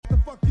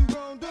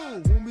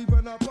gon' do when we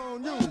run up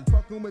on you?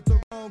 Fucking with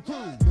the wrong crew,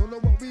 don't know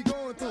what we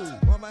going through.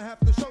 I might have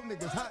to show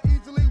niggas how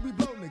easily we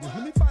blow niggas.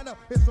 Let me find out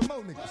it's some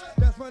more niggas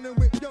that's running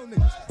with yo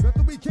niggas.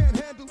 Nothing we can't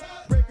handle,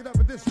 break it up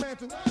and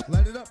dismantle.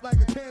 Light it up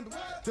like a candle,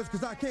 just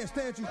cause I can't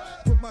stand you.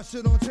 Put my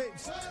shit on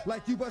tapes,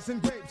 like you busting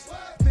grapes.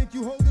 Think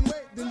you holding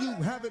weight, then you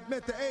haven't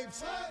met the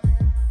apes.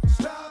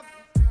 Stop,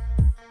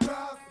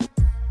 drop,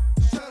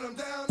 shut them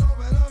down,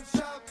 open up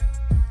shop.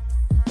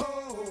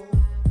 Oh,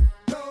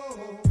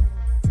 no,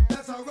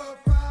 that's how Rough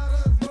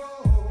Riders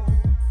roll.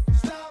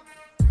 Stop,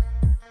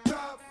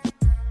 drop,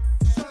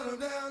 shut them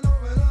down,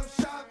 open up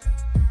shop.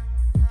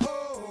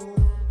 Oh,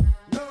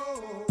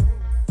 no,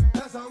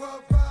 that's how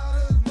Rough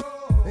Riders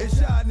roll. It's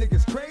y'all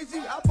niggas crazy?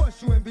 I'll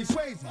bust you and be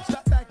Swayze.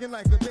 Stop acting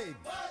like a baby.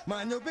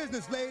 Mind your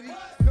business, lady.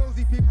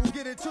 Nosy people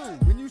get it too.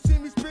 When you see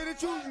me spit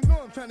at you, you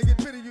know I'm trying to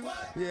get rid of you.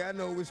 Yeah, I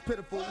know it's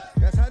pitiful.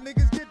 That's how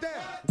niggas get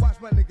down. Watch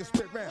my niggas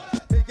spit round.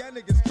 Make y'all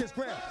niggas kiss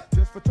ground.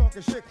 Just for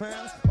talking shit,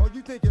 clowns. Oh,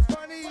 you think it's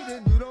funny?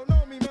 Then you don't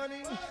know me,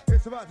 money.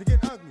 It's about to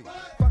get ugly.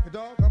 Fuck a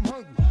dog, I'm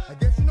hungry. I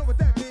guess you know what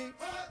that means.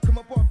 Come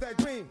up off that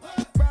green.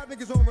 5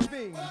 niggas on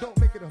ravine. Don't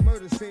make it a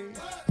murder scene.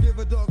 Give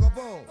a dog a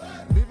bone.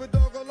 Leave a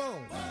dog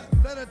alone.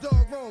 Let a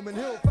dog roam and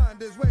he'll find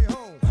his way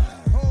home.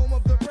 Home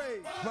of the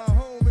brave. My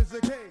home is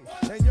a cave.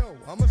 And yo,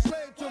 I'm a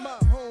slave to my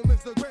home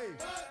is the grave.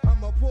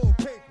 I'm a pull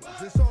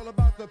papers. It's all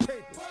about the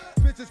papers.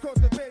 Bitches caught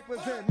the papers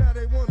and now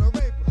they wanna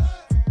rape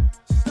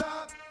us.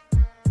 Stop,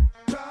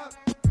 drop,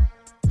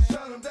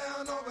 shut them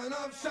down, open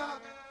up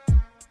shop.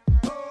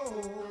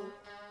 Oh,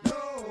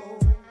 no,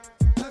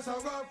 that's how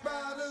Rough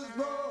Riders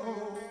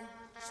roll.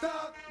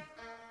 Stop,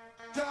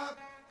 drop,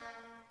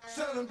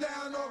 shut them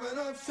down, open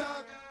up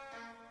shop.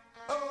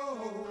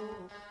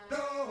 Oh,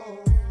 no,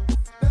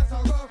 that's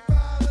how Rough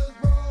Riders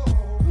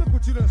roll. Look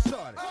what you done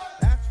started.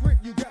 Ask for it,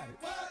 you got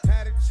it.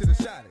 Had it, should've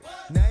shot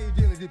it. Now you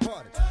dearly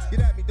departed. Get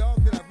at me,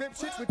 dog, did I rip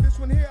shit? With this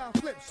one here, I'll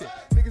flip shit.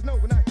 Niggas know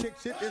when I kick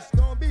shit, it's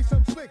gonna be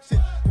some slick shit.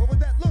 What would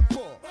that look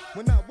for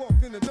when I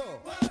walked in the door?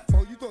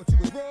 Oh, you thought you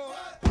was raw?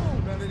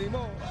 Oh, not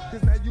anymore,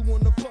 cause now you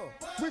on the floor.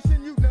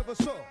 Wishing you never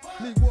saw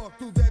me walk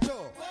through that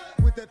door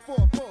with that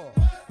 4-4.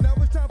 Now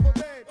it's time for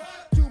bed,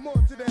 2 more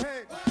to the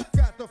head.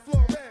 Got the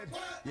floor red,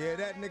 yeah,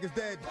 that nigga's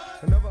dead.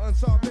 Another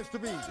unsolved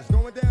mystery, it's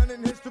going down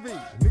in history.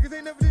 Niggas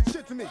ain't never did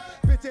shit to me,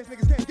 bitch ass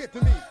niggas can't get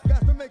to me.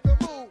 Got to make a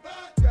move,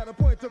 got a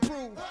point to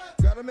prove.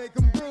 Gotta make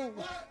them groove,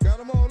 got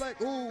them all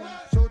like ooh.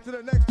 So to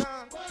the next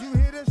time you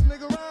hear this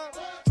nigga rhyme,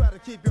 try to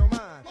keep your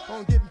mind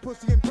on getting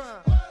pussy and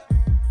crime.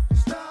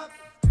 Stop,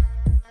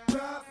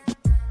 drop,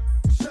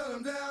 shut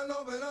them down,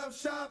 open up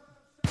shop.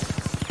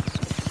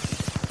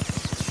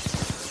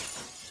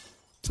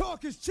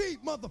 Talk is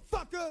cheap,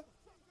 motherfucker.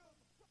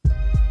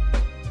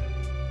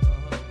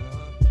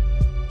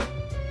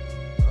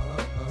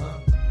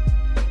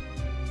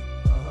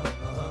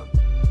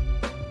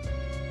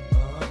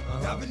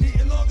 I've been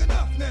eating long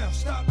enough now,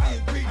 stop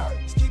being greedy.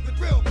 Let's keep it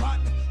real,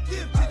 partner,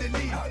 give to the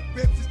needy.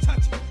 Ribs is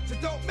touching, so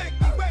don't make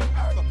me wait.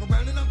 Fuck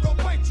around and I'm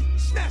gonna bite you,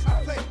 snatch the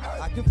plate.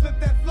 I can flip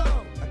that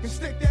flow, I can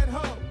stick that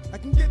hoe, I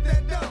can get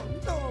that dough.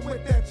 You know I'm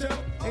with that,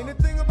 yo. Ain't a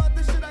thing about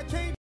this shit I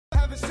can't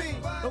haven't seen.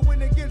 But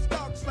when it gets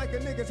dark, it's like a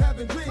nigga's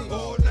having dreams.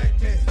 All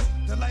nightmares,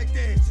 the light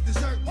days to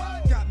dessert.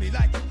 Got me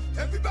like it.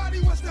 Everybody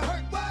wants to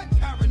hurt, but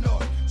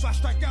paranoid. So I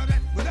strike out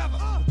at whatever.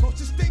 The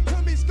closest thing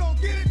to me's gon'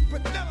 get it,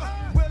 but never.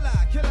 Will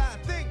I, kill I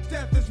think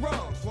death is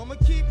wrong. So I'ma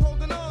keep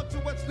holding on to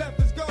what's left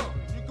is gone.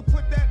 You can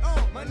put that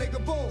on, my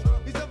nigga, boom.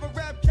 These other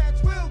rap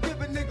cats will give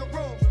a nigga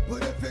room.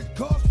 But if it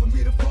costs for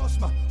me to force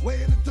my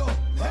way in the door,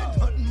 head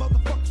hunting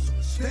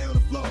motherfuckers, stay on the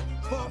floor.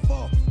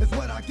 4-4 is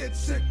what I get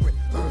sick with.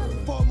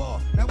 4 more,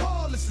 now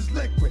all this is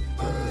liquid.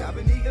 I've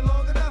been eating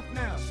long enough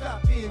now,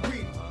 stop being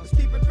greedy. Let's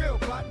keep it real,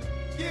 partner,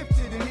 give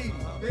to the needy.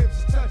 Ribs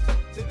is touching,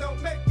 so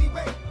don't make me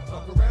wait.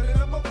 Fuck around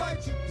and I'ma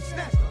bite you and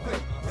snatch the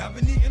plate. I've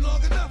been eating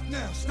long enough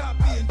now, stop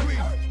being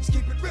greedy. Let's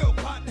keep it real,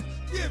 partner,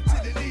 give to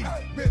the needy.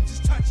 Ribs is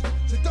touching,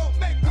 so don't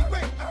make me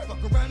wait.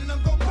 Fuck around and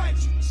I'm gonna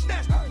bite you and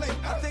snatch the plate.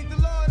 I thank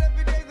the Lord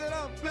every day that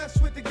I'm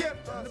blessed with the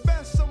gift. I'm the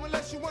best, so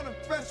unless you wanna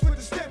rest with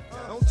the stiff,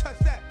 don't touch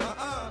that,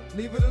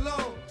 leave it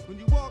alone. When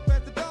you walk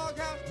past the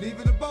doghouse, leave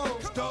it alone.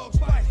 Dogs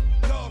bite,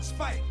 dogs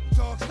fight,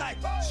 dogs like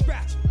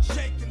scratch,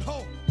 shake and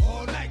hold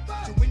all night.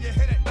 So when you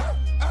hit it,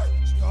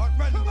 start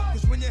running.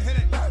 Cause when you hit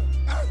it,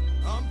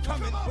 I'm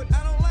coming. But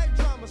I don't like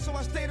drama, so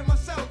I stay to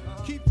myself.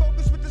 Keep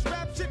focused with this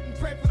rap shit and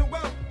pray for the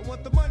wealth. I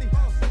want the money,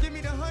 give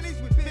me the honeys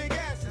with big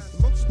asses.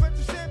 The most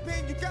expensive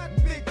champagne you got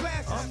in big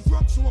glasses. I'm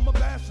drunk, so I'm a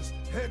bashers,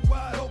 head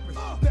wide open.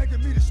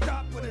 Begging me to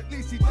stop, but at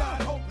least he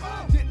died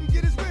hoping. Didn't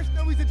get his wish,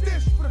 now he's a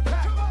dish for the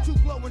pack. 2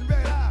 glowing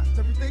red eyes,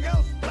 everything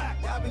else black.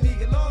 I've been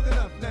eating long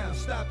enough now,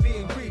 stop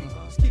being greedy.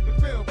 Let's keep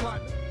it real,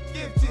 partner,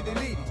 give to the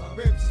needy.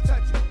 Ribs is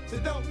touching, so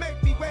don't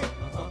make me wait.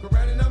 Fuck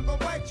around and I'm gonna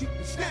bite you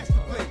and snatch the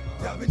plate.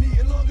 I've been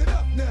eating long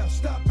enough now,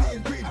 stop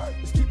being greedy.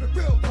 Let's keep it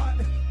real,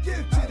 partner,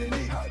 give to the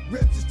needy.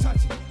 Ribs is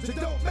touching, so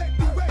don't make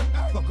me wait.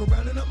 Fuck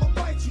around and I'ma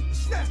bite you and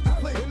snatch the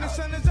plate. When the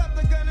sun is up,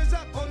 the gun is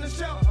up on the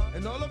shelf.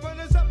 And all the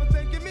runners up are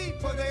thanking me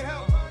for their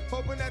help.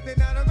 Hoping that they're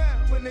not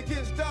around when it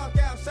gets dark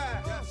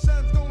outside.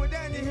 Sun's going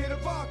down, you hear the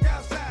bark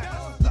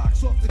outside.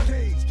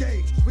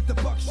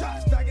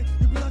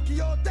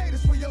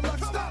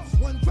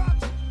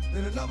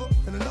 another,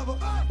 and another.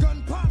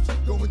 Gun pops,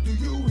 going through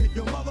you, hit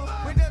your mother.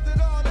 When there's it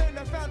all in,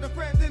 I found a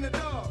friend in the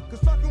dog. Cause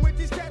fucking with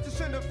these cats is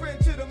send a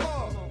friend to the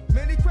mall.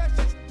 Many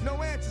questions,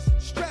 no answers,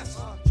 stress.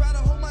 Try to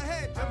hold my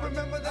head and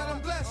remember that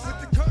I'm blessed.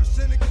 With the curse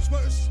and it gets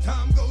worse,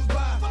 time goes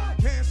by.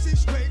 Can't see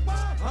straight,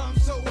 I'm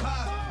so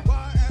high.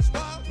 Why ask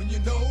why when you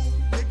know?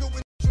 Nigga,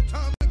 when it's your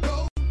time to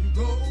go, you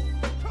go.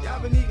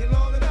 Y'all been eating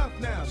long enough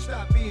now,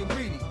 stop being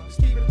greedy.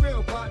 Just keep it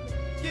real, partner.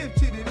 Give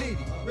to the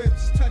needy,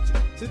 ribs is touching,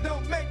 so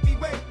don't make me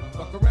wait.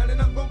 Fuck around and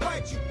I'm gonna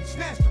bite you and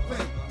snatch the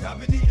plate. Y'all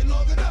been eating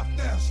long enough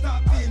now,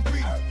 stop being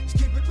greedy. Just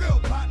keep it real,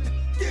 partner.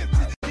 Give to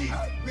the needy,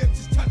 ribs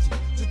is touching,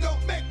 so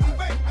don't make me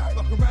wait.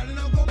 Fuck around and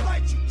I'm gonna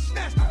bite you and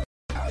snatch the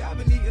plate. Y'all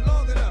been eating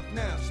long enough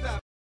now, stop.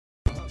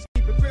 Just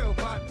keep it real,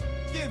 partner.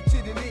 Give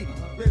to the needy,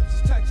 ribs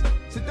is touching,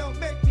 so don't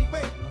make me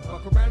wait.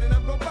 Fuck around and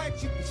I'm gonna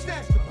bite you and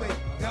snatch the plate.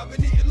 Y'all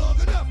been eating long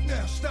enough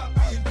now, stop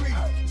being greedy.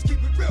 Just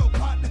keep it real,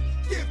 partner.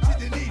 Give to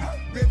the needy,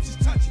 ribs is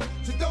touching,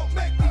 so don't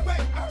make me wait.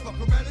 Fuck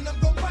around and I'm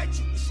gonna bite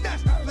you and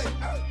snatch the plate.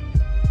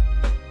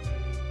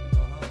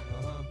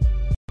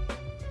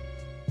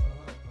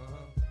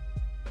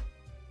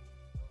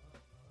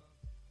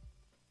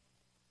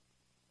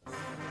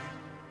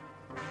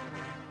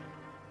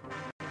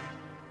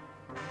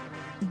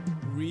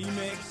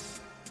 Remix.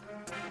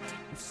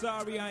 I'm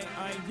sorry I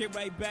ain't get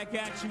right back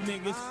at you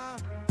niggas.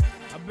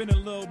 I've been a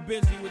little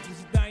busy with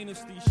this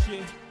dynasty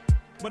shit.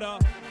 But I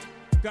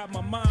got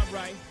my mind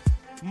right.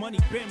 Money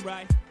been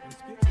right.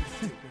 Let's get this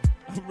shit.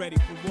 I'm ready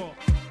for war.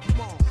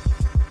 Come on.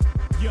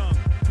 Young,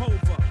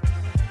 Hova,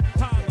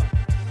 holla.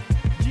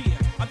 Yeah,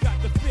 I got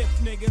the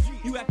fifth niggas.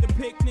 You have to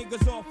pick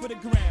niggas off of the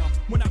ground.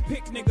 When I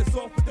pick niggas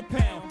off with the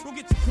pound, go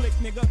get your click,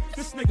 nigga.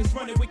 This nigga's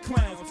running with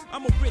clowns.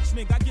 I'm a rich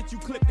nigga, I get you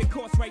clipped in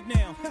course right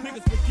now.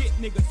 Niggas forget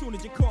niggas soon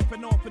as you're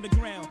coughing off in the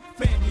ground.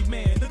 Family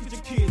man, look at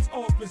your kids,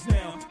 orphans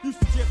now. Used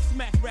to just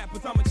smack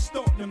rappers, I'm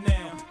extorting them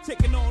now.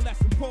 Taking all that's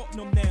important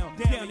them now.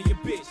 Down to your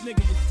bitch,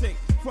 nigga, you sick.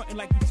 Frontin'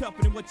 like you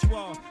tougher than what you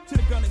are. To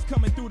the gun is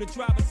coming through the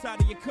driver's side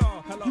of your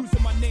car.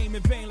 Using my name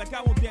in vain like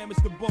I won't damage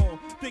the ball.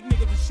 Think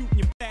niggas was shooting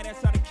your fat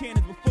ass out of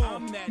cannons before.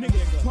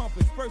 Niggas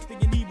pumpers, first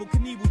thing in evil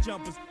Knievel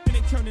jumpers. Then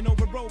they turning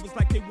over rovers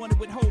like they wanted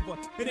with Hova.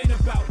 It ain't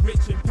about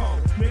rich and poor,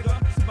 nigga,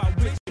 it's about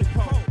rich and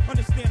poor.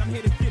 Understand I'm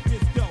here to get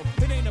this dough.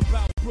 It ain't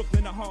about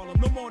Brooklyn or Harlem,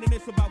 no more than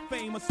it's about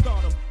fame or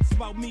stardom. It's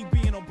about me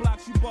being on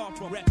blocks you bar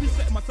from. You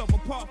setting myself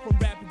apart from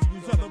rappers, you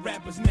use other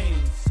rappers'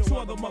 names so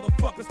other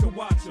motherfuckers to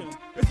watch them.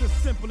 It's as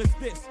simple as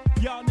this,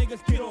 y'all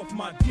niggas get off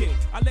my dick.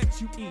 I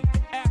let you eat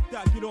after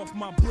I get off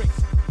my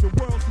bricks. The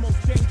world's most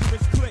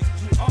dangerous clique,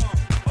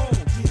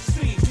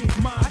 R-O-C,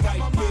 mind right,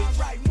 bitch. Mind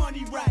right,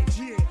 money right,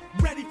 yeah.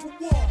 Ready for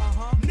war,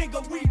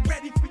 nigga, we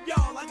ready for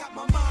y'all. I got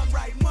my mind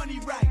right, money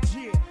right,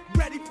 yeah.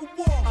 Ready for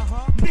war,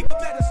 nigga,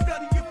 better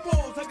study your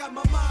foes. I got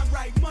my mind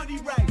right, money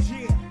right,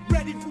 yeah.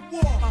 Ready for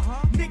war,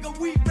 nigga,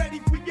 we ready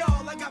for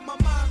y'all. I got my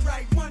mind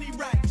right, money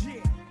right,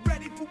 yeah.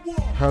 Ready for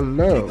war.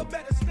 Hello. Nigga,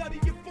 better study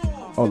your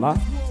foes. Hola.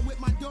 It's war with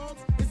my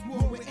dogs, it's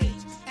war with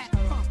age. Act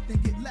pump,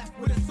 then get left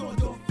with a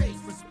sword or face.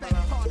 Respect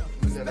harder,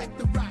 respect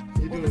the rock,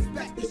 or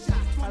respect the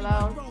shot.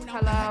 Hello,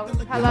 hello,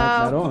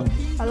 hello,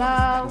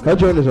 hello. Her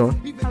joint is on.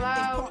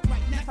 Hello,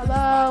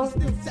 hello.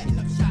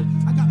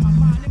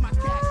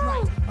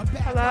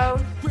 Hello.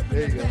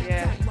 There you go.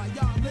 Yeah.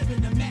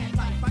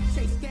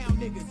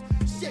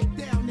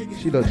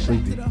 She looks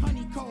sleepy. I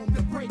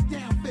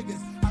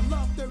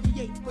love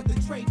 38, but the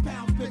trade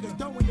pounds bigger.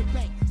 Dough in the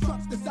bank,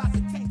 trucks the size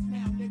of tanks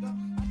now, nigga.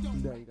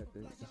 Yeah, you got the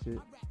shit.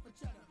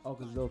 Oh,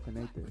 cause it's all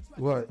connected.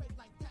 What?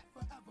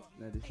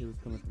 Nah, this shit was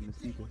coming from the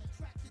speakers.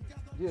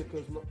 Yeah,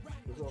 because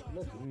it's all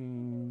connected.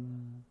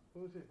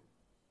 Who is it?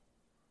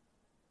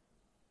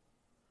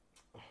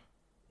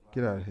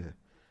 Get out of here.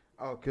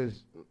 Oh,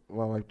 because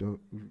my wife, though,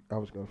 I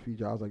was going to feed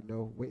you. I was like,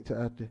 no, wait till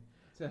after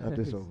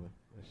it's over.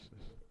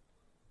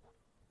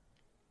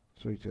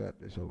 Let's wait till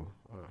after it's over.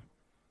 All right.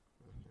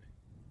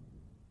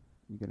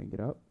 You gonna get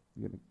up?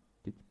 You gonna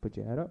put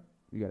your head up?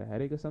 You got a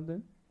headache or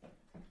something?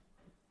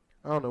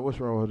 I don't know what's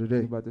wrong with her You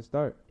today. about to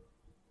start?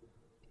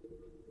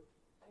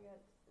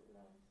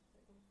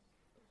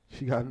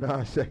 She got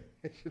 9 seconds.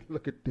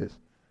 Look at this.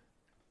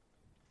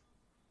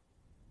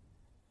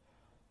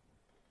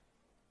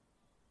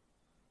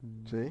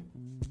 See?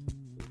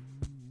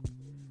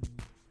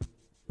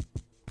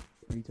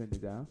 You turned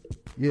it down?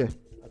 Yeah,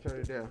 I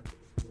turned it down.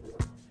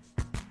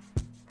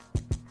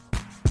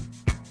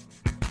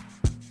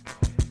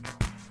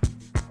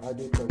 I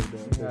did turn it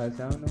down. You got a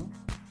sound though?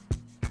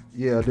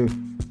 Yeah, I do.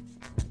 And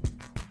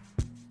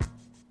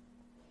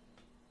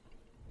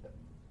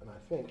I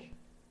think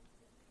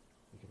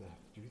we could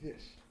do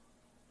this.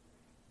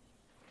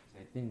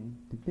 Ding,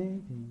 ding,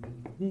 ding,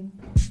 ding, ding.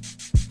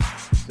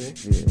 See?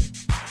 Yeah.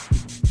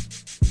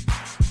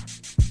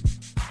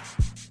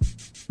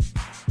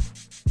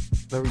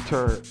 Let me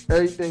turn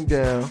everything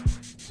down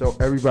so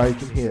everybody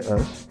can hear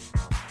us.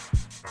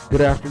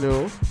 Good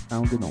afternoon. I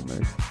don't get no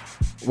merch.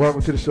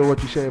 Welcome to the So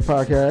What You Saying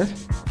podcast.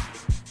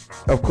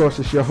 Of course,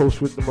 it's your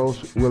host with the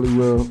most, Willie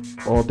Will,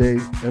 all day,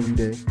 every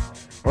day.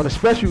 On a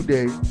special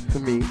day for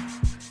me,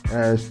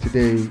 as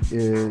today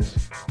is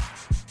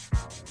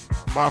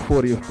my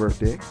 40th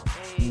birthday.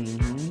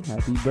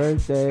 Happy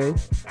birthday.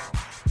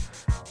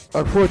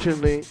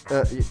 Unfortunately,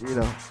 you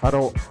know, I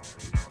don't.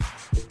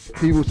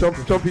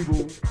 Some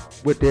people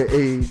with their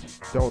age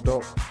don't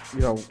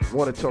you know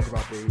want to talk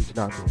about their age.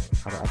 Not me.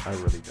 I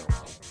really don't.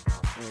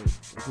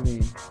 What you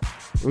mean?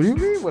 What do you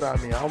mean? What I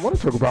mean? I want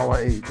to talk about my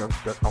age. I'm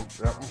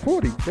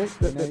 40. Yeah,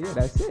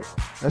 that's it.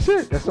 That's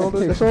it. That's all.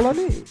 That's all I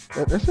need.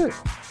 That's it.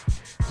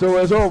 So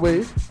as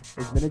always,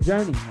 It's been a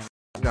journey.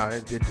 nah,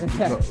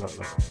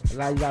 look.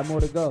 Now you got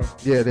more to go.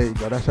 Yeah, there you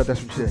go. That's what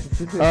you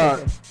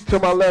said. To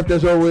my left,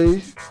 as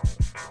always,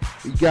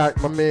 you got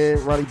my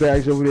man Ronnie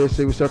Bags over there.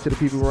 Say what's up to the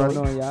people, What's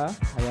Ronnie. going on, y'all?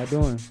 How y'all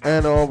doing?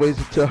 And always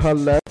to her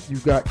left, you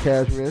got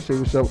Cashmere. Say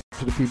what's up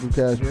to the people,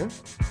 Cashmere.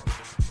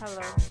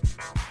 Hello.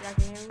 Y'all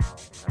can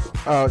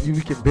hear me?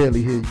 We can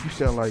barely hear you. You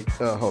sound like,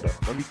 hold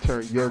up. Let me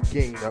turn your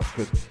gain up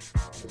because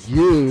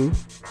you.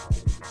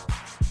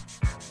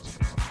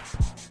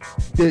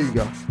 There you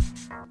go.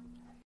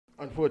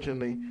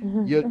 Unfortunately,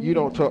 you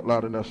don't talk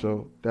loud enough,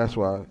 so that's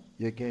why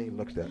your gain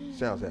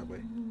sounds that way.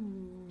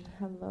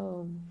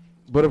 Hello.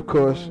 But of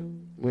course,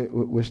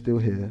 we're still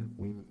here.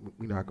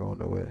 We're not going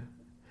nowhere.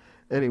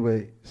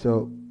 Anyway,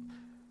 so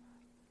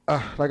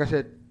like I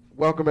said,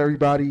 welcome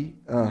everybody.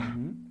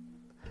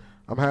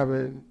 I'm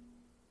having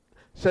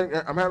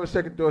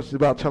second thoughts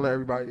about telling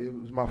everybody it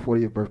was my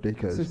 40th birthday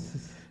because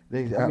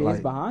things act it's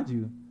like behind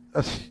you.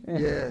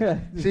 yeah.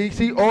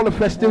 See all the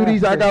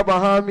festivities I got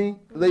behind me,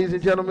 ladies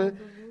and gentlemen.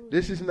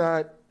 This is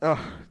not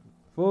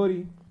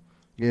 40.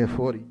 Yeah,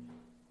 40.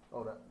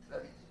 Hold up.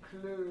 Let me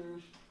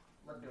close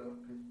my door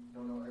because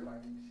don't know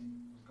everybody needs to see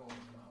what's going on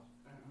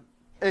in my house.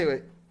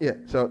 Anyway, yeah.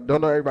 So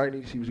don't know everybody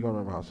needs to see what's going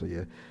on in my house. So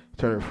yeah,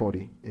 turning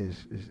 40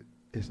 is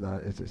it's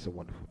a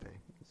wonderful thing.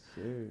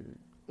 Sure.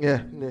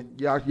 Yeah.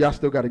 Y'all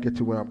still got to get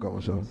to where I'm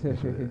going. So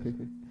that's what it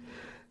is.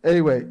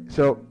 Anyway,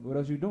 so What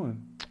else you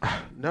doing?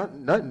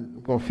 nothing.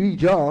 I'm gonna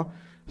feed y'all.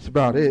 That's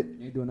about it.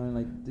 You ain't doing nothing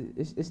like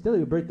it's still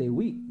your birthday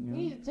week. You You know?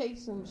 need to take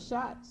some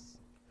shots.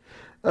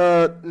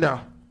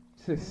 No.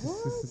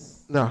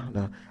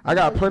 I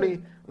got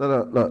plenty.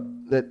 Look.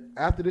 That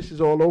after this is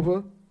all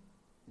over,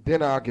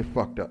 then I'll get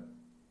fucked up.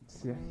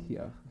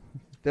 Yeah.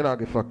 Then I'll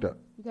get fucked up.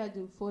 You gotta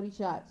do 40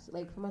 shots.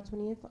 Like for my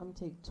 20th, I'm gonna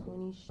take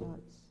 20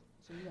 shots.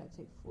 So you gotta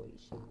take 40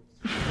 shots.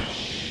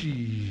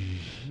 Sheesh.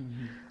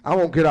 I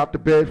won't get out the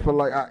bed for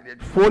like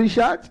 40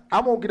 shots.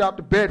 I won't get out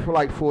the bed for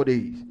like 4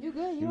 days. You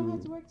good? You don't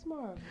have to work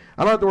tomorrow.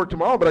 I don't have to work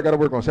tomorrow, but I got to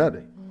work on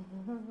Saturday.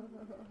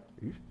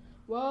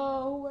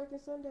 Whoa, who working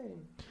Sunday?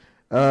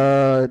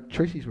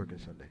 Tracy's working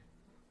Sunday.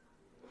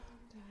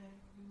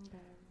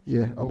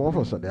 Yeah, I'm off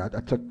on Sunday. I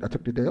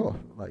took the day off.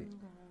 Like,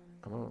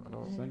 I don't.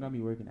 So I'm gonna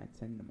be working at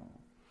 10 tomorrow.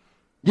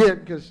 Yeah,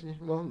 because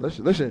well,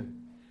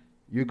 listen,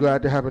 you're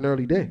glad to have an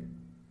early day.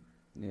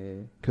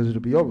 Yeah. Because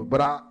it'll be over.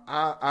 But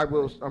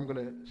I'm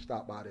gonna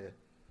stop by there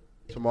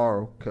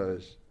tomorrow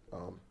because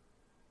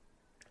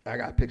I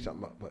gotta pick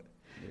something up. But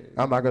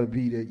I'm not gonna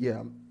be there.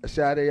 Yeah,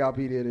 Saturday I'll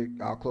be there.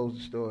 I'll close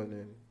the store and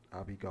then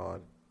I'll be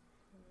gone.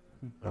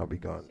 I'll be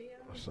gone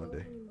on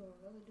Sunday.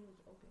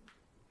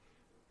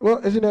 Well,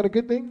 isn't that a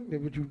good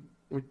thing?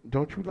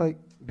 Don't you like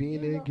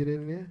being there, get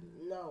in there?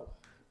 No,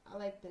 I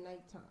like the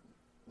nighttime.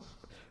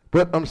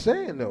 But I'm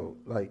saying though,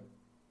 like,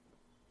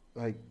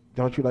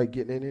 don't you like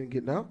getting in and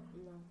getting out?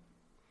 No.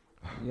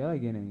 Yeah, I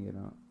get in, you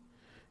know.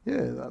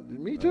 Yeah,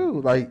 me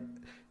too. Like,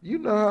 you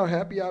know how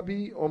happy I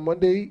be on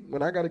Monday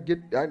when I gotta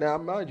get. Now,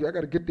 mind you, I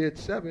gotta get there at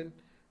 7,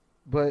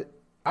 but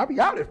I'll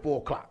be out at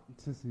 4:00.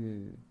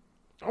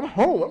 I'm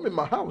home. I'm in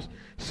my house.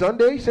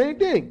 Sunday, same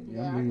thing.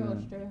 Yeah, I go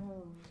straight home.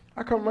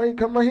 I come right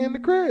here in the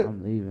crib.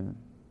 I'm leaving.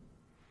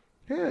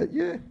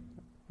 Yeah.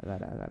 I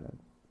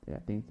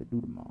got things to do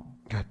tomorrow.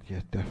 I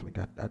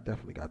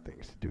definitely got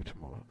things to do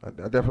tomorrow.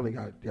 I definitely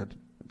got to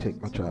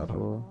take my child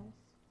home.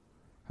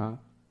 Huh?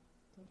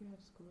 Don't you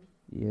have school?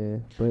 Yeah,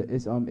 but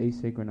it's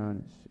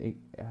asynchronous.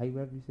 How you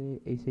ever say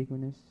it?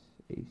 Asynchronous?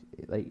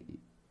 Like,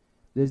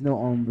 there's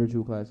no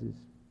virtual classes.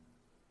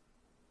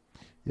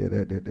 Yeah,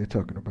 they're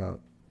talking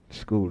about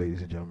school,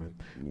 ladies and gentlemen.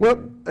 Yeah.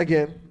 Well,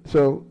 again,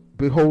 so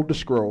behold the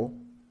scroll,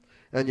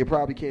 and you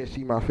probably can't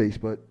see my face,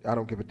 but I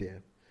don't give a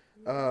damn.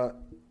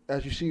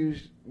 As you see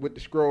with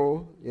the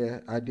scroll,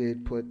 yeah, I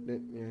did put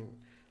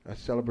I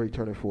celebrate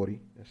turning 40.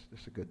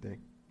 That's a good thing.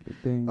 Good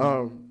thing.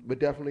 But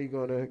definitely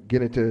gonna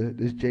get into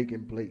this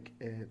Jacob Blake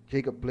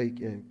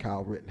and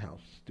Kyle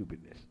Rittenhouse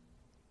stupidness.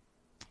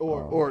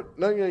 Or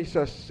not even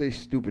just say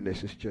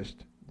stupidness. It's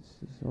just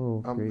This is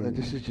so crazy.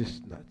 this is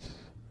just nuts.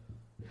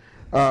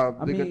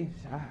 I mean,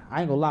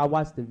 I ain't gonna lie. I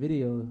watched the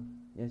video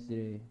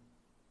yesterday,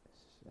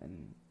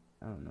 and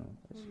I don't know.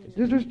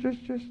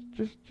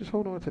 Just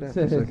hold on to that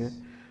for a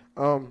second.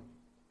 I'm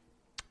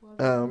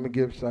gonna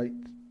give site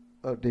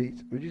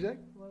updates. What'd you say?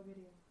 What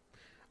video?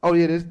 Oh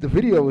yeah, the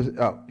video was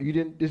out. You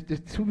didn't. There's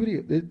two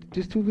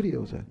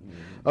videos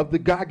of the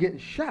guy getting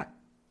shot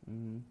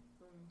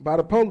by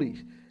the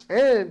police.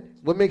 And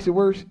what makes it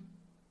worse?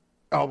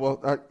 Oh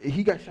well,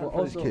 he got shot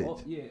for his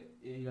kids. Yeah,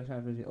 he got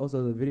shot for his kids.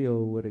 Also, the video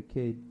where the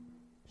kid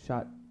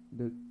shot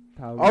the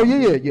Oh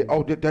yeah.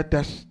 Oh,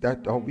 that's.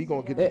 Oh, we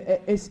gonna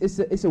get.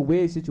 It's a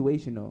weird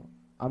situation though.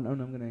 I'm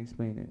gonna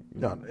explain it.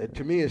 No,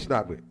 to me it's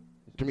not weird.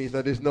 To me it's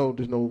not. There's no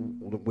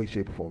way,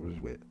 shape, or form it's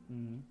weird.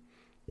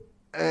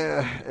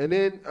 And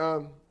then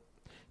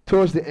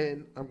towards the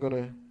end, I'm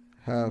gonna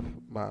have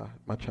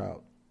my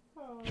child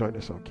join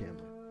us on camera.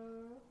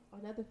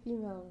 Another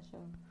female on the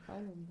show.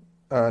 Finally.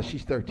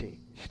 She's 13.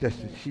 She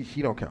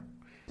don't count.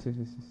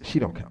 She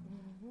don't count.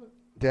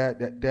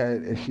 Dad,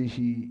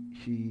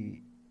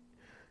 she.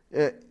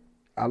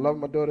 I love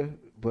my daughter,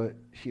 but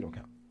she don't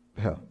count.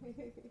 Hell,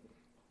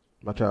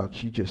 my child,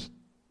 she just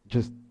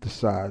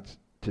decides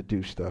to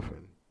do stuff,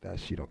 and that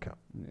she don't count.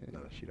 No,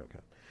 she don't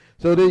count.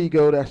 So there you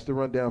go. That's the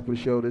rundown for the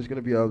show. There's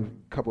gonna be a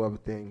couple other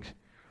things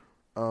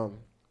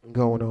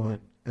going on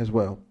as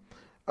well.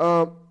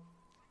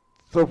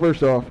 So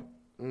first off,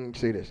 let me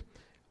say this.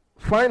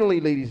 Finally,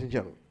 ladies and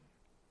gentlemen,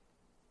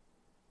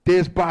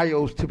 there's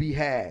bios to be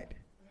had.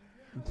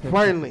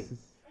 Finally.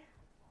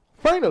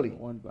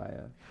 One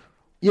bio.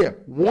 Yeah,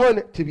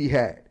 one to be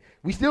had.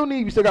 We still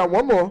got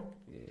one more,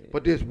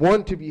 but there's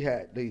one to be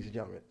had, ladies and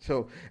gentlemen.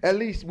 So at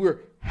least we're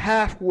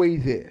halfway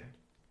there.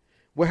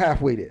 We're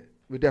halfway there.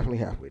 We're definitely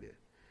halfway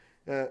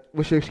there.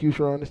 What's your excuse,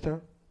 Ron, this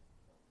time?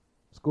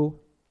 School.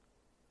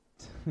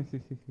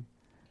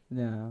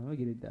 Nah, we'll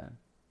get it done.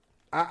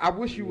 I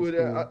wish you would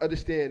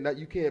understand that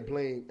you can't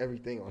blame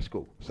everything on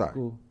school. Sorry.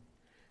 School.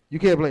 You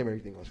can't blame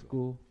everything on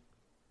school.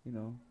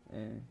 School,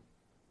 and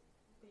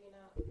Being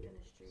out in the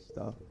streets.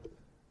 stuff.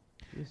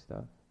 Just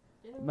stuff.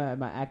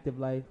 My active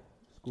life,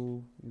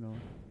 school,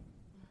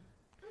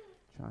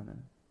 trying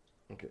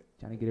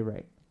to get it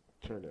right.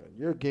 Turn down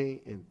your gain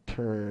and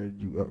turn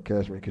you up,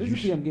 Cashman, because you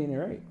see I'm getting it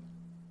right.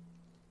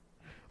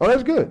 Oh,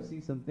 that's good. I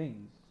see some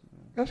things.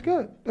 That's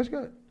good.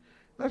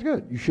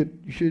 You should,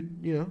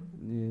 Yeah.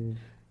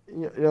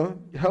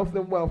 Health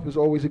and wealth is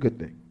always a good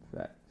thing.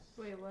 Facts.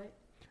 Wait, what?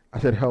 I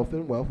said health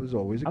and wealth is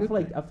always a good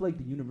thing. I feel like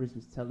the universe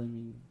was telling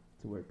me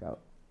to work out.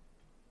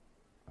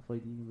 I feel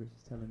like the universe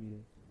is telling me to,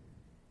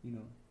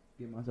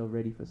 get myself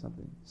ready for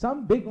something.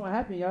 Something big gonna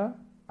happen, y'all.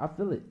 I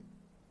feel it.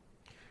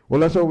 Well,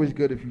 that's always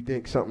good if you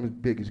think something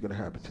big is gonna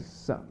happen to you.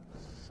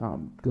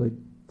 Something good,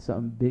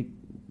 something big,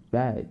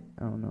 bad.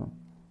 I don't know.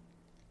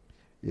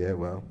 Yeah,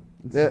 well,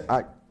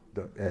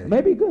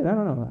 maybe good. I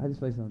don't know. I just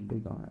feel like something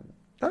big gonna happen.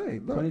 Hey,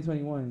 look.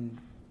 2021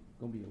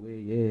 gonna be a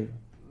weird year.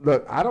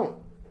 Look,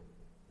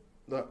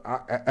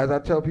 as I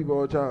tell people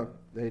all the time,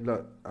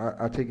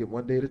 I take it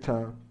one day at a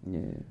time.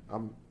 Yeah.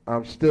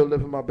 I'm still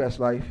living my best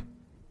life.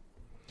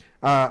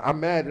 I'm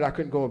mad that I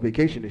couldn't go on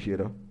vacation this year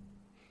though.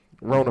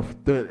 Rona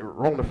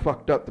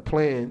fucked up the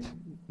plans.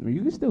 I mean,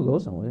 you can still go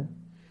somewhere,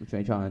 but you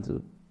ain't trying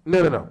to.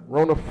 No.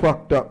 Rona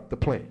fucked up the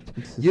plans.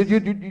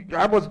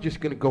 I wasn't just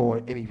gonna go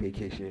on any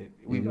vacation.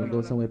 We gonna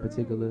go somewhere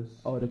particular.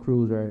 Oh, the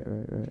cruise, right.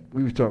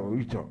 We was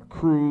talking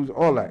cruise,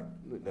 all that.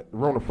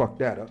 Rona fucked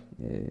that up.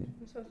 Yeah.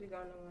 I'm supposed to be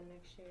going on one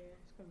next year.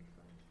 It's gonna be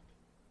fun.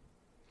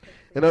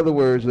 In other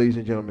words, ladies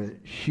and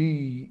gentlemen,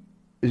 she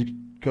is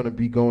gonna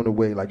be going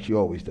away like she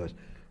always does.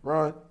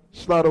 Ron,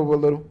 slide over a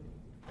little,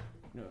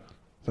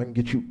 so I can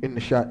get you in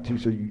the shot too.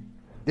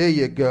 There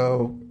you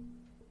go.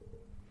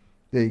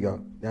 There you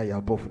go. Now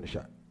y'all both in the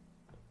shot.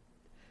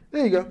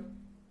 There you go.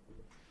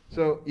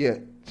 So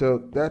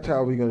that's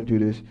how we're gonna do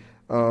this.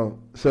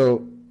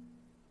 So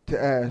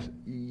to ask,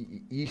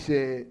 you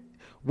said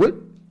what?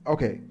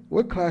 Okay,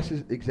 what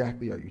classes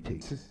exactly are you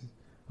taking?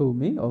 Who,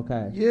 me?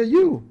 Okay. Yeah,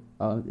 you.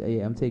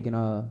 Yeah, I'm taking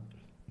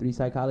 3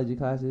 psychology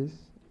classes,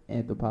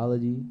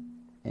 anthropology,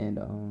 and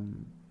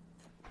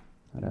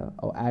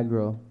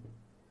agro.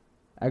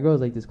 Agro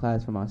is like this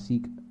class for my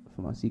Seek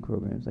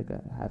program. It's like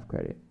a half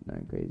credit.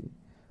 Nothing crazy,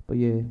 but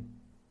yeah,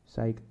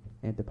 psych,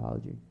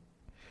 anthropology.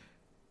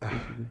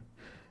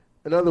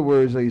 In other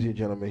words, ladies and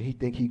gentlemen, he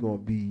think he gonna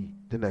be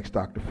the next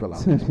Dr. Phil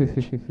out this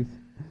bitch.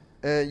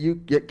 And you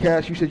get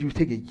Cash. You said you was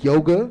taking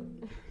yoga.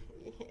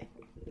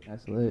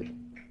 That's lit.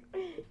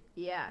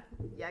 Yeah,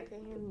 y'all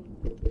can hear me.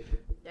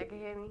 Y'all can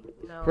hear me?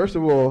 No. First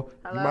of all,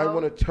 Hello? you might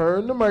want to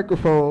turn the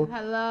microphone.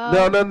 Hello.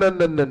 No.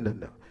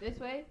 This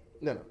way?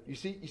 No. You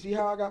see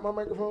how I got my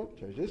microphone?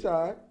 Turn this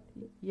side.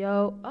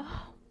 Yo.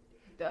 Oh.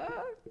 Duh.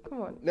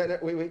 Come on.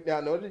 Wait. Now,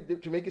 in order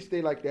to make it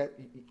stay like that,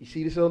 you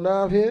see this little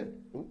knob here?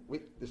 Ooh,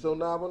 wait, this little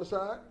knob on the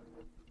side?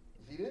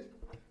 You see this?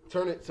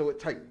 Turn it so it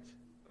tightens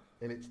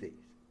and it stays.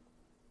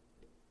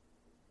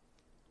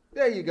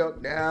 There you go.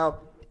 Now,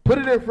 put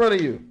it in front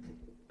of you.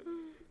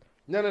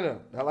 No.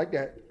 Not like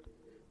that.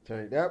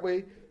 Turn it that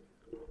way.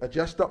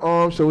 Adjust the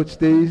arm so it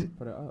stays.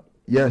 Put it up.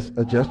 Yes,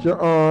 adjust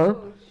your arm.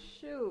 Oh,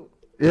 shoot.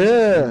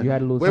 Yeah. You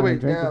had a little something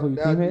to drink before you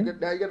came here?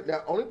 Now you got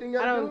the only thing you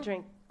I gotta do. don't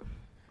drink.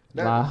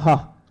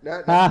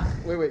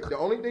 Wait. The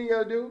only thing you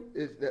gotta do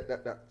is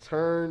that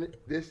turn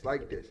this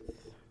like this.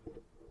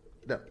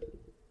 No.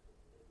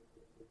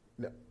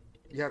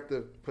 You have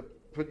to put.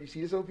 You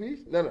see this little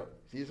piece? No.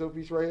 See this little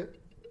piece right here?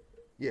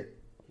 Yeah.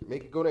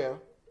 Make it go down.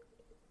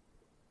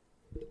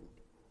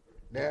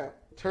 Now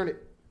turn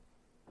it.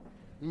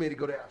 You made it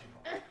go down.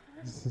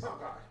 Oh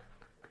gosh.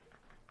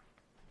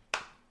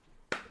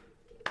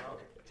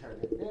 Okay. Turn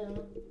it down.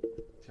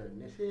 Turn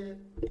this here.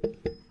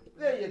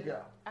 There you go.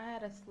 I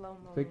had a slow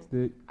moment. Fixed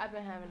it. I've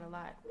been having a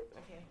lot.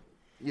 Okay.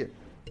 Yeah.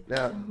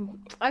 Now,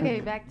 Okay,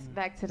 back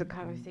to the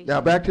conversation.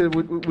 now back to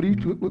what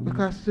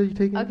classes are you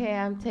taking? Okay,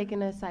 I'm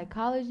taking a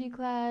psychology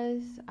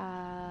class,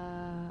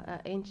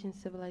 ancient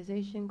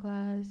civilization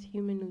class,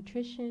 human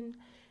nutrition,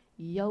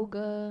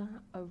 yoga,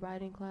 a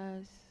writing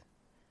class,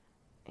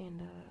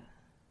 and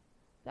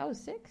that was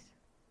 6.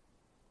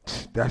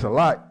 That's a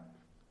lot.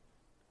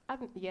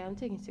 I'm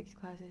taking 6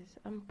 classes.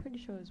 I'm pretty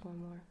sure it's one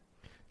more,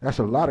 That's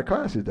a lot of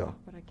classes, though.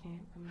 but I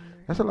can't remember.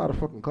 That's a lot of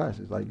fucking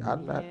classes. Like,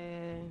 I'm not. Yeah.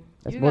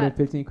 That's You more than got-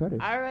 15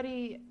 credits. I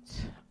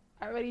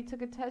already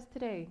took a test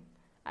today.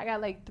 I got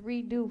like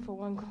 3 due for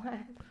one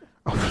class.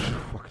 Oh,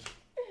 fuck.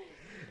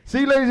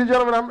 See, ladies and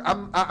gentlemen,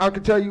 I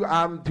can tell you,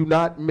 do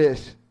not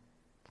miss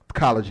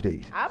college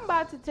days. I'm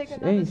about to take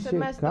another Ain't shit,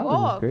 semester college is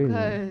off crazy.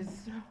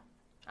 because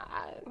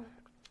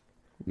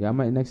Yeah, I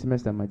might next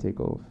semester I might take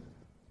off.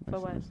 For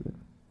Next what? semester.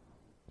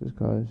 Just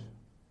cause.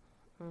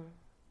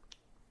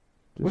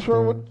 What's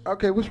wrong with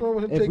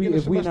him if taking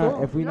the semester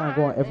off? if we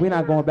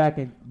not going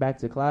back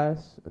to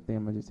class, I think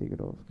I'm gonna just take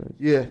it off. 'Cause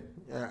Yeah,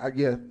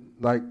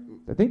 like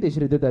I think they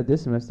should have did that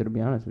this semester, to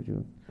be honest with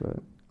you.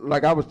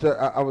 But I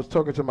was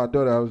talking to my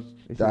daughter.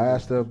 I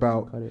asked her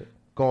about cut it.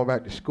 going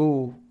back to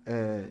school,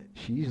 and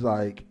she's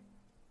like,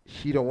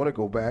 she don't want to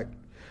go back.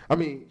 I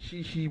mean,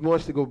 she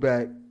wants to go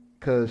back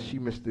because she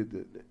missed the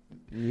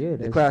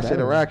That's class better.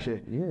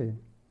 interaction.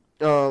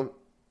 Yeah.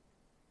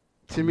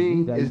 To me,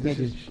 you can't this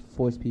is just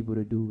force people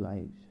to do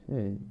like.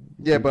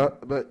 yeah,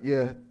 but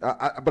yeah,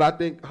 but I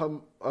think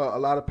a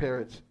lot of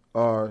parents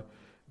are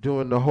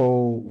doing the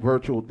whole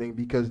virtual thing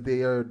because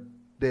they're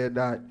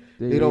not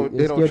they don't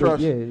trust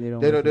they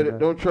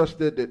don't trust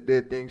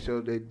their thing, so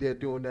they're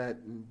doing that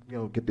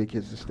and get their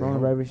kids to stay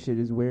home. Coronavirus shit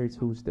is weird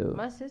too. Still,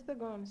 my sister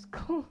going to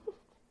school.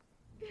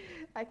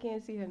 I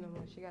can't see her no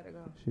more. She gotta go.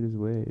 shit is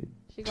weird.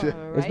 She going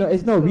It's to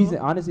no school. reason.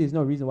 Honestly, it's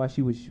no reason why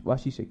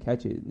she should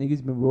catch it.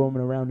 Niggas been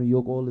roaming around New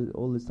York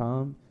all this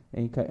time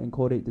and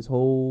caught it this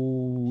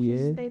whole She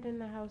year. stayed in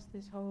the house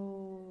this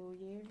whole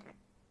year.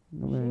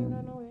 No, She ain't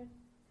man. go nowhere.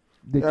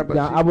 Yeah, but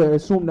I would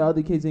assume the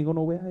other kids ain't going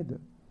nowhere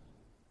either.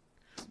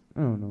 I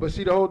don't know. But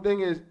see, the whole thing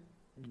is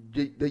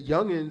the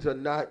youngins are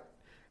not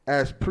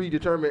as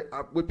predetermined.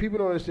 What people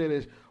don't understand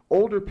is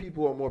older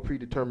people are more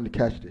predetermined to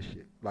catch this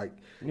shit. Like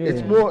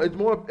it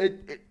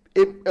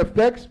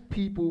affects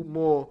people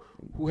more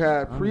who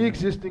have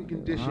pre-existing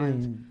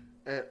conditions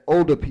and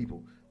older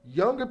people.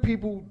 Younger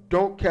people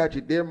don't catch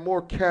it. They're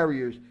more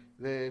carriers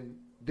than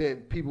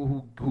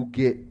people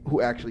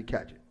who actually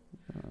catch it.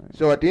 Right.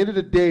 So at the end of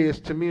the day,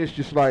 to me, it's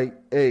just like,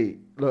 hey,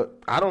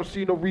 look, I don't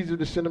see no reason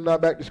to send them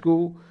not back to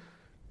school.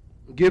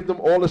 Give them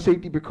all the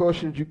safety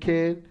precautions you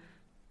can.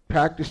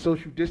 Practice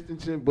social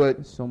distancing, but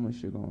There's so much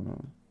shit going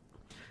on.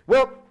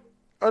 well,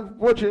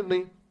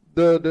 unfortunately,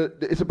 the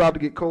it's about to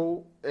get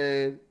cold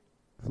and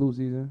Flu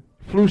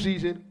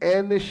season.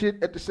 and this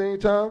shit at the same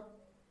time.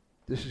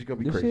 This is gonna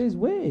be This crazy. shit is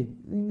weird.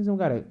 Niggas don't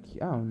gotta.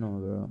 I don't know,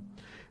 bro.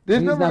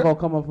 There's Niggas never not gonna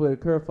come up with a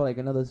cure for like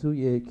another 2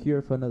 year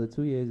cure for another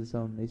 2 years or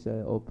something. They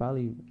said,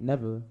 probably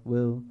never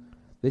will.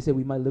 They said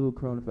we might live with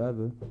Corona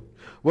forever.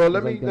 Well, It's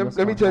let like, me then what's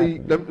let me gonna tell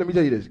you happen? let me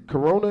tell you this.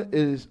 Corona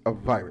is a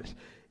virus.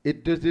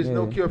 There's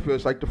no Yeah. cure for it.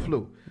 It's like the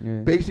flu.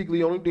 Yeah. Basically,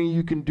 the only thing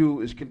you can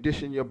do is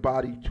condition your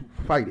body to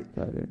fight it.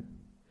 Got it.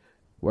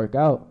 Work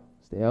out.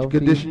 Stay healthy.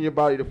 Condition your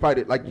body to fight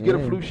it. Like you get a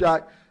Yeah. flu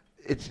shot,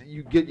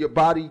 you get your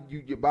body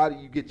you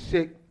get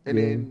sick, and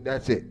Yeah. then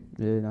that's it.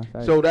 Yeah, not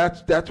fact. So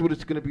that's what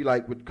it's gonna be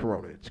like with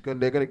Corona.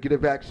 They're gonna get a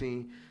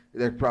vaccine.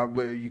 That's probably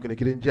where you're gonna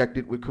get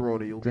injected with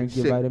Corona. You'll Drink get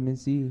your sick. vitamin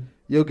C.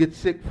 You'll get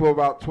sick for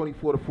about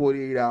 24 to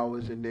 48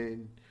 hours, and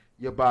then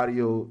your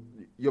body will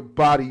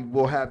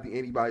have the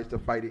antibodies to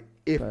fight it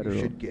if Fight you it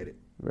should off. get it.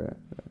 Right.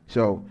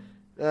 So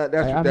that's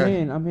Like, what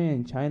that I'm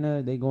hearing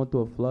China, they going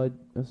through a flood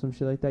or some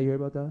shit like that. You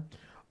heard about that?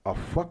 a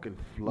fucking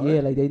flood. Yeah,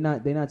 like I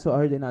heard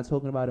they're not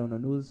talking about it on the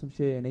news or some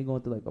shit, and they going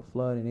through like a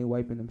flood and they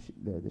wiping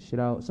the shit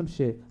out, some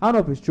shit. I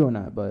don't know if it's true or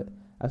not, but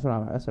that's what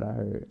I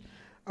heard.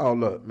 Oh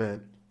look,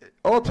 man,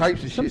 all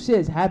types of Some shit. shit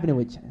is happening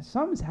with China.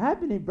 Something's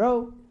happening,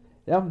 bro.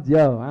 I don't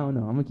know. I'm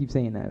gonna keep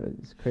saying that, but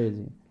it's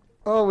crazy.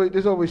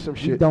 There's always some We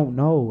shit. don't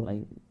know,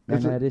 like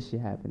Is none it- of this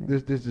shit happening.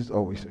 There's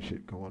always some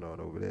shit going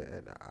on over there,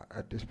 and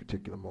at this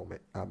particular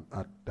moment, I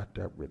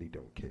really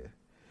don't care.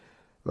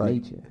 Like,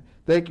 Nature.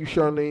 thank you,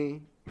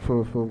 Charlene,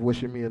 for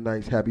wishing me a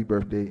nice happy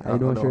birthday. How you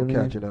doing, I know I'm Charlene?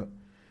 catching up.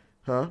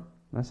 Huh?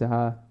 I said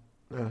hi.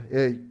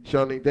 Hey,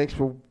 Charlene, thanks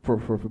for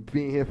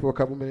being here for a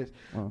couple minutes.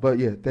 Oh. But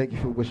yeah, thank you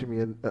for wishing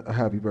me a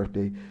happy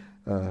birthday.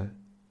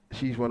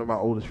 She's one of my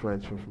oldest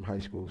friends from high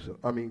school. So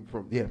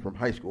from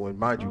high school, and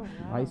mind you,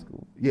 Oh, wow. High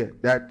school. yeah,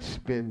 that's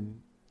been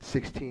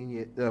 26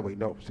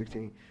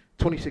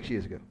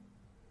 years ago.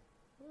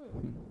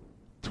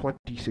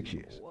 26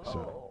 years. So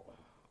Whoa.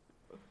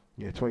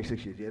 yeah,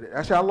 26 years. Yeah,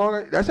 that's how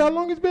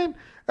long it's been.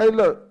 Hey,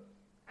 look,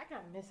 I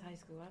kind of miss high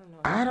school. I don't know.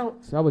 I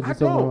don't. So I was I just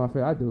talking don't. about my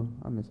friend. I do.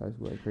 I miss high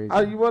school like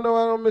crazy. You wanna know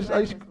why I don't miss high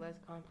Life school? was less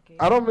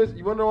complicated. I don't miss.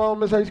 You wanna know why I don't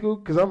miss high school?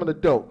 Because I'm an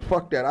adult.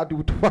 Fuck that. I do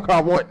what the fuck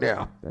I want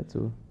now. That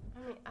too. I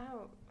mean, I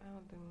don't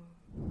do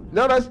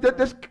No,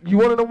 that's you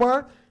want to know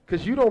why?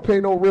 Because you don't pay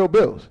no real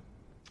bills.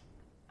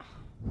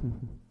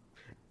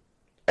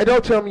 And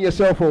don't tell me your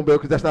cell phone bill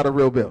because that's not a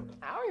real bill.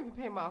 I don't even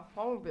pay my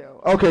phone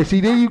bill. Okay, see,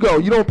 there you go.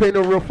 You don't pay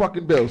no real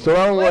fucking bill, so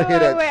I don't want to hear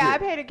that Wait, shit. I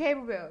pay the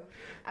cable bill.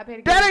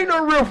 That ain't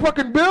no real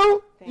fucking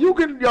bill. You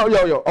can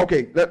yo.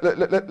 Okay,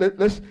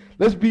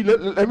 let's be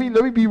let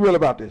me be real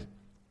about this.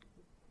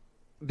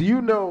 Do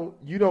you know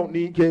you don't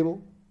need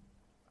cable?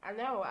 I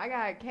know. I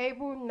got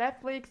cable,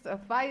 Netflix, a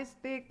Fire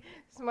Stick,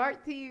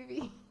 smart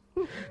TV.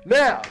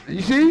 Now,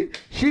 you see,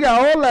 she got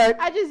all that.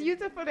 I just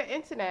use it for the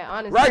internet,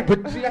 honestly. Right,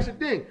 but see, that's the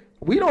thing.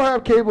 We don't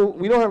have cable.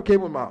 We don't have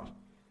cable in my house.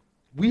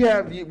 We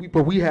have the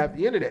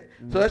internet.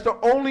 So that's the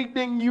only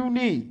thing you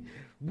need.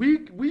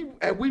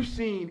 We've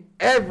seen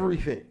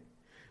everything.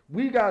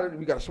 We got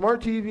a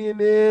smart TV in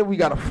there. We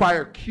got a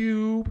Fire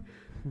Cube.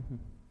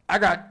 I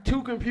got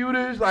 2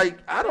 computers. Like,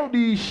 I don't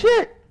need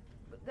shit.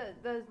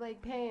 Does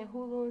like paying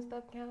Hulu and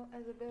stuff count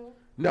as a bill?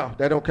 No,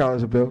 that don't count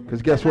as a bill.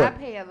 Because guess what? I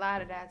pay a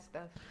lot of that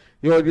stuff.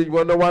 You want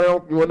to know why they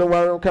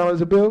don't count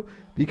as a bill?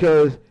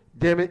 Because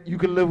damn it, you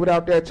can live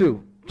without that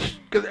too.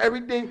 Because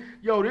everything,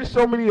 there's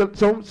so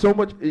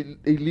much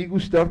illegal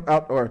stuff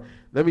out. Or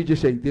let me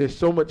just say, there's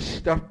so much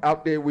stuff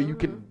out there where you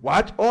can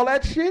watch all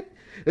that shit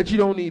that you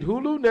don't need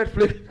Hulu,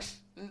 Netflix,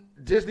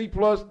 Disney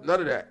Plus,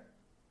 none of that.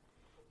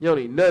 You don't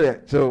need none of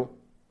that. So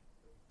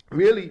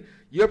really,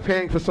 you're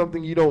paying for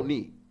something you don't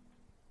need.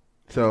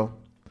 So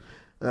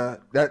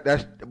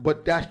that's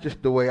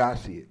just the way I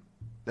see it.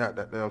 You know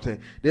what I'm saying?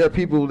 There are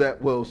people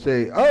that will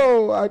say,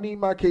 "Oh, I need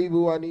my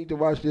cable. I need to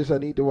watch this. I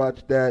need to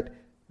watch that."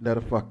 No,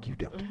 the fuck you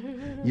don't.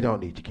 You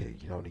don't need your cable.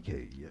 You don't need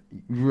cable. You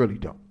really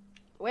don't.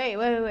 Wait.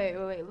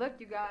 Look,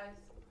 you guys.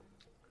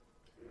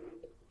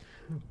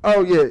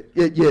 Oh yeah.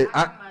 I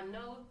got my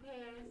nose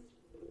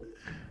pierced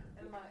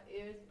and my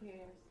ears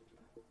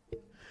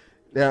pierced.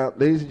 Now,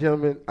 ladies and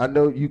gentlemen, I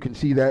know you can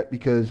see that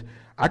because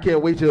I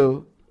can't wait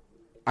till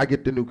I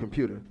get the new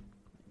computer.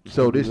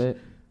 So this.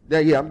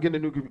 Yeah, I'm getting a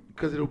new computer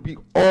because it'll be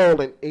all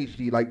in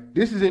HD. Like,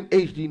 this is in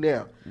HD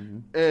now.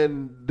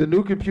 And the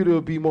new computer will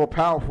be more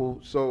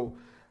powerful, so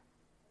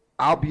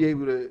I'll be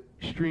able to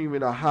stream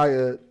in a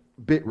higher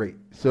bit rate.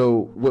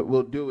 So what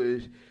we'll do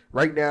is,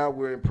 right now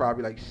we're in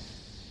probably like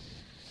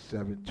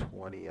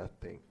 720, I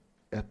think,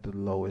 at the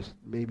lowest.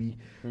 Maybe.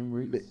 Frame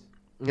rates?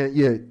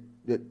 Yeah,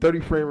 30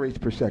 frame rates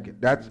per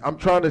second. I'm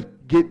trying to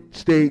get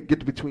to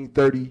between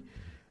 30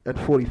 and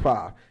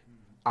 45.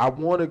 I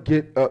want to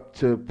get up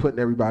to putting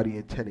everybody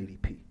in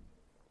 1080p.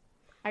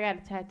 I got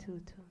a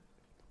tattoo too.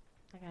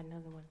 I got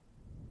another one.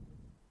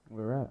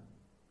 Where at?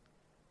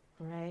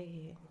 Right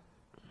here.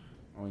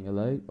 On your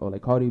leg? Or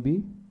like Cardi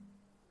B?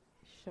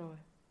 Sure.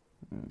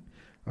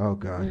 Oh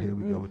God, here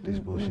we go with this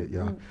bullshit,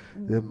 y'all.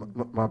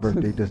 My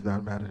birthday does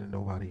not matter to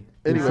nobody.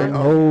 Anyway, Anyway,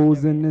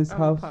 hoes in this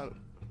house.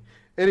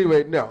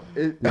 anyway, no.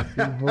 And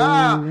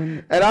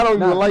I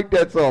don't even like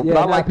that song, but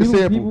I like the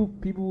sample.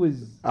 People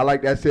was. I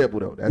like that sample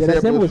though.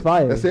 That sample was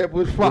fire. That sample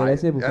was fire. Yeah,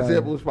 that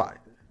sample was fire.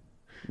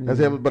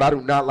 But I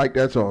do not like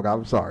that song.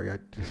 I'm sorry.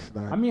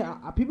 I mean,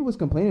 people was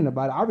complaining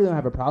about it. I really don't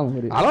have a problem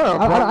with it. I don't have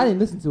a problem. I didn't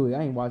listen to it.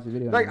 I ain't watched the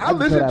video. Like, I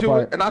listened to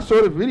it and I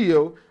saw the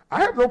video. I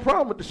have no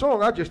problem with the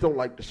song. I just don't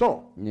like the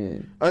song.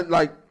 Yeah.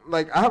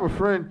 Like I have a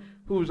friend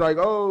who's like,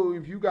 "Oh,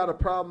 if you got a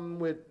problem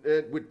with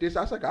this,"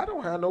 I was like, "I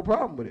don't have no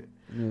problem with it."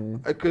 Yeah.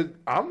 Because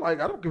I'm like,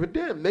 I don't give a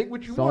damn. Make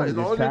what you Song want. is As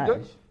long as trash. it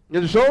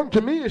does. The song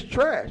to me is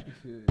trash.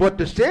 But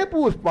the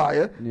sample is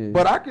fire. Yeah.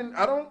 But I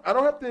don't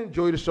have to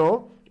enjoy the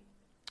song.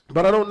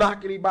 But I don't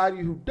knock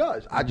anybody who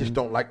does. I just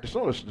don't like the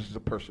song. This is a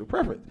personal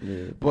preference.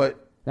 Yeah.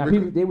 But now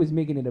they was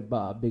making it a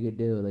bigger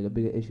deal, like a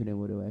bigger issue than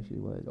what it actually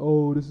was.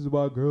 Oh, this is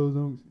about girls,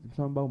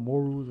 something about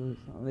morals or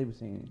something. They were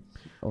saying.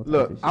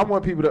 Look, I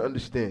want people to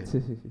understand.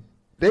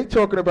 They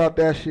talking about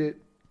that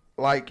shit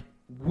like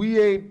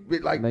we ain't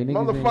been, like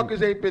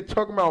motherfuckers ain't been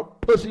talking about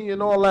pussy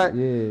and all that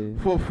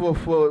for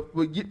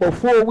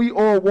before we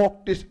all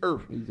walk this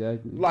earth.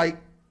 Exactly. Like,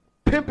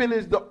 pimping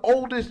is the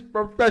oldest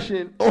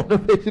profession on the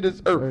face of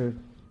this earth.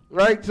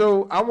 Right?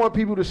 So I want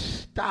people to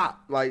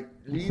stop. Like,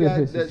 leave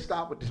that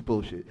stop with this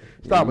bullshit.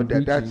 Stop with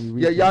that.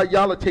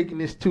 Y'all are taking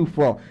this too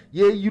far.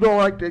 Yeah, you don't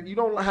like that. You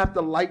don't have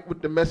to like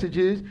what the message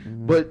is,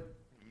 but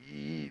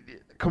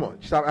come on,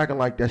 stop acting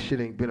like that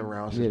shit ain't been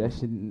around. Yeah, that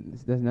shit.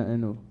 That's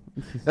nothing new.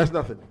 That's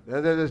nothing.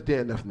 That's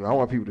damn nothing new. I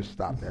want people to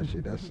stop that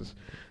shit. This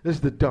is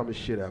the dumbest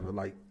shit ever.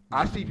 Like,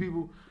 I see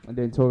people. And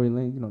then Tory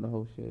Lanez, the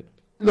whole shit.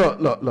 Look.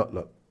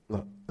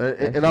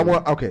 And I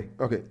want okay.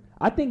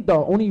 I think the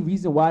only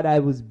reason why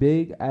that was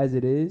big as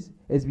it is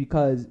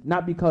because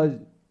not because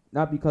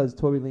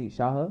Tory Lanez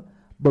shot her,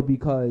 but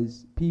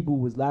because people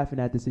was laughing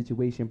at the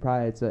situation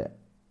prior to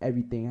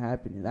everything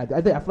happening. I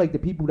feel like the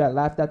people that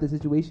laughed at the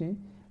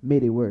situation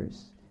made it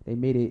worse. They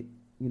made it,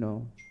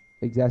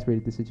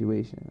 exasperated the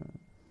situation.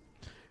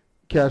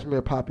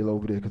 Cashmere popular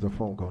over there because her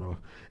phone going off.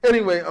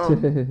 Anyway,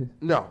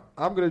 no,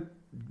 I'm gonna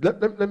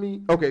let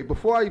me. Okay,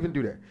 before I even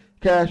do that,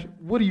 Cash,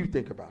 what do you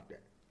think about that?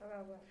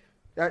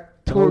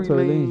 That Tory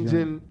Lanez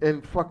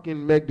and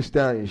fucking Meg Thee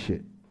Stallion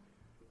shit.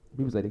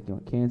 He was like, they gonna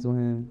cancel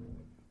him.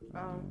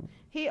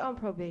 He on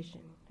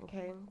probation.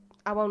 Okay,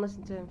 I won't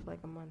listen to him for like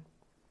a month.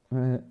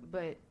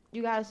 But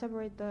you gotta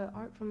separate the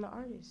art from the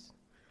artist.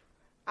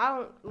 I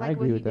don't like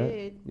what agree he with that.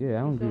 did. Yeah,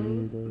 I don't you feel agree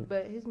me? with that.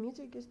 But his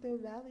music is still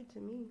valid to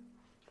me.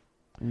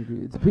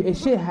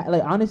 Shit,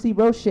 like honestly,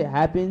 bro, shit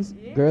happens.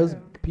 Yeah. Girls,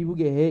 people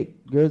get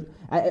hit. Girls,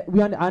 I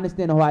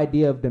understand the whole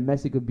idea of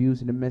domestic abuse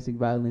and domestic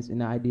violence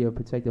and the idea of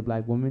protect a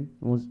black woman.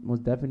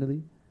 Most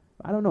definitely.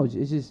 I don't know.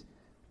 It's just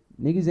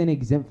niggas ain't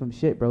exempt from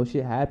shit, bro.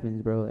 Shit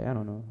happens, bro. Like, I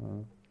don't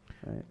know.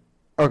 Right.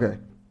 Okay,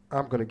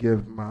 I'm gonna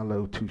give my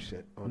little 2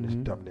 cents on this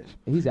dumbness.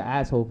 He's an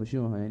asshole for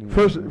shooting her anyway.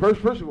 First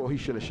of all, he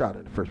shouldn't have shot her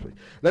in the first place.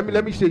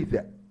 Let me say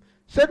that.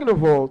 Second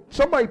of all,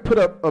 somebody put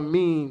up a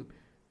meme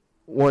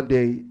one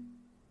day,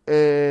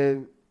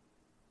 and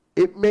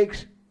it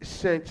makes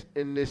sense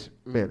in this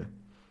manner.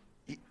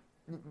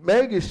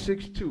 Meg is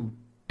 6'2".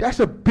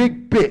 That's a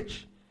big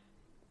bitch.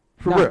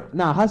 For real.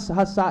 Nah, her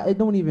size, it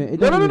don't even.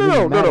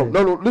 No.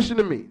 Matter. Listen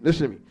to me.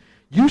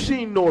 You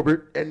seen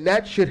Norbert, and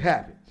that shit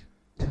happens.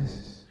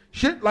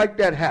 Shit like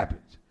that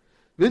happens.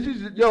 This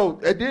is,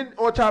 and then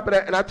on top of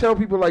that, and I tell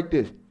people like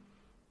this,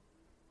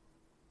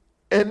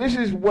 and this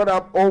is what I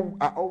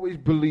always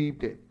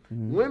believed in.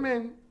 Mm-hmm.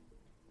 Women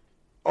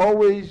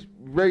always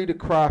ready to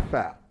cry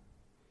foul.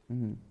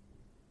 Mm-hmm.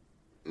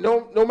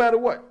 No matter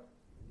what.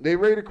 They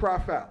ready to cry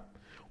foul.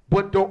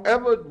 But don't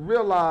ever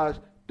realize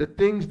the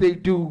things they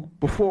do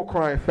before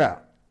crying foul.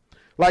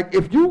 Like,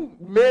 if you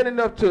man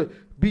enough to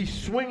be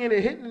swinging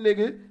and hitting a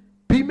nigga,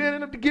 be man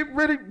enough to get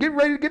ready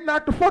to get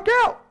knocked the fuck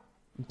out.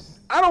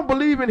 I don't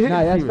believe in hitting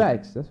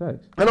females. That's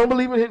facts. I don't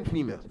believe in hitting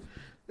females.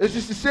 It's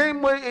just the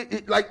same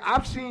way, like,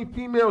 I've seen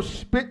females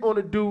spit on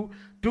a dude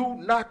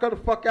knock her the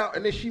fuck out,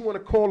 and then she want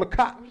to call the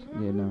cops.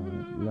 Yeah, no,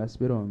 you gotta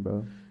spit on,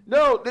 bro.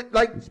 No,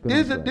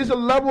 there's a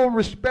level of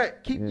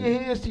respect. Keep your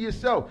hands to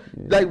yourself.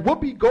 Yeah. Like,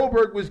 Whoopi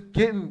Goldberg was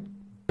getting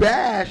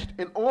bashed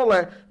and all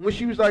that when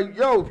she was like,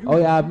 "Yo, if you,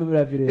 I remember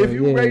that video. If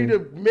you ready to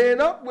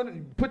man up,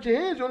 put your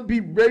hands on,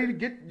 be ready to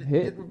get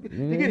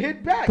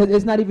hit back." Because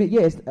it's not even.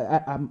 Yeah, it's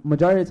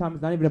majority of the time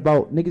it's not even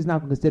about niggas. Not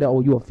gonna consider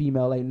you a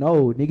female. Like,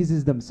 no, niggas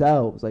is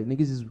themselves. Like,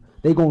 niggas is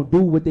they gonna do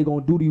what they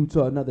gonna do to you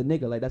to another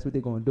nigga. Like, that's what they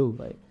gonna do.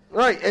 Like,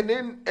 right, and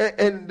then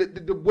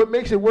what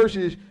makes it worse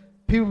is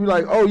people be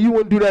like, "Oh, you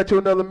wouldn't do that to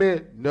another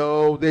man."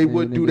 No, they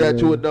wouldn't do that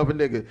to another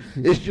nigga.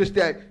 It's just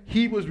that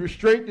he was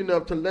restrained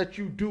enough to let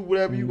you do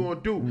whatever you're going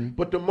to do.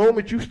 But the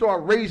moment you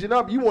start raising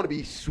up, you want to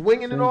be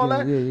swinging and all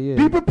that.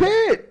 Be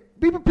prepared.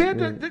 Be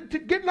prepared to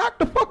get knocked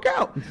the fuck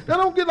out. I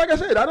don't get, like I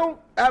said, I don't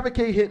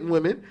advocate hitting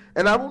women,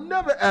 and I will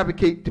never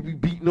advocate to be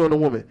beating on a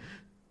woman.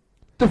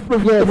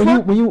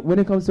 When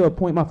it comes to a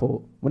point, my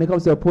fault. When it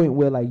comes to a point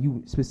where like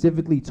you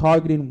specifically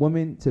targeting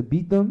women to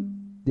beat them,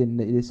 then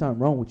there's something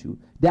wrong with you.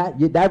 That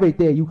right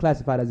there, you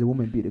classified as a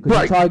woman beater because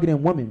you're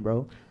targeting women,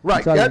 bro.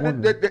 Right.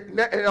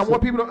 And I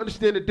want people to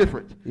understand the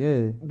difference.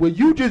 Yeah. When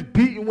you just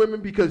beating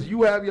women because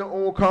you have your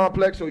own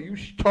complex or you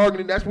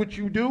targeting, that's what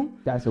you do.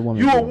 That's a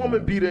woman. You a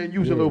woman beater and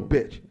you's a little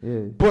bitch.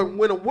 Yeah. But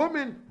when a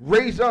woman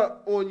raise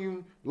up on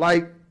you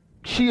like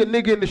she a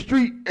nigga in the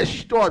street and she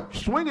start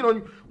swinging on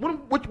you,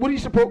 what are you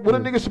supposed? What a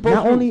nigga supposed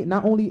to do?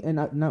 Not only, and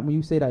not when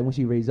you say that when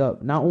she raise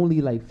up, not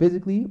only like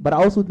physically, but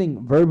I also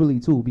think verbally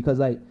too, because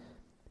like.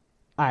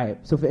 Alright,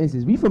 so for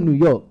instance, we from New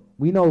York.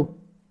 We know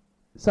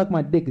suck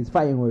my dick is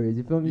fighting words.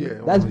 You feel me?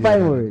 Yeah, that's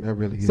fighting words. That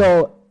really is.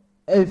 So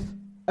if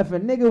a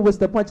nigga was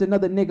to punch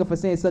another nigga for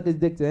saying suck his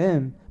dick to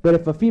him, but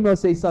if a female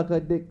say suck her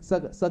dick,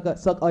 suck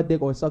our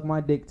dick or suck my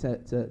dick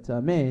to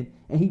a man,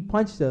 and he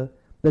punched her,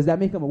 does that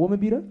make him a woman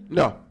beater?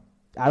 No.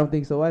 I don't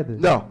think so either.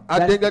 No,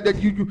 I think that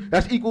that's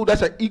equal.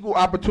 That's an equal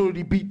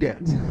opportunity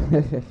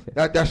beatdown.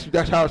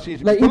 that's how it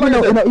seems. Like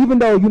even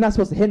though you're not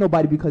supposed to hit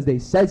nobody because they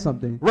said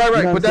something. Right.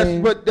 You know that's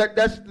almost.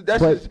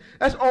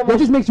 That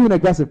just makes you an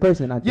aggressive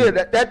person. I think.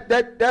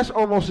 Yeah, that's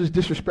almost as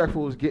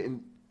disrespectful as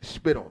getting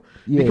spit on.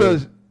 Yeah.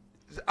 Because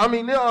I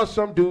mean, there are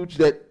some dudes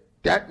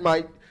that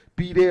might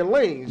be their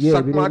lane. Yeah,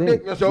 suck my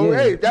dick. So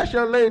hey, that's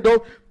your lane.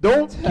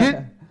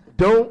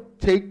 Don't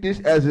take this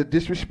as a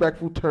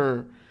disrespectful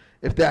term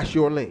if that's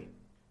your lane.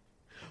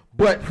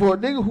 But for a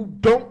nigga who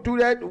don't do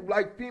that,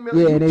 like female,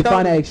 and they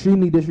find that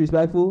extremely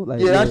disrespectful. Like,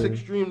 that's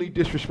extremely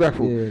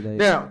disrespectful.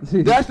 Now,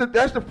 that's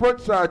the front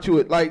side to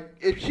it. Like,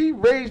 if she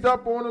raised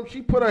up on him,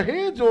 she put her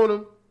hands on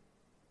him,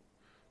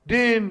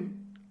 then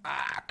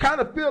I kind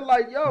of feel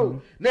like,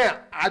 Now,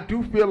 I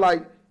do feel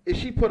like if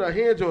she put her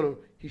hands on him,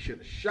 he should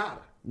have shot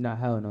her. Nah,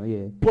 hell no,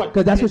 yeah.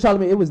 Because that's what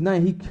Charlamagne, it was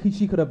nothing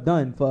she could have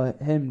done for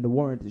him to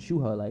warrant to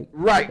shoot her. Like,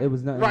 right. It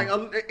was nothing. Right.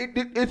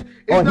 It's he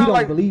not don't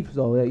like, believe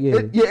so.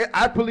 Yeah.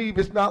 I believe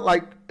it's not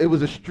like it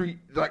was a street,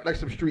 like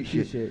some street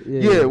shit.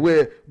 Yeah.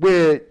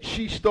 Where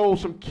she stole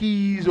some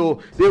keys or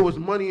there was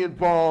money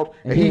involved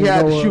and he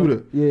had to shoot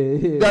her.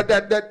 Yeah.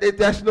 That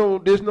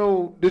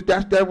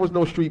was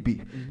no street beef.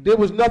 Mm-hmm. There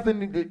was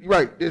nothing.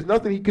 Right. There's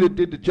nothing he could have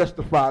did to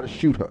justify to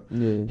shoot her.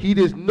 Yeah.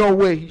 There's no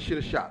way he should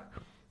have shot her.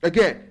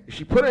 Again, if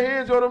she put her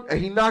hands on him and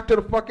he knocked her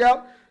the fuck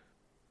out,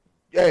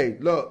 hey,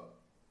 look,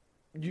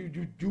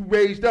 you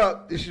raised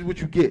up, this is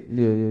what you get.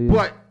 Yeah.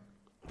 But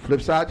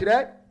flip side to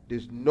that,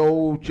 there's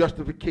no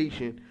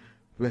justification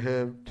for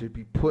him to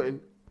be putting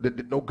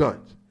no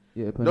guns.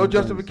 Yeah, put No guns.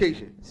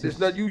 justification. It's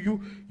not you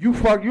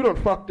done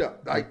fucked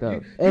up. Like,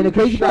 And the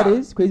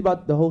crazy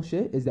about the whole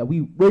shit is that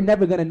we're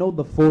never gonna know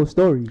the full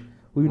story.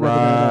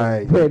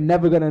 We're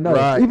never gonna know.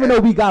 Right. Even though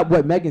we got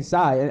what Megan's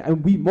side,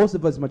 and we most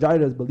of us,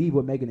 majority of us, believe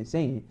what Megan is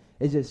saying.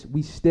 It's just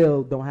we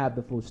still don't have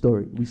the full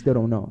story. We still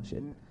don't know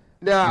shit.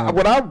 Now,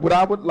 what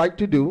I would like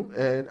to do,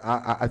 and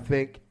I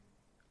think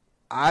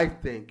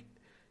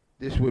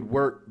this would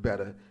work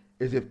better,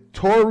 is if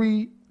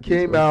Tory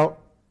came out,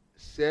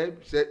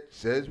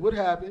 says what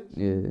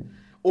happens,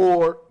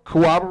 or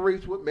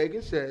corroborates what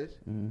Megan says.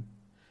 Mm-hmm.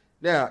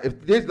 Now,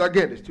 if there's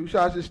two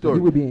sides to the story.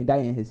 He would be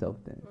indicting himself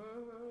then.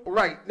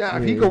 Right. Now,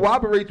 if he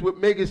corroborates what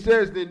Megan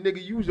says, then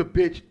nigga, you's a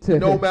bitch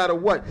no matter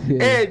what.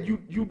 And you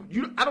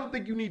I don't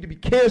think you need to be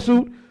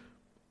canceled,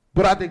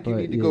 but I think you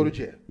need to go to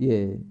jail.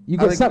 Yeah. You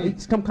got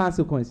some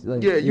consequences.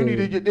 Like, you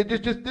need to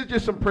there's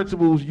just some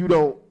principles you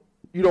don't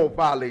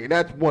violate, and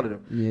that's one of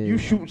them. Yeah. You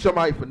shoot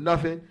somebody for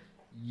nothing,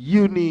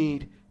 you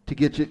need to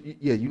get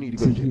you need to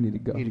go to jail. You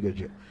need to go to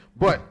jail.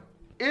 But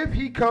if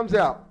he comes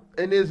out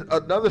and there's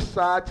another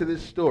side to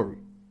this story,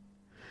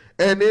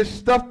 and there's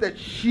stuff that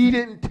she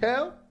didn't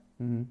tell,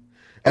 and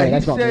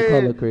that's what makes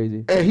her look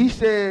crazy. And he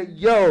said,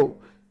 "Yo,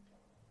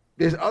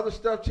 there's other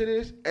stuff to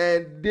this,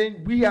 and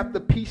then we have to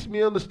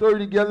piecemeal the story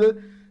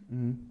together.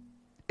 Mm-hmm.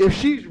 If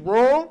she's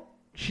wrong,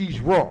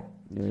 she's wrong.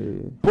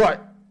 Yeah.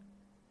 But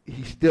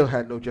he still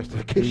had no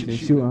justification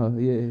shooting her.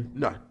 Yeah.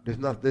 No, there's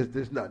not.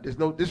 There's not. There's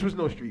no. This was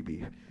no street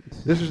beef.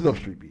 This was no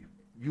street beef.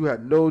 You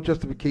had no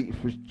justification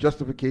for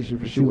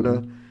shooting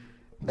her,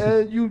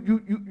 and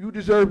you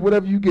deserve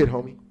whatever you get,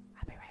 homie."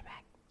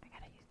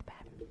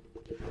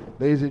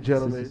 Ladies and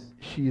gentlemen,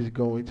 she is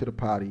going to the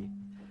potty.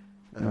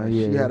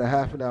 She had a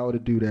half an hour to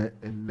do that,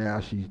 and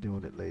now she's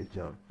doing it, ladies and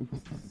gentlemen.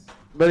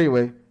 But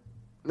anyway.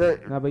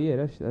 But yeah,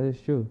 that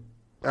is true.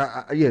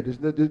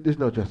 There's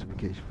no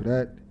justification for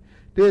that.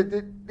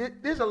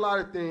 There's a lot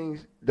of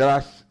things that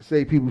I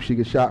say people should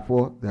get shot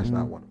for. That's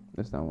not one of them.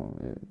 That's not one,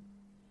 yeah.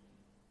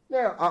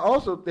 Now, I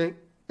also think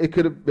it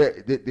could have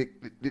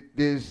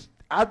been,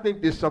 I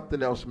think there's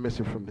something else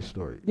missing from the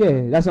story.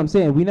 Yeah, that's what I'm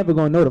saying. We never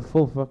gonna know the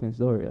full fucking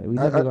story. Like, we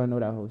never gonna know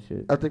that whole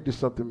shit. I think there's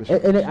something missing.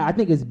 And I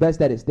think it's best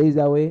that it stays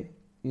that way.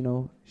 You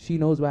know, she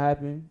knows what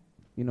happened.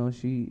 You know,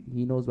 he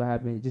knows what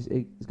happened.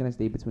 It's gonna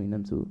stay between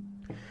them two,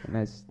 and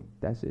that's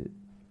it.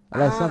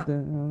 That's something. I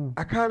don't know.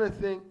 I kind of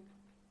think,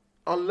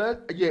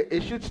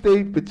 it should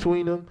stay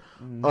between them,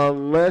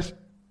 unless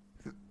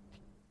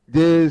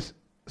there's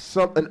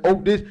something.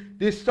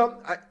 There's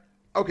something.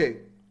 Okay,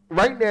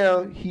 right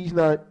now he's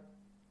not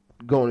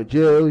going to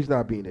jail. He's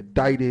not being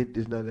indicted.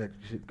 There's none of that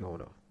shit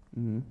going on.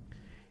 Mm-hmm.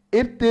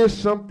 If there's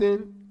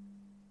something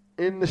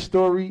in the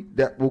story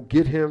that will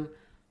get him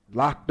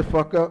locked the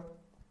fuck up,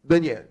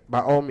 then yeah,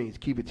 by all means,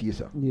 keep it to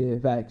yourself. Yeah,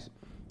 facts.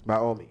 By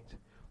all means.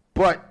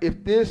 But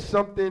if there's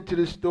something to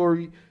this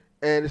story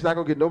and it's not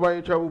going to get nobody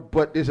in trouble,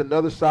 but there's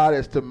another side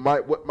as to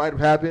what might have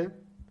happened,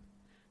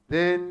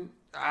 then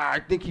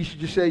I think he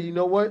should just say, you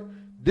know what?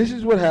 This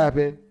is what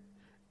happened,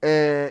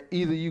 and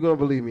either you're going to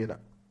believe me or not.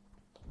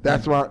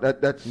 That's my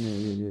that's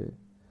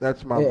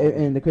my.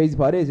 And the crazy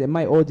part is, it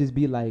might all just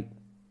be like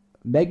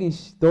Megan's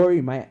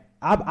story.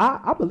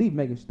 I believe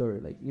Megan's story.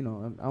 Like, you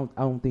know, I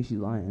don't think she's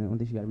lying. I don't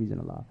think she got a reason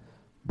to lie.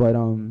 But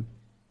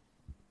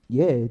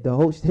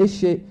his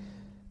shit,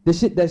 the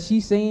shit that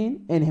she's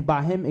saying, and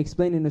by him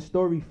explaining the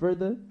story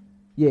further,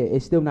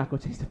 it's still not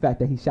gonna change the fact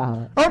that he shot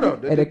her. Oh no!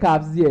 And the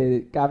cops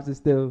are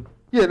still.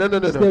 Yeah, no.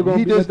 There's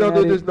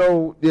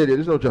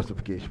no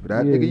justification for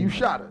that. Nigga, you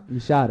shot her. You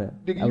shot her.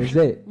 Nigga, that was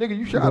it. Nigga,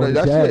 you shot her.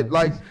 That's it.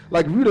 Like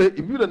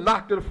if you'd have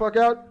knocked her the fuck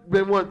out,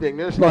 then one thing.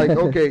 Then it's like,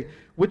 okay,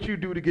 what you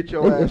do to get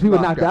your ass if he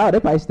would knocked her out, they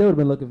probably still would have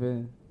been looking for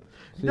him.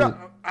 No,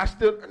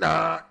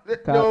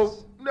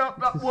 no.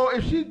 Well,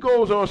 if she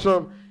goes on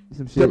some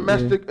shit,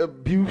 domestic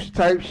abuse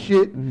type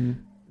shit,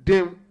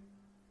 then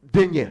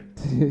yeah.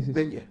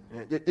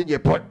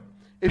 But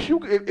if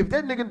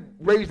that nigga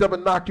raised up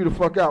and knocked you the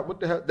fuck out, what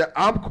the hell?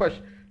 I'm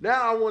questioning.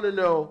 Now I want to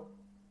know,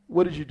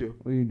 what did you do?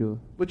 What you do?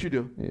 What you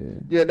do?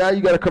 Yeah. Now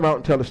you got to come out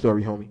and tell the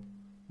story, homie.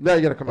 Now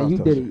you got to come out and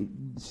tell the story. You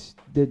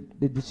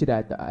did the shit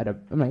at a.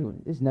 I'm not even.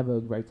 It's never a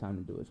right time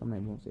to do it, so I'm not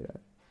even gonna say that.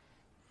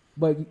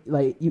 But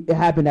like, it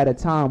happened at a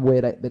time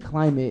where the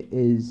climate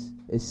is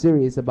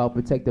serious about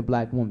protect the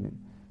black woman.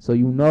 So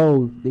you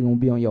know they're gonna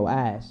be on your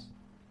ass.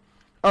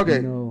 Okay,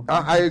 you know?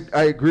 I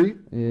agree.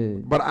 Yeah.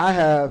 But I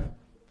have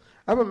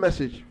a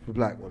message for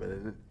black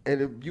women,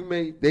 and if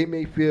they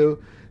may feel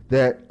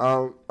that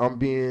I'm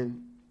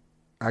being,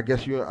 I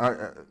guess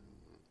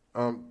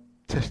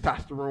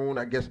testosterone,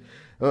 I guess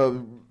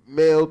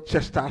male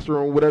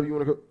testosterone, whatever you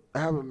want to call. I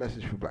have a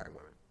message for black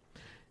women.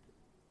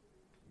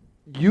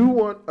 You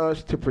want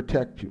us to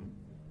protect you,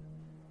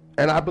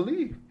 and I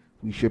believe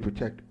we should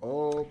protect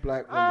all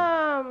black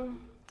women.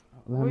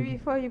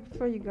 Before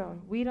you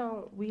go, we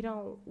don't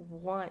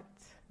want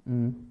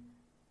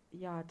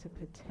y'all to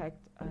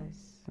protect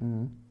us.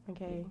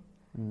 Okay,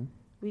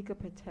 we could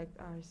protect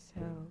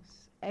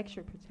ourselves.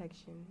 Extra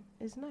protection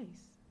is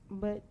nice,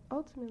 but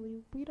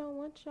ultimately we don't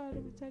want y'all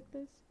to protect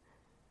us.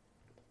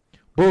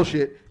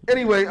 Bullshit.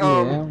 Anyway,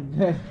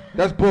 Yeah.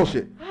 that's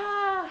bullshit.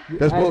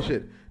 That's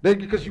bullshit. Then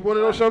because you want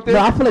to know something? No,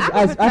 I feel like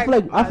I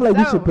can I feel like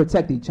we should myself.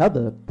 protect each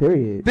other.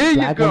 Period. There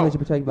Black you go. women should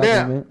protect black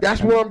Now, women.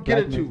 that's and what I'm black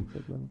getting men to. should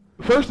protect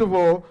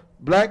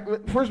black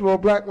women. First of all,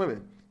 black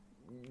women.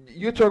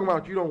 You're talking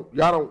about y'all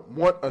don't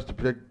want us to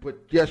protect, but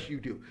yes, you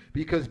do.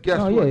 Because guess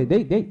Oh what? yeah,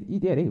 they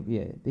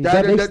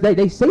That-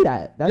 they say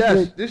that. That's Yes,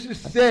 what, this is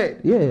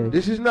said. Yeah.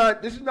 This is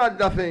not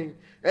nothing.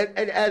 And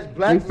as they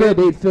black feel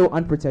men,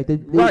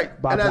 unprotected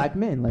right, by and black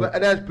men. Like,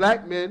 and as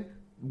black men,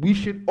 we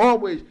should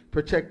always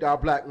protect our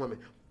black women.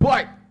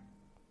 But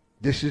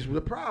this is the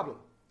problem.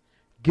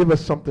 Give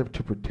us something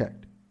to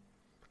protect.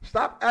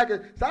 Stop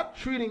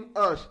treating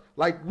us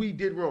like we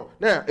did wrong.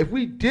 Now, if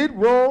we did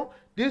wrong,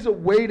 there's a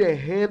way to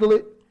handle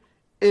it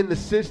in the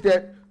sense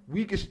that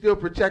we can still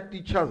protect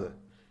each other.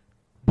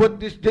 But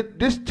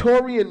this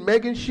Tory and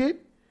Meghan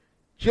shit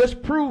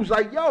just proves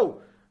like,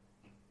 yo,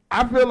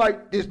 I feel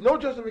like there's no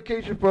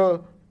justification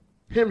for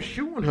him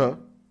shooting her.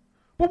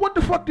 But what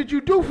the fuck did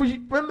you do for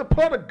him to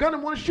pull out a gun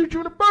and want to shoot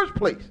you in the first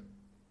place?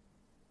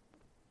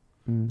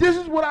 This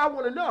is what I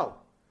want to know.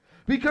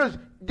 Because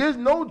there's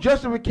no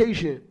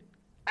justification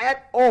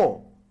at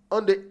all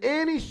under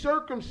any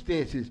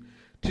circumstances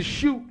to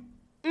shoot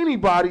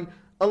anybody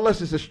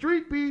unless it's a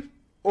street beef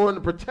or in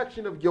the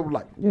protection of your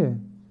life. yeah,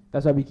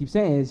 that's why we keep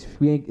saying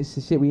it's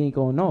the shit we ain't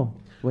gonna know.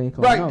 We ain't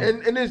gonna Right, know.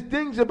 and there's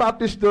things about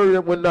this story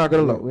that we're not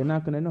going to know. We're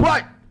not gonna know.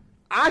 But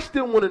I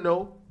still want to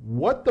know,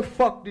 what the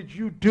fuck did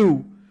you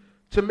do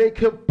to make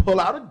him pull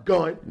out a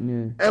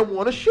gun and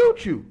want to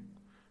shoot you?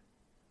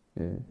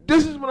 Yeah.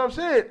 This is what I'm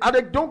saying.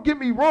 Don't get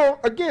me wrong.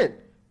 Again,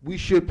 we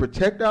should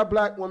protect our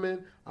black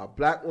women. Our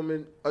black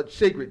women are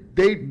sacred.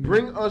 They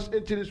bring us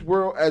into this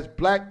world as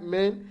black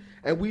men,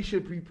 and we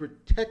should be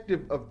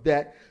protective of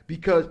that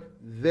because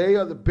they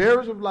are the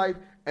bearers of life,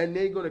 and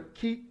they're going to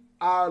keep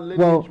our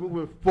lineage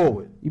moving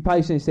forward. You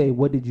probably shouldn't say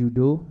what did you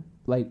do.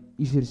 Like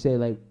you should say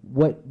like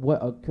what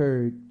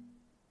occurred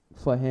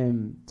for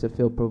him to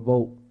feel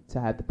provoked to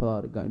have to pull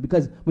out a gun.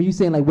 Because when you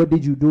saying like what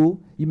did you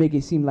do, you make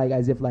it seem like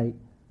as if like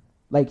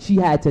she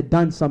had to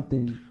done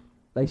something.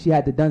 Like she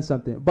had to done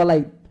something. But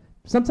like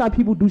sometimes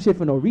people do shit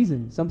for no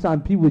reason.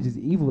 Sometimes people are just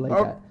evil like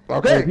that.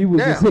 Okay. Like, people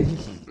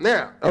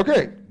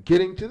okay,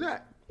 getting to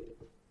that.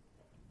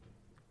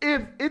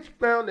 If it's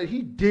found that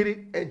he did it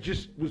and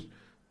just was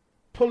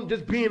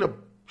just being a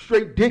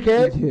straight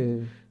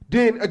dickhead,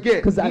 then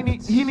again,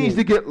 he needs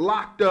to get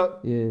locked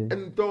up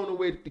and thrown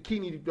away. The key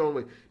needs to be thrown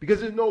away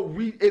because there's no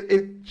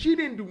if she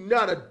didn't do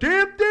not a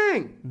damn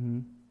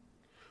thing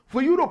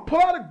for you to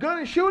pull out a gun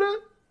and shoot her.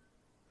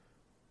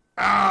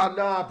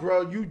 Nah,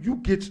 bro, you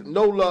get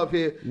no love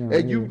here, and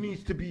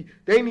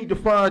they need to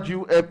find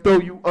you and throw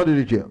you under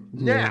the jail.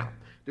 Now,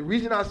 the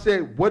reason I say,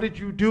 what did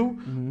you do?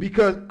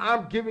 Because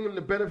I'm giving them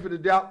the benefit of the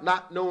doubt,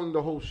 not knowing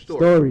the whole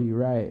story.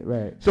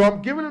 Right. So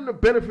I'm giving them the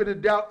benefit of the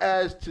doubt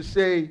as to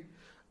say,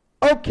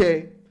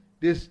 okay,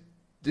 this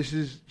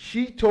is,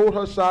 she told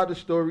her side of the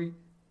story.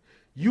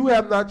 You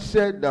have not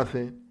said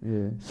nothing.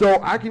 Yeah. So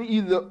I can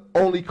you're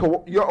only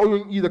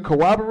either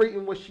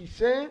corroborating what she's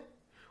saying,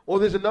 or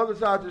there's another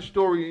side to the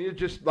story, and you're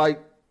just like,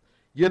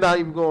 you're not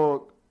even going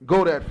to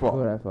go that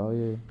far.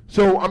 Yeah.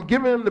 So I'm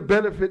giving them the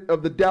benefit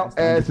of the doubt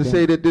as to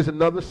say that there's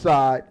another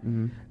side.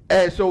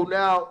 And so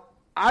now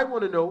I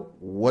want to know,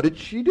 what did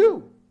she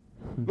do?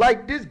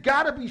 Like, there's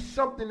got to be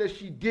something that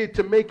she did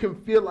to make him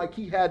feel like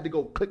he had to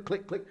go click,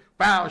 click, click,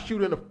 foul,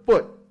 shoot in the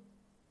foot.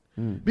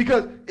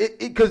 Because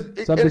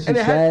it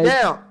had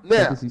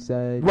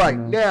right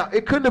now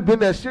it couldn't have been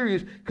that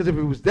serious, because if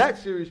it was that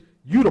serious,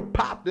 you'd have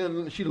popped in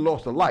and she'd have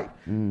lost her life.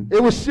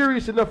 It was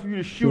serious enough for you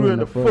to shoot her in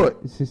the foot.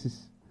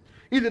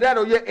 Either that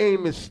or your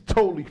aim is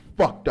totally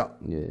fucked up.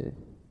 Yeah.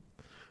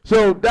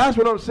 So that's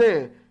what I'm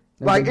saying.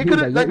 Like it could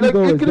have like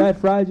it could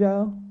that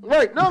fragile.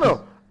 Right?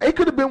 No. It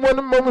could have been one of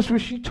the moments where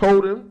she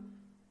told him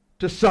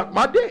to suck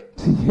my dick.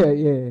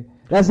 Yeah.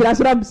 That's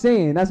what I'm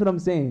saying.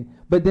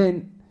 But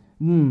then,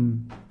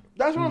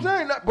 that's what I'm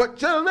saying. But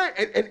tell him that,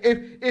 and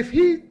if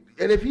he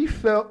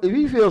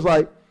feels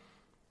like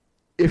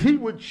if he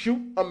would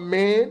shoot a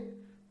man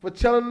for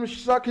telling him to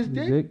suck his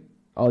dick.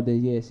 Oh,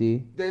 then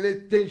see.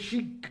 Then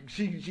she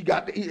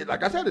got to eat.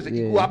 Like I said, it's an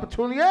equal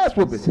opportunity ass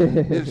whooping.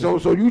 And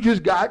so you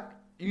just got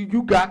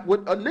you got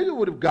what a nigga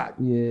would have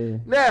gotten. Yeah.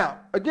 Now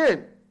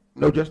again,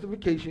 no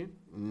justification,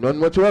 none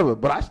whatsoever.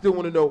 But I still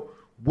want to know,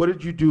 what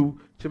did you do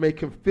to make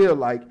him feel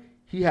like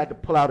he had to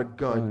pull out a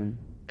gun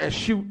and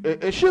shoot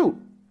and shoot?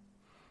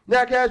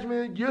 Now,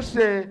 Cashman, you're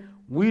saying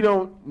we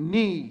don't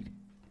need.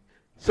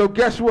 So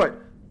guess what?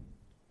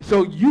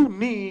 So you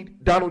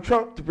need Donald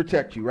Trump to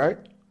protect you, right?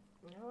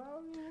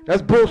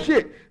 That's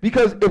bullshit.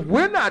 Because if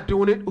we're not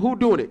doing it, who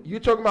doing it? You're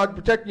talking about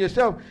protecting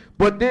yourself,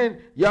 but then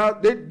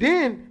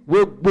then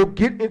we'll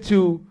get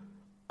into,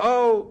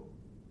 oh,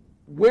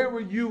 where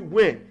were you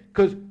when?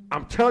 Because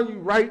I'm telling you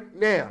right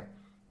now,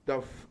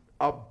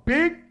 a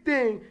big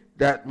thing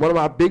that one of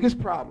my biggest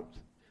problems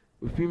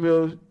with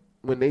females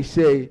when they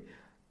say,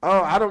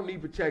 oh, I don't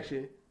need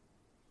protection,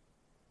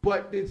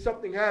 but then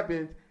something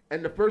happens,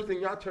 and the first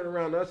thing y'all turn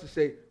around to us and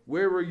say,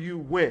 where were you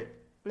when?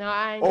 No,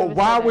 I ain't Or never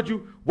why said would that.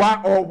 you?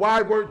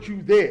 Why weren't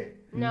you there?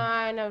 No,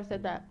 I ain't never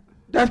said that.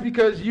 That's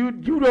because you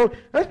don't.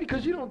 That's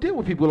because you don't deal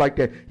with people like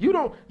that. You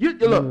don't.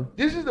 Look.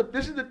 This is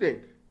the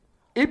thing.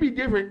 It'd be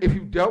different if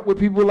you dealt with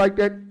people like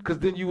that, because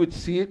then you would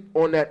see it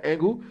on that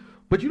angle.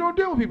 But you don't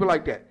deal with people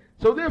like that.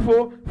 So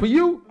therefore, for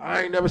you,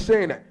 I ain't never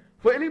saying that.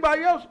 For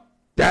anybody else,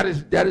 that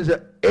is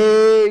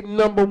a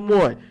number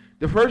one.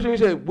 The first thing you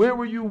said, where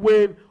were you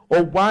when,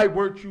 or why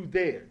weren't you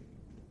there?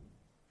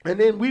 And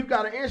then we've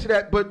got to answer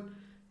that. But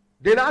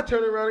then I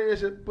turn around and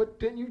answer, but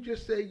didn't you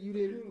just say you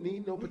didn't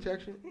need no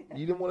protection?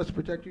 You didn't want us to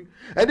protect you?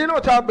 And then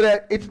on top of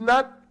that, it's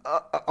not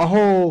a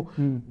whole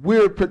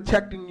we're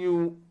protecting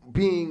you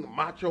being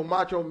macho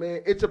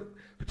man. It's a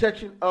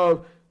protection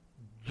of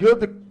you're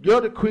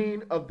the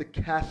queen of the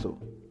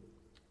castle.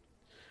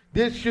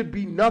 This should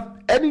be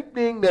nothing.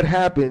 Anything that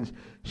happens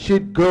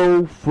should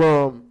go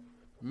from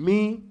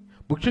me,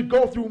 but should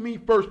go through me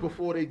first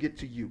before they get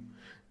to you.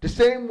 The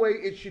same way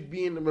it should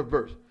be in the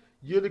reverse.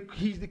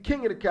 He's the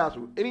king of the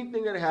castle.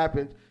 Anything that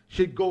happens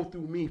should go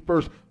through me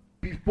first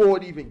before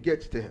it even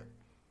gets to him.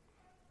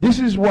 This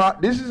is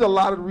a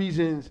lot of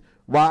reasons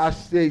why I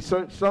say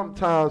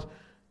sometimes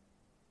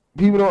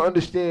people don't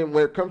understand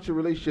when it comes to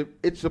relationship,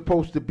 it's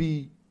supposed to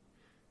be,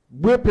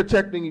 we're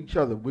protecting each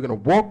other. We're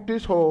going to walk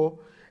this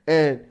hall,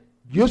 and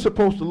you're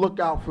supposed to look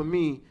out for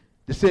me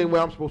the same way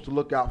I'm supposed to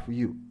look out for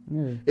you.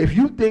 Yeah. If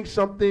you think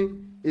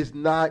something is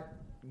not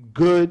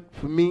good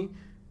for me,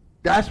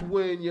 that's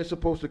when you're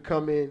supposed to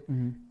come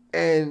in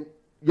and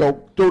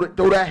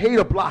throw that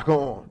hater blocker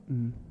on.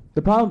 Mm-hmm.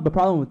 The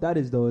problem with that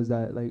is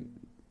that like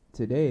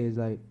today is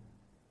like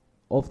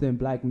often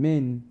black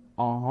men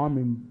are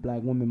harming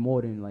black women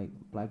more than like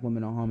black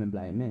women are harming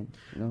black men.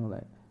 You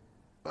know,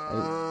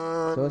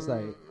 so it's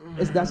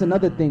like that's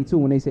another thing too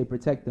when they say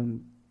protect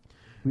them.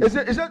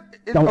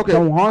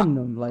 Don't harm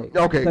them, like,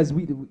 okay. Because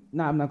I'm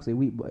not gonna say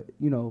we, but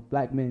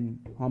black men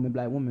harming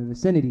black women.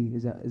 Vicinity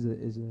is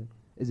an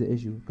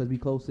issue because we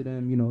close to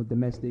them.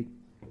 Domestic,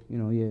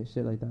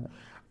 shit like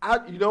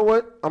that. You know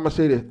what? I'm gonna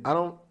say this. I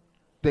don't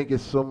think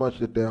it's so much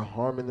that they're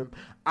harming them.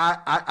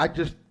 I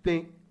just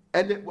think,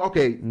 I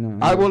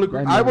will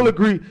agree. I will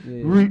agree.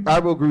 Yeah. I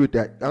will agree with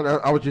that.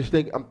 I was just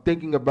thinking. I'm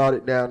thinking about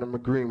it now, and I'm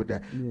agreeing with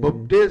that. Yeah.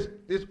 But there's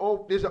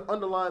an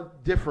underlying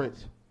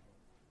difference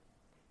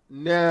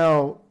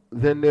now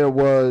than there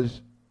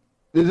was.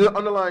 There's an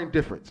underlying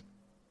difference,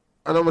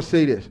 and I'm gonna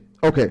say this.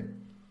 Okay,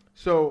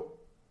 so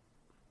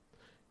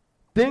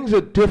things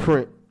are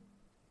different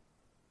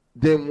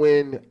than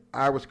when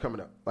I was coming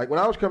up. Like when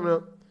I was coming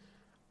up,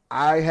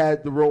 I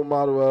had the role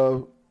model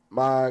of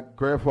my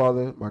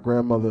grandfather, my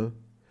grandmother,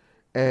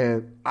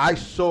 and I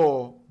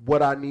saw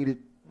what I needed,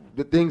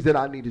 the things that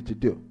I needed to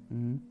do.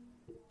 Mm-hmm.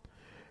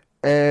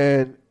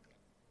 And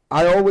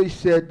I always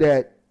said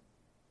that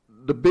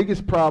the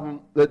biggest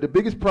problem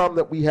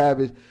that we have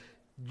is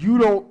you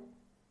don't,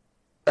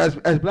 as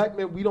black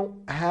men, we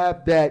don't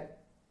have that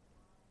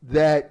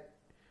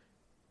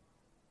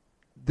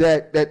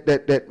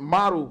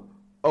model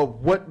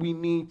of what we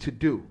need to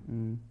do.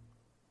 Mm.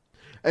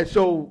 And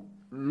so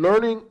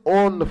learning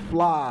on the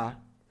fly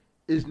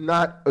is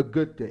not a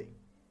good thing.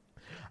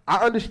 I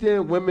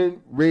understand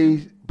women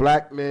raise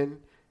black men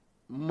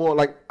more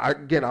like, I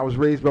was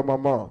raised by my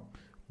mom.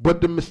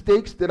 But the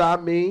mistakes that I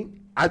made,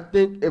 I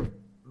think if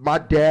my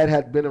dad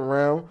had been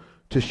around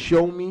to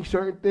show me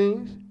certain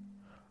things,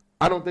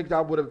 I don't think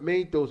I would have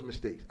made those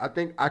mistakes. I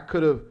think I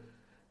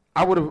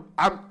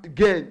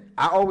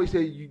always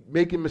say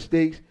making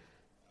mistakes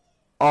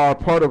are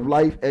part of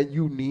life, and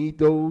you need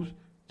those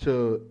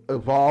to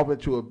evolve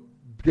into a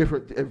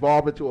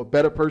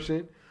better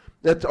person.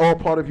 That's all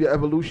part of your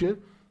evolution.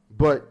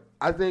 But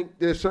I think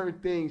there's certain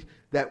things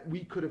that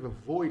we could have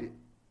avoided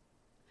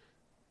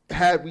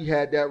had we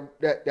had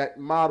that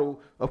model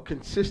of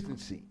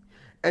consistency.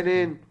 And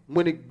then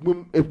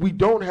if we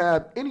don't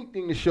have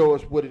anything to show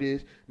us what it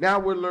is, now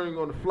we're learning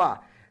on the fly.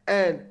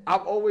 And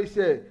I've always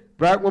said,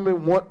 black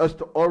women want us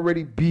to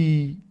already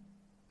be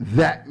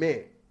that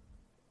man.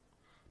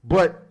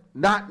 But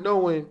not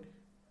going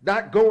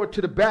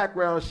to the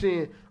background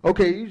saying,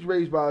 okay, he's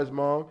raised by his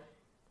mom.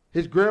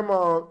 His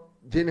grandma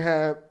didn't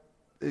have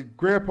his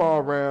grandpa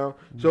around.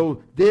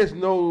 So there's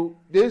no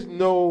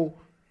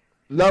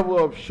level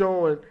of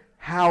showing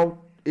how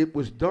it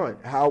was done.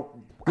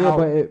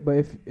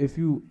 But if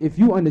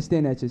you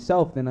understand that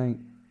yourself,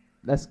 then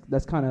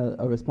that's kind of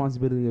a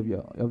responsibility of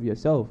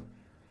yourself.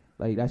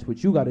 Like that's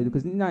what you got to do,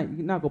 because you're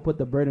not gonna put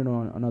the burden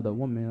on another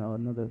woman or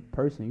another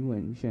person.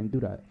 You shouldn't do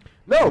that.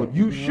 No,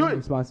 you shouldn't.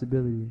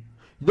 Responsibility.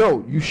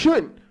 No, you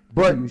shouldn't.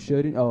 But you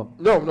shouldn't. Oh,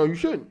 no, you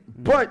shouldn't.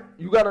 Mm-hmm. But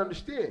you got to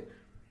understand,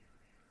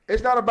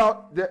 it's not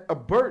about a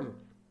burden.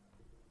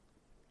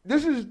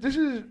 This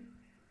is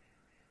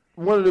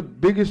one of the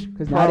biggest.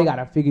 Because now they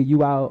gotta figure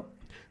you out.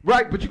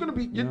 Right, but you're gonna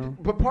be.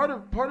 But part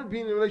of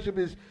being in a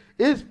relationship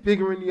is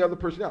figuring the other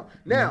person out.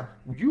 Now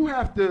you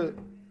have to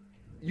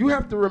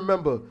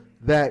remember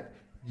that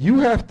you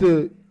have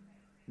to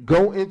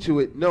go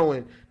into it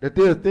knowing that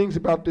there are things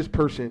about this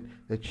person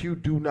that you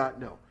do not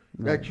know,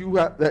 that you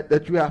have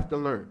to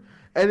learn,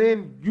 and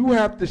then you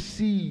have to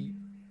see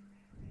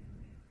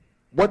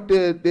what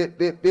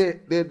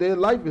their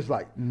life is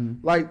like.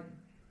 Like,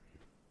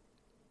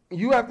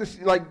 you have to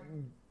see, like,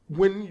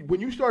 when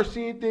you start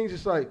seeing things,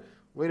 it's like,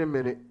 wait a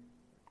minute,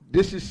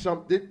 this is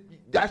something.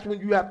 That's when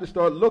you have to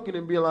start looking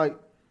and be like,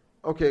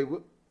 okay,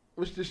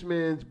 what's this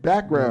man's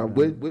background?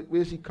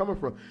 Where's he coming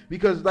from?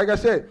 Because, like I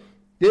said,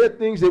 there are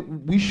things that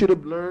we should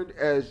have learned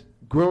as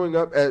growing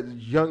up as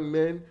young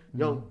men,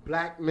 young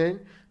black men,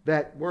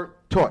 that weren't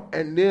taught.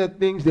 And there are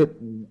things that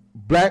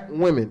black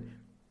women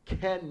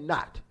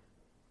cannot,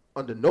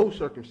 under no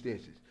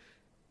circumstances,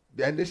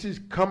 and this is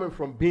coming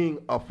from being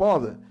a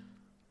father,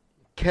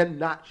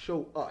 cannot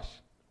show us.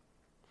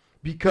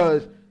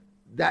 Because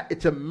that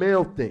it's a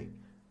male thing.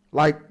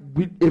 Like,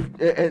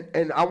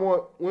 I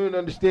want women to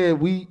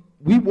understand we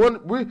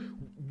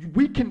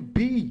can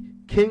be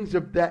kings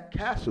of that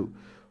castle,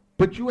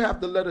 but you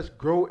have to let us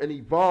grow and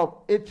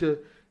evolve into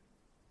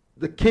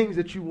the kings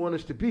that you want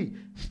us to be.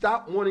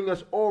 Stop wanting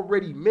us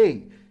already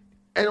made,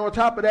 and on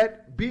top of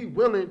that, be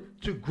willing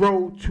to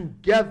grow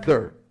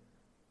together.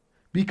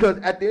 Because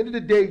at the end of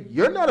the day,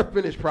 you're not a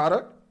finished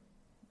product.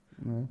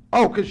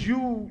 Oh, because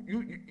you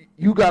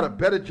got a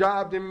better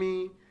job than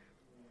me,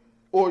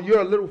 or you're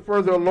a little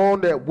further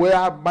along that where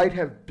I might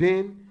have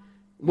been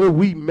when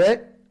we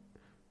met.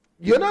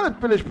 You're not a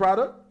finished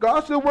product.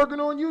 God's still working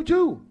on you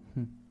too.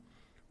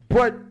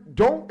 But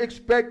don't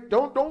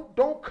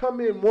come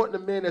in wanting a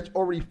man that's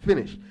already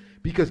finished,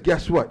 because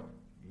guess what?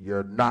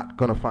 You're not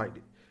gonna find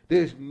it.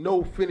 There's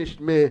no finished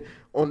man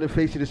on the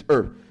face of this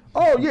earth.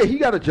 Oh yeah, he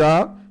got a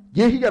job.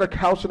 Yeah, he got a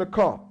house and a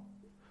car.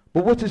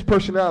 But what's his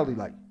personality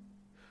like?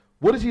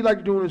 What does he like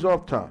to do in his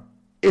off time?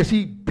 Is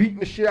he beating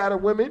the shit out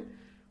of women?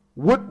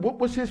 What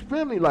was his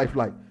family life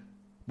like?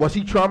 Was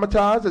he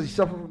traumatized? Does he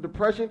suffer from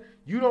depression?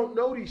 You don't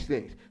know these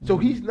things. So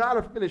he's not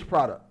a finished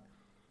product.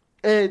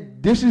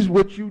 And this is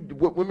what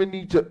women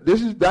need to,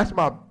 that's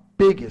my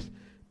biggest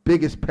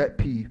pet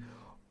peeve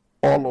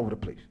all over the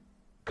place.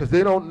 Because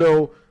women don't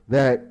know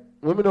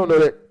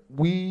that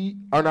we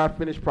are not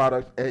finished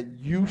products, and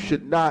you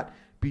should not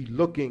be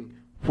looking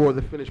for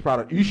the finished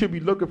product. You should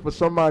be looking for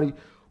somebody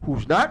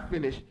who's not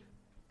finished,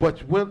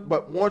 but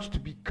wants to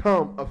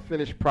become a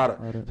finished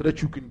product, so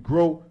that you can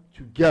grow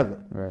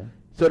together. Right.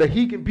 So that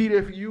he can be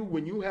there for you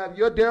when you have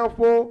your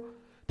downfall,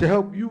 to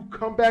help you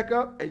come back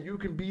up, and you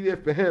can be there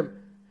for him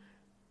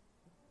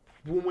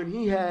when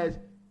he has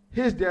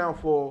his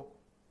downfall,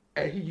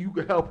 and you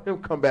can help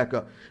him come back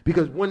up.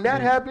 Because when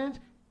that happens,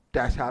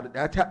 that's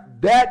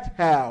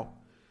how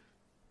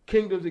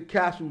kingdoms and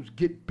castles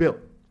get built.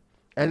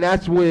 And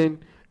that's when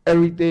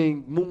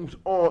everything moves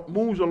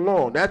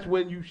along. That's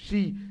when you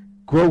see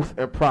growth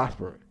and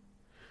prospering.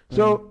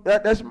 So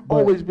that's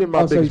always been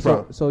my biggest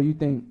problem. So you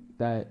think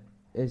that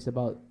it's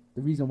about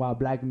the reason why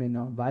black men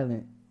are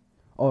violent,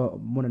 or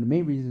one of the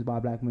main reasons why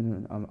black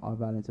men are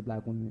violent to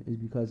black women, is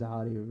because of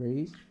how they were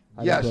raised?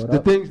 Yes, the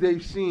things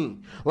they've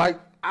seen.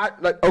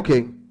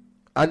 Okay,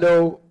 I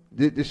know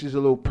this is a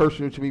little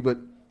personal to me, but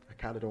I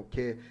kind of don't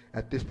care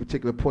at this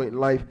particular point in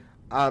life.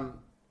 I'm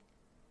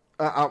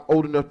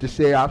old enough to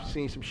say I've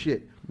seen some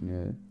shit.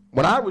 Yeah.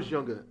 When I was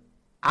younger,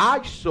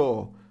 I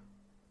saw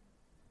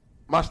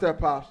my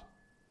step-pops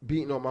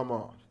beating on my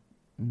moms.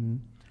 Mm-hmm.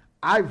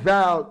 I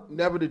vowed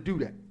never to do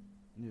that.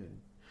 Yeah.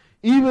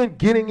 Even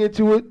getting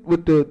into it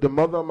with the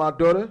mother of my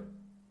daughter,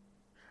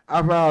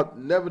 I vowed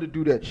never to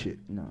do that shit.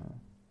 No.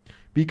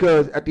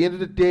 Because at the end of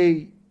the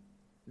day,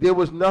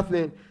 there's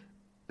nothing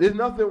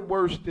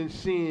worse than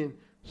seeing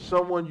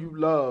someone you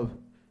love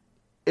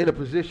in a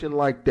position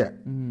like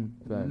that.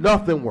 Mm-hmm.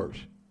 Nothing worse.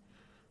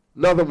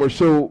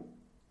 So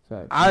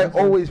I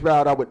always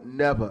vowed I would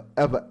never,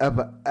 ever,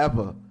 ever,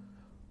 ever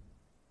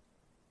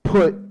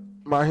put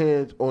my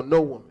hands on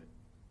no woman.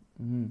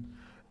 Mm-hmm.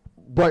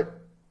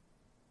 But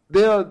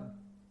there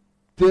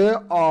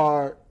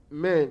are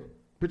men,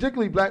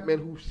 particularly black men,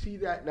 who see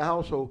that in the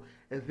household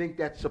and think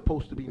that's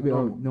supposed to be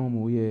normal.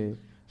 Normal, yeah.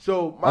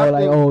 So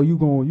you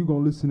gonna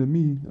listen to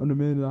me? I'm the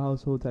man in the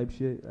household type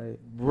shit. Like,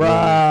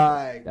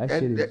 right. Yeah, that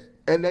shit is.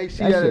 And they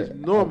see that as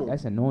normal.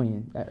 That's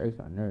annoying. That irks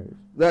my nerves.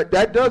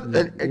 That does,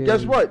 and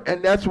guess what?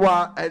 And that's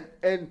why.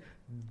 And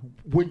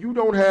when you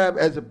don't have,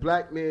 as a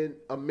black man,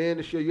 a man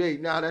to show you, hey,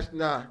 that's a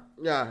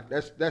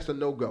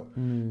no go.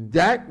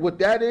 Mm. What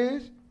that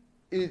is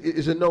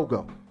a no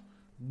go.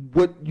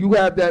 What you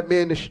have that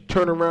man to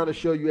turn around and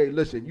show you, hey,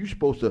 listen, you're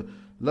supposed to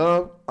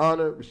love,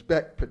 honor,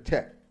 respect,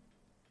 protect.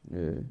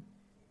 Yeah.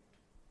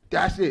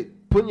 That's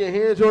it. Putting your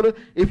hands on her.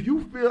 If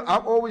you feel,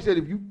 I've always said,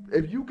 if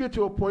you get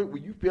to a point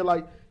where you feel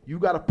like you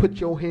got to put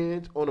your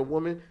hands on a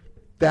woman,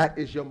 that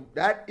is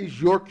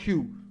your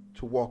cue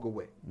to walk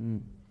away. Mm.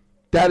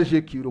 That is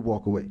your cue to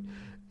walk away.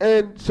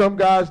 And some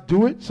guys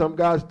do it, some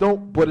guys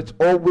don't, but it's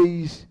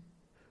always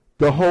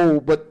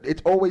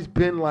it's always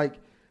been like,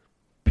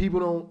 people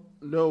don't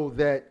know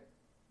that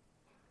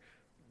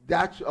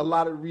that's a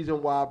lot of the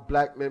reason why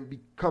black men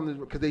become this,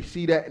 because they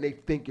see that and they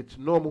think it's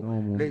normal.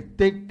 And they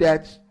think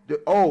that's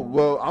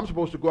I'm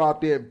supposed to go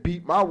out there and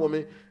beat my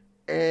woman,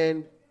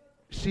 and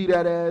see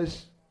that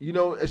as see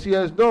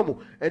that as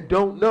normal, and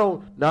don't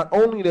know not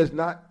only that's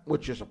not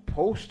what you're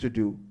supposed to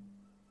do,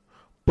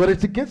 But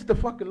it's against the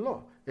fucking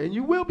law. And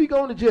you will be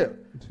going to jail.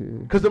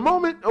 Because the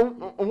moment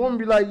a woman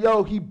be like,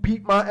 yo, he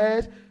beat my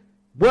ass,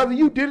 whether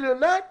you did it or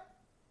not,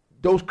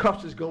 those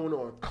cuffs is going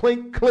on.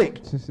 Clink, clink.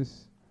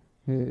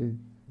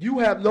 You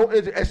have no,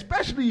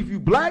 especially if you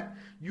black,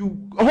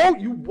 you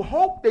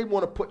hope they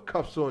want to put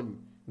cuffs on you.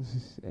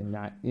 And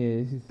not,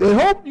 yeah. They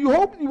hope you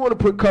want to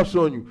put cuffs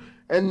on you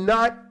and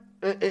not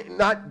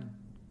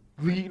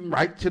leading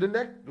right to the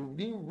next,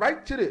 leading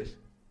right to this.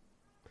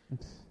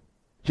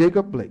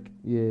 Jacob Blake.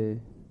 Yeah.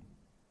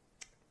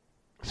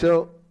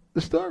 So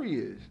the story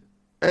is,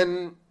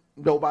 and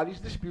nobody's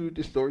disputed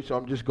this story, so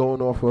I'm just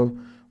going off of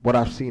what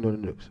I've seen on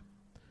the news.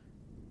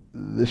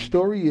 The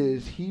story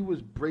is he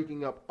was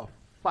breaking up a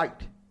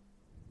fight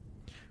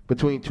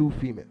between two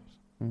females.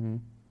 Mm-hmm.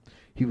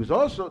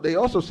 They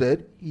also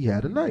said he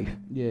had a knife.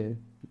 Yeah.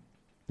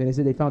 Then they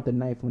said they found the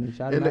knife when they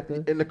shot him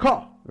in the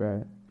car.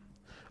 Right.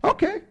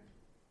 Okay.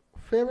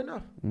 Fair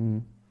enough. Mm-hmm.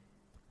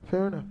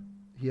 Fair enough.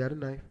 He had a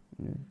knife.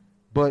 Yeah.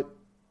 But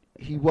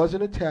he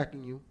wasn't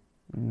attacking you.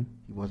 Mm-hmm.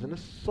 He wasn't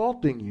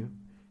assaulting you.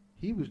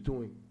 He was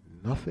doing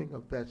nothing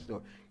of that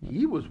stuff.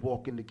 He was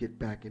walking to get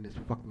back in his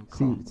fucking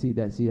car. See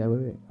that,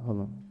 wait, hold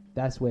on.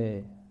 That's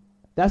where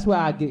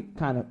I get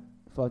kind of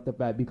fucked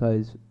up at,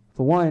 because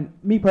for one,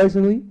 me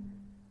personally,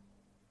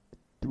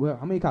 well,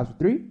 how many cops?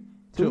 3?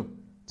 2?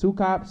 2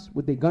 cops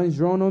with their guns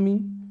drawn on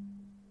me.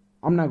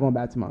 I'm not going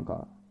back to my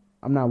car.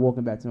 I'm not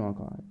walking back to my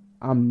car.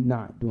 I'm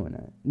not doing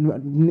that.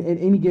 In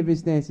any given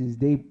instances,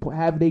 they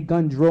have their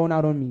gun drawn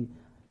out on me.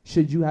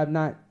 Should you have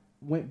not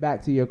went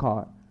back to your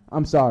car?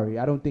 I'm sorry.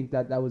 I don't think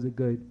that was a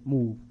good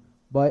move.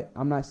 But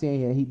I'm not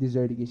saying he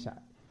deserved to get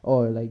shot.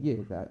 Or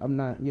I'm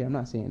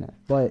not saying that.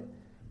 But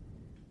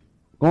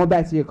going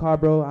back to your car,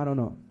 bro, I don't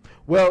know.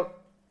 Well,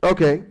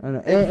 okay. I don't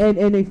know.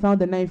 And they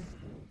found the knife.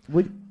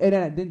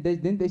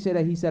 Didn't they say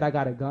that he said I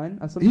got a gun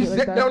or something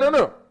like that?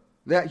 No.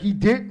 Now he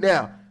did.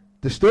 Now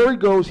the story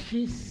goes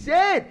he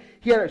said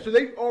he had. So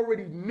they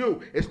already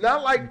knew. It's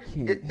not like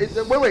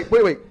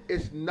wait.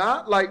 It's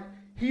not like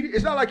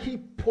he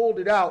pulled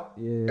it out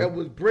and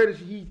was British.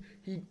 He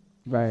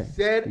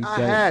said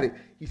I had it.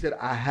 He said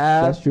I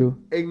have That's true.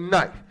 a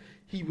knife.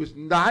 He was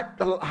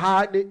not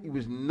hiding it. He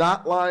was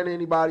not lying to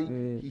anybody.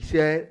 Yeah. He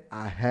said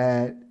I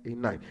had a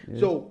knife. Yeah.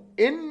 So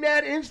in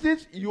that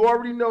instance, you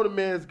already know the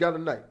man's got a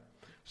knife.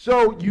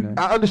 So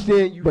I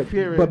understand you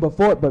fearing. But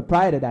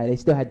prior to that, they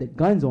still had the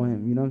guns on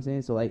him. You know what I'm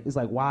saying? So it's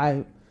like,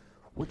 why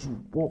would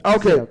you walk?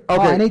 Okay.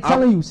 And they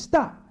telling you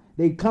stop.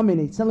 They come in.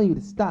 They telling you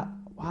to stop.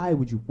 Why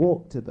would you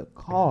walk to the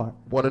car?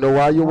 Want to know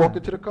why you're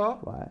walking to the car?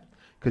 Why?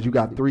 Because you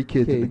got 3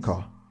 kids in the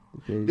car.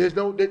 Okay. There's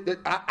no.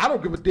 I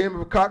don't give a damn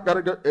if a cop got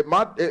to go. If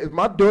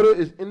my daughter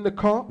is in the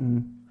car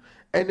and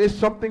there's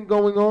something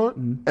going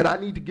on and I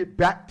need to get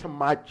back to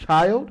my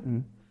child,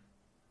 I'm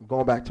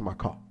going back to my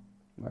car.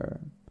 All right.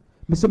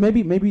 So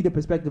maybe the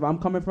perspective I'm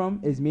coming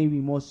from is maybe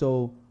more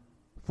so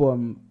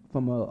from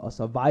a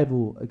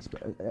survival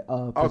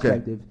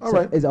perspective. All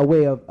right. It's a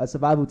way of a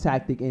survival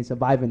tactic in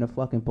surviving the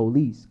fucking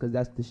police, because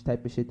that's the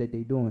type of shit that they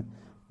doing.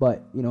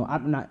 But I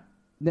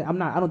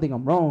don't think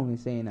I'm wrong in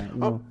saying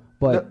that.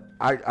 But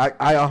I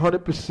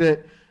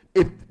 100%.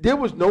 If there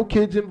was no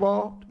kids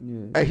involved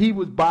and he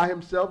was by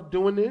himself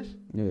doing this,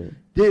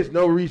 there's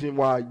no reason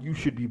why you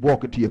should be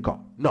walking to your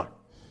car. None.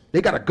 They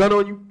got a gun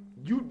on you.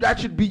 That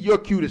should be your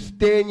cue to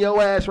stand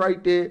your ass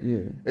right there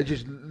and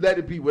just let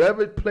it be.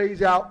 Whatever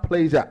plays out,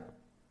 plays out.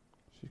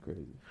 She's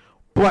crazy.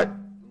 But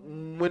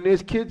when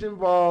there's kids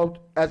involved,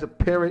 as a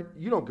parent,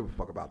 you don't give a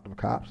fuck about them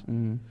cops.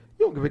 You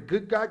don't give a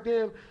good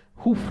goddamn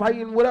who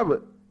fighting,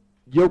 whatever.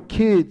 Your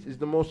kids is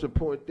the most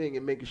important thing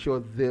in making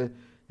sure they're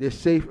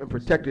safe and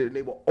protected, and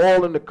they were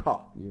all in the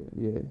car.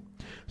 Yeah.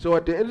 So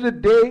at the end of the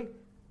day,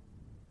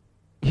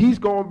 he's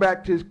going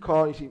back to his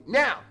car.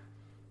 Now,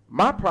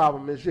 my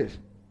problem is this.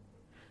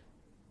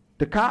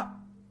 The cop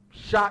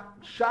shot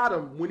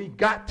him when he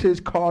got to his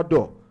car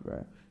door.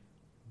 Right.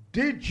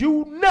 Did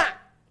you not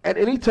at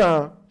any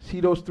time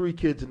see those 3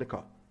 kids in the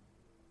car?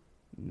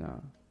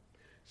 No.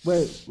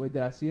 Wait,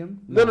 did I see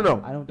him? No.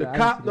 I don't.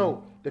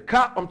 The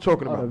cop I'm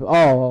talking about.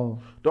 Oh.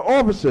 The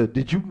officer,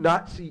 did you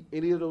not see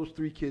any of those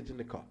 3 kids in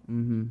the car?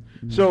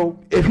 Mm-hmm. So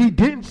if he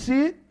didn't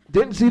see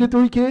the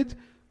 3 kids,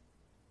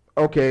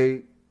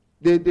 okay,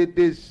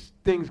 there's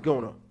things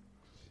going on.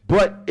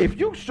 But if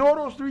you saw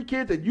those 3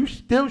 kids and you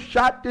still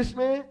shot this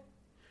man,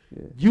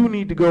 you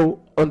need to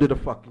go under the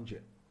fucking jail.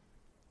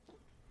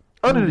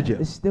 Under the jail.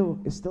 It's still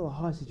a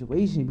hard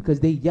situation, because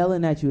they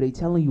yelling at you. They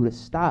telling you to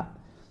stop.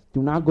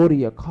 Do not go to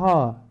your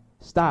car.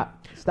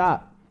 Stop. It's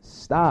They're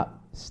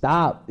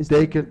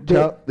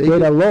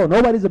the law.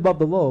 Nobody's above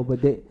the law,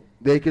 but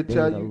they could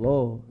tell you.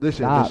 Law.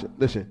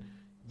 Listen.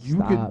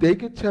 They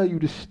could tell you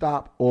to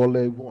stop all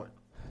they want.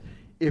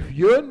 If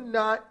you're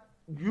not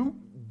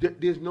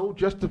there's no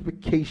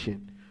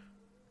justification.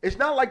 It's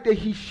not like that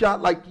he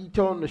shot, like he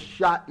told him to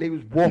shot and they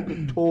was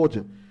walking towards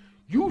him.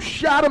 You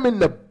shot him in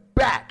the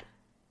back.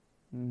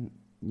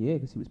 Yeah,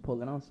 because he was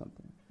pulling on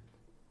something.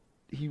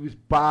 He was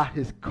by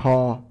his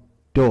car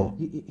door.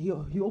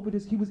 He opened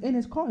his. He was in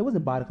his car. He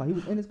wasn't by the car. He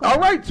was in his car. All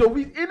right, so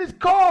he's in his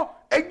car,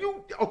 and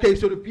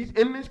so if he's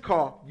in his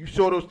car, you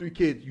saw those 3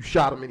 kids, you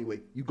shot him anyway.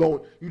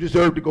 You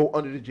deserve to go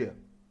under the jail.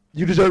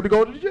 You deserve to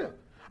go under the jail.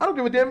 I don't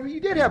give a damn if he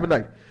did have a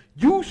knife.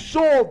 You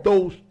saw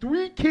those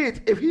 3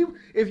 kids. If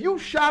you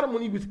shot him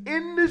when he was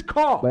in this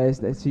car. But it's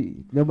that she.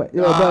 No, but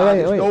wait.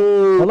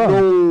 No, Hold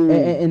on. no.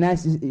 And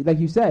that's just, like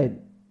you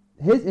said.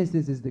 His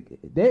instance is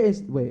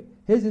His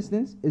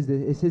instance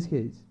is his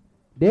kids.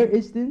 Their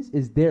instance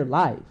is their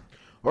life.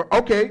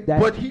 Okay,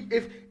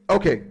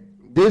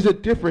 there's a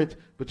difference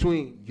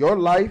between your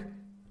life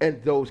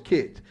and those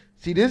kids.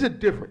 See, there's a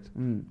difference.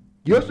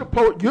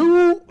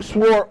 You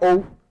swore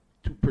oath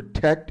to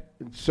protect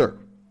and serve.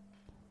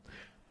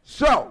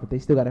 So, but they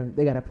still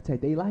gotta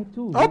protect their life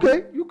too.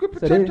 Okay, you could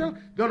protect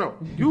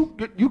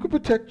you could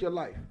protect your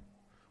life.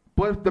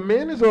 But if the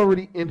man is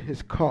already in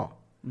his car,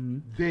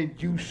 then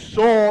you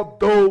saw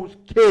those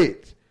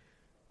kids.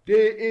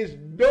 There is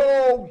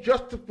no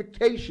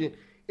justification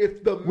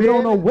if the man. We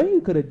don't know what he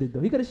could have did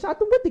though. He could have shot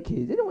them with the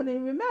kids. It wouldn't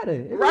even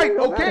matter. Right?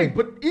 Okay,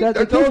 but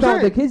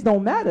the kids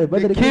don't matter.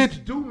 The kids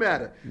do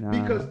matter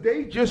because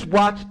they just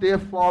watched their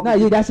father.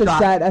 No, that's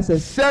a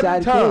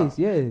sad times. case.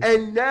 Yeah.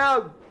 And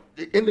now,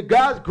 and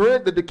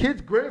the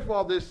kid's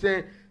grandfather is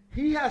saying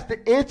he has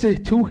to answer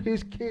to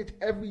his kids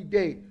every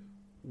day.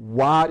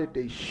 Why did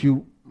they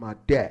shoot my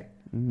dad?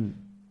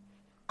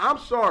 I'm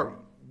sorry.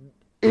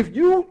 If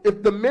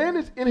the man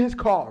is in his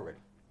car already,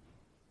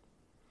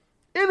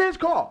 in his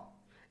car,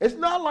 it's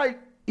not like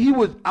he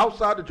was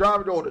outside the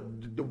driver's door or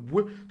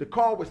the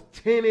car was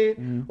tinted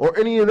or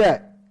any of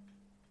that.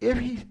 If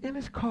he's in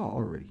his car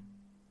already,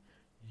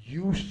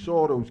 you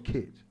saw those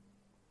kids.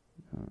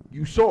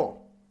 You saw.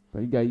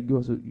 But you got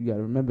to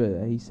remember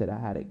that he said I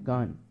had a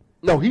gun.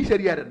 No, he said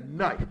he had a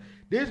knife.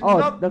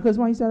 Because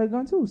why he said a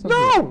gun too?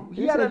 No,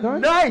 he had a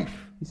knife.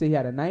 He said he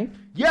had a knife?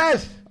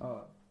 Yes.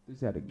 He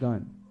had a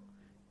gun.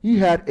 He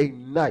had a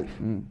knife.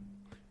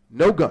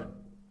 No gun.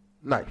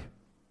 Knife.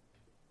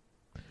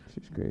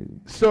 Shit's crazy.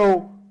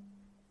 So,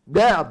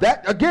 now,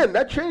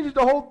 that changes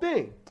the whole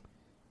thing.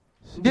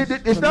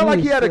 It's not like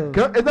he had a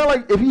gun. It's not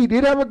like if he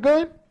did have a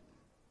gun,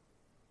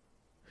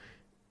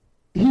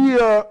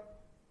 if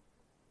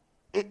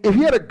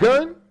he had a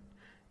gun,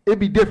 it'd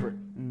be different.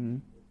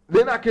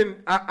 Then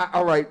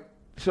all right,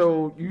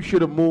 so you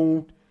should have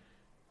moved.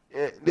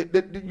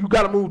 You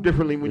got to move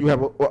differently when you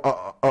have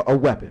a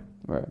weapon.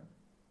 Right.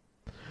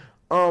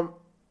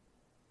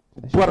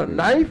 But a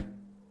knife,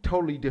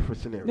 totally different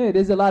scenario. Yeah,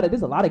 there's a lot of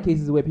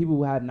cases where people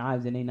who have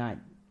knives and they not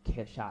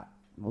get shot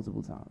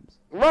multiple times.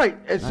 Right,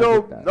 and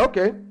so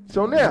okay,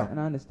 so now. And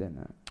I understand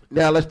that.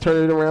 Now let's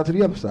turn it around to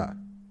the other side.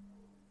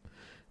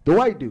 The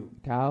white dude,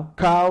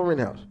 Kyle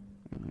Rittenhouse,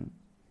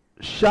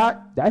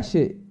 shot that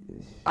shit.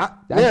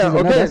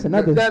 That's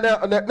another. Now,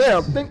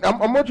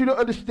 I want you to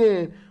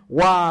understand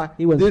why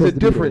there's a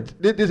difference.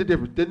 There's a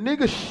difference. The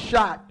nigga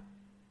shot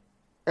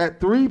at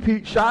 3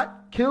 people,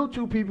 killed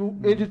 2 people,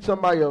 injured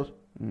somebody else.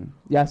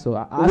 Yeah, so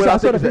I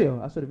saw the video.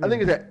 I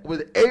think it's was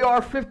it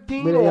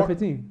AR-15 with or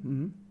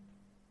AR-15.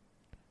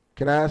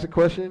 Can I ask a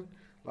question?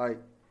 Like,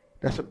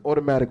 that's an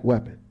automatic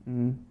weapon.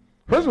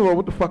 First of all,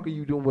 what the fuck are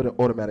you doing with an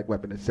automatic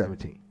weapon at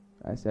 17?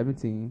 At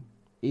 17,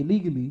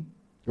 illegally.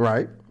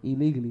 Right.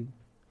 Illegally.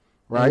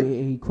 Right.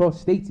 And he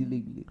crossed states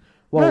illegally.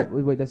 Well,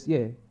 wait, that's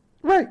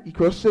Right. He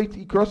crossed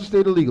the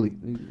state illegally.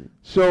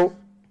 So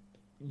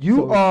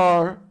you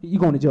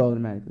going to jail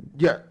automatically.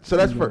 Yeah. So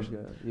that's first.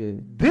 Yeah.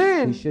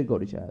 Then he should go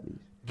to jail at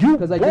least.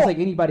 Because just like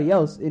anybody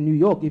else in New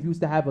York, if you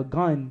used to have a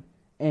gun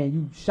and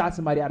you shot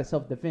somebody out of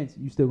self-defense,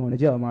 you still going to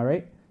jail. Am I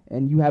right?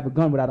 And you have a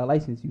gun without a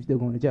license, you still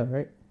going to jail,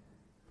 right?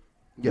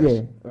 Yes.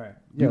 Yeah. Right.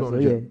 You go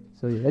to jail.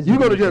 So yeah. You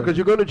go to jail because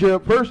you're going to jail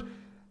first.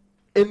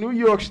 In New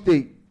York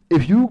State,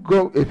 if you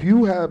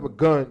have a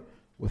gun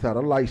without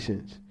a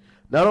license,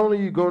 not only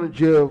are you going to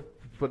jail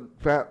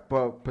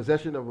for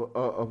possession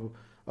of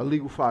a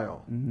legal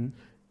firearm,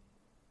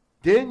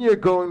 then you're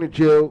going to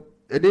jail,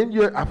 and then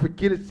I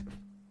forget it's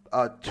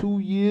 2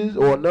 years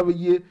or another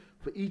year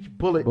for each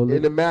bullet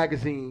in the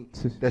magazine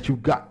that you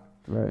got.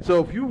 Right.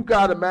 So if you've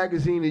got a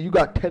magazine and you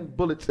got 10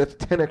 bullets, that's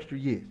 10 extra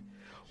years.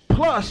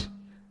 Plus,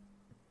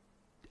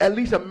 at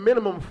least a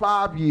minimum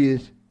 5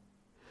 years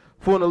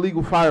for an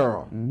illegal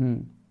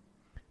firearm.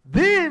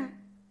 Then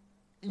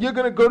you're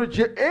going to go to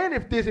jail. And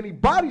if there's any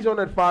bodies on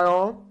that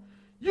firearm,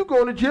 you're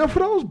going to jail for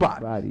those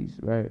bodies.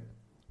 Right.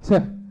 So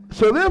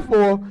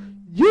therefore,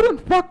 you done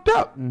fucked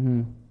up.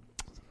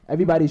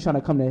 Everybody's trying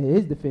to come to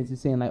his defense and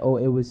saying like, oh,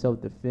 it was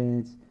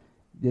self-defense,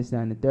 this, that,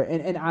 and the third.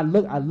 And I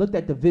looked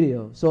at the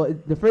video. So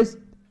it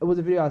was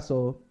a video I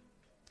saw,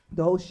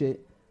 the whole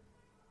shit.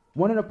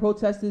 One of the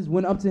protesters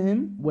went up to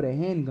him with a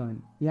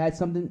handgun. He had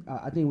something,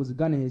 I think it was a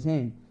gun in his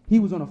hand. He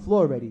was on the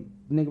floor already.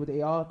 The nigga with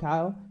the AR,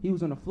 Kyle, he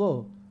was on the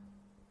floor.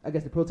 I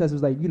guess the protester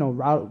was like,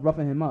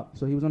 roughing him up.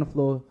 So he was on the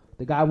floor.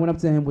 The guy went up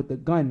to him with the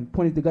gun,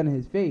 pointed the gun in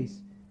his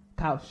face.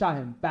 Kyle shot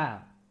him,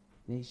 bow.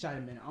 Then he shot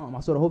him in the arm.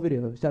 I saw the whole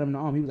video. Shot him in the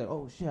arm. He was like,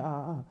 oh shit,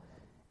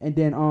 And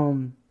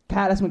then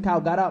that's when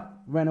Kyle got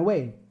up, ran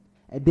away.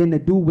 And then the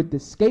dude with the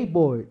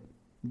skateboard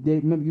They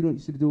remember you don't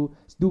used to do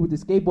with the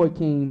skateboard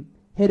came,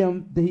 hit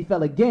him, then he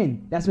fell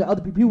again. That's when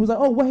other people was like,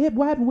 oh, what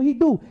happened? What he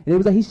do? And it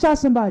was like he shot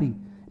somebody.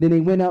 Then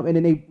they went up and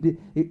then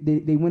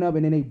they went up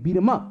and then they beat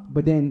him up.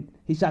 But then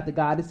he shot the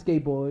guy, the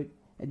skateboard,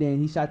 and then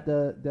he shot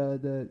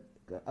the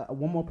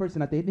one more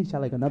person. I think he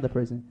shot like another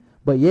person.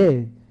 But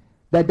yeah,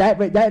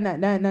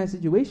 that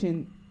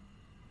situation,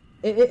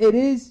 it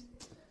is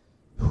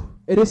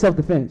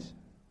self-defense.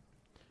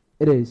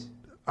 It is.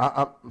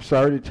 I'm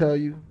sorry to tell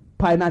you.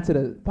 Probably not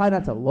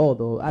to law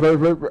though.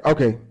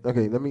 Okay.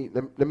 Let me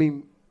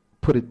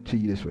put it to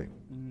you this way.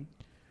 Mm-hmm.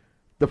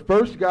 The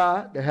first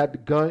guy that had the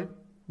gun,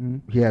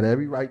 he had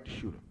every right to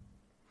shoot him.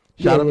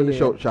 Shot him in the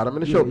shoulder. Shot him in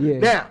the shoulder. Yeah.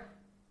 Now,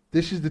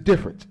 this is the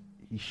difference.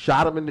 He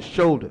shot him in the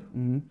shoulder.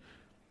 Mm-hmm.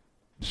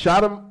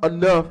 Shot him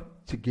enough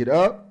to get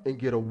up and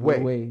get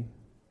away.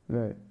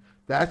 Right.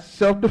 That's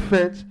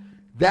self-defense.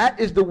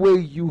 That is the way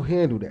you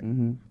handle that.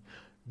 Mm-hmm.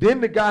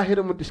 Then the guy hit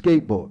him with the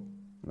skateboard.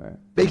 Right.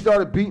 They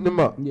started beating him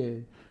up. Yeah.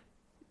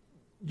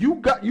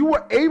 You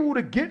were able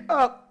to get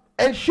up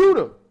and shoot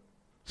him.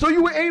 So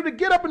you were able to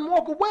get up and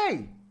walk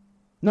away.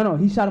 No,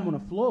 he shot him on the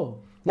floor.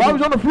 Why he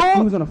was on the floor?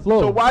 He was on the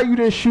floor. So why you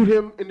didn't shoot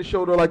him in the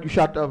shoulder like you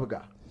shot the other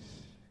guy?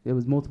 There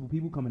was multiple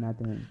people coming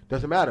after him.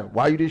 Doesn't matter.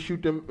 Why you didn't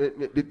shoot them?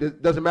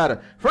 It doesn't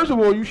matter. First of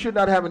all, you should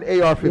not have an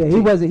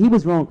AR-15. Yeah, he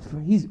was wrong.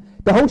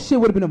 The whole shit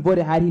would have been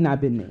avoided had he not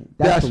been there.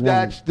 That's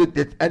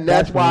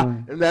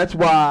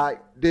why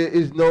there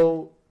is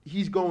no.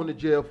 He's going to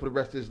jail for the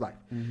rest of his life.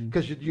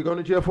 Because you're going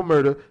to jail for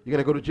murder. You're going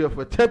to go to jail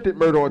for attempted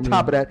murder on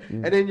top of that.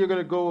 And then you're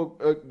going to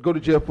go to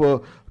jail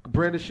for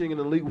brandishing an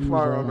illegal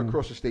firearm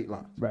across the state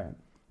line. Right.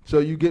 So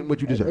you get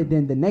what you deserve. And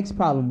then the next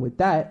problem with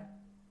that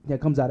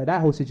comes out of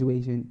that whole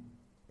situation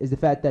is the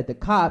fact that the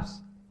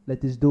cops let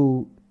this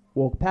dude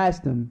walk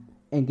past him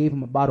and gave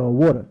him a bottle of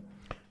water.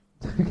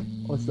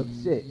 Or some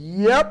shit.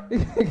 Yep.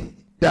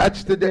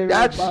 That's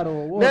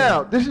bottle of water.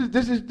 Now, this is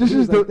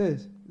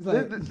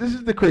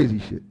the crazy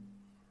shit.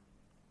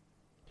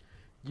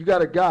 You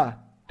got a guy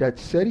that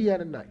said he had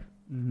a knife,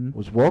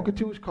 was walking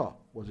to his car,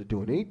 wasn't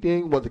doing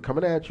anything, wasn't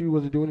coming at you,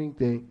 wasn't doing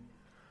anything,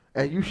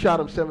 and you shot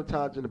him 7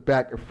 times in the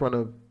back in front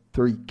of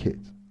 3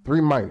 kids,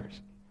 3 minors.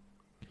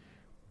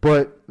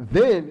 But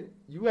then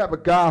you have a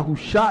guy who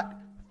shot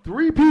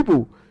 3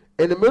 people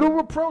in the middle of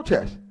a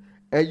protest,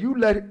 and you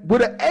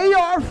with an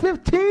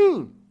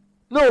AR-15,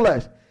 no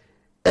less,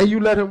 and you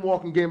let him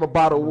walk and gave him a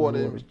bottle of water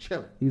and was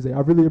chilling. He was like, I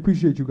really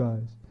appreciate you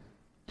guys.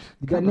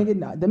 That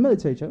nigga, the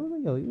military chick, I was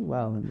like, yo, you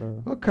wildin',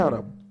 bro. What kind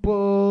of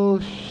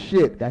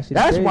bullshit? That's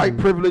crazy. White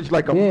privilege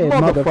like a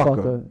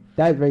motherfucker.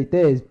 That right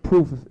there is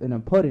proof in a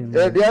pudding.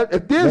 If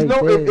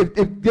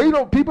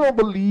people don't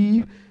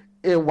believe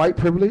in white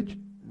privilege,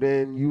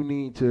 then you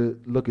need to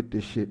look at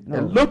this shit. No.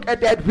 And look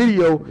at that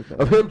video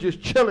of him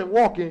just chilling,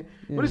 walking,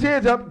 with his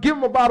hands up, give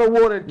him a bottle of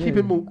water and keep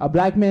him moving. A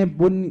black man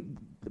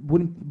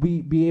wouldn't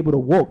be able to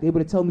walk. They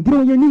would have told him, get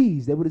on your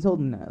knees. They would have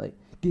told him that. Like,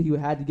 he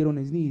would have to get on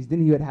his knees.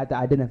 Then he would have to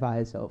identify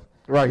himself.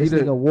 Right. This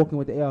nigga walking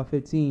with the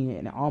AR-15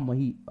 and the armor,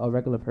 he a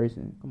regular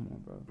person. Come on,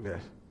 bro.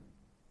 Yes.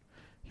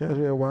 Yeah,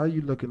 man, why are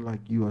you looking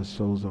like you are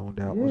so zoned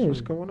out? Yeah. What's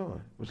going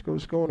on? What's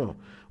going on?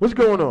 What's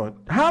going on?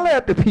 Holler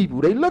at the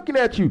people. They looking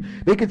at you.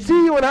 They can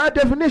see you in high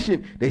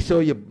definition. They saw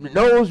your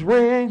nose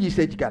ring. You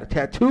said you got a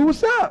tattoo.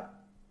 What's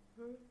up?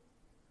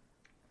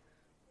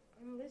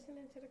 I'm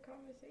listening to the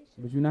conversation.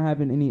 But you're not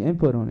having any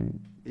input on it.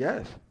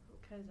 Yes.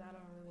 Because I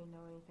don't really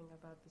know anything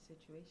about the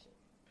situation.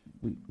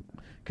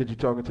 Could you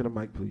talk into the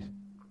mic, please?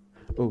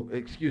 Oh,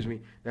 excuse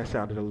me. That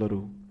sounded a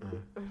little...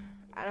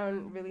 I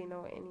don't really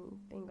know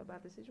anything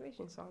about the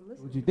situation, so I'm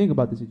listening. What do you think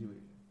about the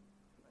situation?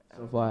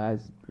 So far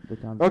as the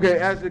conversation. Okay,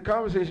 as the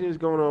conversation is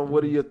going on,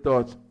 what are your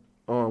thoughts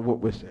on what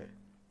we're saying?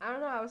 I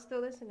don't know. I was still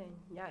listening.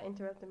 Y'all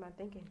interrupted my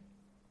thinking.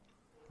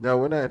 No,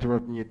 we're not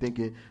interrupting your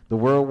thinking. The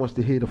world wants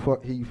to hear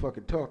you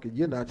fucking talk, and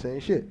you're not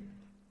saying shit.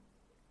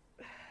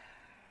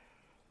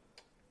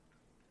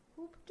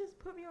 Who just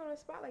put me on a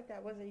spot like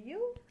that? Was it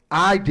you?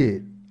 I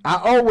did. I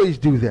always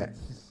do that.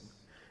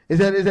 Is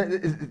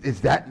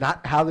that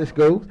not how this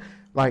goes?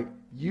 Like,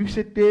 you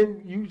sit there,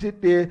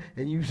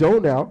 and you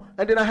zone out,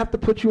 and then I have to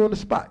put you on the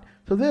spot.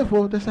 So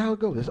therefore, that's how it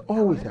goes. That's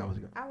always how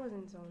it goes. I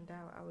wasn't zoned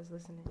out. I was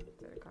listening to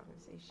the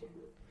conversation.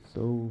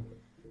 So...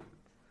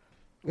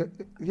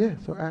 yeah,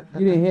 so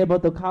you didn't hear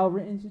about the Kyle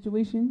Rittenhouse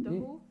situation? The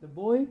who? The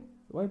boy? The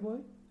white boy?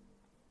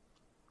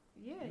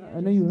 Yeah. I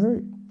know you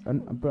heard.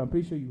 I'm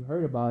pretty sure you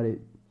heard about it.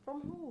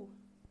 From who?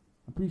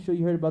 I'm pretty sure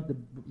you heard about the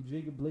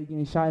Jacob Blake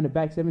getting shot in the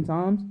back 7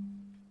 times.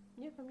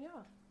 Yeah, from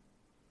y'all.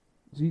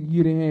 So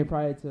you didn't hear it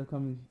prior to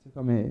come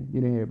in.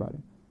 You didn't hear about it.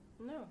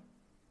 No.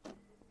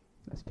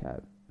 That's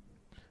cap.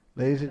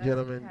 Ladies and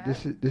gentlemen,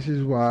 this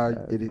is why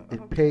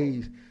it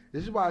pays.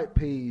 This is why it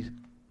pays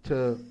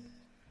to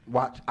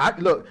watch. I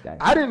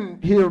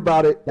didn't hear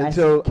about it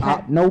until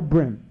no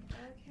brim.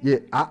 Yeah,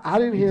 I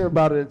didn't hear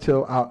about it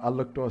until I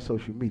looked on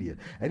social media,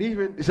 and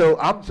even so,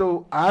 I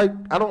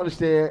don't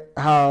understand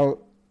how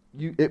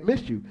it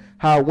missed you,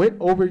 how it went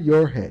over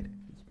your head.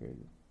 It's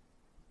crazy.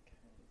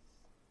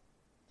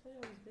 I was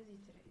busy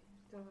today.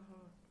 Still at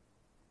home.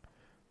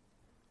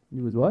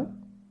 You was what?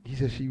 He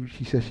said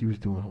she said she was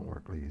doing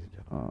homework, ladies and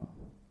gentlemen.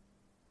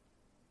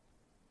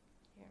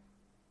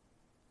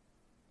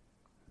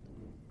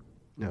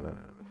 No.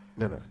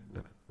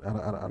 I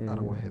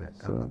don't want to hear that.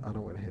 So. I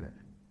don't want to hear that.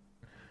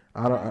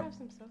 Can I have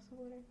some salsa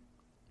water?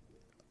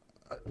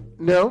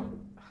 No,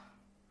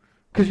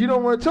 because you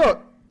don't want to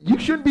talk. You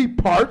shouldn't be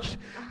parched.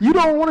 You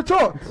don't want to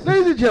talk,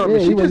 ladies and gentlemen.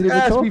 Yeah, she he just wasn't even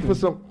asked me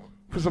talking.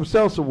 for some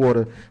salsa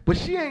water, but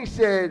she ain't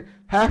said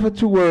half of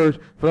 2 words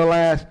for the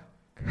last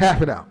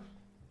half an hour.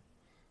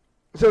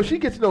 So she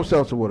gets no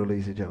salsa water,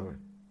 ladies and gentlemen.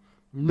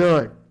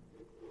 None.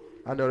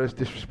 I know that's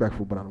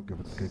disrespectful, but I don't give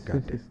a good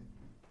goddamn.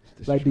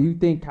 Like, do you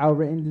think Kyle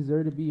Rittenhouse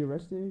deserved to be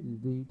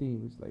arrested? Do you think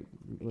it was like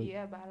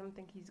Yeah, but I don't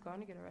think he's going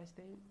to get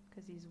arrested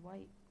because he's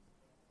white.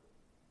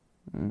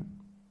 Mm.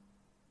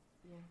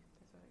 Yeah,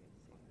 that's what I get to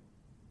say.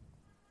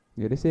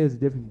 Yeah, they say there's a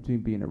difference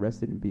between being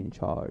arrested and being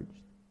charged.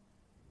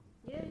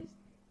 Yes.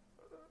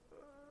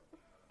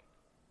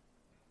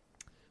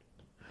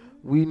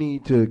 We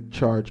need to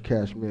charge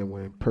Cashman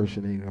with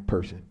impersonating a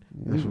person.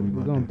 That's what We're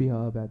we're gonna gonna do. be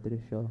up after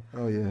this show.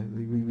 Oh yeah,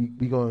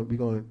 we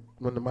going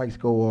when the mics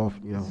go off,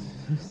 you know,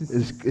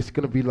 it's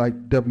gonna be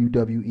like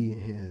WWE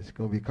in here. It's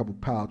gonna be a couple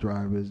pile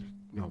drivers,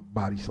 you know,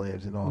 body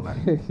slams and all that,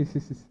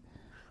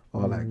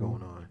 all that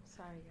going on.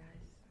 Sorry,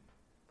 guys.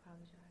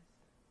 Apologize.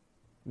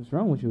 What's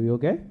wrong with you? You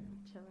okay? I'm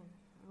chilling.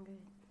 I'm good.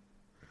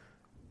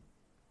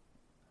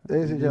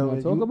 Ladies and You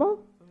wanna gentlemen, talk about?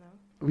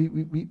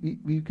 No.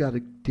 we got to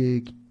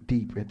dig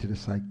deep into the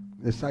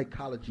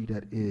psychology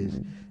that is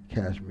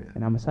Cashmere.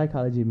 And I'm a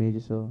psychology major,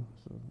 so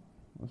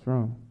what's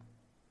wrong?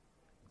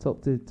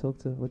 Talk to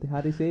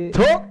how they say it?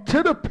 Talk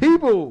to the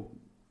people.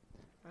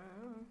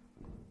 Uh-uh.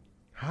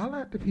 Holla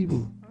at the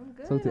people. I'm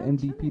good. Talk to I'm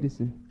MD chilling.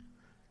 Peterson.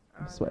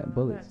 I'm sweating no,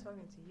 bullets. I'm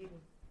not talking to you.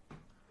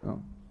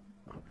 Oh.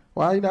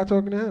 Why are you not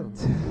talking to him?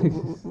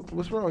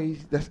 What's wrong?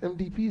 That's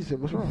MD Peterson.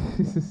 What's wrong?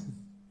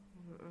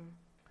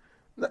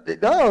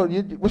 Mm-mm. No,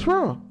 what's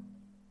wrong?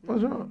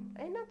 What's wrong?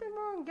 Ain't nothing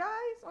wrong, guys.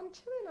 I'm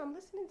chilling. I'm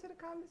listening to the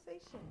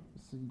conversation.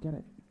 So you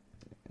gotta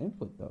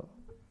input though.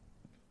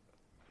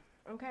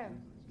 Okay.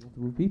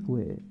 With people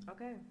here.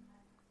 Okay.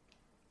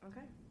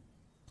 Okay.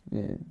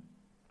 Yeah.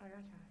 I got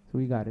you. So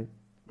we got it.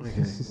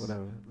 Okay,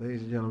 whatever.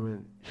 Ladies and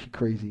gentlemen, she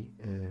crazy,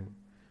 and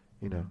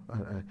you know,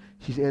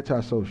 she's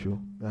antisocial.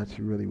 That's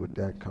really what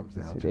that comes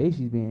down to. Today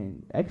she's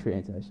being extra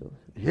antisocial.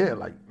 Yeah,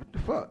 like what the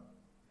fuck?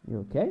 You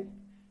okay?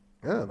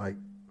 Yeah, like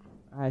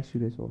I asked you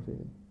this off here.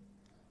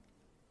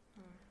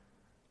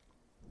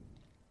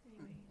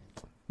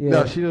 Yeah.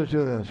 no, she don't.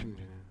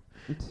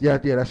 Yeah,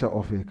 that's an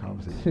off-air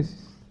conversation.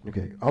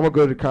 Okay, I'm gonna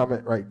go to the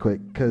comment right quick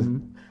because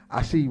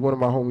I see one of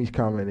my homies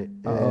commented.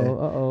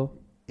 Uh-oh.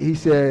 He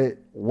said,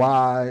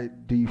 "Why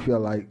do you feel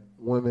like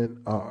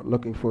women are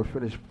looking for a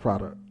finished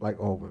product like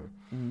all women?"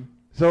 Mm-hmm.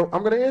 So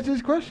I'm gonna answer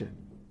this question.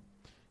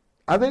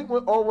 I think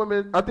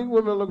women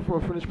are looking for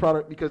a finished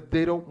product because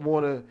they don't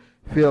want to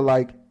feel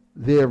like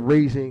they're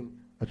raising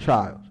a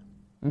child.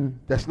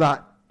 That's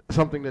not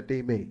something that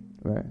they made.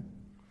 Right.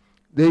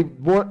 They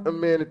want a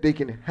man that they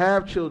can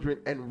have children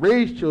and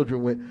raise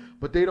children with,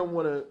 but they don't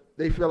want to.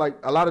 They feel like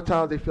a lot of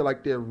times they feel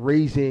like they're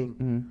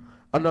raising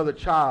another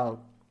child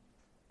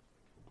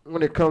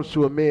when it comes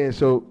to a man.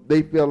 So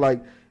they feel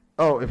like,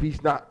 oh, if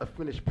he's not a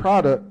finished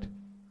product,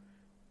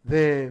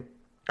 then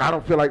I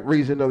don't feel like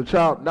raising another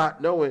child.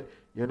 Not knowing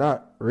you're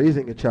not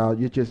raising a child,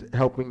 you're just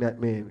helping that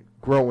man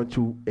grow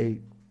into a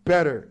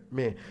better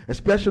man,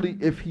 especially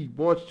if he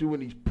wants to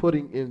and he's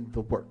putting in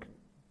the work.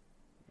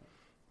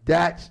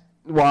 That's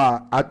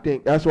why I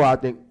think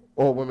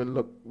all women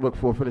look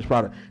for a finished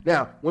product.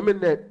 Now, women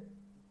that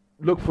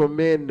look for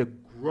men to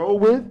grow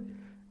with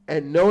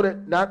and know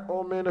that not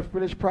all men are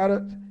finished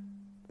products,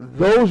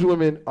 those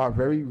women are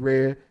very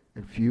rare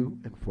and few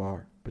and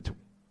far between.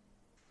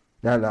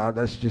 Now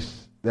that's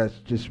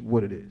just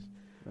what it is.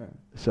 Right.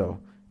 So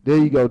there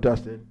you go,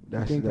 Dustin.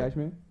 That's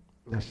Cashman?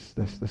 That's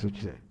what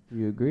you say.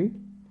 You agree?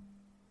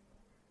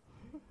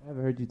 I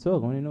haven't heard you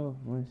talk. I want to know.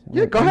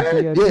 Yeah, go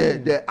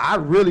ahead. Yeah, I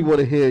really want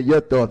to hear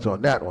your thoughts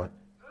on that one.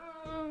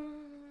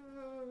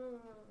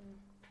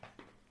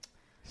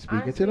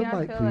 Speaking to the Honestly,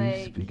 I mic, feel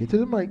please. like- Speaking to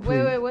the mic,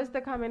 please. Wait, what's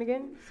the comment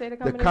again? Say the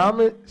The comment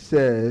comment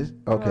says,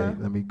 okay, Uh-huh.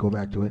 let me go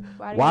back to it.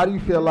 Why Why do do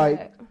you you feel do like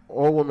that?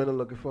 all women are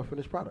looking for a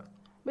finished product?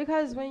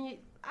 Because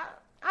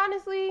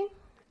honestly,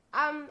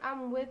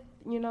 I'm with,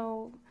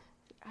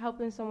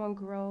 helping someone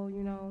grow,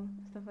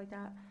 stuff like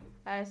that.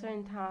 At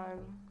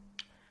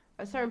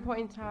a certain point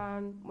in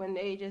time when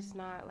they just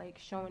not like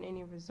showing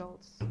any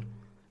results,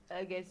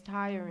 it gets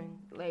tiring.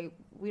 Like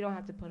we don't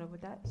have to put up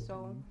with that.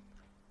 So,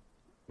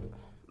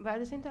 but at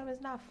the same time,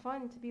 it's not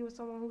fun to be with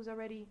someone who's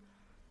already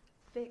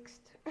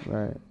fixed.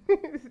 Right.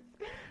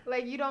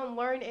 Like you don't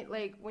learn it.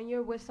 Like when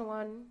you're with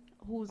someone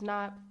who's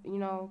not,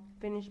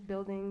 finished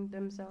building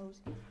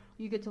themselves,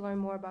 you get to learn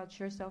more about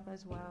yourself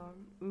as well.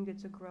 You get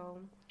to grow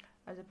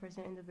as a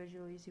person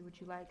individually, see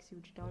what you like, see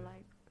what you don't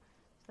like,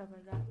 stuff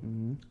like that.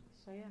 Mm-hmm.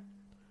 So yeah.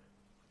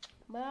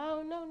 But I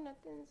don't know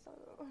nothing, so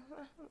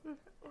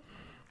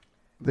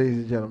ladies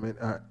and gentlemen,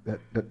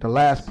 the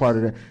last part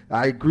of that,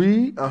 I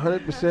agree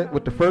 100%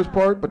 with the first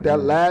part, but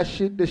that last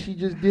shit that she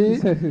just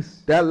did,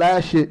 that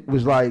last shit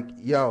was like,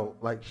 yo,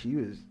 like she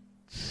was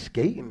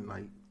skating,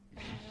 like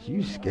she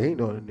was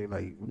skating on it,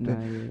 like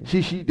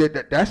she did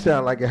that. That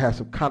sounded like it had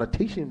some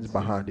connotations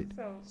behind it.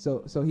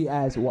 So he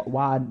asked,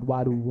 why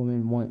do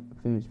women want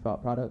finished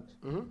products?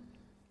 Mm-hmm.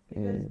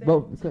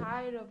 Because they're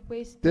tired of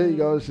wasting. There you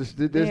go. There's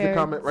the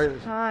comment right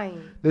there.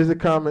 There's a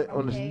comment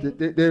on the.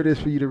 There it is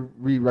for you to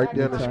read right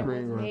there on the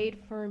screen. That was made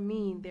for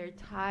me. They're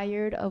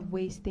tired of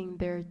wasting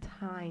their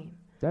time.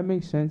 That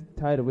makes sense.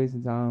 Tired of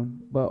wasting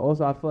time, but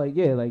also I feel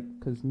like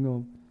because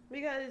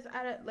Because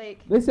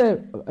they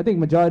said I think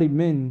majority of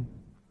men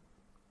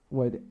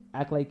would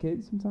act like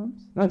kids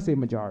sometimes. Not to say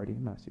majority.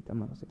 I'm not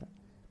gonna say that.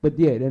 But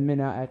yeah, the men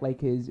now act like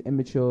kids,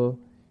 immature.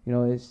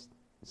 It's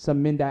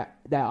some men that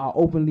are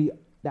openly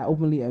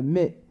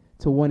admit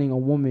to wanting a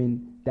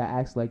woman that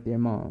acts like their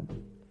mom.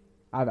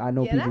 I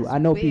know people. I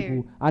know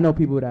weird. I know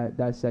people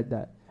that said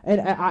that,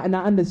 and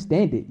I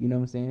understand it. You know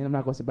what I'm saying? I'm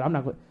not gonna say, but I'm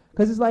not gonna,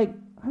 because it's like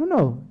I don't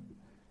know.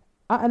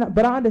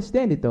 But I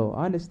understand it though.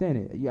 I understand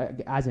it. Yeah,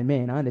 as a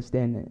man, I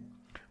understand it.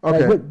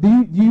 Okay. Like,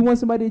 do you want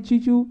somebody to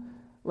treat you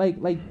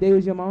like they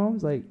was your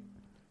moms? Like,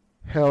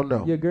 hell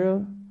no. Your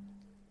girl?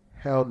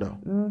 Hell no.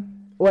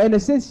 Well, in a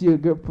sense, your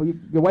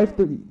wife,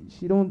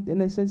 she don't,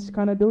 in a sense,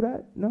 kind of do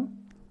that. No.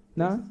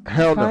 Nah.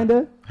 Hell no.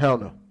 Kinda? Hell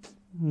no.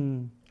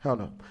 Hell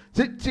no.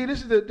 See,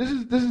 this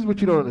is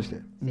what you don't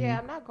understand. Yeah,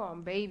 I'm not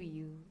going baby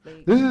you.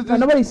 Like,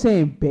 nobody's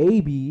saying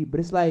baby, but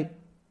it's like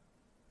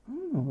I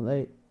don't know,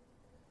 like.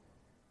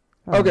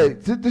 Okay,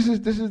 this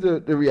is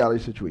the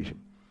reality situation.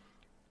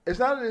 It's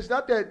not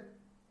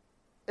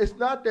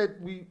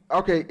that we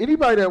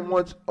anybody that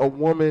wants a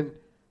woman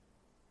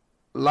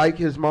like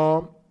his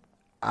mom,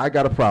 I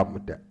got a problem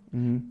with that.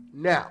 Mm-hmm.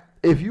 Now,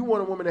 if you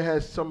want a woman that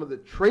has some of the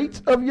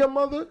traits of your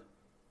mother,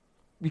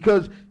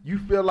 because you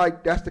feel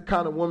like that's the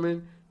kind of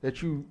woman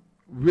that you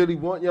really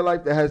want in your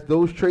life that has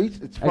those traits,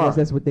 it's fine. I guess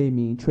that's what they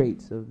mean,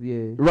 traits of,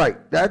 yeah.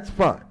 Right, that's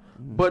fine.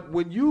 Mm-hmm. But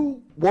when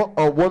you want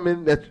a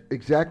woman that's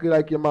exactly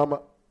like your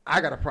mama,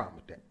 I got a problem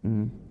with that.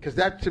 Because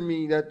that, to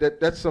me,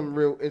 that's some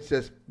real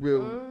incest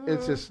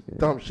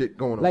dumb shit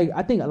going on. Like,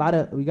 I think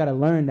we got to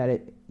learn that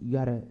it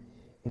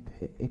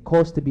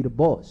costs to be the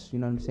boss. You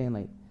know what I'm saying?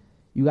 Like,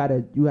 you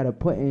gotta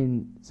put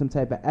in some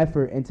type of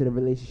effort into the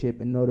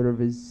relationship in order to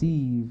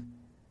receive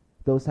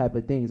those type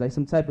of things. Like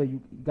some type of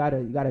you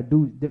gotta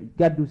do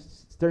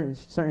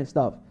certain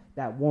stuff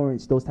that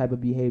warrants those type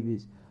of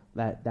behaviors.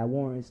 That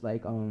warrants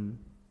like let me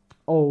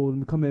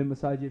come in and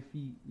massage your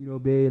feet,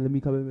 babe. Let me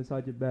come in and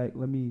massage your back.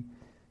 Let me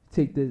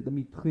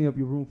clean up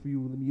your room for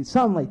you. Let me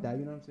something like that.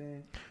 You know what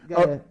I'm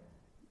saying?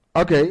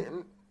 Okay.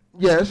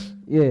 Yes.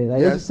 Yeah.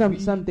 Like yes.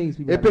 There's some things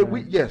people.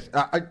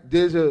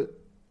 The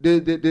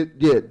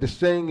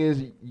saying is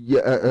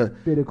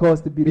the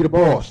cost to be the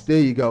boss. There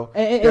you go.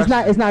 And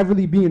it's not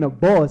really being a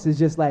boss. It's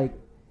just like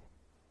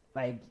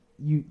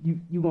you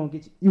gonna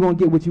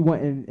get what you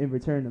want in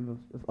return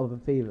of a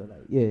favor. Like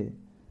yeah.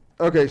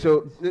 Okay,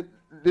 so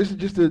this is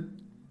just to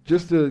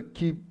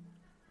get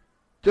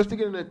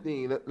in that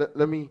thing.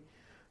 Let me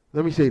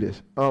say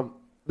this.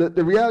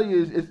 The reality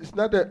is it's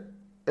not that,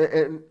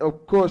 and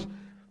of course,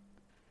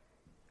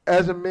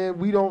 as a man,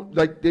 we don't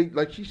like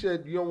she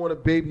said, you don't want to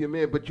baby a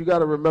man, but you got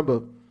to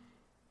remember,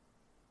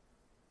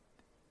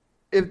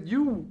 if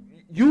you'll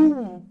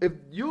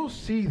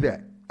see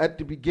that at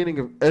the beginning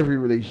of every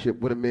relationship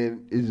when a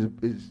man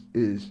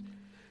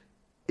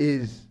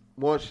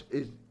wants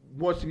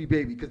to be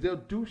baby, because they'll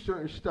do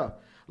certain stuff.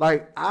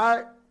 Like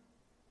I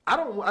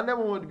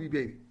never wanted to be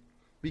baby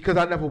because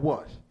I never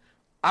was.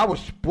 I was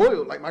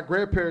spoiled. Like my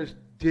grandparents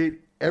did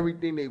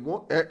everything they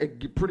want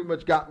and pretty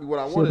much got me what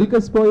I wanted. So we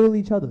could spoil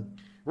each other.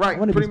 Right.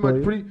 Pretty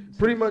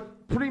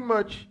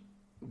much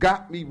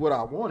got me what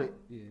I wanted.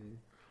 Yeah.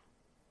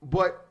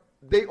 But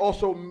they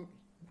also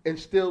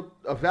instilled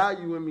a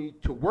value in me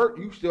to work.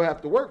 You still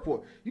have to work for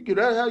it. You get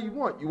that how you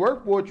want. You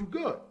work for it, you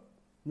good.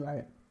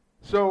 Right.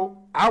 So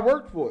I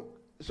worked for it.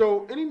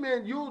 So any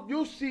man,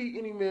 you'll see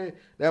any man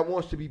that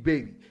wants to be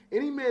baby.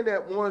 Any man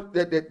that wants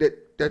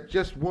that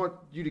just want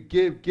you to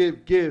give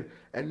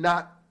and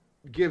not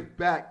give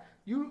back.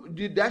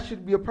 That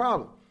should be a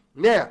problem.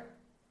 Now,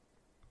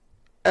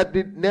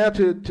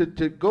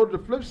 to go to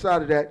the flip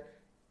side of that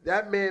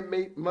man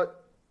may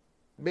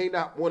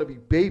not want to be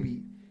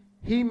baby.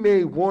 He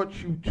may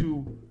want you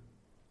to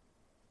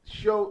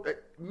show.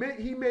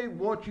 He may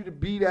want you to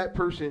be that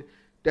person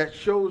that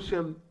shows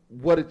him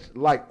what it's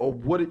like or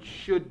what it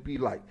should be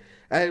like.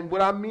 And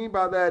what I mean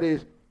by that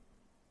is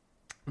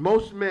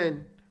most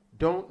men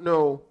don't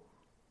know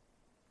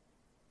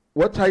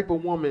what type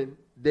of woman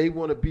they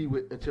want to be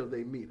with until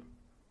they meet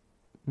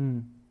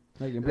them.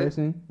 Like in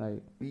person?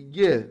 Like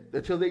yeah,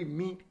 until they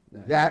meet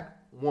that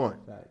one.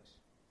 Facts.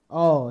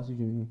 Oh, I see what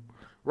you mean.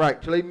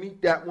 Right, till they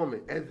meet that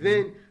woman. And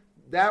then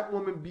that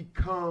woman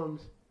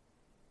becomes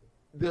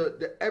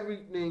the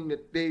everything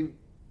that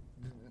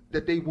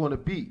that they want to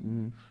be.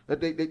 Mm-hmm.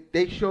 That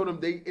they show them,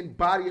 they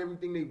embody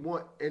everything they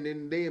want, and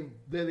then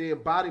they're the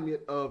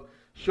embodiment of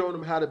showing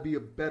them how to be a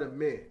better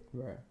man.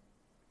 Right.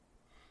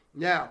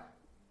 Now,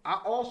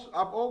 I've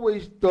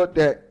always thought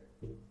that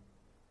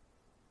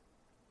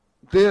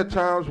there are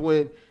times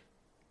when,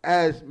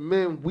 as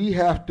men, we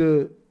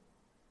don't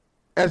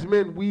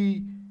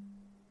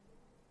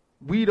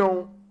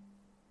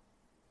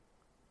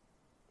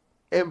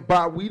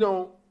we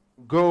don't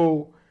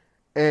go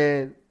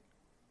and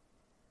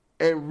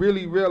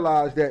really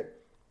realize that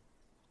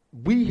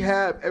we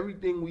have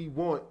everything we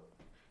want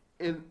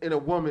in a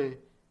woman,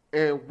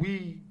 and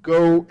we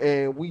go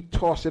and we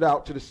toss it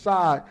out to the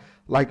side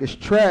like it's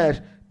trash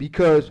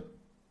because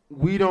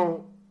we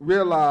don't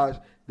realize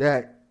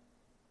that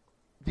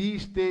the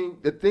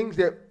things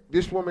that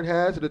this woman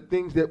has are the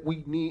things that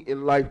we need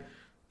in life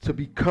to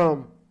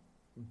become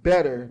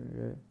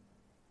better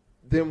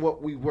than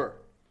what we were.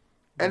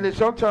 And then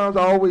sometimes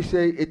I always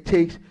say it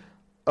takes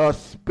a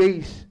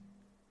space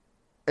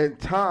and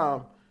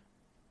time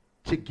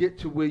to get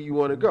to where you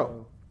want to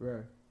go.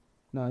 Right.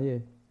 No, yeah.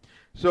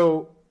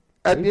 So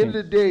at the end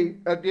of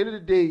the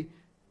day,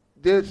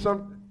 there's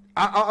some.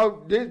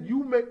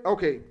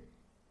 Okay.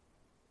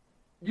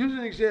 Use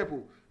an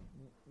example.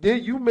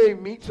 You may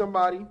meet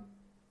somebody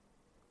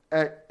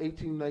at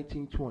 18,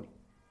 19, 20,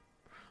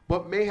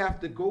 but may have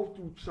to go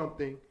through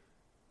something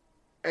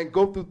and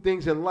go through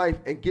things in life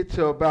and get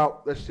to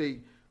about, let's say,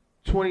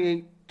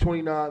 28,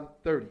 29,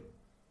 30.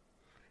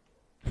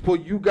 For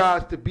you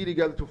guys to be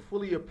together to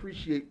fully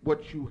appreciate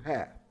what you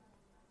have.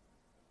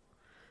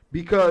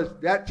 Because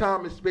that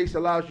time and space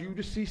allows you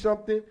to see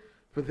something,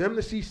 for them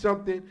to see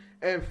something,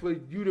 and for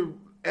you to,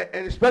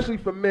 and especially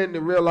for men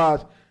to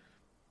realize,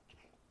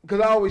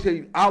 because I always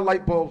say our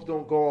light bulbs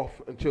don't go off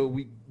until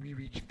we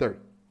reach 30.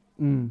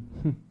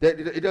 That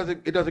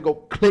it doesn't go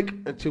click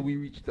until we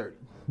reach 30.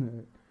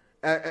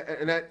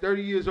 And at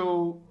 30 years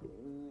old,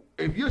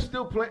 if you're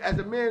still playing, as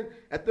a man,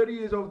 at 30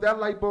 years old, that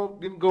light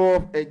bulb didn't go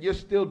off and you're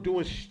still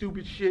doing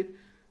stupid shit,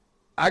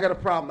 I got a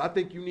problem. I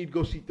think you need to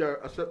go see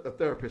a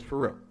therapist for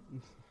real.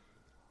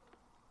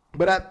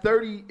 But at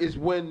 30 is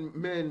when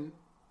men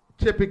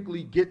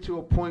typically get to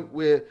a point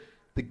where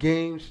the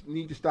games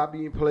need to stop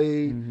being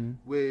played,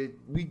 where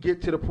we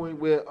get to the point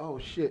where, oh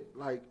shit,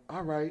 like,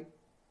 all right,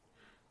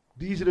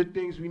 these are the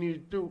things we need to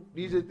do.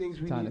 These are the things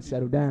we need to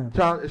settle down.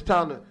 It's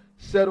time to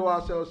settle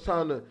ourselves,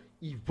 time to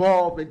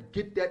evolve and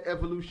get that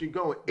evolution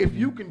going. If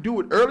you can do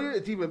it earlier,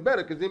 it's even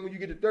better, because then when you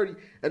get to 30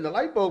 and the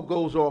light bulb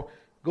goes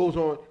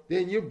on,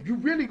 then you're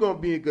really going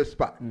to be in a good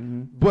spot.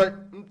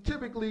 But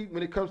typically,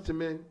 when it comes to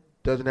men,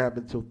 it doesn't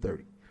happen until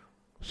 30.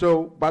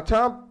 So by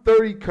time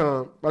 30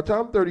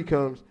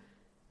 comes,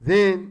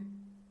 then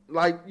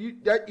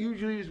that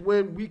usually is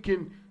when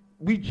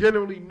we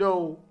generally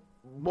know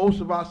most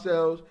of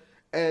ourselves,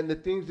 and the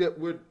things that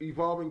we're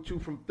evolving to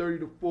from 30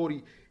 to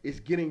 40 is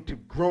getting to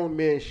grown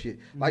man shit.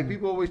 Like,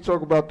 people always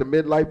talk about the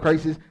midlife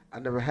crisis. I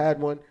never had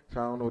one,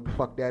 so I don't know what the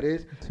fuck that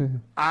is.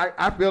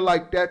 I feel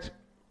like that's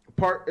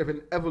part of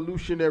an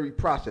evolutionary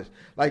process.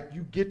 Like,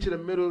 you get to the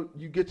middle,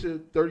 you get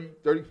to 30,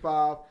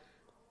 35,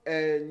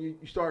 and you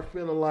start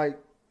feeling like,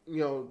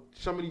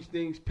 some of these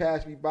things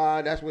pass me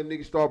by. That's when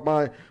niggas start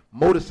buying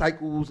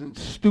motorcycles and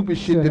stupid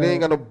shit that they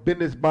ain't got no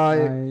business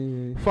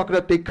buying, fucking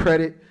up their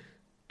credit,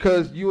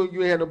 because you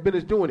ain't had no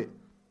business doing it.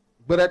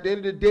 But at the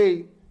end of the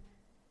day,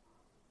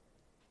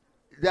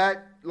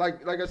 that,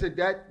 like I said,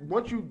 that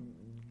once you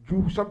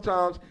do,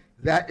 sometimes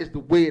that is the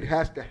way it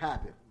has to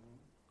happen.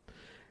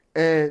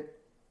 And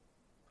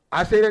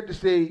I say that to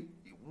say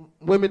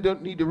women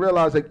don't need to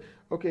realize, like,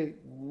 okay,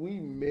 we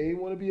may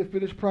want to be a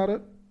finished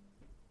product.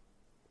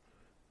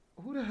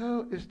 Who the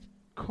hell is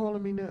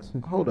calling me now?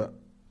 Hold up.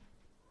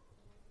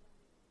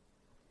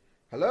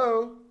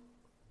 Hello?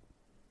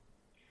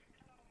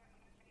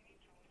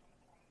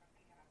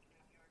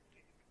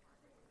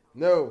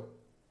 No.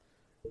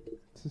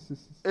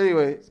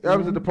 Anyway, that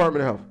was the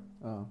Department of Health.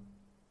 Oh.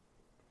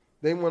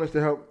 They want us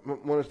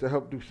to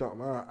help do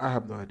something. I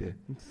have no idea.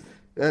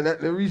 And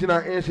the reason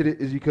I answered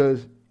it is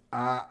because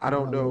I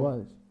don't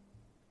know.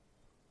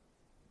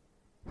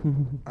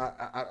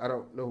 I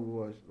don't know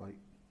who it was. Like,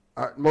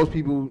 most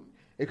people,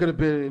 it could have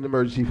been an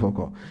emergency phone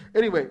call.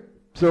 Anyway,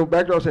 so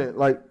back to what I was saying,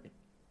 like,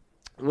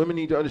 women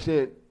need to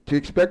understand, to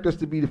expect us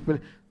to be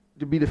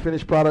the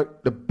finished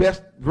product, the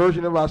best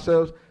version of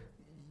ourselves,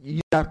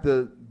 you have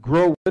to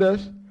grow with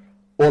us,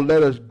 or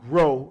let us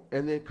grow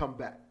and then come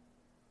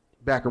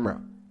back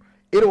around.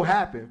 It'll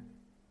happen,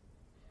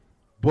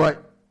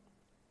 but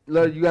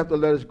you have to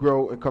let us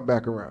grow and come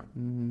back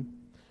around.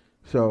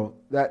 So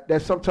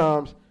that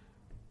sometimes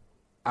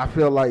I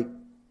feel like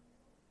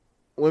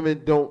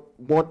women don't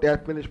want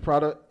that finished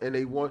product, and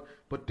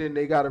but then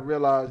they got to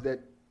realize that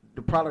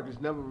the product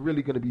is never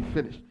really going to be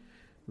finished.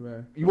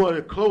 Right. You want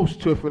it close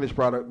to a finished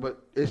product,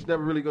 but it's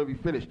never really going to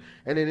be finished.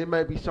 And then it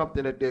might be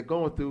something that they're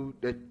going through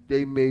that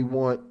they may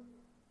want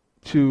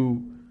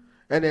to,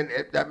 and then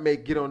that may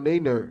get on their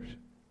nerves.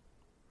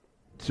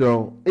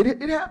 So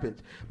it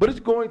happens, but it's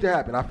going to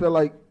happen. I feel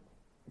like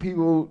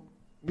people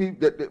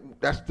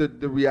That's the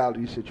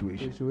reality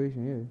situation.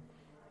 Situation,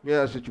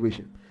 Yeah,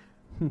 situation.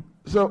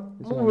 So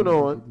It's moving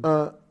only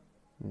on.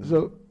 Yeah.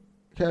 So,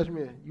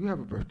 Cashmere, you have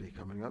a birthday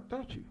coming up,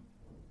 don't you?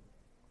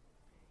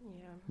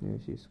 Yeah. Yeah,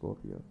 she's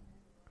Scorpio.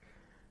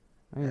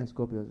 I ain't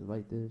Scorpios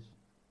like this.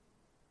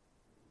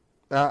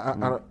 I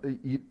don't,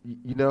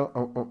 you know,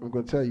 I'm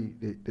gonna tell you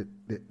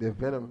the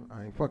Venom.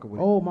 I ain't fucking with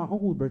it. Oh, my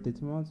uncle's birthday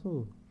tomorrow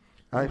too.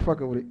 I ain't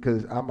fucking with it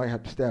because I might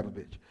have to stab a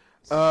bitch.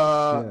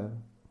 Yeah.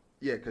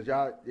 Yeah,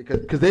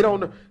 because they don't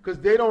know. Because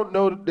they don't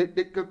know.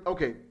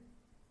 Okay,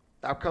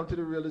 I've come to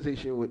the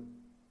realization with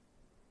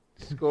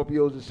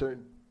Scorpios and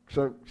certain,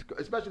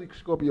 especially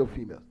Scorpio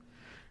females,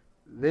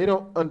 they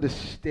don't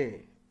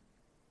understand.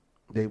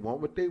 They want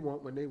what they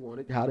want when they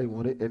want it, how they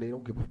want it, and they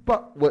don't give a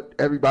fuck what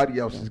everybody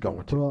else is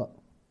going to. Bruh.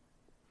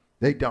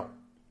 They don't.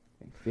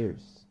 They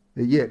fierce.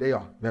 Yeah, they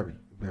are very,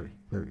 very,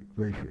 very,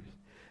 very fierce,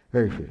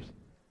 very fierce.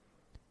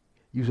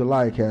 You's a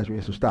liar,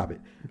 Cashmere, so stop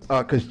it.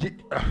 Cause you.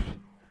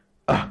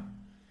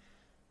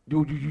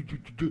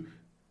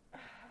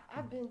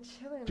 I've been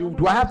chilling. Dude, don't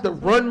do I know have what to you're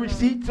run talking about.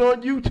 receipts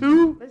on you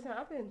too? Listen,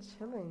 I've been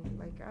chilling.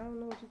 Like, I don't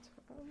know what you're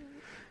talking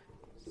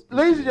about.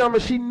 Ladies and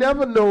gentlemen, she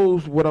never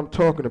knows what I'm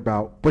talking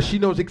about, but she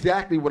knows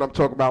exactly what I'm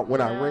talking about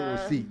when I ring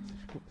receipts.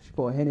 She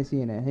put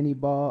Hennessy in a honey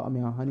bar. I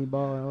mean, a honey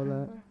bar and all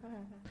that.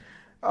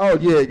 Oh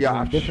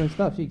yeah. Different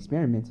stuff. She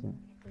experimenting.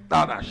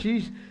 No,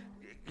 she's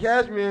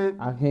Cashmere.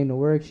 I came to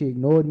work. She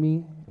ignored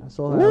me. I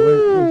saw her at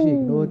work. Yeah, she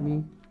ignored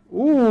me.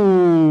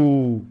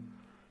 Ooh,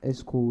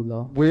 It's cool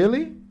though.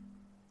 really?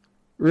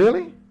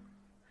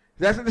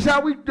 That's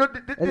how we.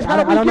 This I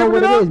how we don't know giving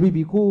what it it up? is. We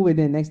be cool, and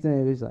then next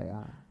thing it's like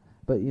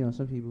But you know,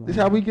 some people. This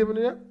how we giving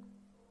it up?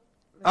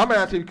 I'm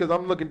asking you because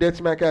I'm looking dead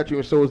smack at you,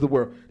 and so is the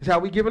world. This how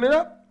we giving it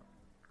up?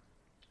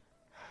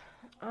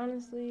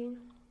 Honestly,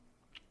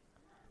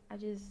 I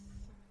just.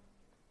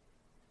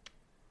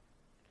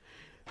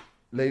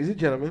 Ladies and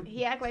gentlemen,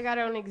 He act like I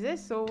don't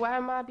exist, so why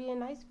am I being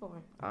nice for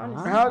him?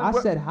 Honestly. I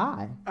said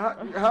hi.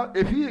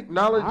 if he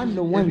acknowledges, I'm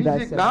the one if that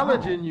he's said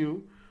acknowledging hi.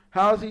 you,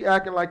 how is he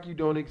acting like you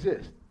don't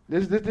exist?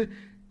 This is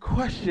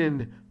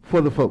question for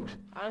the folks.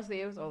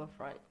 Honestly, it was all a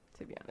front,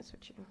 to be honest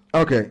with you.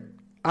 Okay,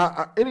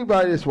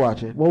 anybody that's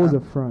watching, What was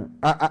the front?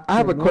 I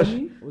have a Ignored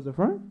question. me? What was the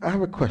front? I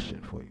have a question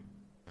for you.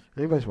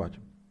 Anybody's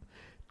watching?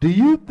 Do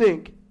you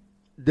think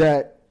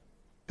that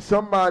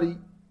somebody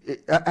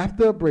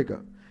after a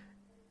breakup,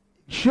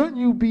 shouldn't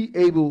you be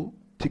able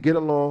to get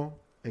along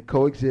and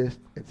coexist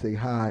and say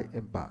hi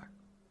and bye?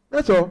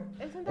 That's all.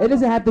 It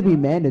doesn't have to be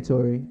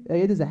mandatory.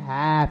 Like, it doesn't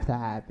have to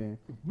happen.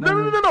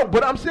 No.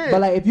 But I'm saying,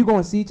 But like, if you're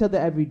gonna see each other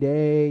every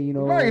day, you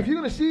know. right? If you're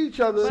gonna see each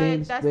other, But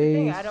Same that's the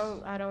thing. space.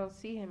 I don't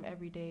see him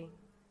every day.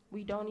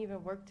 We don't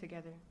even work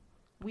together.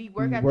 We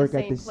work, We at, work the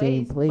at same the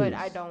same place, but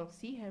place. I don't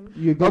see him.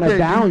 You're gonna Okay,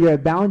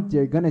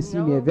 You're gonna see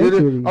me No.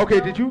 eventually. okay.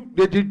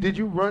 Did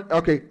you run?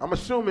 Okay, I'm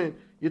assuming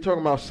you're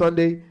talking about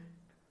Sunday.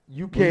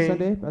 You Was it came.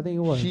 Sunday? I think it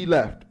was. She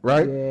left,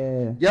 right?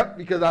 Yeah. Yep,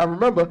 because I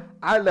remember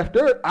I left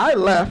her. I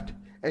left,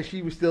 and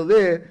she was still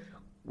there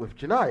with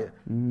Janaya.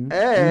 Mhm.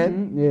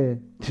 And Yeah.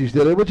 she was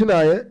still there with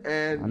Janaya,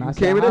 and And I you said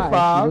came in hi. at She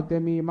 5. looked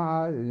at me in my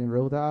eyes and then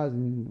rolled her eyes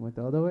and went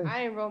the other way.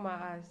 I didn't roll my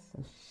eyes.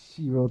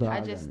 She rolled her I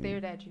eyes. just at me.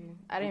 stared at you.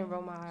 I didn't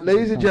roll my eyes.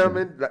 Ladies and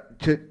gentlemen,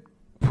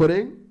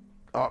 putting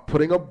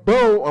a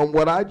bow on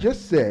what I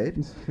just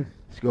said.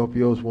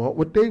 Scorpios want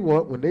what they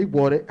want when they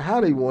want it,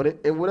 how they want it,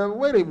 and whatever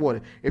way they want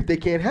it. If they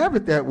can't have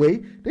it that way,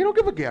 they don't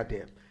give a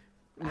goddamn.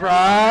 That's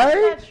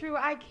Right? not true.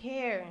 I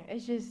care.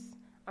 It's just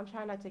I'm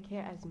trying not to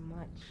care as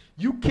much.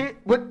 You can't.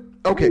 But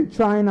Okay. okay,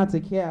 Trying not to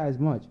care as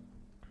much.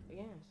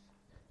 Yes.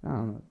 I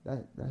don't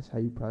know. That's how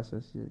you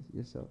process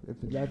yourself. If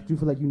you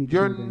feel like you need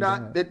you're to do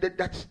not.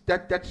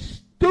 That's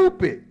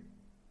stupid.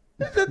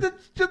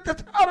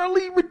 That's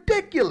utterly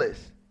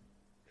ridiculous.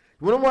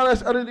 You want to know why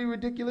that's utterly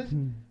ridiculous?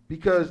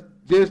 Because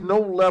there's no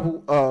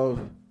level of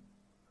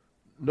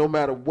no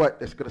matter what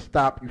that's going to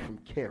stop you from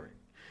caring.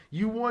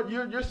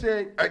 You're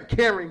saying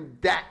caring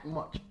that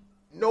much.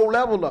 No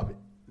level of it.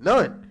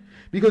 None.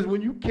 Because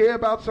when you care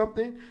about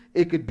something,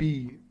 it could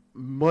be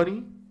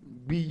money,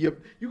 you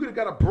could have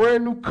got a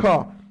brand new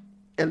car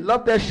and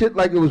love that shit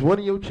like it was one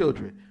of your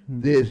children.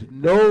 There's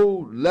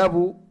no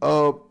level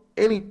of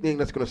anything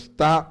that's going to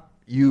stop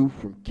you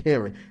from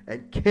caring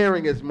and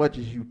caring as much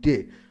as you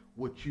did.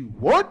 What you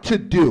want to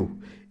do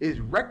is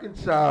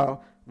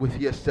reconcile with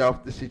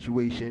yourself the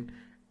situation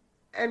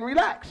and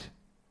relax.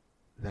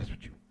 That's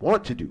what you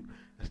want to do.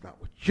 That's not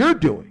what you're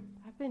doing.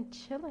 I've been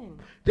chilling.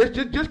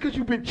 Just because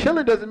you've been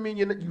chilling doesn't mean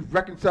you've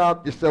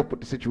reconciled yourself with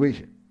the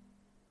situation.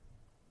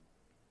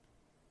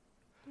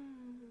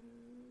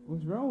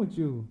 What's wrong with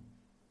you?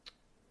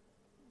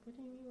 What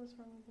do you mean? What's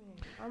wrong with me?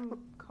 I'm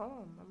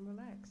calm. I'm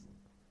relaxed.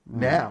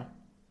 Now,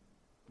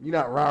 you're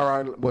not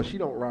rah-rah. Well, she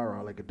don't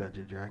rah-rah like a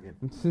Dungeon Dragon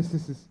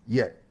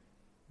yet.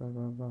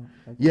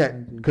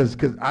 Yet.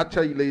 Because I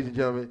tell you, ladies and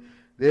gentlemen,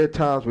 there are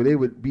times where they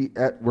would be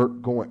at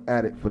work going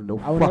at it for no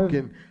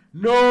fucking,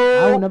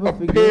 no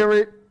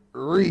apparent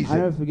reason. I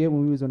never forget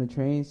when we was on the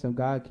train, some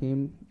guy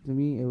came to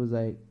me, it was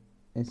like,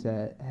 and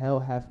said, hell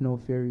hath no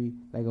fury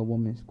like a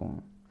woman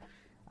scorn.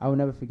 I will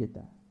never forget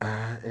that.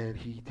 And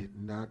he did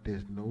not.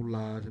 There's no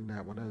lies in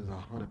that one. That is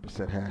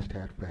 100%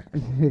 hashtag fact.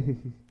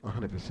 100%.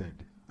 100%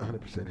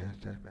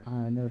 hashtag fact.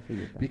 I'll never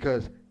forget that.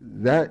 Because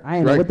that. I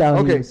ain't know what that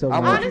was okay, even so I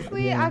much. want you-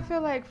 Honestly, Yeah. I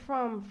feel like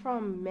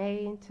from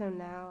May until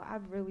now,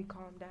 I've really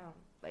calmed down.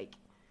 Like,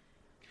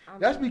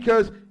 That's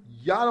because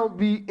y'all don't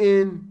be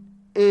in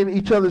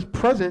each other's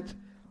presence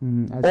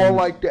As all much.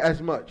 like that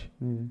as much.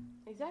 Yeah.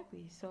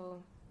 exactly.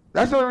 So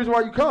That's the only reason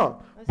why you come.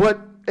 Let's But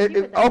keep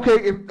it that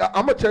okay,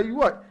 I'm gonna tell you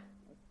what.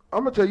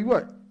 I'm gonna show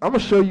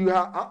you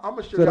how. I'm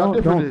gonna show So you how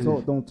different it is.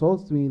 don't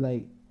talk to me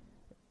like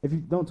if you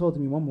don't talk to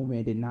me one moment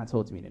and then not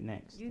talk to me the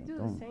next. you do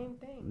Don't. the same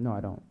thing. No,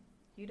 I don't.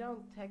 You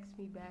don't text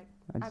me back.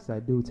 I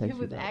do text You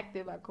you was back.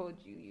 active. I called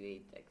you. You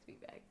ain't text me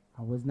back.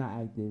 I was not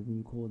active when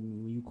you called me.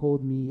 When you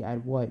called me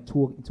at what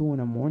 2 in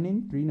the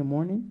morning, 3 in the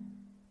morning,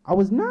 I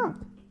was not.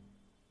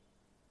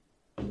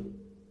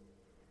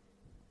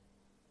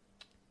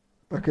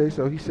 Okay,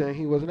 so he's saying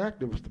he wasn't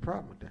active. What's the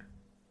problem with that?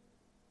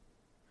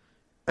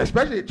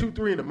 Especially at 2,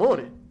 3 in the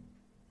morning.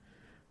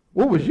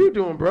 What was you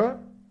doing, bruh?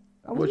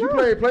 I Was you not.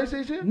 playing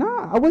PlayStation?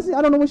 Nah, I wasn't.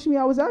 I don't know what she mean.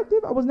 I was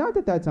active. I was not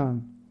at that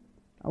time.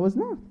 I was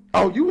not.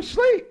 Oh, you was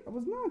asleep. I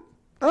was not.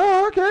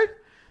 Oh, okay.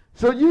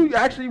 So you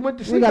actually went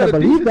to You sleep gotta at a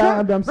believe decent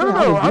that. time? I'm saying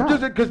I no. was I'm not.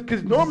 just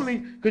because normally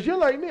because you're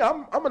like me.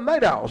 I'm a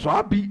night owl, so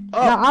I be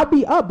up. Now I'll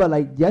be up, but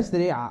like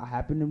yesterday, I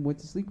happened and went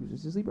to sleep.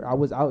 Just a sleeper. I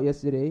was out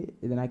yesterday,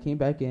 and then I came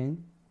back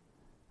in.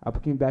 I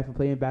came back from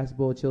playing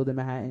basketball, chilled in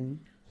Manhattan.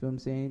 You know what I'm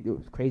saying? It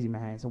was crazy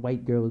Manhattan. Some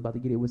white girl was about to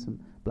get it with some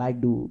black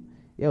dude.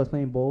 Yeah, I was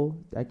playing ball.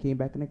 I came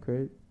back in the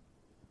crib,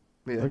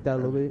 Yeah. worked out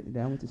a little bit, and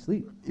then I went to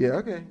sleep. Yeah.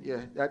 Okay.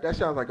 Yeah. That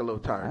sounds like a little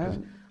tired. 'Cause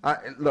I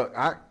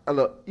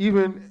look.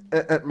 Even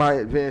at my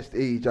advanced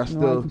age, I You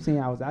know, I still keep saying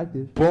I was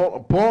active.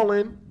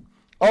 balling.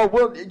 Oh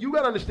well, you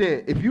gotta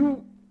understand. If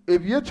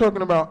you're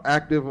talking about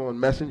active on She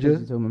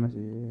Messenger, told me a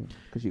message, yeah,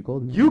 because she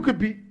called me. you could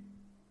be.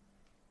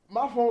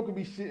 My phone could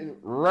be sitting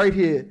right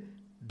here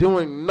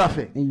doing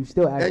nothing. And you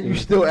still active. And you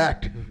still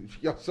active.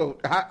 Yo, so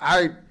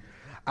I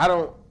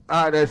don't.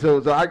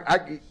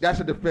 That's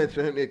a defense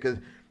for him there because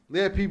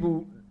there are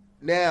people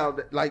now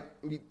that, like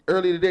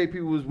earlier today,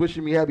 people was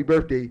wishing me happy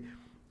birthday,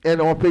 and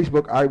on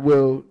Facebook I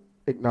will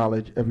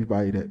acknowledge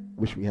everybody that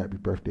wish me happy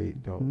birthday.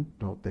 Don't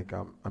think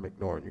I'm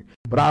ignoring you.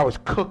 But I was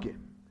cooking.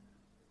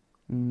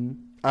 Mm-hmm.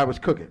 I was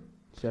cooking.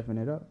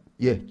 Chefing it up.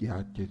 Yeah.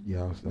 I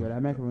was. But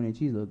that macaroni and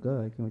cheese look good.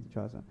 I can't wait to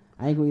try some.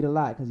 I ain't gonna eat a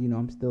lot because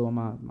I'm still on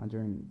my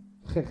journey.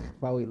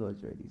 My weight loss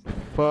journey. So.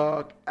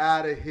 Fuck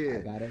out of I here.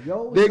 got it.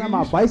 Yo, Nigga, son,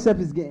 my you- bicep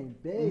is getting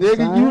big. Nigga,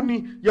 son. you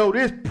need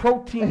there's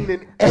protein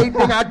in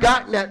everything I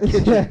got in that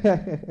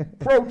kitchen.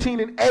 Protein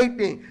in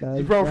everything.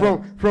 That's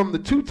From the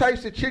two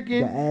types of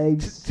chicken The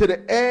eggs. to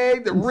the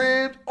egg, the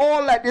ribs,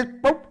 all that. There's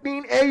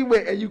protein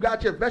everywhere, and you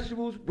got your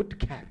vegetables with the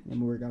cabbage. I'm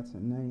gonna work out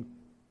tonight.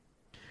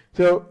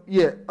 So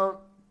yeah,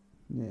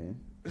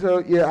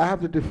 Yeah. I have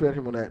to defend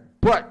him on that.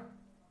 But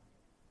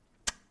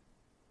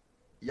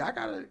y'all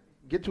gotta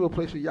get to a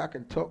place where y'all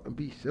can talk and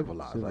be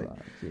civilized. Like,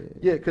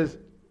 yeah, because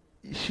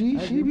she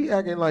be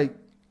acting like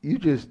you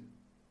just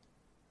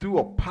threw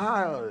a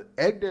pile,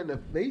 egged her in the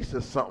face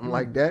or something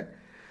like that.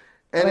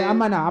 And Like,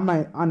 then-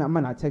 I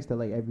might not text her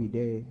like every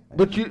day.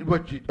 But you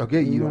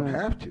again, you don't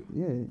Yeah. have to.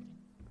 Yeah.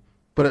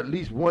 But at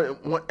least one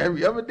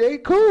every other day,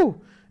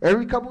 cool.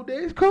 Every couple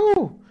days,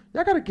 cool.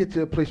 Y'all gotta get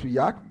to a place where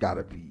y'all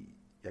gotta be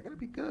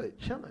good,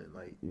 chilling,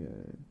 like, Yeah.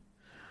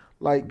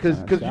 like, cause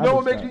Trying to you know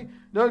what makes establish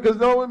me, cause you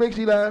know what makes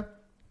me laugh.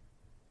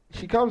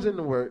 She comes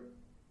into work,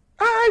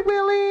 hi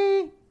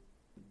Willie.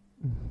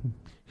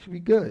 She be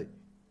good.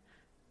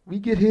 We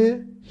get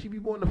here, she be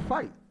wanting to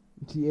fight.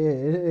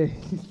 Yeah.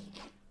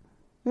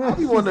 I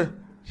be wanting to,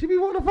 she be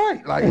wanting to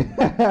fight, like,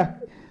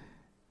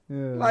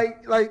 Yeah.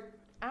 like.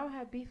 I don't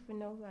have beef with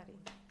nobody.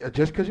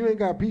 Just cause you ain't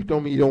got beef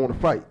don't mean you don't want to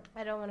fight.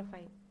 I don't want to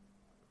fight.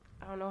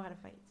 I don't know how to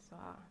fight, so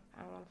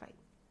I don't want to fight.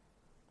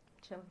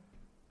 Chill.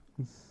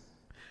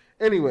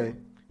 Anyway,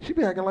 she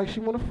be acting like she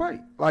want to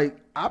fight. Like,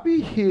 I be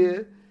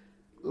here,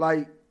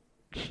 like,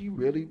 she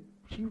want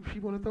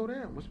to throw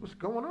down. What's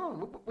going on?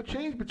 What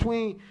changed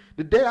between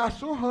the day I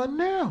saw her and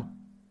now?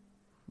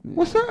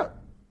 What's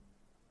up?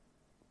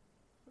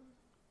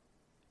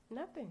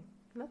 Nothing.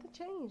 Nothing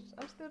changed.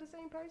 I'm still the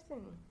same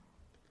person.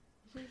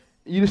 Just,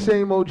 You the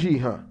same OG,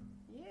 huh?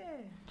 yeah.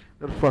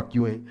 No, the fuck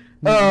you ain't.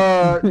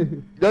 No,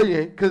 you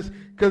ain't. Cause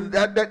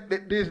that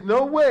there's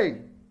no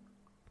way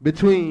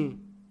between.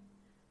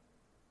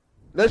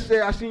 Let's say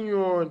I seen you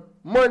on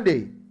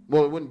Monday.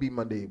 Well, it wouldn't be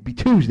Monday. It'd be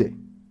Tuesday.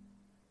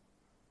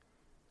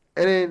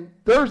 And then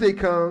Thursday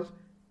comes,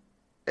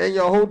 and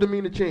your whole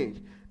demeanor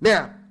changed.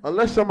 Now,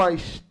 unless somebody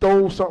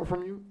stole something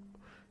from you,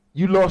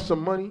 you lost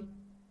some money,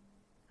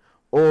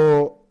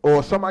 or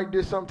somebody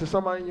did something to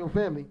somebody in your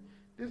family,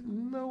 there's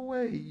no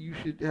way you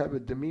should have a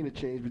demeanor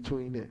change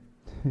between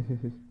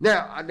them.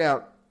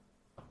 Now,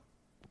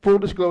 full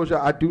disclosure,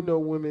 I do know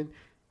women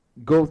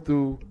go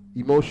through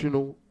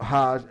emotional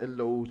highs and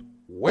lows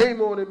way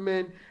more than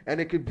men, and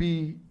it could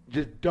be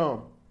just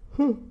dumb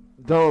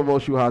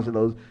emotional highs and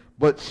lows.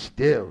 But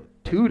still,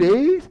 2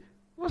 days?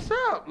 What's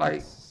up?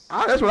 Like,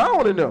 that's what I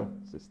want to know.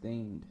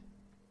 Sustained.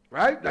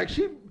 right? Like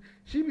she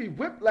be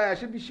whiplash.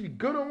 She be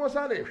good on one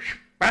side and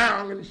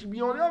bang, and she be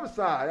on the other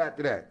side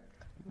after that.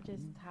 I'm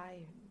just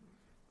tired.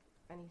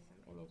 I need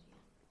some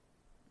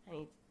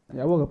energy.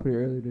 Yeah, I woke up pretty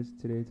early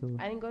today too.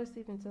 I didn't go to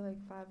sleep until like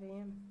 5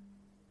 a.m.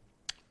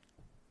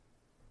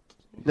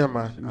 Never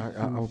mind.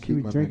 I'll She keep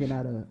was my drinking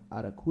mix.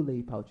 out of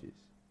Kool-Aid pouches.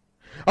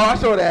 Oh, I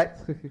saw that.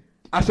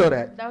 I saw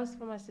that. That was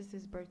for my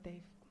sister's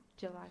birthday,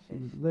 July She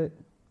was 5th.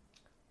 lit.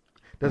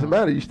 Doesn't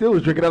matter. You still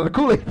was drinking out of the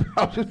Kool-Aid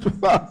pouches for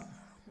fun.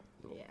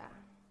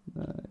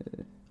 Yeah.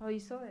 Oh, you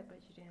saw it, but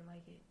you didn't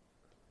like it,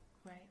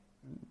 right?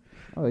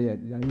 Oh yeah,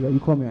 you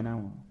called me on that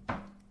one.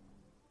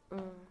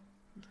 Mm.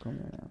 You called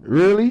me on that one.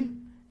 Really?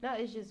 No,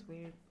 it's just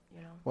weird,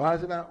 you know, Why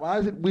is it not? Why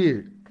is it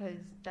weird? because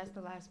that's the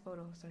last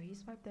photo. So he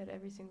swiped at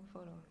every single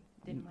photo.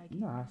 Didn't like it.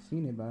 No, I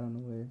seen it, but I don't know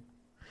where.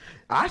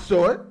 I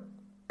saw it.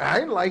 I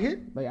didn't like it.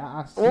 Like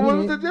I seen What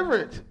was it. the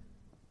difference?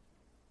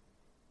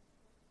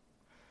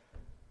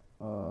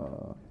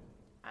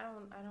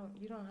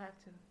 You don't have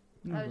to.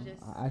 No, I was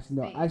just.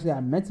 no, actually, I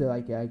meant to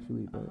like it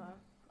actually, but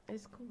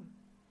It's cool.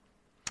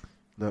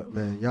 Look,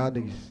 man, y'all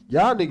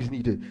niggas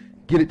need to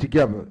get it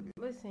together.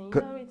 Listen, you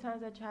know how many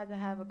times I tried to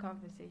have a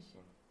conversation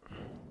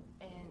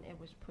and it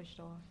was pushed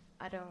off?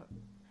 I don't.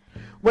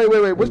 Wait.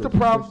 What's the was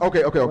problem? first-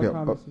 Okay. what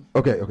conversation?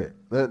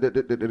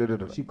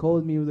 Okay. She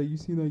called me. Was like, "You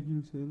seem like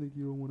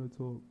you don't want to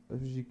talk."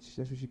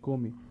 That's what she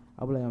called me.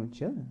 I was like, "I'm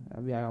chilling. I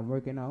be like, I'm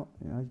working out,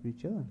 and I just be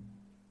chilling.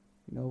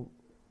 You know,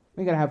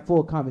 we gotta have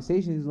full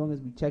conversations as long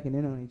as we checking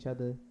in on each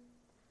other.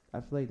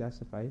 I feel like that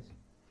suffice."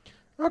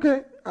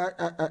 Okay.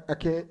 I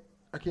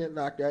can't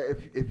knock that.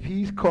 If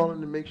he's calling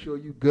to make sure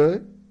you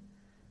good.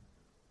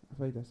 I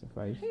feel like that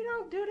suffice. He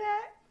don't do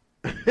that.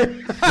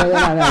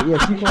 Yeah,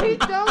 she called He me.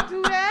 don't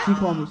do that.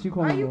 She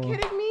called me. Are you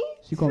kidding me?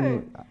 She called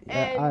me.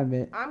 And I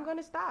admit. I'm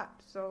gonna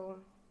stop. So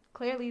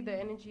clearly the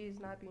energy is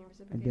not being And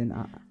reciprocated.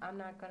 then I'm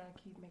not gonna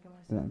keep making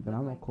myself. then look I'm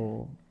gonna like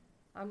call.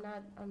 that. I'm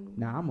not.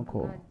 Nah, I'm a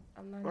call.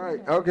 I'm not.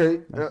 Right. doing that.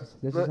 Okay. That's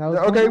just how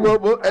it's Okay. going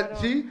on. Well. I don't-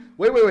 See.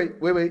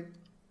 Wait.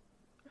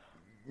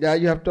 Now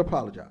you have to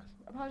apologize.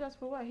 Apologize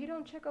for what? He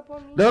don't check up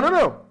on me.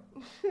 No.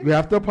 You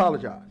have to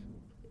apologize.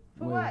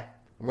 For what?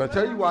 I'm gonna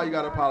tell you why you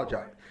gotta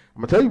apologize.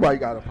 I'm gonna tell you why you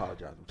gotta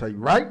apologize. I'm gonna tell you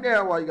right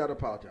now why you gotta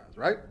apologize.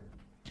 Right?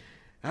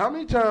 How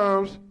many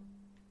times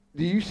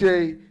do you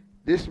say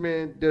this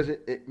man doesn't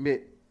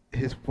admit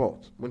his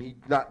faults when he's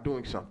not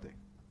doing something?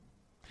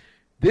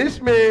 This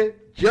man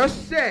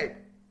just said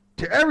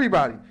to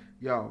everybody,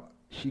 "Yo,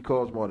 she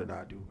calls more than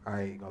I do.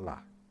 I ain't gonna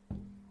lie.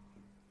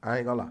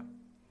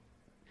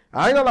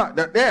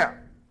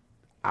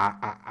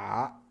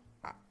 Now,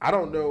 I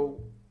don't know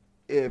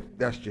if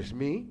that's just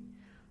me,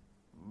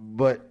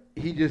 but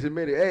he just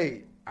admitted,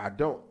 hey, I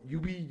don't. You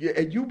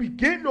be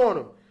getting on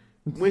him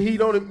when he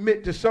don't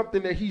admit to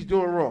something that he's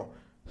doing wrong.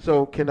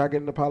 So can I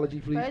get an apology,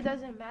 please? But it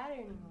doesn't matter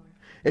anymore.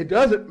 It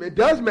doesn't. It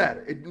does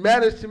matter. It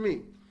matters to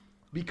me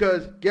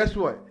because guess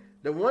what?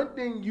 The one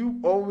thing you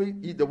always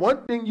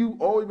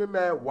been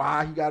mad.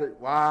 Why he got it?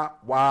 Why?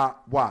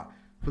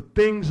 For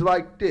things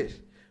like this,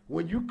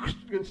 when you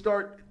can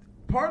start.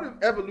 Part of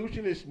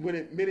evolution is when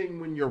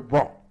admitting when you're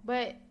wrong.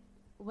 But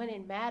when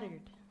it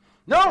mattered.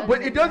 No,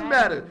 but it doesn't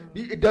matter.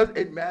 matter. It does.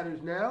 It matters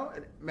now.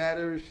 And it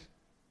matters.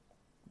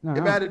 No,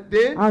 It mattered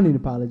then. I don't need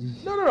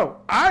apologies.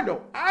 No. I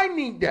know. I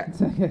need that.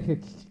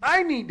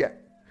 I need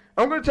that.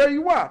 I'm going to tell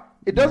you why.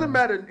 It doesn't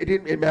matter.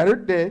 It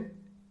mattered then,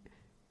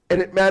 and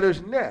it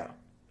matters now,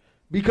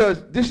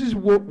 because this is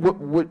what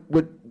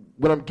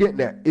I'm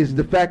getting at is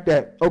the fact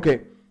that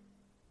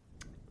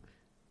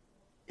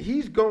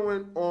he's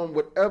going on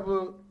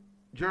whatever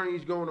journey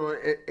he's going on,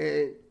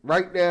 and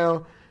right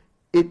now,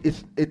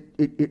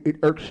 it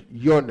irks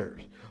your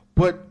nerves.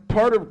 But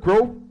part of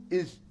growth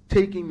is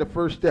taking the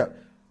first step.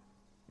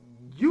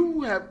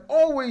 You have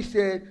always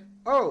said,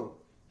 "Oh,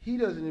 he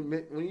doesn't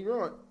admit when he's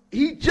wrong."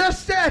 He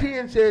just sat here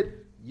and said,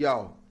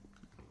 "Yo,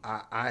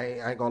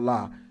 I ain't gonna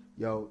lie.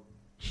 Yo,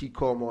 she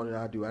called more than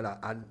I do, and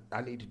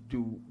I need to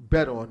do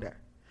better on that."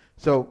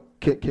 So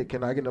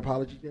can I get an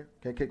apology there?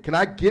 Can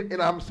I get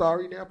an I'm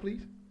sorry now,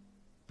 please?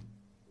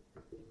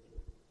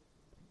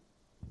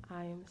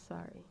 I am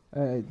sorry.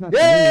 It's not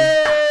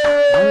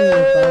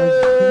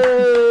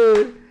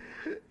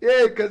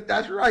Yeah, because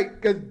that's right.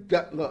 Because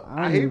look,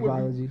 I I need hate an when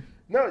apology.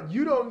 no,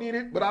 you don't need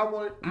it, but I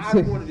want it. I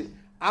wanted it.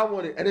 I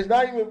want it, and it's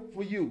not even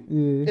for you.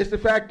 Yeah. It's the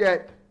fact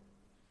that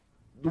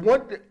the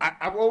one thing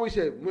I've always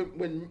said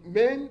when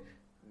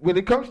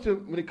it comes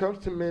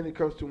to men, it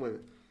comes to women.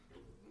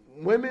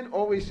 Women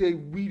always say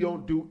we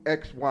don't do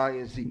X, Y,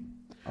 and Z.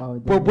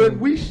 But when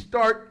we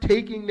start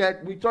taking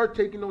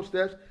those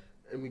steps,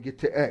 and we get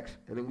to X,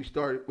 and then we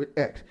start with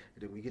X,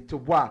 and then we get to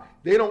Y.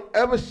 They don't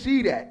ever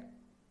see that.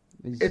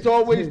 It's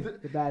always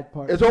the bad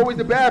part. It's always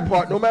the bad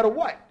part, no matter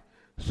what.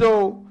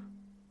 So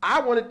I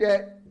wanted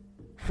that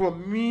for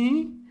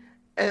me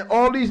and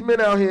all these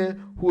men out here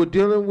who are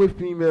dealing with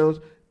females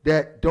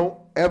that don't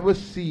ever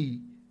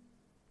see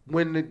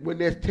when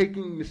they're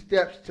taking the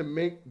steps to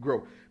make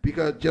growth.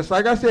 Because just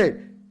like I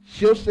said,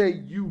 she'll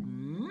say you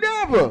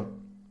never.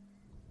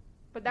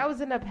 But that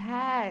was in the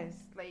past.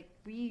 Like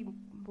we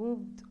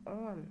moved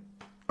on.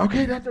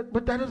 Okay,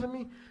 but that doesn't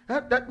mean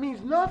that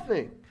means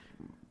nothing.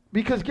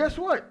 Because guess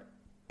what?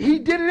 He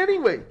did it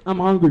anyway. I'm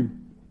hungry.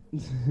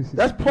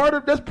 That's part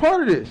of this.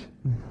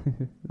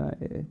 Nah,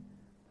 yeah.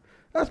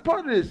 That's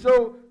part of this.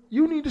 So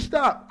you need to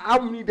stop. I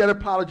need that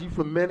apology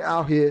from men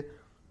out here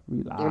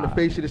on the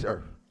face of this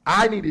earth.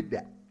 I needed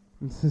that.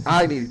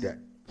 I needed that.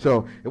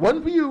 So it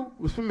wasn't for you.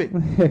 It was for me.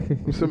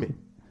 It was for me.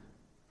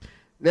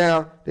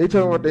 Now they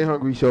talking about they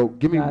hungry. So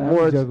give me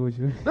one.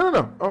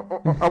 No.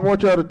 I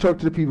want y'all to talk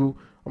to the people.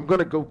 I'm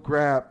gonna go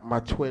grab my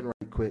twin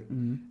right quick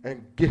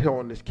and get her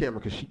on this camera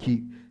because she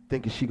keep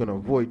thinking she gonna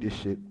avoid this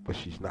shit, but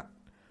she's not.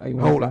 Oh, you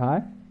want to say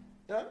hi?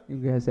 Yeah. You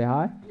gonna say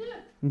hi? Yeah.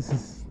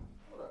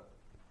 Hold up.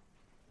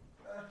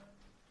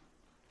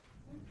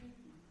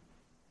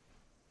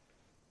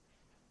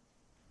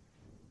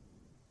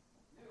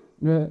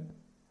 Yeah.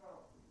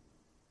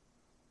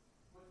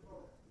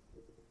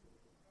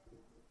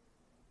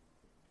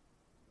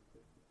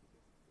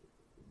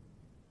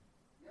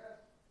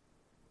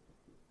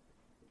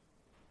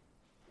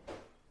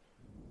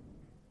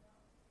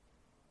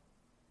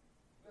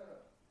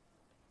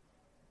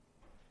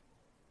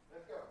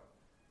 Let's go.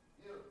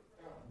 You go.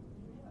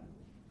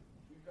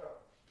 You go.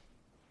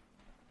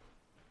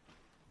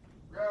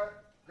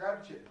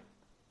 Grab the chair.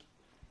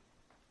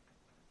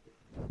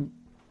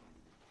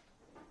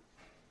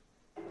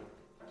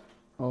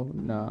 Oh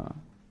nah.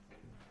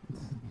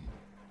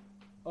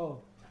 Oh.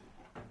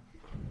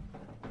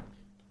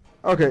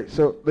 Okay,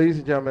 so ladies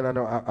and gentlemen, I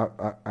know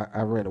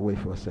I ran away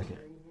for a second.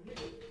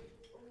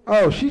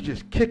 Oh, she's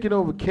just kicking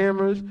over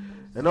cameras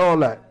and all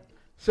that.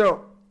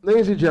 So,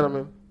 ladies and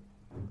gentlemen,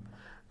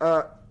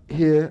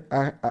 here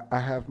I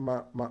have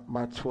my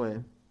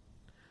twin.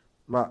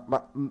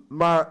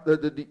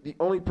 The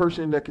only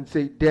person that can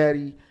say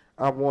daddy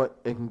I want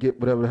and can get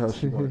whatever the hell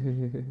she wants.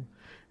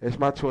 It's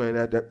my twin.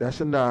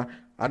 That's a nah.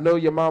 I know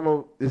your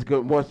mama is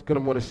gonna want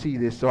to see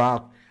this, so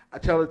I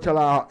tell her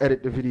I'll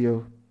edit the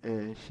video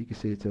and she can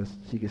see it to us.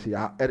 She can see.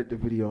 I'll edit the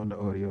video on the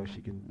audio.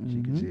 She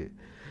can see it.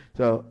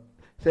 So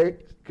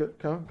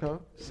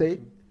come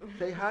say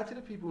hi to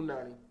the people,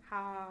 Nani.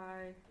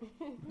 Hi.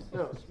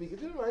 No, speak it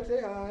to the mic.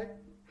 Say hi.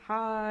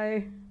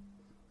 Hi.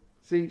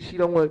 See, she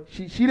didn't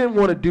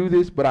want to do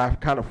this, but I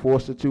kind of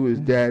forced her to. It's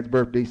Dad's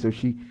birthday, so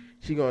she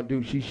gonna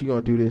do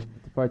this.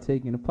 To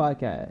partake in the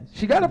podcast.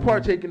 She got to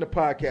partake in the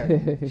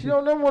podcast. She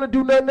don't never want to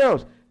do nothing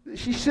else.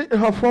 She sit in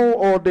her phone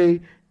all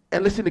day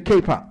and listen to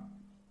K-pop.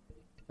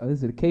 Oh,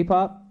 listen to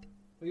K-pop?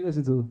 What do you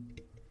listen to?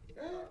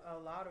 A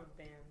lot of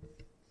bands.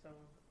 So,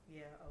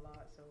 yeah, a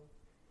lot. So.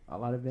 A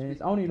lot of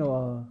bands. I don't even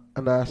know.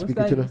 And I speak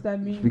it to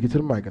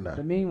the mic or not.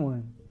 The main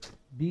one.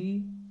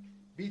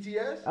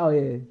 BTS? Oh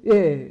yeah, BTS, yeah.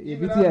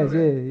 Even out of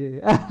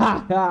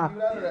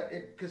that,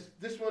 because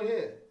this one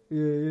here.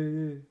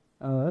 Yeah.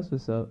 Oh, that's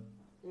what's up.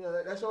 You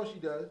know, that's all she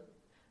does,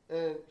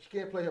 and she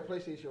can't play her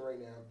PlayStation right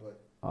now. But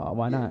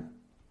why not?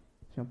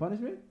 She on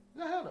punishment?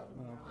 No, hell no.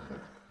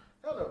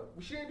 Hell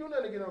no. She ain't doing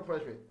nothing to get on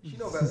punishment. She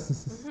know better.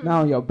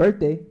 Not on your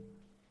birthday.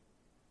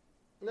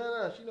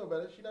 No, she know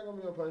better. She not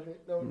gonna be on punishment.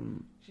 No,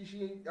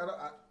 she ain't.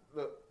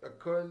 Look,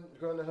 according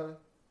to her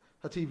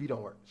TV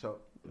don't work. So.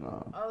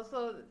 Oh,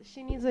 so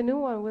she needs a new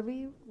one,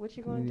 Willie. What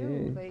you gonna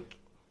do? Like,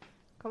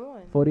 come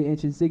on.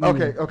 40-inch insignia.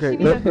 Okay. She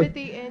needs a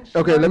 50-inch.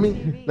 Okay, let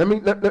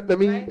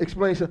me right?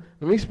 explain something.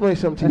 Let me explain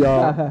something to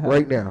y'all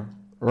right now.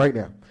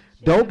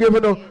 Don't give her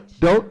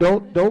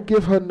don't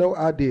give her no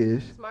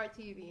ideas. Smart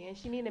TV, and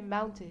she need it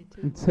mounted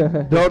too.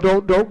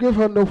 don't give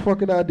her no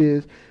fucking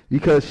ideas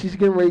because she's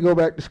getting ready to go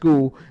back to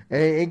school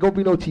and ain't gonna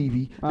be no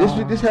TV.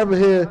 This having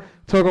here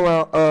talking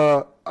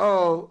about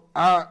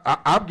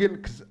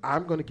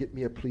I'm gonna get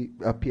me a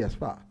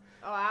PS5.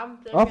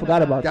 I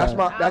forgot about that.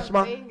 That's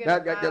my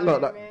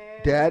look.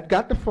 Dad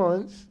got the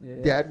funds. Yeah.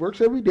 Dad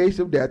works every day,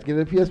 so Dad's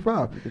getting a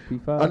PS5. The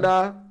P5. And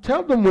now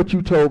tell them what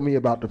you told me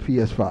about the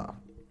PS5.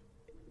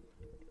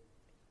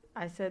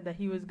 I said that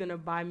he was gonna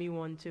buy me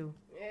one too.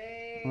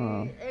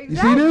 Exactly.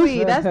 You see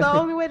this? That's the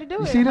only way to do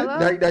you it. See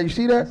that? Now you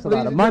see that? That's a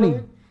lot of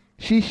money.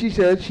 She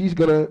said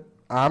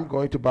I'm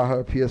going to buy her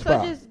a PS5.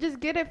 So just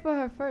get it for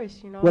her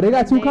first, you know. Well, they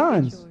got two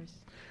kinds.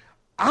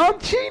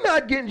 She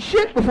not getting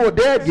shit before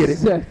Dad get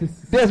it.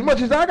 As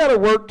much as I gotta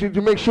work to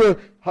make sure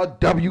her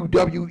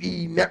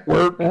WWE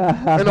network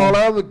and all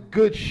that other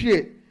good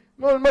shit.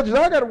 As much as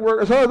I gotta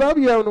work, as hard as I'll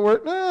be having to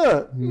work,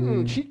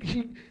 she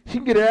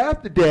can get it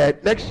after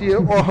Dad next year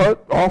or her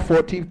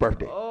 14th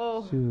birthday.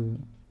 Oh. Shoot.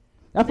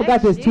 I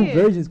forgot there's two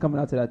versions coming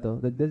out to that though.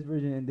 This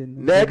version and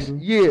then next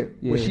year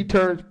when she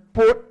turns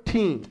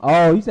 14.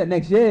 Oh, you said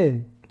next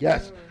year?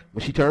 Yes.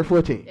 When she turned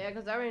 14. Yeah,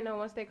 because I already know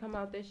once they come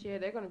out this year,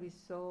 they're going to be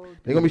sold.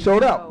 They're going to be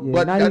sold out. Yeah,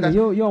 but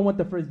you don't want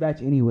the first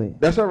batch anyway.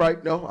 That's all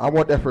right. No, I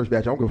want that first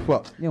batch. I don't give a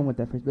fuck. You don't want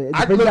that first batch.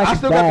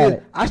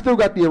 I still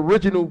got the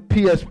original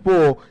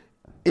PS4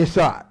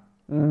 inside.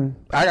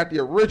 I got the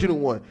original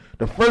one.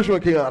 The first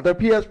one came out. The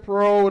PS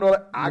Pro and all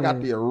that. I got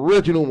the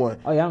original one.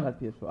 Oh, yeah, I don't got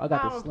the PS4. I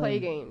got the don't play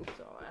games,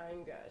 so I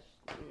ain't got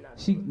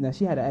nothing.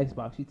 She had an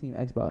Xbox. She team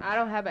Xbox. I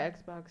don't have an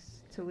Xbox.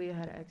 Talia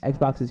had an Xbox.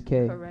 Xbox is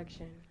K.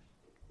 Correction.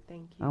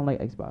 Thank I don't you. like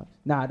Xbox.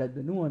 Nah, the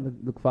new one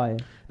look fire.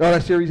 No,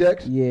 that's Series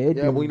X. Yeah, it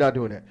Yeah, do. we not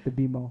doing that. The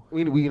BMO.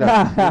 We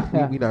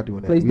not we not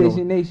doing that.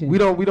 PlayStation Nation. We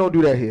don't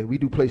do that here. We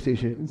do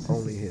PlayStation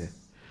only here.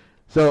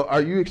 So,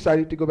 are you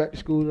excited to go back to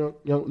school,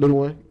 young little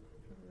one?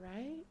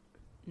 Right?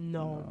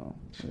 No.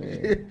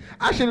 Yeah.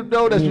 I should have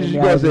known that's what Me she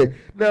and was gonna Alvin. say.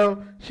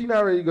 No, she not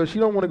ready to go. She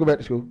don't want to go back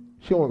to school.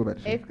 She don't want to go back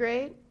to school. 8th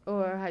grade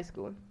or high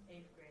school?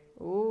 8th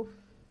grade. Oof.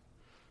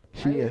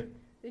 She Are yeah. you-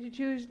 Did you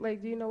choose,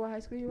 like, do you know what high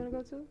school you want to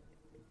go to?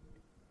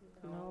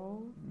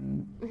 No.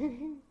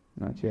 Mm,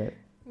 not yet.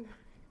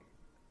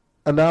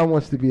 Anand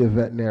wants to be a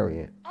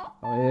veterinarian. Oh,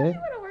 Oh, yeah? you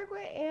want to work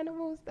with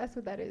animals? That's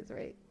what that is,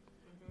 right?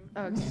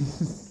 Okay.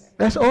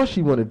 That's all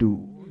she want to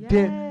do.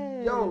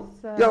 Then, yo,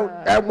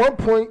 at one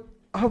point,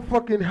 her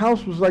fucking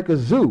house was like a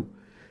zoo.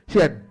 She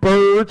had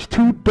birds,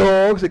 2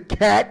 dogs, a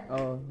cat.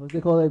 Oh, what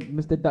they call it,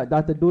 Mr.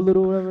 Dr.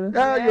 Doolittle, whatever.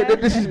 Ah, yeah,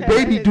 this is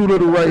Baby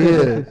Doolittle right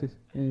here.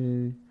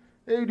 Yeah.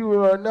 Baby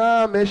Doolittle,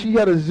 nah, man, she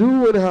had a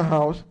zoo in her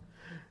house,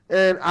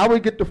 and I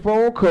would get the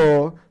phone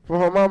call from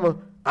her mama.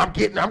 I'm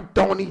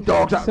throwing these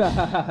dogs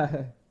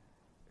out.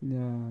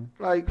 No.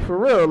 Like for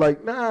real,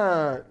 like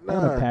nah. I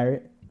want a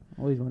parrot.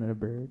 Always wanted a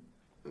bird.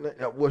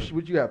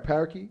 Would you have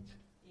parakeets?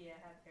 Yeah,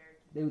 I had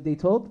parakeets. They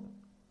told?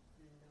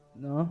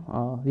 No.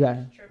 Oh,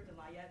 yeah. Chirped a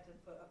lot. You had to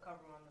put a cover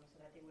on them so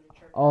that they wouldn't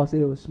chirp. Oh, see,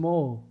 they were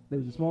small. They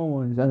were the small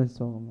ones. I didn't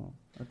talk about.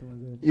 I think it was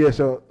good. Yeah,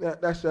 so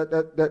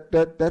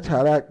that's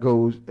how that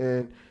goes.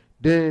 And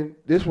then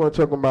this one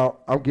talking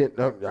about I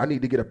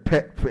need to get a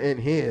pet for in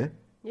here.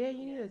 Yeah,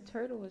 you need a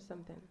turtle or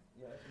something.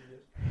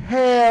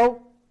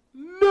 Hell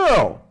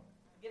no.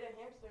 Get a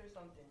hamster or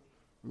something.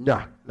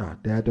 Nah.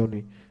 Dad don't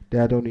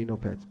need no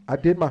pets. I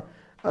did my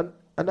I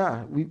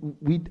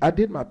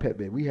did my pet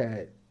bed. We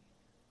had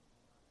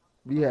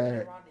Rhonda, you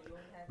only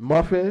had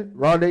Muffin,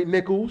 Rondé,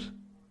 Nichols.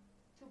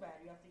 too bad.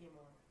 You have to get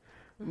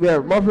more. Yeah,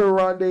 Muffin,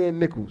 Rondé, and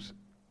Nichols.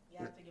 You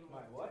have to get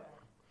more. What?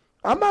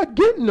 I'm not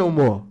getting no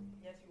more.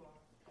 Yes, you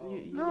are.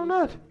 No, I'm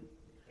not.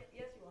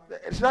 Yes, you are.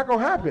 It's not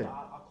gonna happen.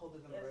 I'll call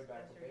this Yes, yes,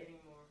 you're getting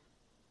more.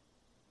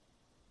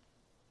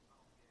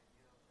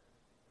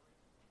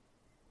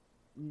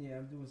 Yeah,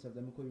 I'm doing something.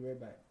 I'm gonna call you right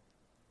back.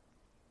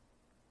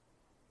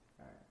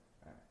 Alright.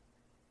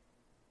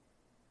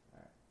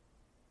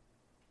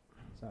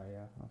 Sorry,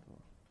 y'all. My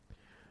fault.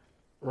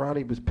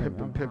 Ronnie was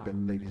I'm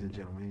pimping, ladies and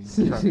gentlemen.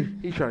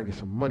 He's trying to get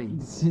some money.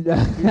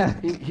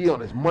 He on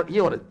his money. He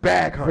on his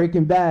back hunt.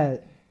 Breaking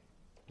Bad.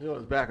 He on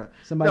his back hunt.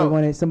 Somebody No.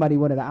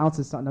 wanted an ounce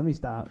of something. Let me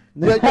stop.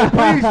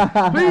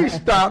 Please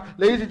stop,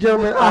 ladies and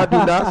gentlemen. I do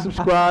not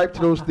subscribe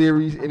to those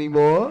theories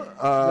anymore.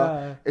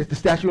 Nah. It's the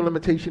statute of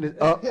limitation is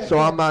up, so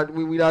I'm not.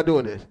 We not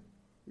doing this.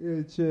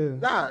 Yeah, chill.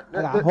 Nah,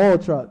 I got whole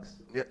trucks.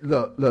 yeah,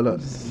 look.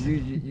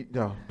 You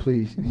no,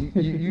 please.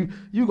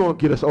 You gonna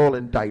get us all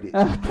indicted.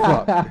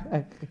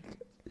 Fuck.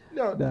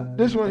 No, Nah,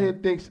 this one here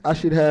thinks I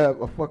should have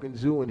a fucking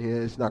zoo in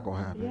here. It's not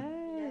gonna happen.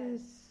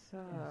 Yes.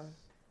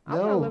 I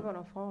No. want to live on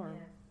a farm.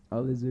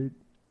 A lizard.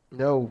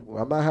 No,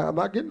 I'm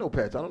not getting no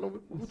pets. I don't know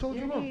who told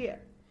you no. Yeah,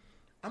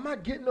 I'm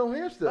not getting no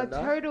hamster. a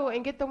nah. turtle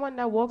and get the one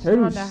that walks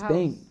Turtles around the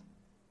stink. house.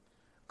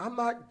 I'm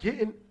not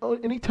getting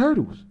any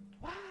turtles.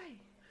 Why?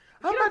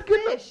 I'm Get not a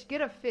getting fish.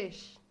 Get a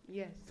fish.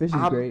 Yes. Fish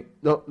is great.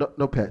 no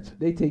pets.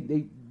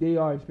 They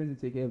are expensive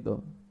to take care of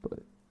though. But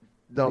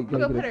No, You Gotta can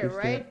get put a it fish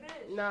right.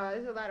 Nah,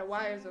 there's a lot of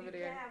wires over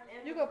there.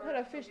 You can put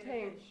a fish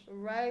tank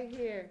right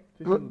here.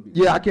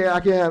 yeah, I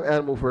can't have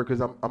animal fur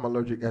because I'm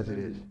allergic as it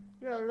is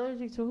You're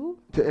allergic to who?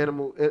 to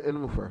animal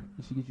fur.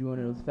 You should get you one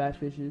of those fat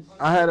fishes.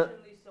 I had a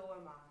Unfortunately, so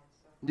am I.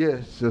 So.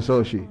 yes, so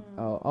is she.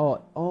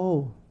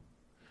 Oh.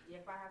 Yeah,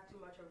 if I have too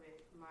much of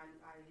it,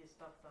 I get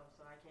stuffed up,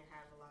 so I can't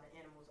have a lot of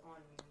animals on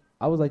me.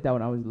 I was like that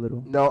when I was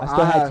little. No, I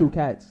still I- had 2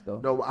 cats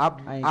though. No, I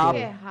ain't I get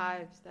get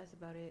hives. That's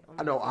about it. on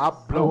I my know. face. I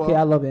blow Okay,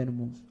 I up. love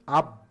animals.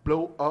 I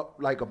blow up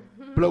like a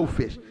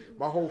blowfish.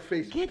 My whole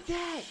face, Get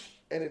that.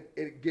 and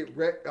it get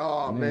red.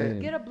 Oh Yeah. man.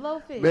 Get a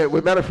blowfish. Man,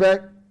 with matter of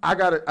fact, I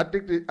got it. I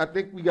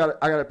think we got.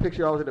 I got a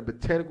picture. I was in the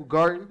botanical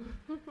garden,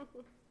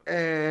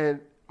 and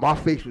my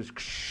face was.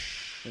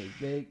 It's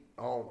big.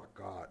 Oh my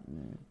God,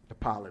 the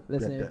pollen.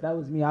 Listen, if that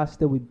was me, I'd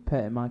still be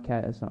petting my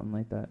cat or something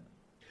like that.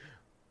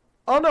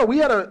 Oh no, we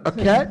had a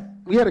cat.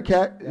 We had a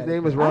cat. His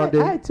name was I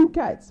Rondé. had 2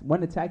 cats.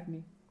 One attacked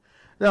me.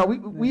 No,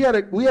 we had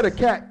a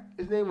cat.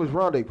 His name was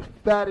Rondé.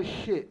 Fat as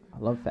shit. I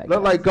love fat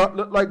Looked cats.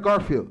 like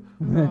Garfield.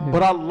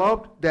 But I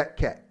loved that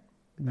cat.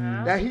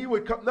 Mm. That he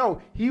would come.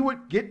 No, he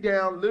would get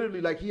down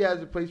literally like he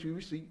has a place where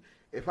we sleep.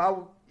 If I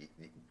was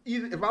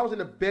in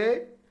the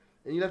bed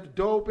and you left the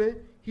door open,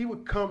 he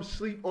would come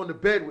sleep on the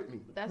bed with me.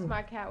 That's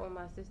my cat with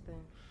my sister.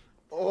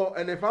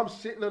 And if I'm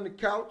sitting on the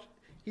couch,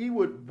 he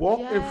would walk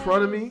in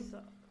front of me,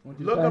 Yes.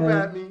 look up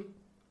at me,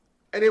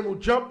 and then will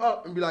jump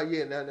up and be like,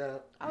 "Yeah, nah."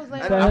 I was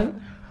like,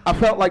 And I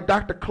felt like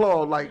Dr.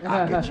 Claw, like,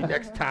 I'll get you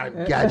next time,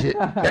 gadget.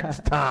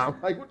 Next time.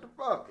 Like, what the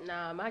fuck?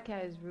 nah, my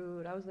cat is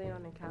rude. I was laying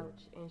on the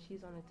couch and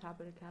she's on the top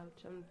of the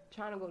couch. I'm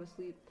trying to go to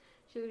sleep.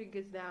 She literally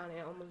gets down and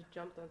almost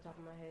jumped on top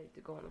of my head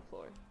to go on the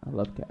floor. I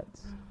love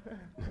cats.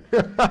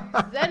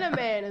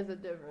 Xenaman is a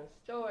different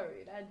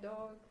story. That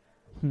dog,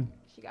 Hmm.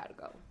 she gotta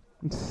go.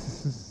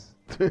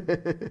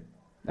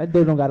 That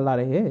dog don't got a lot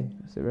of hair.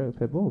 It's a real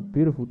pit bull.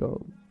 Beautiful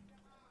dog.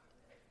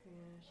 Yeah,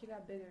 she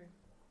got bigger.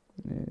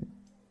 Yeah.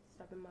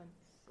 7 months.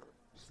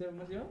 7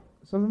 months ago?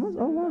 7 months?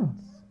 Oh, wow.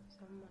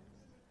 7 months.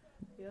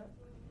 Yep.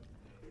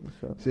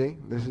 What's up? See,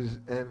 this is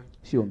and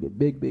She gonna get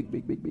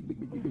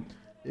big.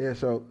 yeah.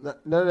 So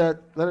none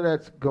of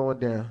that's going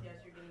down.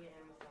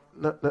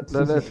 None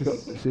of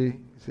that's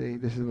see.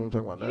 This is what I'm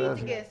talking about. You None need of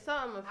to that's- get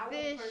some, a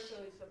fish.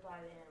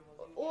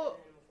 Or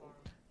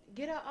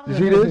get a You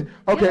see this? Get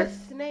Okay. a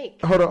snake.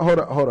 Hold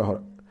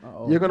on.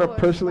 Uh-oh. You're gonna Or a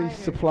personally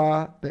spider.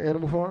 supply the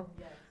animal farm?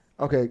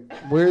 Okay.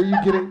 Where are you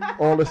getting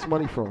all this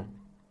money from?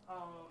 I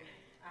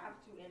have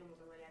 2 animals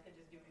already. I can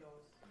just give you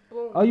those.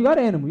 Boom. Oh, you got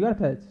an animal. You got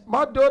pets.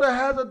 My daughter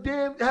had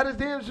his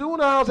damn zoo in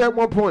the house at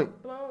one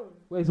point. Boom.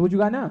 Wait, so what you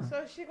got now?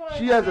 So she going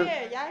She has a-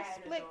 y'all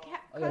split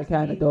Oh, you got a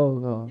cat and a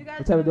dog. Oh. You guys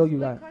What type of dog you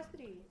split got?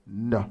 custody.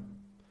 No.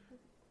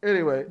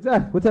 Anyway,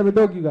 Zach, what type of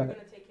dog you We're got?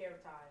 gonna take care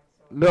of Ty.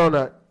 So no,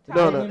 not Ty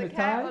no, is no. the Ty?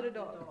 cat or the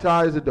dog?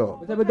 Ty is a dog.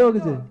 What type of dog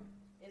is it?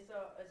 it's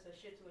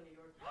a Shih Tzu and a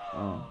Yorkie.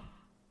 Oh.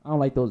 I don't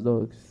like those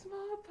dogs.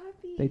 Small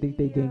puppy. They think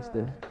they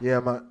gangster. Yeah,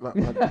 my I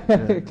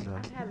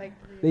had like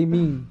 3. They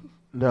mean.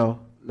 no,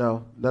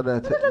 none of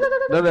that's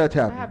I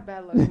happened. have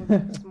bad luck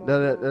with small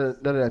None of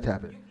dogs. that's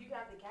happened. You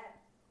got the cat.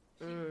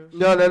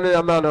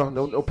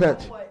 Mm. No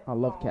pets. I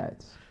love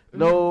cats.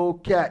 No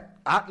cat.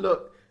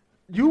 Look,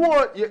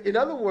 in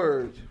other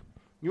words,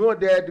 you want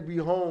dad to be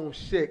home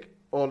sick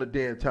all the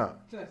damn time.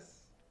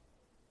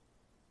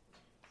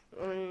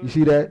 You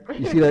see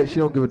that? She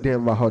don't give a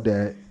damn about her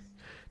dad.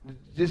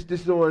 This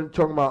is the one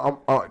talking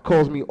about.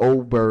 Calls me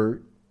old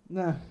bird.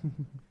 Nah.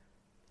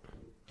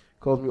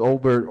 Calls me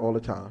old bird all the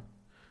time.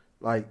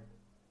 Like,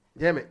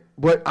 damn it.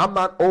 But I'm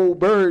not old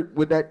bird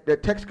when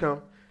that text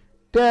come.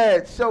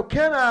 Dad, so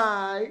can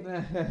I?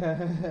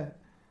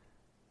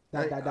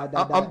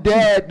 I'm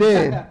dad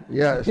then.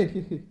 Yes.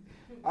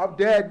 I'm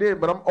dad then,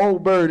 but I'm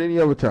old bird any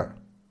other time.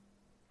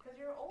 Because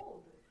you're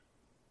old.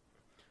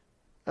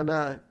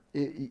 And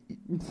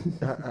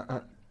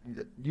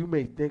you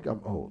may think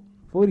I'm old.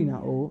 40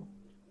 not old.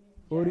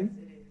 40? Yes,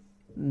 it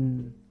is.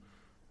 Mm.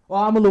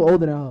 Well, I'm a little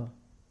older than her.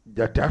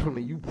 Yeah,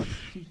 definitely. You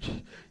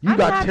I'm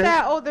got not 10.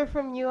 that older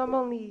from you. I'm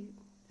only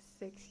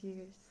 6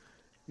 years.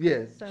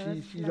 Yeah, So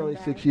it's she's not only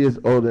bad. 6 years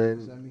older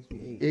So that and makes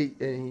me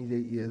 8, and he's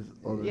 8 years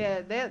older.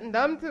 Yeah,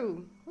 them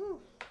too. Whew.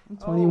 I'm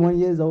 21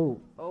 years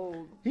old.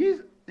 Old. He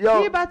He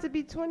about to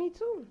be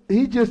 22.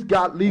 He just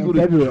got legal In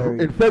to February.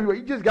 in February.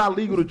 He just got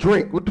legal to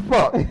drink. What the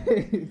fuck?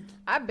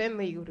 I've been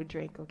legal to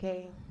drink,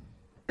 okay?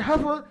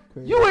 Heifer,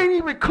 Crazy. you ain't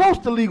even close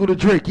to legal to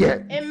drink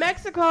yet. In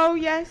Mexico,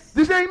 yes.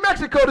 This ain't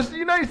Mexico. This is the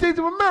United States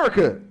of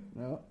America.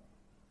 No.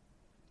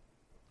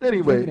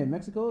 Anyway, Drinking in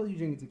Mexico? You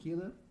drinking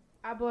tequila?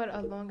 I bought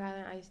a Long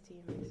Island iced tea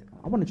in Mexico.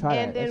 I want to try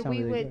And that. That then sounds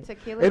we really went good.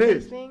 tequila it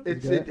is. tasting.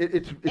 It's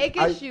Good. It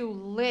gets you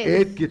lit.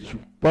 It gets you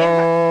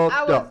I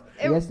fucked was. up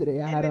Yesterday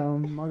I and had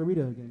then-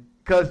 margarita again.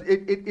 because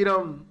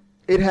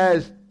it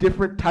has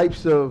different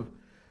types of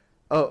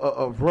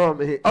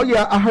rum. In it. Oh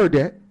yeah, I heard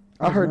that.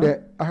 I There's heard rum?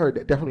 that. I heard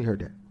that. Definitely heard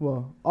that.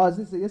 Well,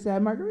 yesterday I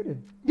had margarita.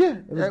 Yeah,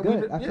 It was yeah,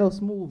 good. I yeah. felt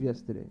smooth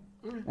yesterday.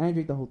 Mm. I didn't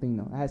drink the whole thing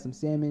though. I had some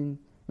salmon,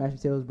 mashed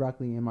potatoes,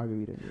 broccoli, and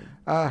margarita.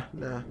 Nah.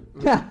 Yeah.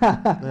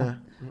 Nah.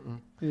 Mm-mm.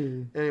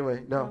 Yeah.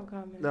 Anyway, no. No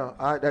comment. No,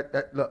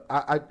 look,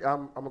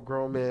 I'm a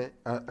grown man.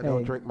 I don't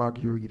Hey. drink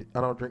margarita.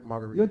 I don't drink You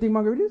margarita. don't think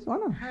margaritas? Why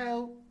not?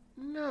 Hell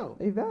no.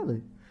 They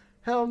valid.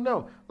 Hell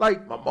no.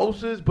 Like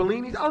mimosas,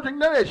 Bellinis, I don't drink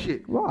none of that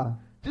shit. Why?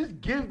 Just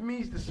give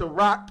me the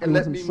Ciroc You and want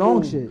let some me strong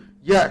move. shit.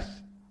 Yes.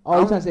 Oh, you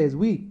I'm- trying to say it's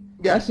weak?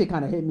 Yeah. That shit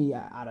kind of hit me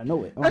out of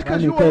nowhere. That's I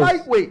because mean, you a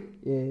lightweight.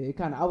 Yeah, it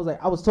kind of.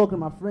 I was talking to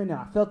my friend and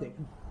I felt it.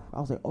 I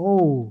was like,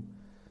 oh,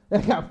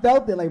 like I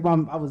felt it. Like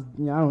I was,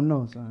 I don't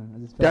know, son. I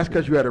just felt That's it.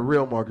 because you had a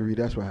real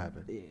margarita. That's what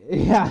happened.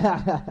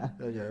 Yeah.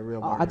 Yeah, a real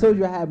I margarita. told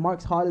you I had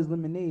Mark's Hardest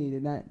lemonade,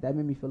 and that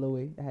made me feel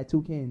away. I had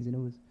 2 cans, and it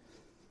was.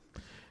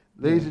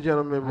 Ladies and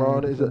gentlemen, I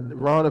Ron ain't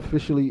Ron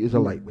officially is a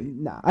lightweight.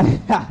 Nah.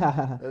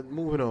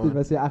 Moving If I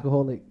on. say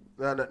alcoholic.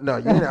 No,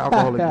 you ain't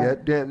alcoholic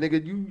yet. Damn,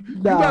 nigga, you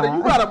Nah.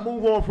 gotta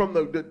move on from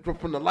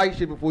the light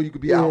shit before you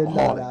could be Yeah,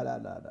 alcoholic.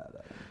 Nah.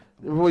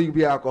 Before you can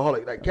be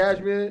alcoholic. Like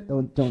Cashmere,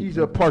 Don't- she's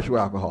a partial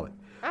alcoholic.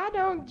 I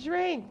don't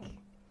drink.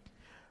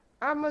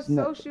 I'm a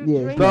No, social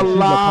yeah, drinker. The she's a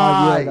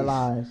part- yeah, the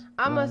lies. lies.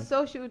 I'm a Lies.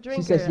 social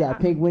drinker. She said she had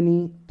Pink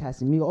Winnie,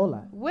 Casamigo, all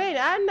that. Wait,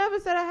 I never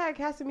said I had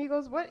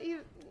Casamigos. What you?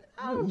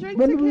 I don't drink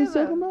When we was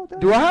talking tequila. about that?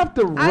 Do I have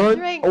to run? I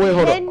drink oh wait,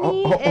 hold Henny on.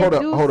 Hold and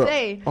on. Hold on.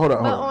 Douce, Hold but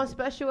on. on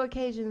special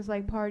occasions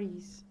like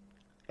parties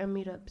and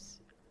meetups.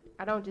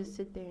 I don't just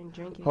sit there and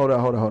drink it. Hold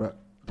on.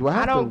 Do I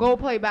have I don't to? go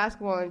play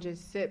basketball and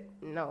just sip.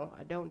 No,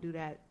 I don't do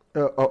that.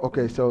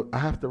 Okay, so I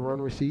have to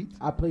run receipts.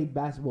 I played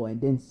basketball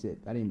and then sip.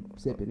 I didn't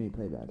sip and then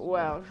play basketball.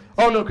 Well,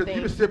 Oh no, same because thing.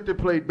 you'd have sipped and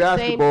played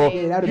basketball.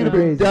 thing. Yeah, that'd You'd have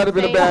have been crazy. that'd have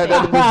been a Same bad.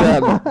 thing. That'd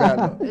have been bad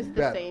luck. It's the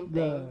Bad same Nah.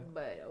 thing,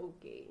 but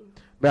okay.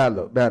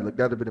 luck. That'd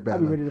have been a I'd bad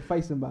be luck. ready to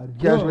fight somebody.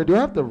 Cashmere, do I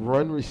have to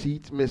run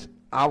receipts, Miss?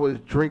 I was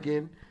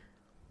drinking,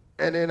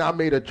 and then I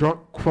made a drunk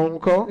phone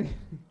call.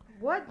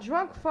 What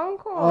drunk phone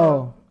call?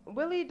 Oh.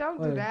 Willie, don't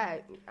do What?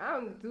 that. I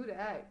don't do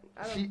that.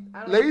 I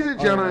don't Ladies and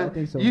Oh, gentlemen, I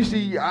think so. you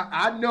see,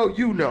 I know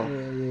you know.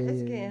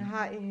 It's getting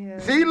hot in here.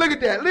 See, look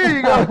at that. There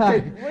you go.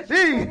 What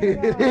See, you talking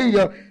about? there you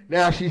go.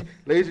 Now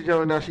ladies and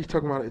gentlemen, now she's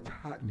talking about it's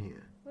hot in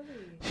here. Willie.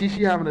 She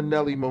having a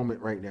Nelly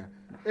moment right now.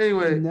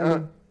 Anyway,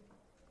 Nelly.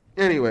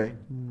 anyway,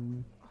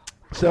 Mm.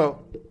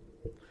 so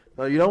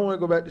you don't want to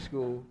go back to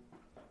school.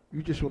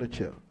 You just want to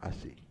chill. I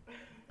see.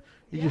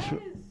 You just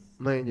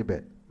lay in your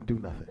bed, do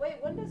nothing. Wait,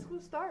 when does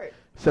school start?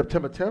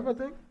 September 10th, I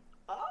think.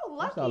 Oh,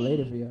 That's lucky. all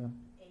later for y'all.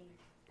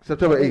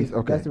 September 8th.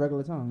 Okay. That's the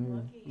regular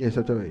time. Yeah,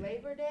 September 8th.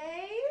 Labor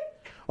Day.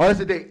 Oh, that's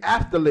the day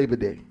after Labor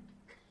Day.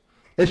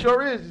 It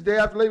sure is. It's the day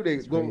after Labor Day.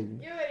 It's Well, crazy.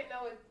 You already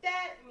know what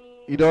that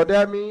means. you know what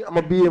that means? I'm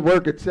gonna be at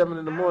work at 7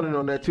 in the morning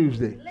on that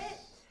Tuesday. Lit.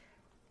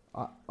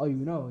 Oh, you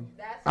know.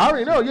 That's I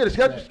already know. Yeah, the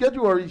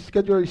schedule already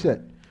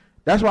set.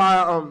 That's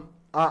why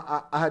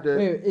I had to.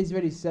 Wait, it's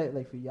already set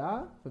like for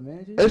y'all, for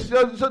managers,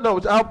 No,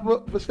 it's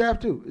out for staff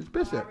too. It's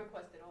been set.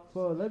 requested off.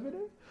 for Labor Day.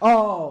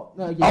 Oh,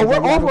 no, yeah. Oh, we're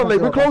so off on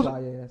Labor. We're that's closed. why,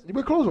 yeah,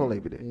 We're closed on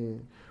Labor Day. yeah.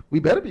 We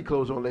better be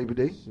closed on Labor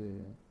Day. Shit.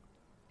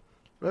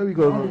 There we I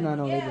go. did not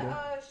know Labor Day.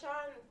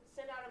 Sean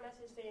sent out a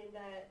message saying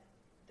that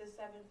the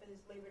 7th is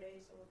Labor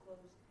Day, so we're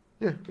closed.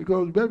 Yeah,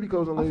 we better be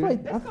closed on I Labor feel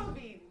Day. like It's gonna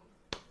be.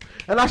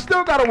 And I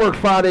still gotta work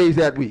 5 days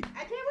that week. I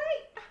can't wait.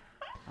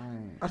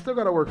 I still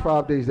gotta work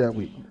 5 days that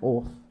week. I'm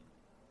off. Am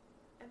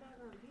I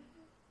gonna be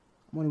here?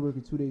 I'm only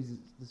working 2 days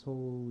this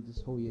whole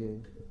year.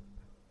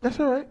 That's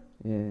all right.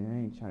 Yeah, I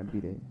ain't trying to be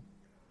there.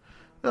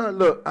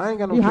 Look, I ain't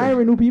got no You choice.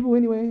 hiring new people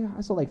anyway?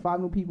 I saw like 5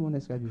 new people in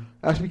that schedule.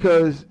 That's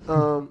because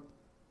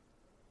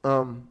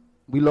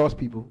we lost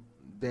people.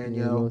 Yeah,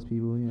 Danielle, those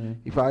people. Yeah.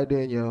 he fired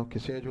Danielle.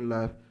 Cassandra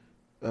left.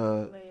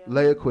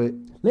 Leia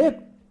quit.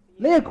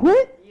 Leia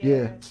quit?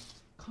 Yeah.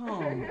 Come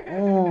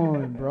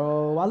on,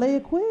 bro. Why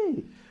Leia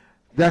quit?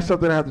 That's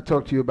something I have to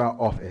talk to you about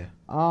off air.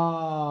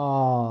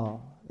 Oh,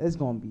 it's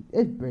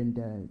been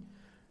dead.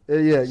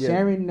 Yeah.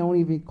 Sharon don't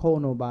even call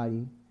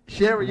nobody.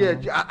 Sharon,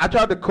 yeah, I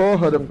tried to call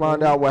her to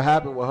find out what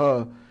happened with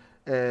her,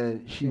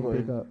 and she Didn't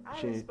wouldn't. pick up. I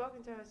She haven't ain't.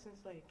 spoken to her since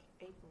like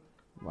April.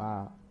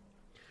 Wow.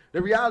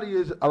 The reality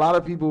is, a lot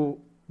of people.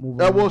 Move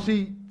on. Well,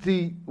 see,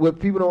 what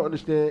people don't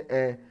understand,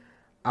 and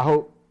I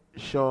hope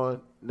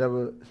Sean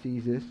never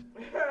sees this.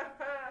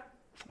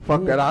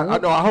 Fuck Yeah, that. I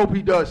know. I hope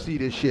he does see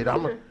this shit.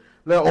 I'm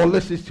or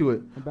listens to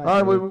it. I'm back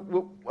All right,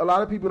 to a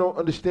lot of people don't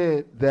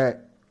understand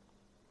that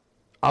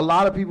a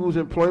lot of people's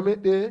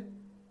employment there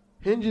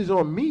hinges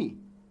on me.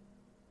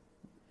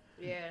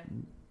 Yeah.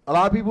 A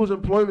lot of people's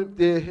employment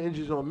there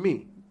hinges on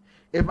me.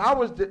 If I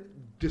was to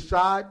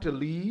decide to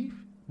leave,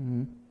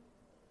 Mhm.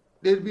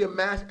 there'd be a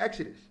mass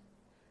exodus.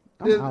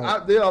 I'm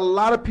out. There are a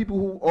lot of people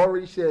who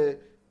already said,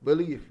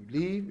 Billy, if you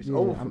leave, it's Yeah,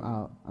 over for I'm me.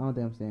 out. I don't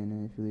think I'm staying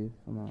there. If you leave,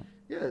 I'm out.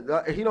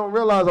 Yeah, he don't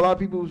realize a lot of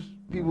people's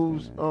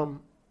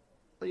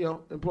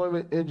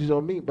employment hinges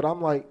on me. But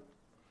I'm like,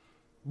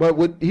 but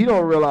what he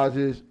don't realize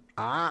is,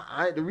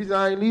 the reason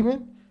I ain't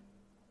leaving,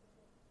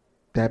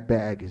 that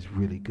bag is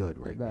really good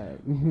right now.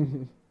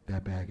 Bad.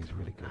 That bag is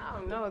really good. I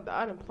don't know. The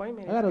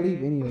unemployment. I gotta is leave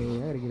good.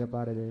 anyway. I gotta get up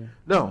out of there.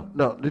 No,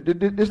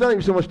 it's not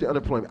even so much the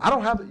unemployment. I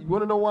don't have to. You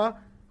want to know why?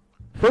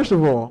 First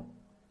of all,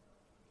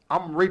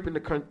 I'm raping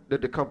the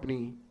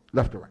company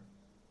left and right.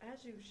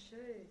 As you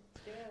should.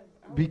 Damn.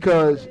 I would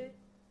Because do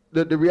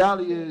it. the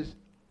reality is,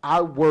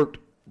 I worked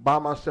by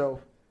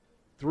myself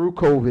through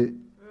COVID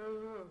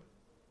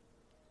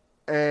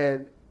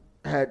and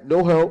had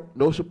no help,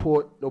 no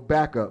support, no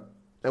backup,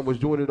 and was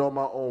doing it on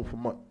my own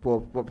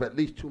for at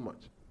least 2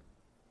 months.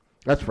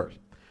 That's first.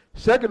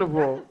 Second of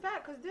all, That's a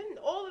fact, because didn't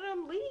all of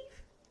them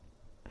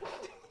leave?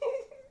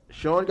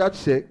 Sean got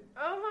sick,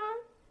 Uh-huh.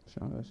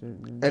 Sean, that shit.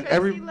 Yeah. and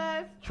Tracy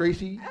left.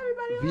 Tracy,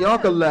 Everybody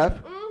Bianca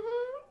left. left,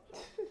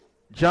 Mm-hmm.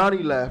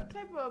 Johnny left,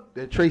 Type of.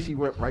 then Tracy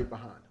went right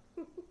behind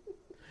him.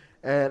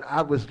 And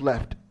I was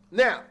left.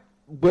 Now,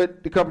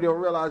 what the company don't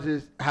realize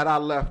is, had I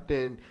left,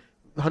 then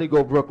Honey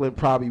Go Brooklyn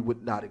probably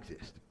would not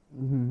exist.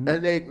 Mm-hmm.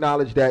 And they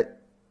acknowledged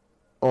that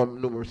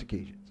on numerous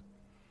occasions.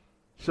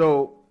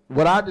 So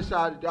what I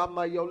decided, I'm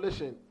like, yo,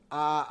 listen,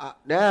 now,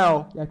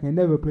 Y'all can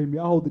never play me.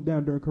 I hold it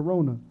down during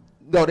Corona.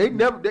 no, they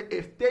never,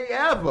 if they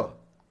ever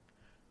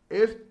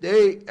fix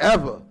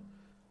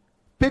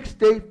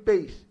their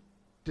face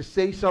to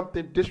say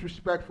something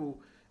disrespectful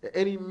in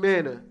any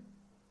manner,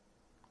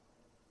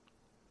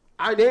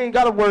 they ain't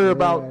got to worry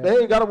about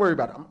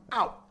it. I'm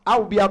out. I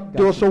would be out the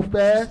door so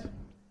fast.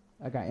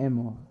 I got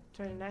ammo.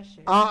 Turning that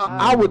shit.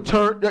 I would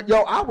turn,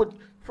 I would,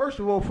 first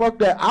of all, fuck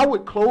that. I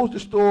would close the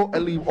store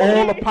and leave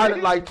all the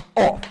pilot lights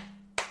off.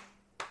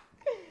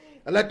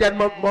 And let that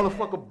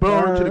motherfucker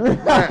burn to the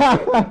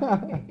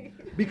ground.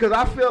 Because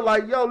I feel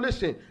like, yo,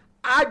 listen,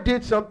 I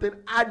did something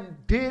I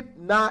did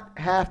not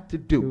have to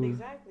do.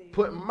 Exactly.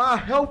 Put my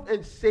health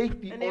and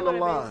safety And they on the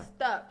would have line. been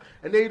stuck.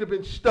 And they'd have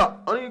been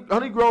stuck.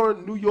 Honey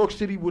growing New York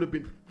City would have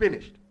been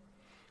finished.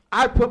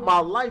 I put my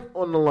life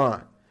on the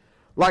line.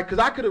 Like, because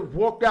I could have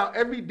walked out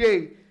every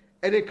day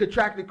and then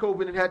contracted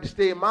COVID and had to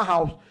stay in my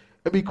house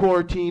and be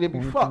quarantined and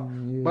be fucked.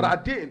 Yeah. But I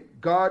didn't.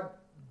 God,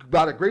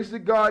 by the grace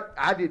of God,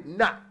 I did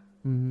not.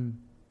 Mm-hmm.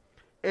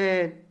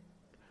 And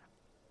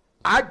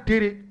I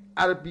did it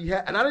out of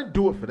behalf, and I didn't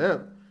do it for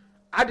them.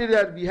 I did it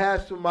out of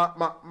behalf of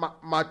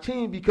my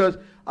team because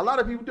a lot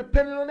of people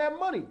depended on that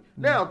money.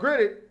 Now,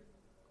 granted,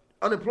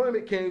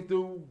 unemployment came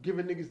through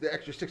giving niggas the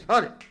extra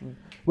 $600.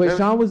 Wait, And-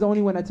 Sean was the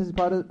only one that tested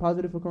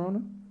positive for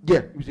corona?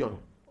 Yeah, he was the only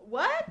one.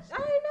 What? I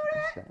didn't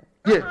know that.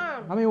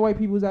 Yeah. How many white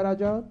people was at our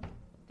job?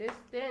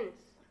 Distance.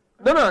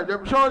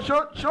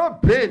 No, Sean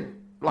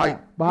been like.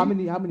 But how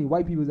many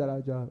white people was at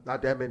our job?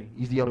 Not that many.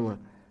 He's the only one.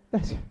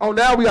 That's, Oh,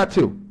 now we got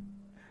 2.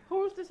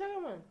 Who's the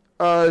second one?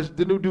 It's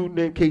the new dude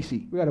named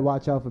Casey. we gotta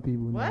watch out for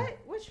people. now. What?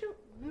 What you?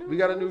 We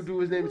got a new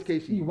dude. His name is He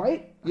Casey.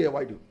 white? Yeah,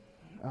 white dude.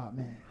 Oh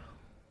man.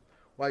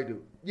 White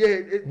dude. Yeah. He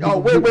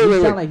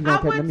Wait. sound like he gonna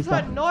I catch- let me went to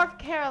stop. North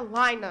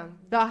Carolina,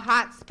 the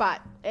hot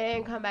spot,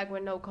 and come back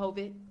with no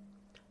COVID.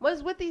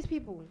 What's with these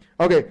people?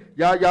 Okay,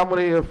 y'all want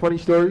to hear a funny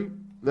story?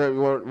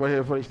 You want to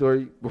hear a funny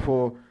story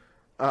before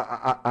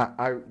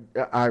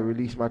I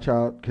release my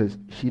child because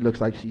she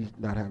looks like she's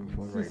not having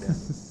fun right now.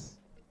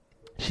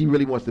 She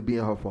really wants to be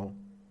on her phone.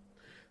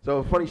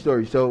 So funny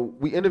story. So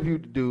we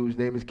interviewed the dude. His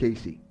name is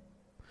Casey,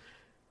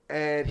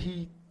 and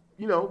he,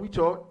 we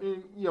talked,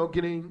 and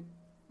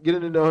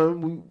getting to know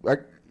him.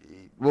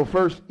 Well,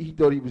 first he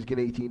thought he was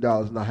getting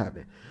 $18, not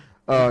having it.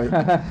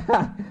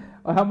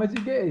 How much you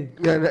getting?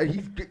 Yeah,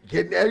 he's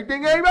getting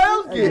everything everybody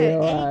else Yeah, getting.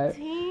 alright.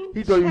 18.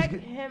 He thought he was Check get-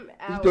 him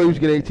He out. thought he was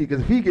getting 18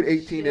 because if he get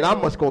 18, then I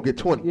must go get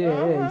 20.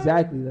 Yeah,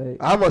 exactly. Like,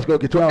 I must go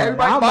get 20. No,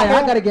 Everybody, I'm my like, I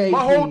whole, gotta get my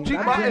whole 18. team.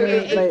 I My,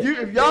 gotta if, get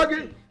if y'all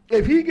get,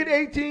 if he get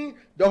 18,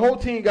 the whole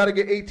team got to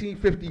get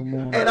 18.50, Come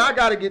on. and I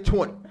got to get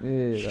 20.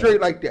 yeah, Straight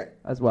like that.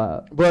 That's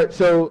wild. But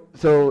so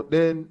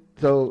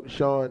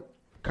Sean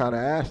kind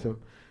of asked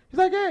him. He's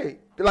like, hey,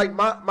 like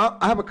I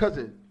have a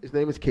cousin. His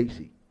name is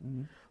Casey,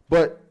 Mhm.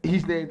 but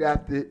he's named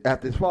after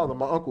his father,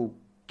 my uncle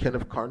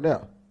Kenneth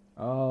Carnell.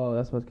 Oh,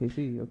 that's what's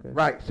KC. Okay.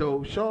 Right.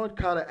 So Sean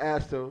kind of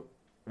asked him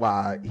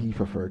why he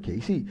preferred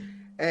KC,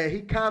 and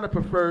he kind of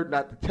preferred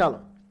not to tell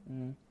him.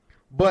 Mhm.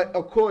 But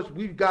of course,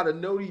 we've got to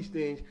know these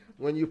things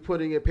when you're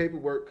putting in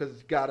paperwork because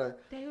it's gotta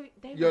They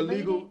your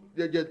related?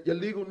 your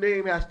legal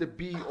name has to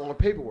be on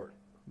paperwork.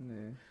 Yeah.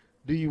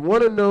 Do you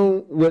want to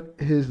know what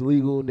his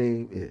legal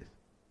name is?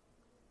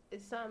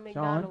 It's something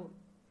Sean? McDonald.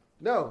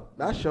 No,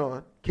 not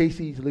Sean.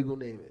 Casey's legal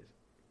name is.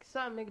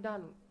 Something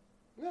McDonald.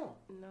 No.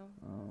 No.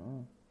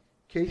 Oh,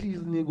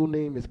 Casey's legal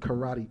name is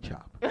Karate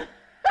Chop. You're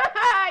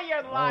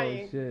oh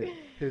lying. shit.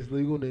 His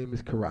legal name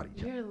is Karate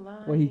Chop. You're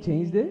lying. Well, he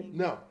changed it?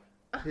 No,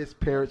 his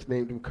parents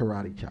named him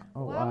Karate Chop.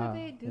 Oh Why wow.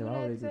 would they do Yeah, why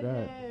would that they to do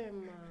that?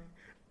 him?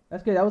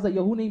 That's good. I was like,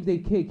 yo, who names their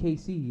kid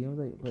KC? I was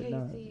like, but nah,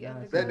 KC, nah,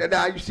 underground.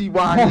 Now you see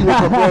why he would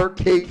prefer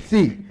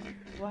KC.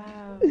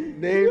 Wow.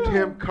 Named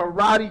him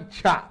Karate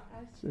Chop.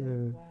 That's Yeah.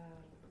 wow.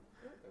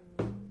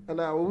 And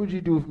now, what would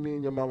you do if me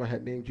and your mama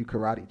had named you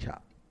Karate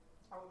Chop?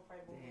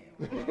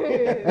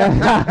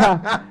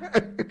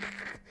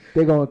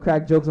 They're gonna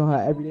crack jokes on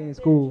her every day in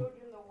school.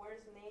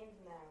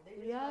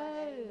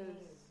 Yes.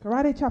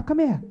 Karate Chop, come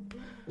here.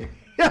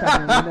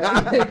 Chop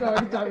me in your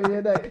neck. Chop me in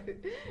your neck.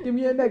 Give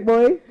me your neck,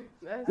 boy.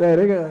 That's Yeah,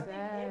 they gonna.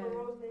 sad.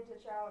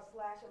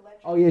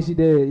 Oh yeah, she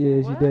did.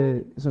 Yeah, she What?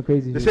 did. Some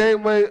crazy The shit.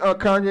 same way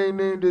Kanye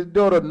named his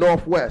daughter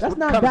Northwest. That's What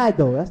not kind of- bad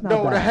though. That's not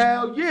No, bad. the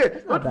hell yeah.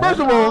 not First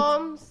of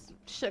all,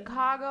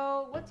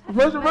 Chicago. What type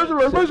first of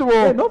of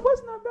Yeah, all,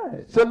 Northwest not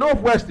bad. so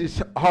Northwest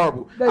is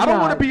horrible. That's I don't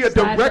not- want to be a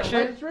Side direction.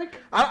 electric?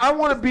 I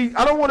want to be.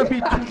 I don't want to be.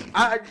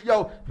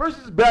 First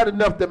it's bad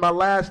enough that my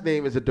last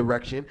name is a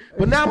direction,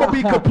 but now I'm gonna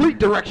be complete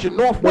direction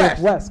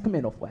Northwest. Northwest. Come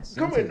here, Northwest.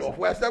 Come in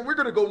Northwest. We're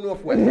gonna go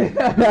Northwest.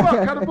 What the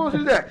fuck kind of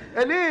bullshit is that?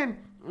 And then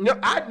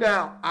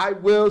I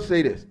will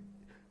say this.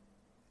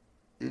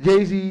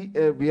 Jay-Z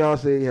and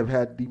Beyonce have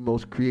had the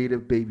most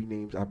creative baby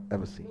names I've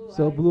ever seen.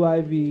 So Blue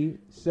Ivy,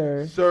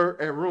 Sir, Sir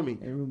and Rumi.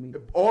 and Rumi.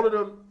 All of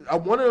them.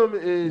 One of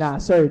them is. Nah,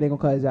 Sir, they gonna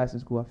cut his ass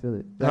in school. I feel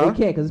it. Nah, Huh? they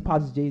can't because his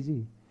pops is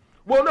Jay-Z.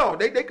 Well, no,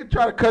 they could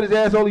try to cut his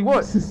ass all he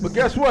wants. But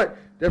guess what?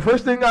 The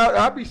first thing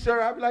I'll be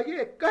Sir, I'll be like,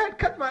 yeah, go ahead,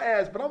 cut my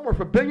ass, but I'm worth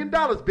 $1 billion,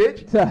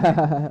 bitch.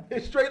 My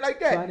It's straight like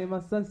that. name,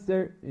 my son,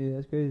 Sir. Yeah,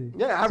 that's crazy.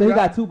 Yeah, So he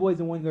got 2 boys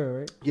and 1 girl,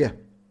 right? Yeah.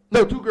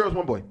 No, 2 girls,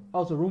 1 boy.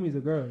 Oh, so Rumi's a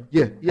girl.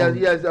 Yeah,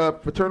 he has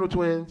fraternal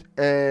twins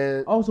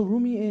and Oh, so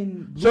Rumi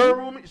and Blue? Sir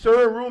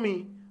and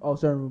Rumi Oh,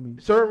 Sir and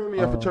Rumi.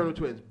 are Oh. fraternal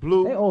twins.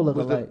 Blue. They all look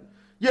was the- alike.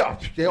 Yeah,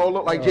 they all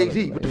look like They all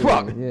Jay-Z. look What the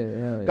alike. fuck?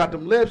 Yeah. Got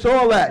them lips,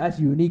 all that. That's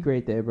unique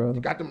right there, bro.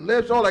 Got them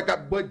lips, all that.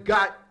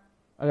 Got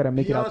I gotta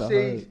make it out the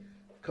Beyonce's hood.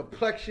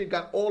 complexion,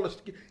 got all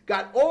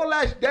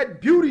that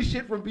beauty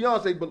shit from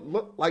Beyonce, but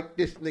look like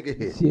this nigga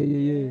here.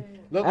 Yeah.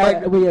 Look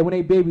like Well, yeah, when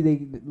they baby,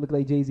 they look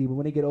like Jay-Z, but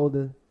when they get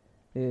older,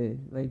 yeah,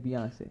 like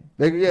Beyonce.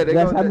 they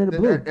That's happening to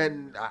Blue.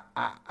 And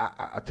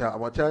I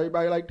want to tell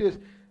everybody like this: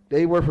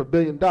 they worth $1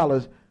 billion.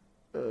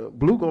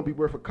 Blue gonna be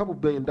worth a couple $1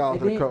 billion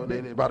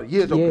in about a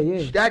year. So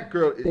Yeah. that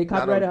girl is They not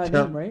copyrighted on her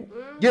tell- name, right?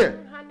 Yeah.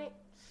 Honey.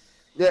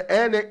 Yeah,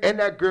 and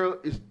that girl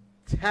is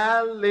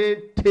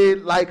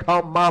talented like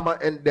her mama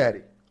and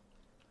daddy.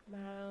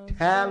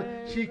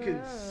 She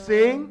can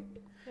sing,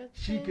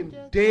 she can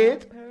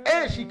dance,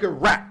 and she can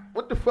rap.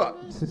 What the fuck?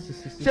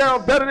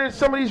 Sound better than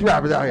some of these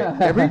rappers out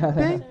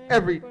here.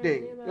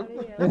 Everything.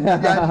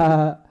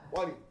 Yeah.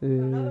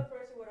 Another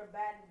person with a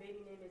bad baby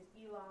name is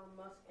Elon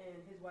Musk and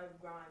his wife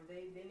Grimes.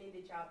 They named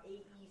their child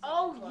AE.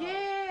 Oh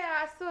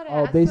yeah, I saw that.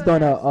 Oh, I based saw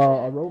on that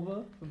a shit.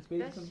 rover from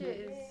space. That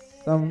shit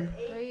is Some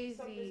crazy.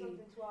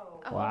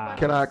 A whole Wow. bunch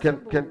Can I of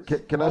can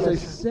symbols. I say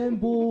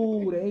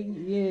symbol?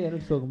 Yeah,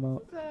 I'm talking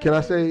about. can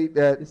I say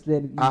that It's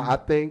that I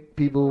think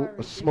people People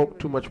are smoke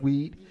too much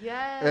weed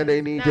Yes. and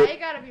they need nah, to- it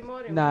gotta be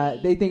more than Nah,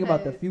 weed, they think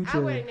about the 'cause future. I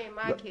wouldn't name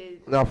my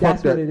kids. No, fuck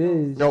That's that. what it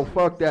is. No,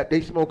 fuck that.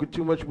 They smoking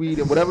too much weed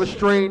and whatever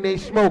strain they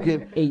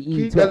smoking. AE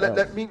Keep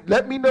that,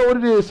 let me know what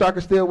it is so I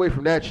can stay away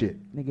from that shit.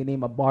 Nigga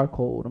name a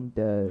barcode. I'm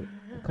dead.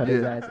 Cut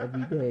his Yeah. ass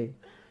every day.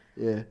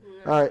 Yeah.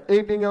 All right.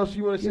 Anything else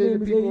you want to Your say to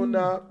name is people AE.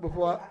 now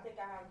before I think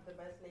I have the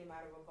best name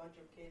out of a bunch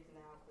of kids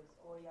now because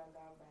all y'all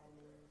got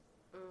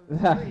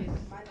bad names.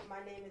 My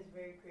name is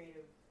very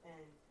creative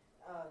and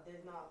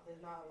there's not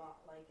a lot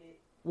like it.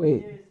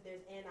 Wait.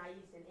 There's Anais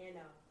and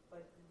Anna,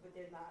 but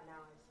there's not an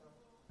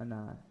I. So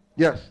Nah.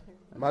 Yes.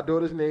 My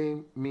daughter's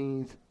name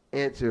means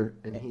answer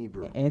in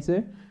Hebrew.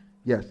 Answer?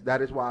 Yes.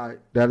 That's why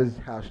she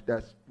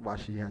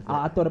has that.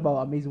 I thought about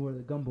Amazing World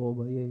of Gumball,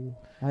 but yeah.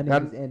 Her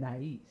That- name is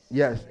Anais.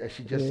 Yes, and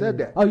she just said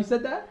that. Oh, you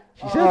said that?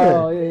 She said that.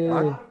 Oh, yeah, a yeah,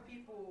 lot of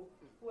people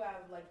who have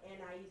like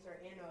Anais or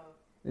Anna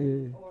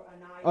yeah. or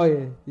Anais. Oh,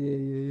 yeah,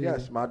 yeah.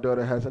 Yes, my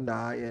daughter has an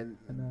eye, and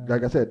Anai.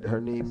 like I said,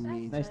 her name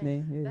means Nice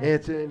name. Yeah.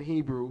 answer in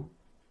Hebrew.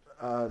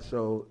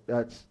 So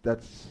that's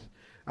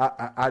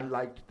I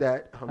liked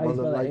that. Her How you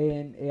mother spell it? liked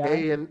A-N-A-I?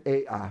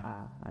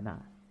 A-N-A-I. Nah.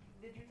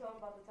 Did you tell them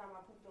about the time I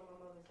pooped on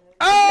my mother's head?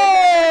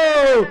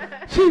 Oh,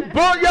 she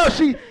bought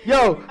She's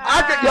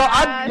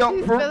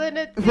spilling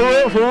the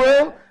for tea.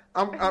 real.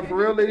 I'm for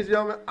real, ladies and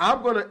gentlemen.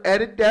 I'm gonna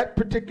edit that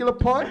particular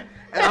part,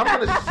 and I'm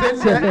gonna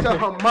send that to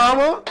her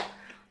mama.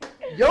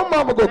 Your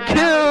mama gonna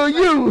kill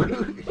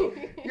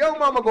you. Your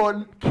mama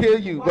gonna kill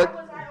you. Why But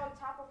was I on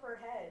top of her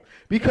head?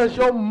 because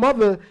your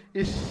mother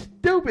is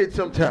stupid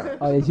sometimes.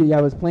 Oh,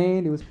 y'all was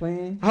playing? They was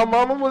playing? Her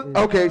mama was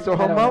Yeah. okay. So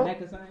her Had her mama,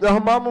 neck or something? her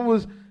mama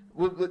was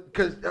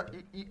because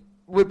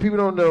what people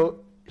don't know,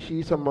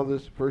 she's her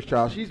mother's first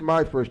child. She's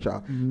my first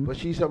child, Mhm. but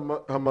she's her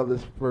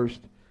mother's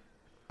first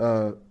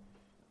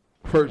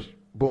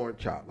born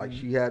child. Like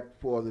she had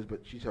 4 others,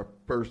 but she's her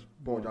first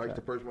born child. It's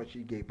the first one she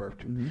gave birth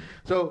to. Mhm.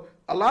 So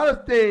a lot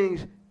of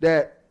things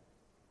that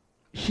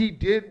she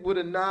did with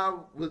a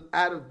now was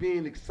out of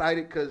being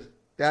excited because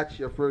that's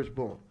your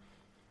firstborn.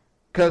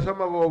 Because her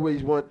mother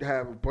always wanted to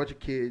have a bunch of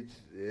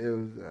kids. It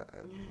was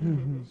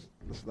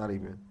let's not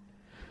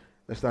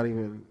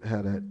even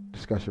have that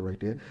discussion right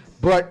there.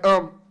 But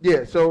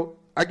yeah. So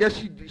I guess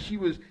she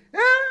was.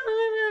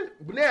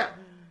 But now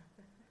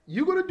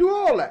you're gonna do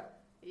all that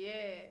Yeah.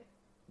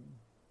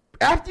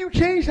 after you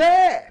change her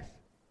ass.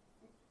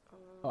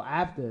 Oh,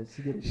 after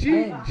she did it.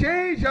 She again.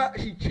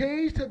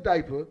 changed her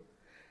diaper,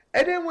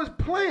 and then was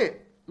playing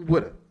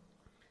with her,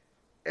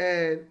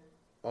 and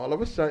all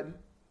of a sudden,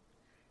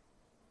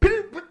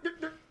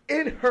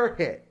 in her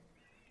head.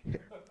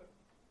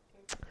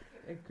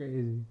 That's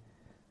crazy.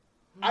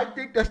 I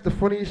think that's the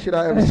funniest shit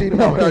I ever seen in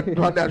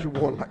my natural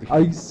born life. Oh,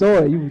 you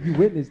saw it. You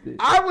witnessed it.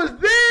 I was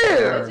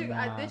there.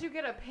 Did you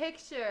get a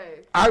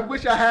picture? I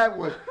wish I had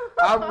one.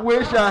 I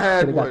wish I had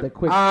Could've got one. the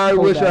quick I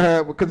wish I throwback. had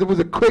one because it was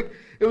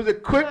a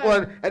quick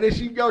one, and then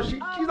she's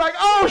like,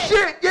 oh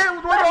shit, yeah, it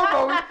was one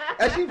of those,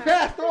 and she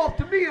passed off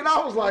to me, and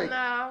I was like,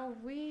 Nah,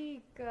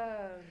 weak.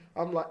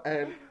 I'm like,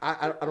 and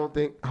I don't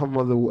think her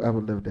mother will ever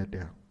live that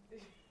down.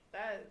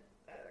 That's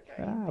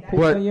okay. Ah, That's put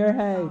But- on your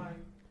head.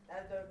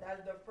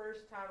 That's the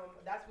first time.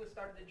 That's what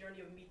started the journey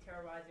of me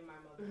terrorizing my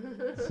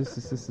mother.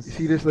 You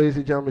see this, ladies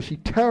and gentlemen? She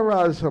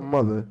terrorized her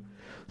mother.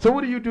 So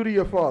what do you do to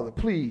your father?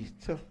 Please.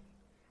 I just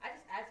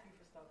ask you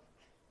for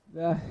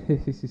stuff.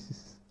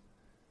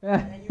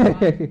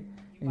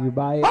 And you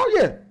buy it. Oh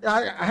yeah,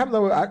 I have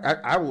no.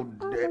 I will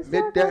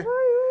admit that.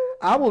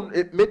 I will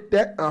admit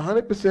that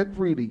 100%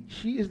 freely.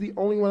 She is the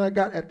only one I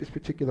got at this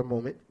particular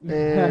moment.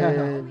 And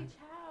Only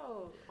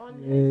child on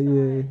his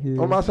Yeah. side.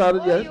 on my side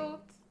of yes, Loyal.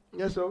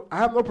 yes. So I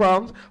have no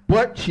problems.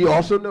 But she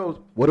also knows.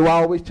 What do I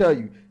always tell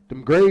you?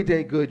 Them grades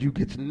ain't good. You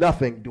get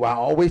nothing. Do I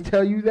always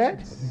tell you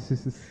that?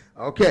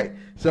 Okay.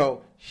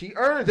 So she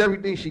earns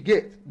everything she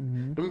gets.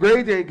 Mhm. Them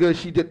grades ain't good.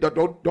 She did,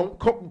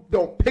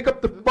 don't pick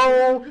up the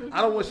phone.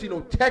 I don't want to see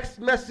no text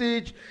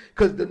message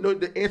because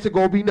the answer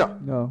gonna be no.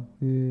 No.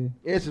 Yeah.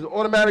 Answer's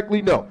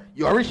automatically no.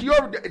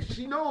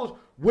 She knows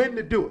when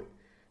to do it.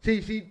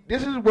 See,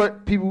 this is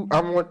what people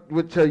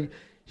would tell you.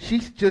 She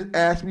just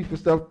asked me for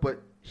stuff,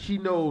 but she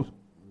knows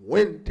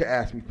when to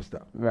ask me for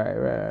stuff.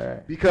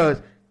 Right.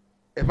 Because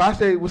if I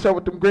say what's up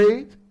with them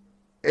grades,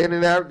 and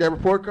then that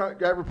report card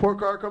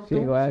comes She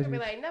ain't through, gonna ask She'll be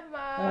you. like, never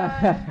mind. I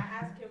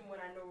ask him when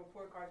I know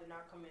report cards are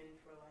not coming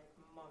for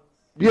like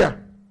months.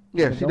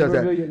 yeah, she does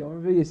that. Don't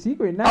reveal your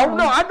secret now. Oh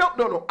no, I don't.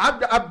 No.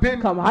 I've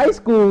been. Come high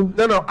school.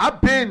 No, I've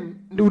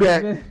been knew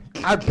that.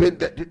 I've been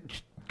that.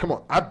 Come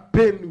on, I've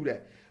been knew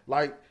that.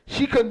 Like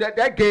she couldn't.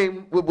 That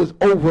game was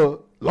over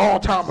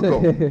long time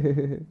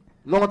ago.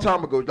 Long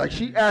time ago. Like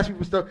she asked me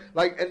for stuff.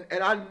 Like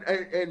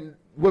and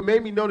what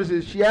made me notice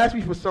is she asked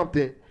me for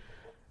something,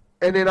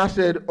 and then I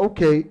said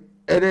okay,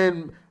 and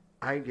then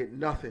I ain't get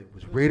nothing. It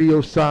was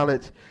radio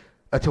silence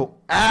until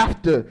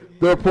after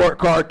the report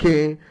card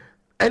came,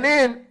 and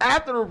then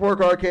after the report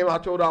card came, I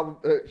told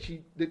her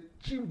she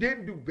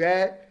didn't do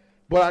bad,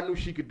 but I knew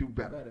she could do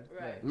better.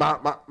 Right. My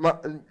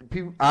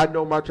people, I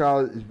know my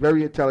child is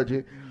very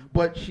intelligent,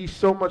 but she's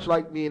so much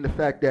like me in the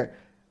fact that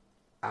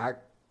I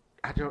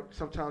don't.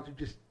 Sometimes you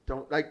just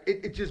don't like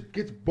it. It just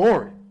gets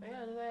boring,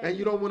 and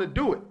you don't want to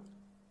do it.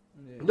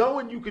 Yeah.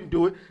 Knowing you can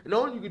do it,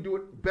 knowing you can do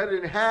it better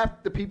than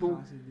half the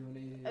people.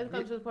 It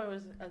comes to the point where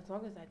as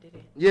long as I did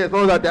it. Yeah, as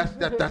long as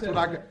that's what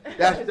I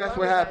that's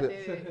what happened.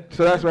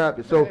 So that's what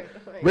happened. So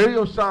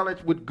radio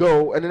silence would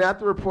go, and then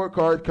after report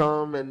cards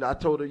come, and I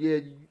told her,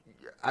 yeah,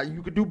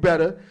 you could do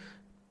better.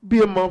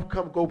 Be a month,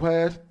 go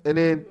past, and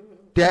then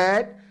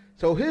Dad.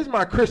 So here's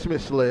my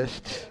Christmas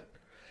list,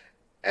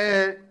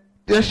 and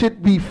there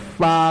should be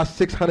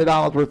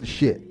 $500-$600 worth of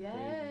shit.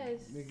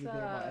 Yes.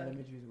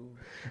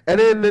 And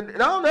then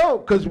and I don't know,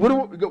 cause what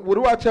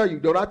do I tell you?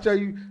 Don't I tell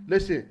you?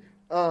 Listen,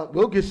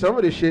 we'll get some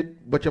of this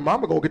shit, but your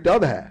mama gonna get the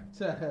other half.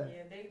 Yeah,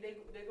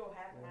 they go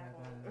half and half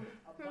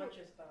on a bunch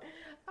of stuff.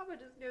 I would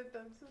just give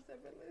them 2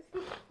 separate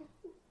lists.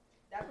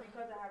 That's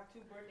because I have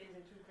 2 birthdays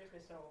and 2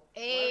 Christmas, so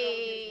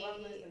Hey. one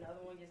of them gets one list and the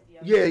other one gets the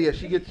other. Yeah,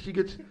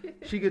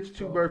 she gets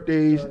 2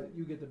 birthdays.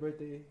 You get the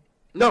birthday.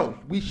 No,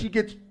 she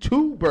gets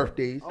 2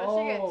 birthdays.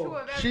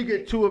 So She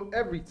get 2 of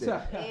everything.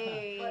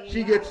 Hey.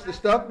 She gets the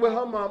stuff with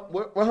her mom,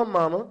 with her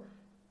mama,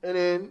 and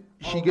then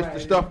she gets the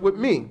stuff with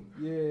me.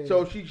 Yeah.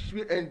 So she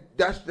and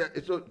that's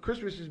that. So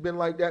Christmas has been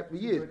like that for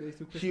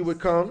years. She would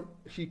come.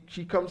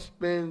 She comes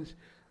spends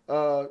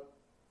the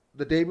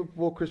day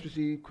before Christmas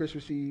Eve,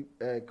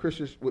 and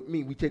Christmas with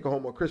me. We take her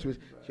home on Christmas.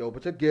 She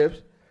opens her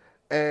gifts,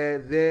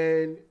 and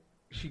then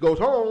she goes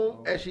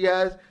home and she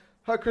has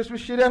her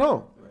Christmas shit at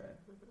home.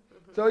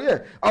 So yeah.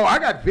 Oh, I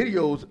got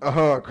videos of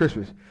her on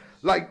Christmas.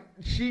 Like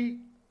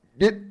she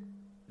did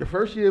the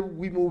first year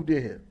we moved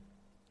in here.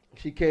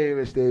 She came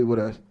and stayed with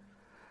us.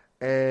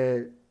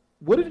 And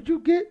what did you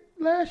get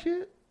last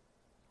year?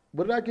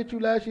 What did I get you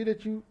last year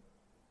that you?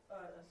 A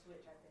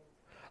Switch, I think.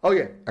 Oh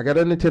yeah, I got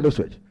a Nintendo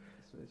Switch.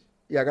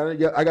 Yeah,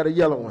 I got a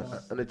yellow one,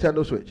 a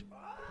Nintendo Switch.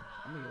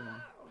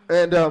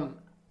 And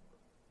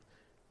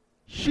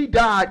she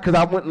died because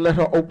I wouldn't let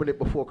her open it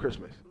before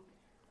Christmas.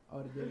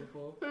 Oh, the day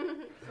before.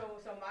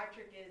 So my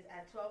trick is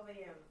at 12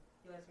 a.m.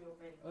 You let me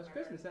open. Oh, it's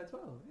Christmas at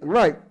 12.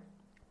 Right,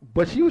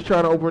 but she was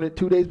trying to open it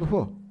 2 days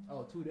before.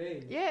 Oh, 2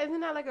 days. Yeah, isn't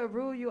that like a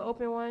rule? You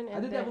open one. And I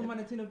did that with my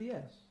Nintendo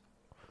DS.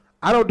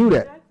 I don't do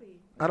that. Exactly.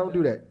 I don't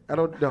do that. I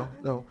don't.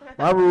 No.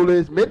 My rule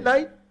is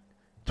midnight,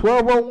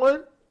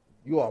 12:01.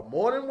 You are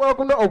more than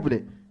welcome to open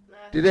it.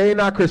 Today ain't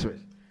not Christmas.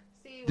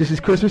 See, This is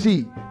Christmas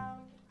Eve.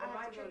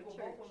 My trick with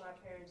both of my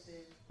parents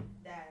is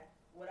that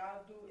what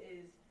I'll do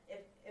is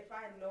if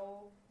I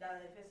know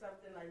that if it's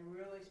something like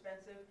real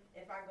expensive,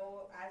 if I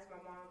go ask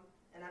my mom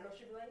and I know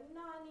she'll be like,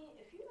 Nani,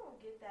 if you don't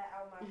get that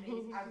out of my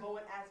face, I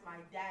go and ask my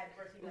dad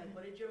first. He's like,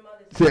 what did your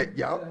mother say? Say,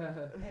 yo.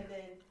 And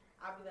then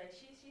I'll be like,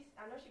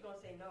 I know she's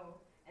gonna say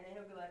no. And then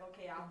he'll be like,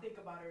 okay, I'll think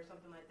about it or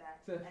something like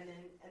that.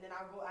 And then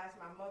I'll go ask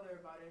my mother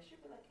about it. And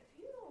she'll be like, if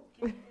you don't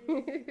get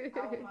this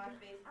out of my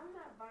face, I'm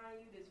not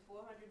buying you this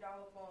 $400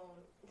 phone,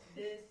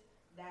 this,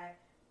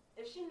 that.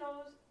 If she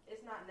knows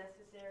it's not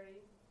necessary,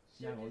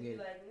 she'll just be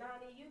like,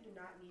 Nani, you do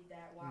not need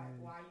that. Why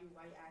are you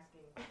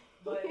asking?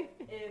 But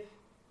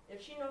if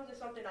she knows it's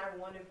something I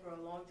wanted for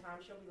a long time,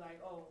 she'll be like,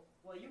 oh,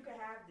 well, you can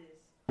have this,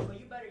 but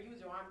you better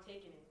use it or I'm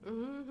taking it.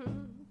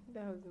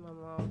 That was my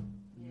mom.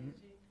 Yeah,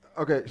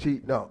 Okay.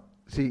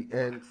 See,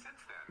 and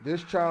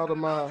this child of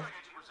mine.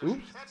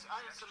 Oops.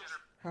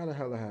 How the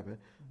hell that happened?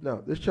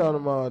 No, this child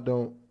of mine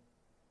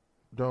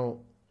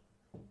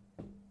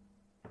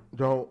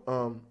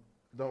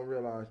don't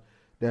realize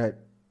that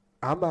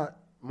I'm not.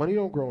 Money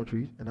don't grow on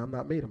trees, and I'm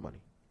not made of money.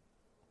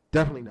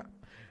 Definitely not.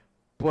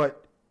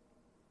 But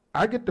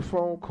I get the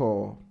phone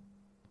call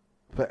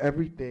for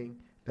everything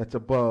that's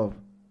above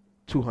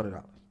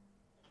 $200.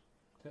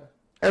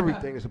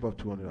 Everything is above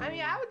 $200. I mean,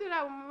 I would do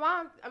that with my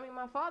mom. I mean,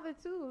 my father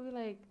too. We're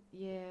like,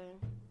 yeah.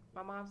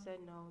 My mom said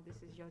no.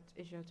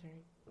 It's your turn.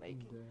 Like.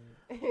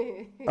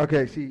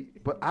 Okay, see,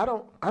 but I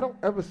don't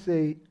ever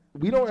say,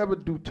 we don't ever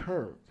do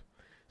terms.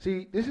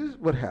 See, this is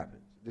what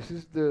happens. This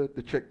is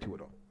the trick to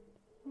it all.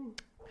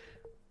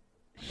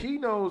 She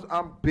knows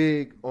I'm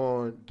big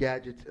on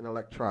gadgets and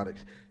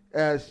electronics,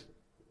 as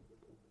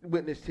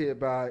witnessed here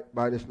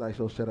by this nice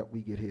little setup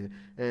we get here.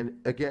 And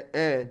again,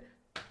 and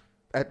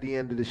at the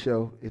end of the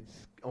show,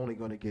 it's only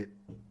going to get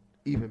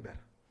even better.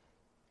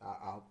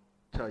 I'll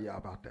tell y'all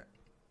about that.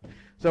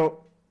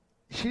 So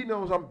she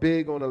knows I'm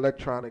big on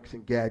electronics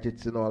and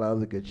gadgets and all that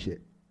other good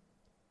shit.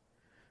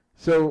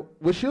 So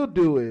what she'll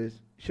do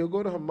is she'll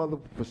go to her mother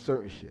for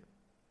certain shit.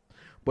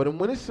 But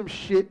when it's some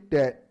shit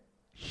that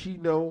she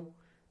know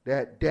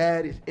that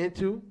dad is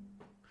into,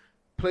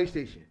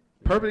 PlayStation.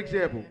 Perfect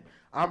example.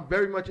 I'm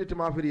very much into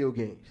my video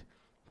games.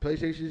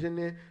 PlayStation's in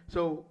there.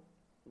 So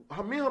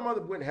me and her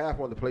mother went half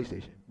on the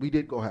PlayStation. We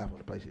did go half on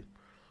the PlayStation.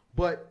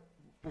 But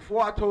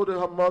before I told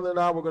her mother and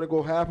I were going to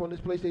go half on this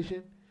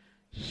PlayStation,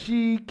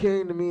 she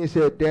came to me and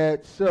said,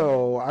 Dad,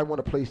 so I want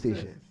a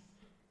PlayStation.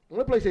 I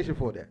want a PlayStation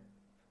 4, Dad.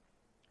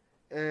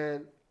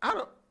 And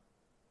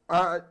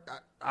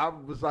I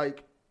was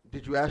like,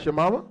 did you ask your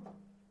mama?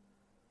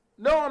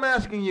 No, I'm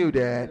asking you,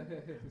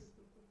 Dad.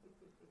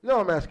 No,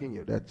 I'm asking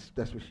you. That's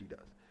what she does.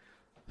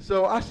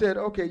 So I said,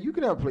 okay, you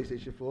can have a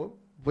PlayStation 4,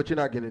 but you're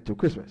not getting it till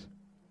Christmas.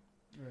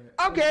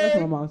 Right. Okay. That's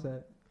what my mom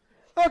said.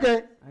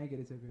 Okay. I ain't get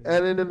it till Christmas.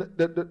 And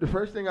then the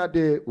first thing I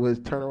did was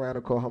turn around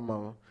and call her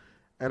mama.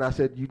 And I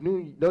said, you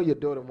know your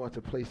daughter wants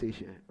a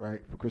PlayStation,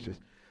 right, for Christmas.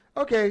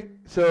 Okay.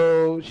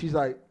 So she's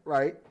like,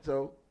 right.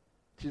 So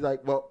she's like,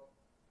 well,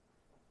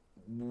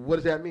 what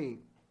does that mean?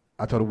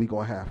 I told her we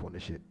going half on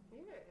this shit.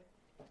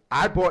 Yeah.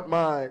 I bought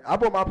my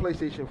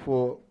PlayStation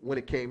 4 when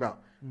it came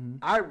out. Mhm.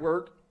 I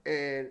work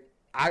and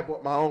I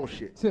bought my own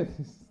shit.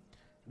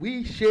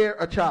 We share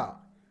a child.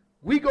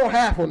 We go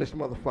half on this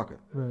motherfucker.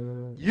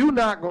 Right. You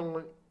not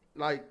going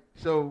like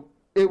so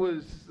it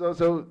was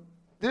so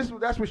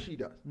that's what she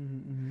does.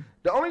 Mm-hmm.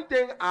 The only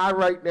thing I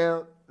right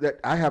now that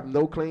I have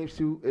no claims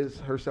to is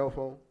her cell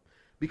phone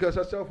because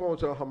her cell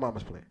phone's on her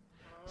mama's plan.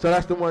 So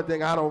that's the one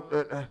thing I don't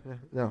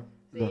no.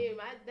 See,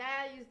 my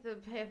dad used to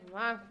pay for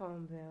my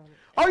phone bill.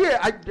 Oh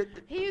yeah,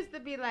 He used to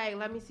be like,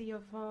 "Let me see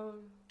your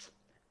phone.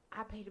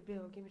 I pay the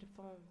bill. Give me the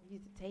phone." He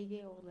used to take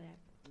it, all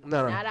that.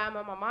 no. Now that I'm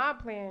on my mom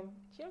plan,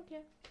 she don't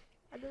care.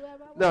 I do that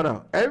about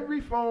No.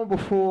 Every phone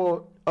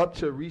before up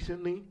to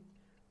recently,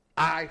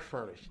 I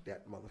furnished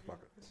that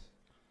motherfucker.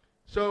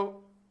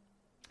 So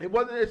it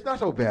wasn't. It's not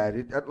so bad.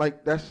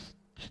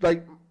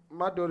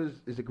 My daughter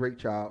is a great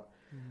child.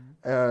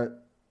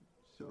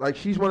 Like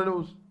she's one of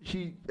those.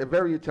 She's a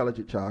very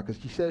intelligent child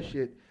because she says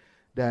shit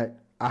that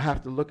I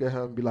have to look at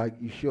her and be like,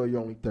 "You sure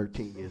you're only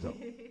 13 years old?"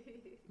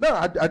 No,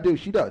 I do.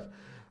 She does.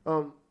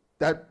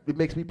 That it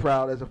makes me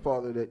proud as a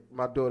father that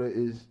my daughter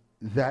is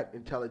that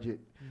intelligent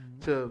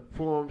to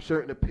form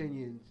certain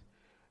opinions,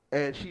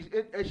 and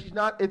she's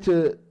not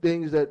into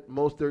things that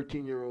most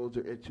 13-year-olds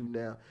are into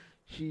now.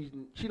 She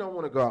don't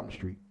want to go out in the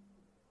street.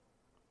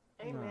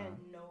 Amen.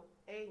 No.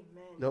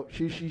 Amen. No,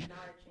 she's Not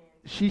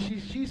a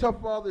chance. she's her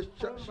father's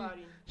child.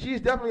 Homebody.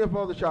 She's definitely her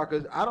father's child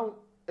because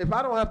if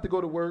I don't have to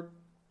go to work,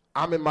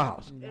 I'm in my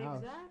house.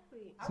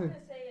 Exactly. I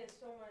wouldn't say it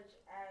so much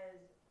as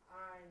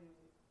I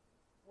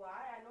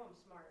know I'm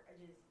smart.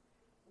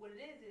 What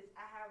it is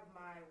I have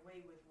my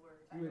way with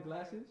words. You wear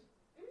glasses?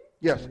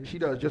 Yes, she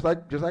does, just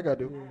like I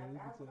do.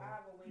 I have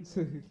a way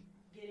of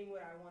getting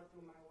what I want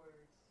through my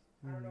words.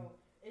 I don't know.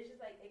 It's just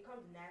like it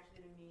comes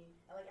naturally to me.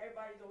 And like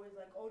everybody's always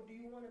like, "Oh, do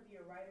you want to be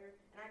a writer?"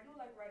 And I do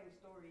like writing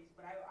stories,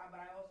 but I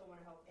also want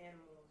to help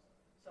animals.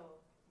 So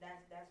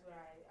that's what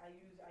I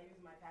use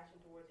my passion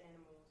towards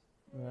animals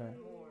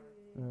more.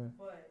 Right.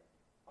 But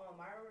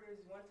I remember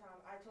this one time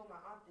I told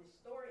my aunt this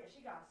story and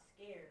she got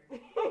scared.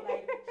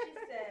 Like she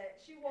said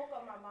she woke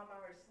up my mom out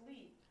of her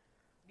sleep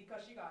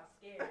because she got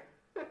scared.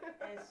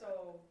 And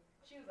so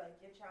she was like,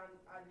 "Your child,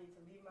 I need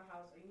to leave my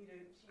house. Or you need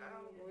to." She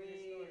needed to do this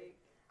story.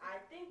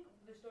 I think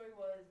the story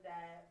was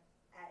that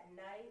at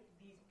night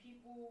these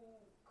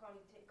people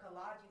come take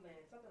Kalaji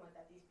land, something like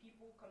that. These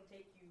people come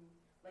take you,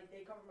 like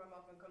they cover my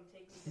mouth and come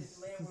take me to this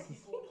land where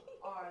people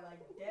are like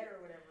dead or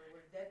whatever,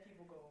 where dead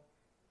people go.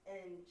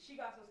 And she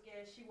got so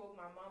scared she woke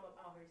my mom up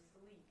out her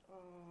sleep to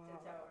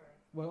tell her.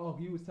 Well,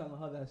 you was telling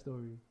her that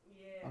story.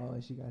 Yeah. Oh,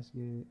 she got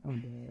scared. I'm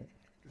dead.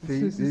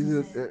 See, I've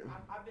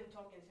been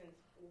talking since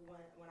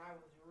when I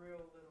was real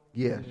little.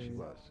 yeah, she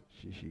was.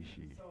 She.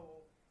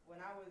 So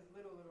when I was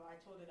little, I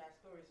told her that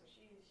story. So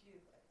she was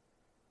like,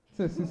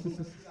 "You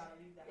gotta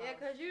leave the Yeah, house."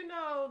 because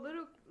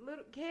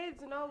little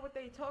kids know what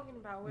they talking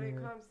about when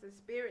it comes to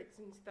spirits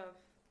and stuff.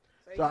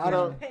 So you I gotta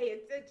don't- pay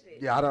attention.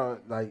 Yeah, I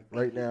don't like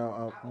right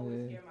now. I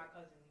always scare my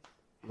cousins.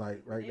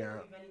 Like right They now.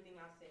 believe anything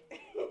I say.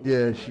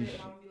 Yeah, And she. then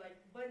mom would be like,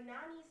 "But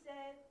Nani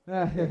said."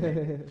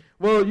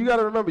 Well, you got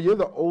to remember, you're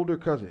the older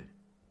cousin.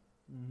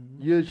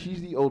 Mhm.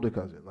 She's the older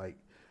cousin. Like,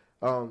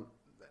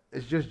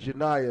 it's just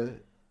Janiyah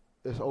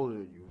that's older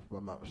than you, if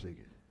I'm not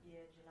mistaken. Yeah,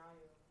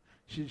 Janaya.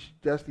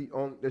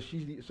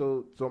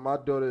 So my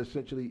daughter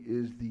essentially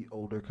is the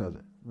older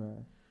cousin.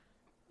 Right.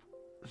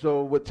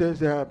 So what tends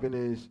to happen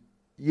is,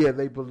 yeah,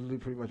 they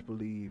pretty much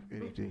believe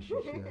anything she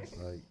says.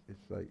 Like,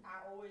 it's like,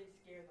 I always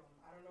scare them.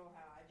 I don't know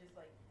how. I just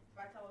like if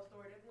I tell a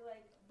story, they'll be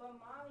like, "But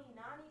mommy,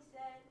 Nani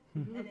said,"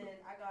 and then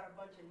I got a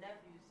bunch of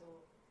nephews, so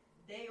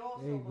they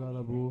also Hey, believe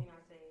gullible. anything I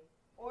say,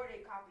 or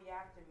they copy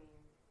after me.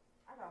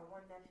 I got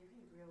one nephew.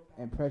 He's real bad.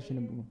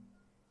 Impressionable.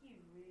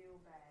 He real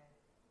bad.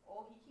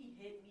 Oh, he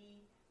hit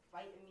me,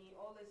 fighting me,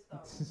 all this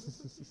stuff.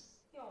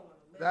 He don't want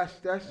to live. that's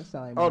That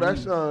sound like oh,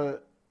 that's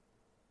Marines.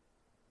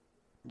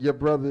 your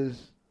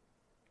brother's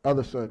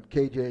other son,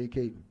 KJ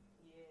Caden.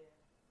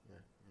 Yeah.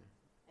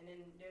 And then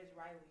there's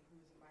Riley,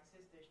 who's my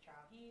sister's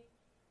child.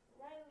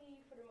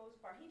 Riley, for the most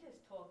part, he just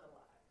talk a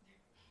lot.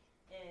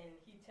 And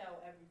he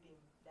tell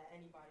everything that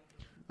anybody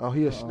do. Oh,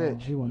 he a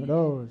snitch. He one of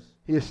those.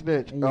 He a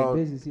snitch. In your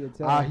business, he'll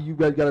tell you.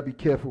 You gotta be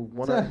careful.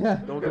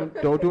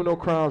 Don't do no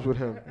crimes with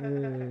him.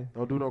 Yeah.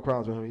 Don't do no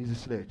crimes with him. He's a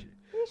snitch.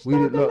 He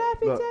stole the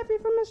Laffy Taffy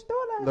from the store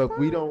last Look, time.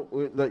 we don't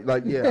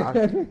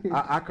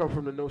I come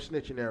from the no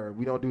snitching era.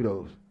 We don't do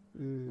those.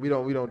 We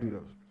don't do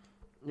those.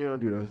 You don't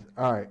do those.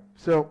 All right.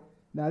 So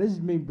now this is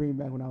me bringing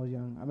back when I was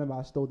young. I remember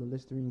I stole the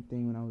Listerine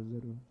thing when I was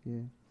little.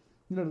 Yeah.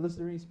 You know the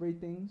Listerine spray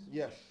things?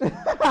 yes.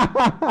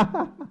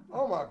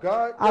 Oh my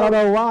God. I don't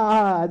know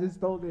why. I just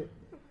stole it.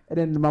 And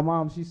then my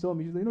mom, she saw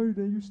me. She was like, "No,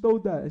 you stole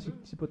that." And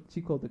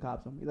she called the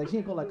cops on me. Like she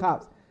didn't call the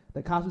cops.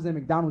 The cops was at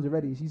McDonald's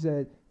already. She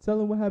said, "Tell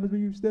them what happens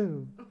when you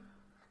steal."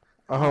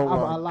 Oh my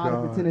I lied and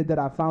God. pretended that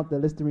I found the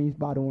Listerine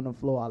bottle on the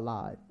floor. I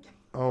lied.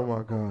 Oh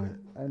my God.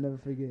 I never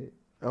forget.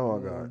 Oh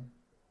my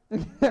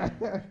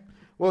God.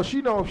 Well,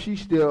 she know if she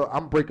steal,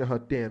 I'm breaking her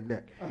damn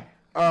neck.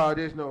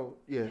 There's no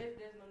There's no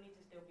need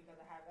to steal because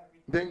I have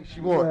everything. Then she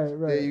wants.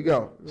 Right. There you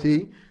go.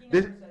 See, He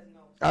this, never says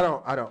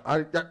no.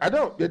 I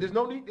don't. There's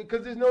no need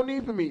because there's no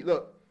need for me.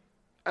 Look,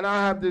 and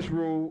I have this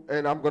rule,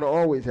 and I'm gonna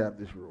always have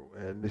this rule,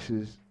 and this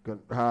is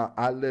how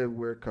I live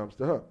where it comes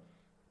to her.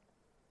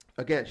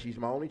 Again, she's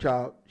my only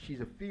child.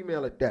 She's a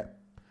female at that.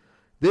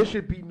 There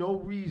should be no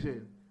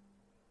reason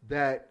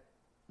that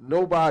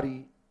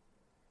nobody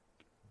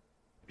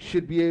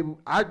should be able.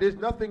 There's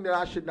nothing that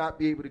I should not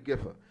be able to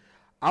give her.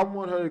 I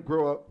want her to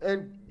grow up,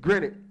 and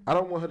granted, I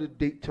don't want her to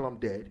date till I'm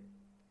dead.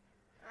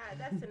 Alright,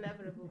 that's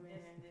inevitable, man.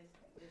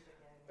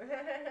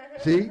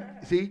 This again.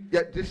 See,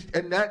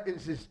 and that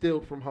is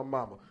instilled from her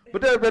mama.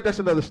 But that's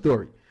another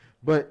story.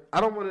 But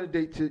I don't want her to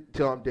date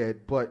till I'm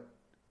dead. But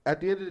at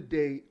the end of the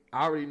day,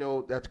 I already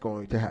know that's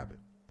going to happen.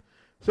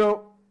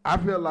 So I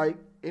feel like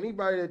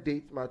anybody that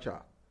dates my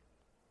child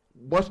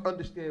must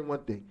understand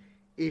one thing: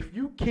 if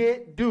you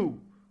can't do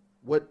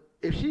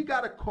if she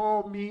gotta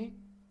call me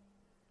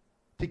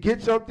to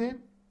get something,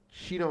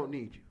 she don't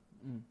need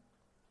you.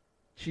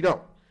 She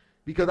don't,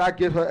 because I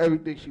give her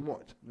everything she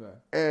wants. Right.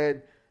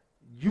 And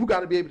you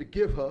got to be able to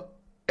give her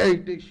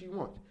everything she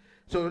wants.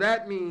 So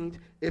that means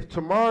if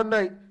tomorrow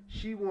night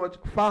she wants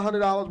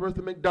 $500 worth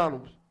of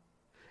McDonald's,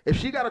 if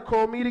she got to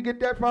call me to get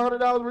that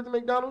 $500 worth of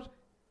McDonald's,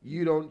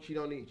 she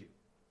don't need you.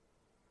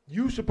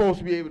 You supposed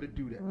to be able to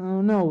do that. I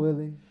don't know,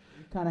 Willie.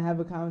 We kind of have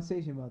a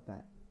conversation about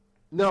that.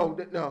 No,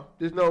 there's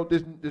no.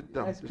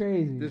 That's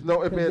crazy. There's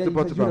no ifs, ands, or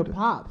buts you're about the that.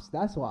 pops.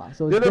 That's why.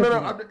 So No. it's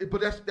different.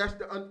 But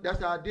that's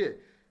how I did.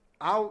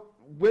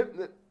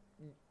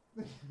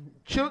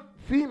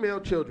 Female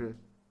children.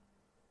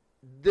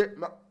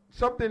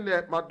 Something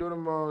that my daughter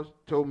moms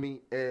told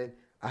me, and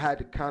I had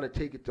to kind of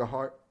take it to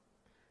heart,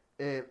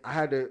 and I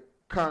had to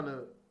kind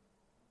of,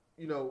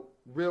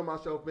 reel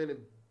myself in and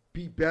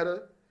be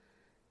better.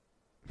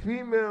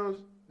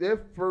 Females, their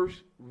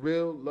first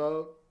real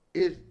love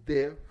is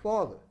their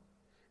father,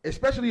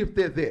 especially if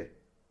they're there,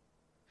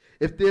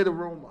 if they're the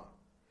role model.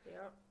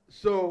 Yep.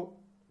 So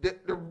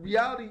the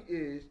reality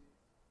is,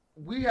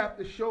 we have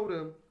to show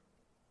them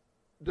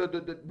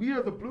we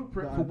are the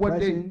blueprint for what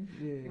they.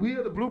 Yeah. We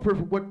are the blueprint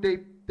for what they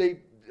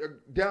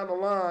down the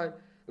line.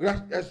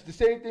 That's the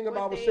same thing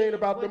about saying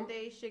about what them.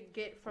 they should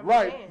get from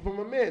Right, a man. from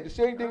a man. The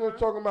same thing we're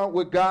talking about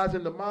with guys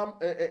and the mom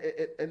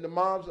and the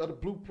moms are the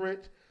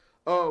blueprint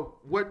of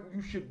what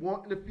you should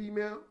want in a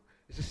female.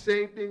 It's the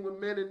same thing with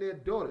men and their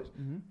daughters.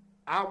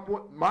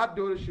 Mm-hmm. My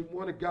daughter should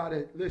want a guy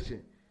that,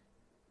 listen,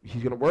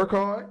 he's gonna work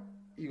hard.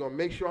 He's gonna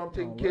make sure I'm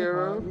taken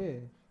care of. Yeah.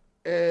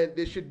 And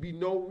there should be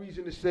no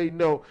reason to say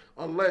no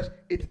unless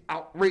it's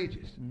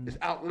outrageous. It's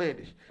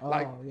outlandish.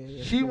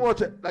 She wants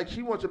a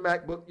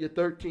MacBook. You're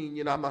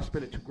 13. I'm not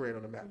spending $2,000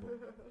 on a MacBook.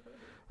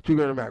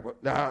 $2,000 on a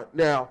MacBook.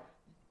 Now,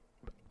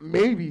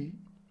 maybe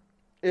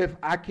if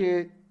I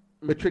can't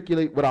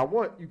matriculate what I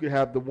want, you can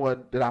have the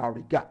one that I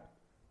already got.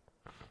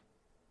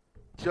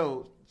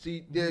 So,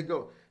 see, there you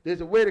go. There's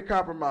a way to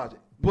compromise it.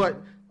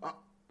 But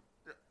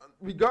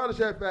regardless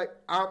of that fact,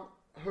 I'm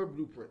her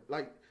blueprint.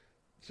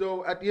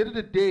 So at the end of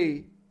the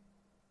day,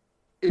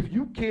 if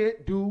you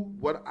can't do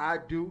what I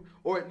do,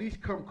 or at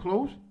least come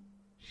close,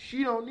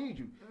 she don't need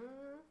you.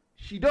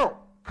 She don't.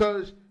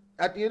 Because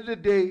at the end of the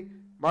day,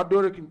 my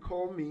daughter can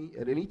call me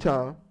at any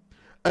time,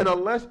 and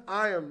unless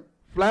I am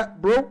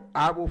flat broke,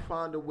 I will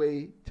find a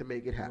way to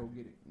make it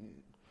happen.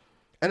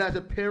 And as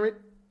a parent,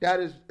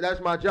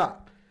 that's my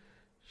job.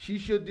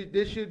 This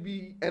should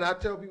be, and I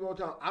tell people all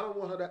the time, I don't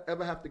want her to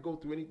ever have to go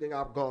through anything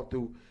I've gone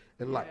through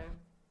in life.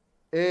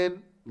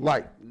 In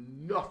life,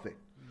 nothing.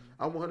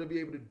 I want her to be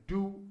able to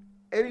do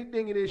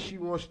anything it is she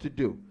wants to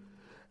do.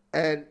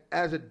 And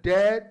as a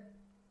dad,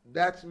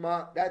 that's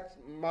my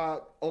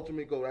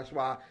ultimate goal. That's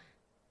why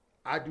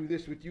I do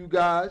this with you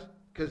guys,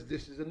 because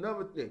this is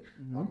another thing.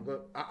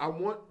 I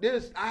want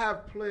this. I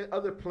have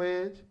other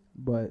plans.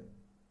 But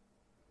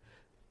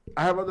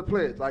I have other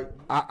plans.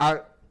 I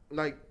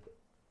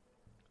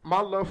my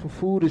love for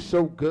food is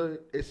so good.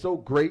 It's so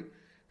great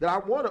that I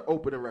want to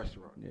open a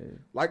restaurant.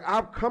 yeah.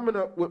 I'm coming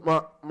up with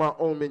my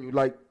own menu.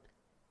 I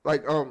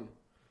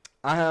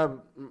have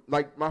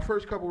my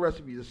first couple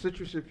recipes: a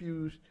citrus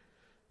infused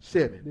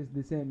salmon.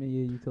 The salmon,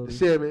 yeah, you told The me.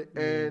 salmon,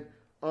 Yeah.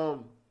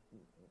 and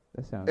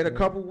That sounds In a good.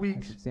 couple I had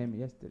weeks, some salmon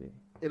yesterday.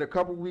 in a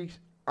couple weeks,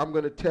 I'm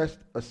gonna test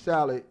a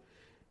salad.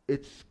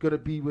 It's gonna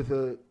be with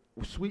a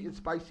sweet and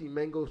spicy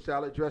mango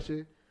salad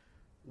dressing,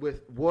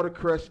 with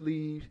watercress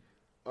leaves,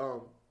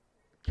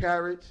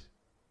 carrots,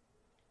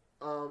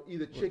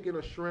 either chicken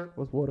or shrimp.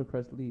 What's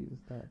watercress leaves?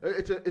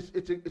 What's that?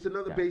 It's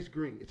another Yeah. base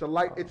green. It's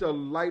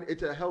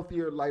a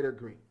healthier, lighter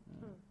green.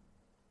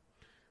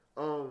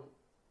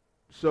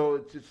 So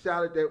it's a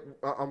salad that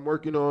I'm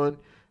working on,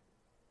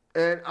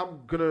 and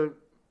I'm gonna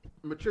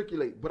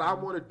matriculate. But I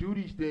want to do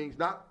these things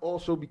not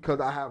also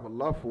because I have a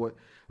love for it,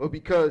 but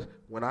because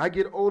when I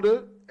get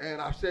older, and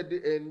I've said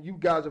it, and you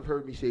guys have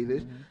heard me say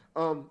this,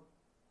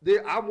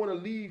 I want to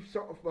leave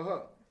something for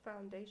her.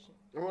 Foundation.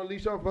 I want to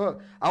leave something for her.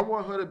 I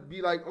want her to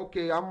be like,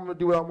 okay, I'm gonna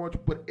do what I want to.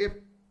 But if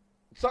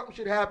something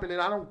should happen and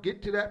I don't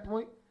get to that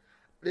point,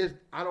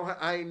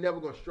 I ain't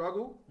never gonna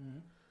struggle,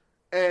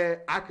 and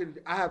I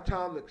have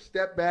time to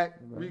step back,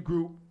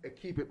 regroup, and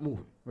keep it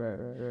moving. Right.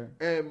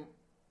 And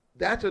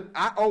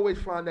I always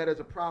find that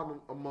as a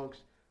problem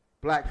amongst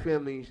black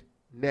families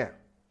now,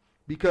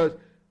 because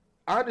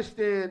I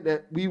understand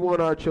that we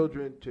want our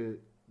children to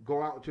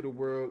go out into the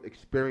world,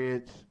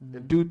 experience,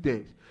 and do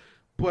things,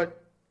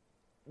 but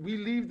we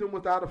leave them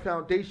without a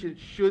foundation.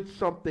 Should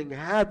something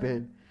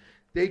happen,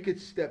 they could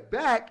step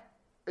back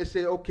and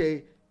say,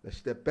 okay, let's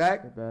step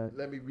back.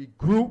 Let me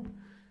regroup,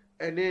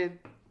 and then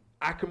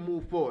I can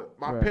move forward.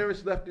 My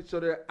parents left it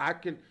so that I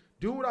can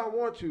do what I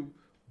want to,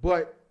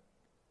 but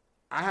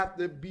I have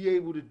to be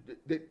able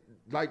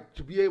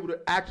to be able to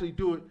actually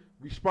do it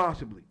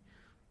responsibly.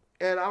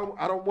 And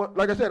I don't want,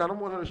 like I said, I don't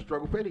want her to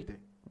struggle for anything.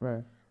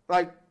 Right.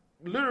 Like,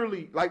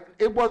 literally, like,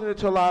 it wasn't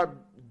until I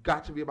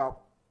got to be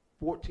about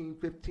 14,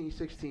 15,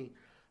 16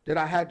 that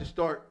I had to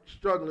start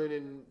struggling,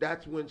 and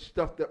that's when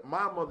stuff that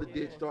my mother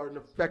did started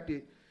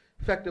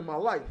affecting my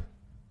life.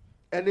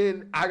 And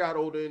then I got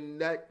older, and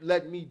that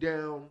led me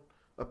down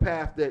a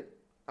path that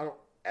I don't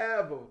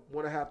ever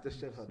want to have to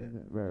send her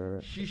down.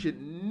 Right. She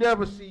should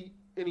never see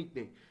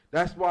anything.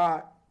 That's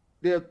why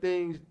there are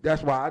things,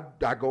 that's why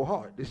I go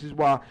hard. This is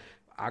why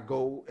I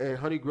go and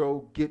Honey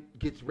Grove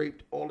gets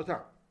raped all the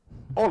time.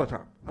 All the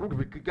time. I don't give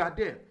a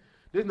goddamn.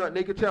 There's nothing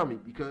they can tell me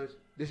because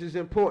this is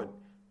important.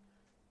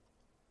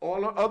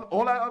 All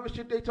that other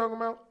shit they talking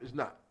about is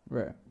not.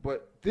 Right.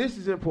 But this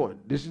is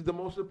important. This is the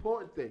most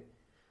important thing.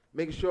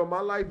 Making sure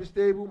my life is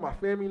stable, my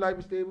family life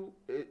is stable,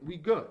 we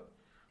good.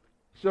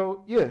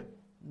 So, yeah.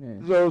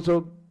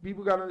 So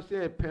people got to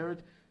understand,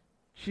 parents,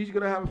 she's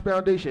going to have a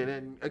foundation.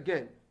 And,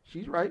 again,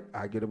 she's right.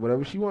 I get her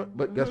whatever she wants.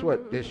 But guess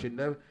what? There should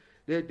never,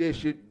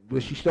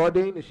 when she start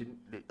dating,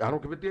 I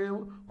don't give a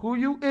damn who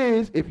you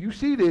is. If you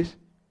see this,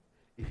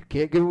 if you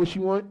can't give her what she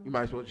want, you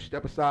might as well just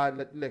step aside and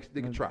let the next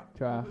nigga try.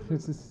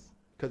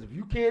 Because if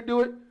you can't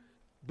do it,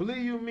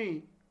 believe you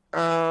me,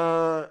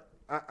 Dad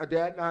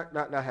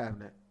not having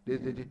that.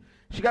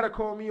 She got to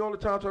call me all the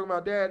time talking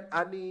about, Dad,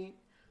 I need,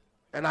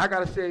 and I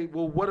got to say,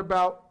 well, what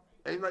about,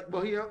 and he's like,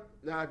 well, here,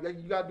 now,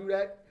 you got to do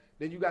that,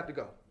 then you got to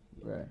go.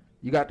 Right.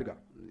 You got to go.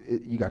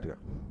 You got to go.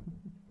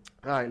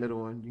 All right, little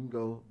one, you can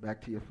go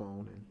back to your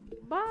phone and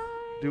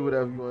do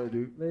whatever you want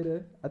to do.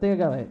 Later. I think I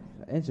got like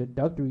an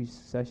introductory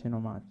session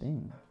on my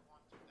thing.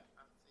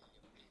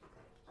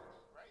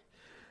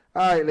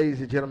 All right,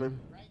 ladies and gentlemen,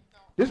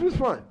 this was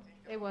fun.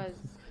 It was.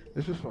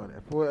 This was fun.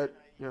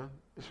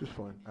 This was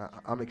fun.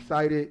 I'm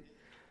excited.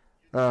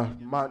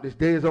 This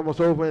day is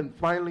almost over, and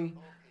finally,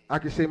 I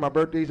can say my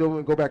birthday's over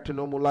and go back to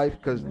normal life,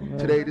 because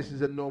today, this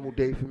is a normal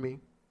day for me.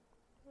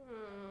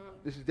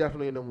 This is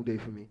definitely a normal day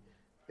for me.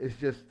 It's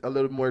just a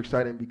little more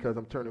exciting because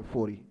I'm turning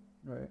 40.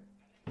 Right.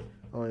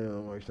 Oh, yeah,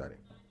 more exciting.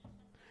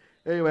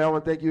 Anyway, I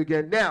want to thank you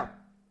again. Now,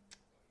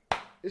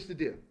 it's the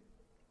deal.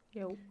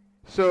 Yo.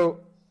 So,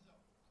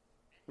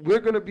 we're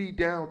going to be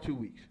down 2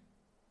 weeks.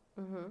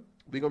 Mm-hmm.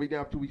 We're going to be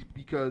down 2 weeks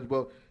because,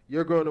 well,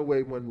 you're going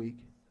away 1 week,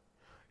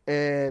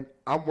 and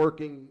I'm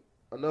working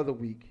another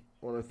week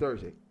on a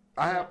Thursday.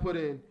 I have put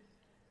in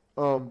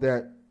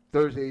that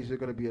Thursdays are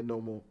going to be a no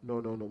more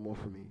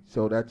for me.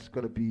 So that's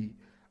going to be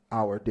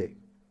our day.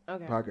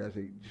 Okay. Podcast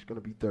day, just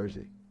going to be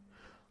Thursday.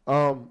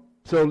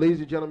 So, ladies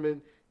and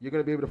gentlemen, you're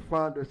going to be able to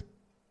find us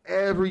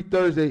every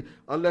Thursday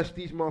unless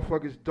these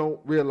motherfuckers don't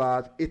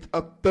realize it's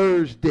a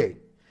Thursday.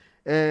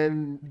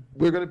 And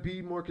we're going to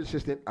be more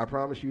consistent. I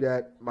promise you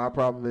that. My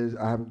problem is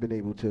I haven't been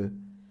able to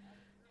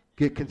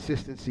get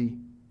consistency.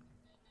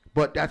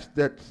 But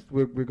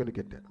we're going to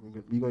get that.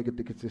 We're going to get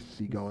the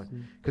consistency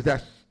going because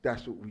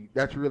that's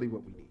really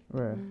what we need.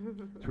 Right.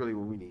 It's really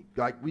what we need.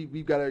 Like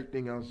we've got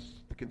everything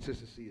else. The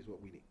consistency is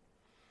what we need.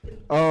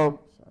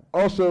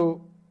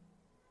 Also,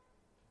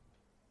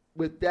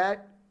 with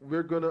that,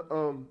 we're gonna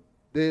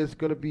there's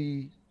gonna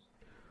be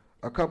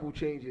a couple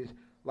changes.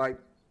 Like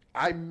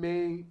I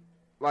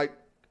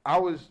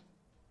was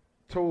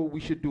told we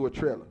should do a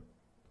trailer.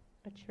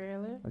 A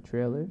trailer? A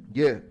trailer?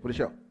 Yeah, for the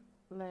show.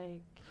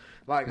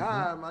 Like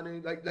hi, my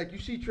name. Like you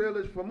see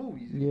trailers for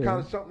movies. Yeah. Kind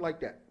of something like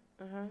that.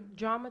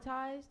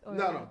 Dramatized or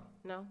No.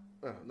 No.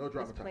 No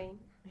Just dramatizing. plain.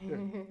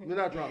 We're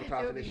not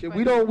dramatizing this shit.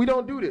 funny. We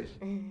don't do this.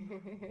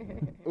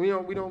 we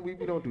don't do dramas.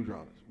 We don't do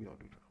dramas.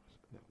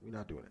 No, we're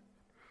not doing it.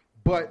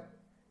 But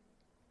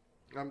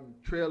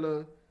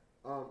trailer.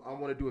 I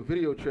want to do a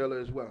video trailer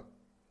as well.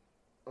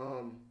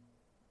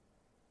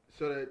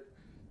 So that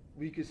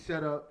we could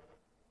set up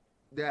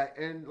that.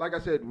 And like I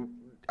said,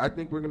 I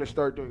think we're going to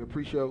start doing a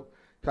pre-show.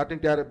 So I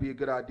think that would be a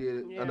good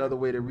idea, another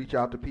way to reach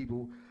out to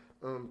people.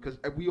 Because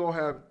we all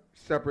have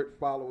separate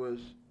followers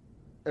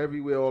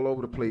everywhere, all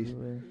over the place.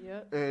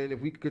 Yep. And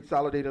if we could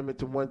consolidate them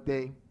into one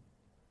thing,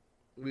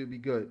 we'd be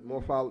good.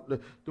 More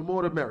the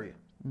more the merrier.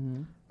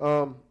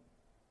 Mm-hmm.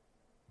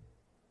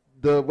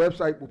 The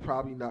website will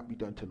probably not be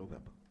done till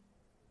November.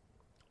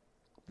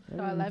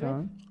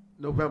 11th?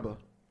 November.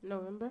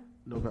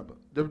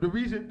 The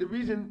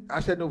reason I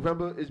said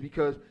November is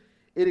because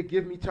it'll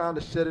give me time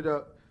to set it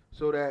up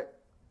so that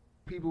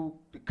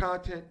the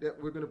content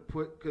that we're gonna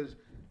put, because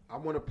I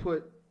want to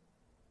put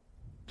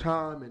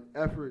time and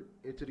effort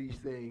into these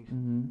things,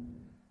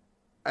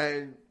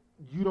 and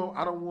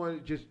I don't want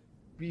to just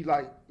be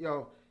like,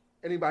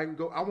 anybody can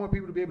go. I want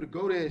people to be able to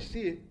go there and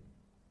see it,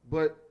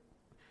 but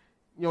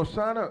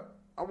sign up.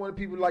 I want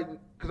people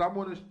because I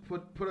want to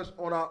put us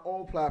on our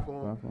own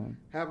platform.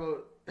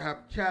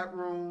 Have chat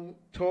room,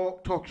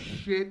 talk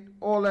shit,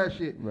 all that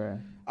shit. Right.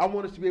 I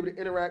want us to be able to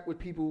interact with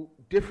people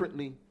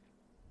differently,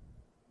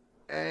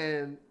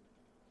 and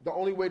the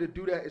only way to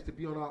do that is to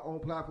be on our own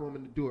platform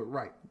and to do it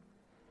right.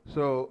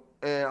 So,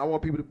 and I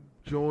want people to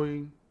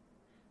join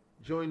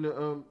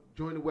the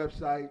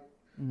website.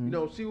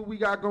 See what we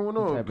got going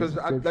on. Because,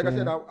 like I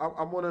said,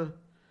 I want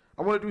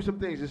to do some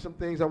things. There's some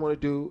things I want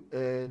to do,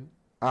 and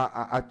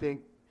I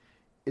think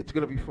it's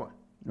gonna be fun.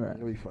 Right. It's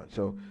gonna be fun.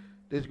 So,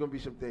 there's gonna be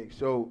some things.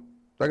 So,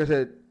 like I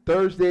said,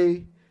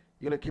 Thursday,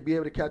 you're gonna be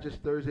able to catch us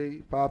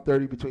Thursday,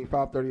 5:30, between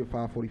 5:30 and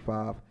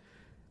 5:45.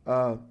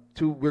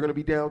 We're gonna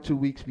be down 2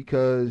 weeks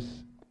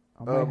because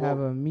I might have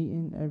a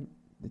meeting.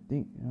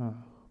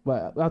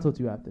 But I'll talk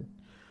to you after.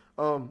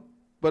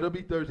 But it'll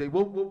be Thursday.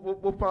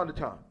 We'll find a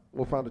time.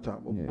 We'll find a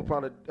time. We'll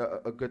find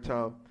a good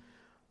time.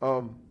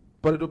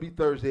 But it'll be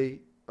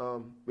Thursday.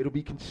 It'll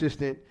be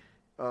consistent.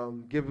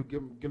 Gonna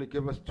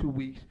give us 2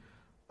 weeks.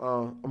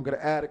 I'm gonna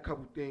add a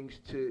couple things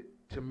to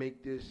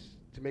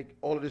make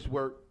all of this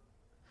work.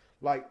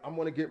 Like, I'm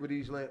gonna get rid of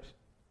these lamps.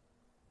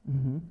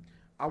 Mm-hmm.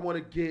 I want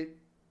to get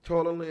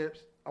taller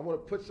lamps. I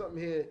want to put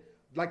something here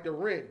like the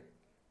ring,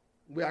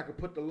 where I could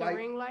put the light. The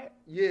ring light?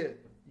 Yeah.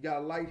 You got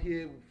a light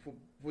here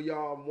for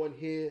y'all, one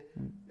here.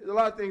 There's a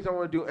lot of things I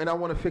want to do, and I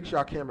want to fix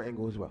y'all camera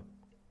angle as well.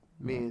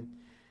 Me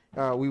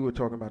and we were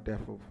talking about that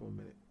for a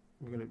minute.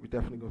 We're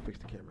definitely gonna fix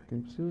the camera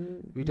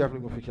angle. We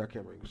definitely gonna fix y'all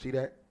camera angle. See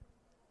that?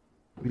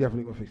 We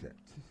definitely gonna fix that.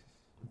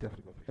 We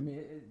definitely gonna fix that. I mean,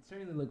 it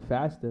certainly looked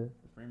faster.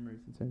 The frame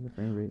rates, in terms of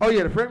frame rate. Oh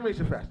yeah, the frame rates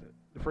are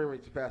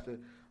faster.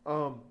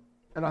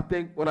 And I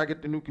think when I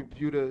get the new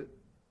computer,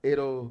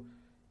 it'll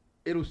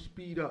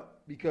speed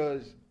up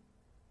because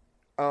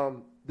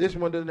this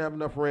one doesn't have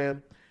enough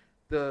RAM.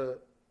 The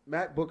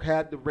MacBook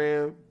had the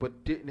RAM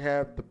but didn't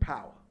have the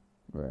power.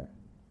 Right.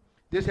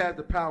 This has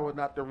the power,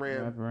 not the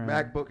RAM.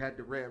 MacBook had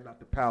the RAM, not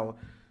the power.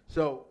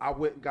 So I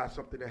went and got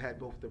something that had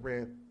both the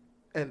RAM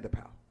and the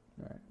power.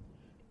 Right.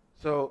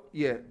 So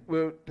yeah,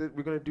 we're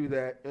gonna do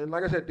that. And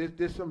like I said,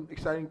 there's some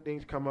exciting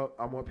things come up.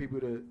 I want people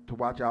to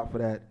watch out for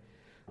that.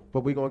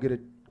 But we're gonna get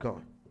it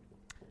going.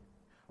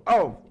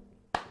 Oh,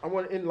 I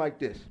want to end like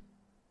this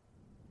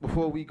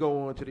before we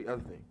go on to the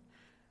other thing.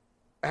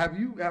 Have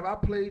I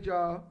played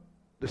y'all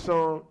the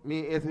song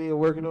me and Anthony are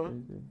working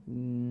on?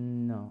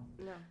 No.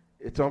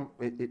 It's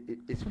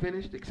it's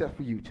finished except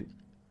for you two.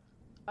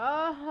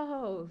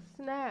 Oh,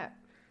 snap.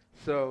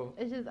 So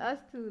it's just us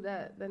two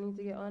that need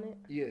to get on it.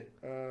 Yeah.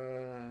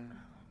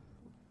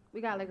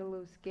 We got like a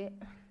little skit.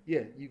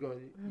 Yeah, you guys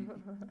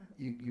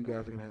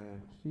are gonna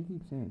have. She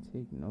keeps saying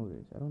take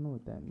notice. I don't know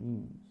what that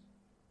means.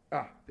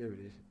 Ah, there it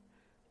is.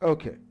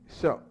 Okay,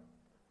 so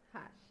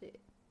Hot shit.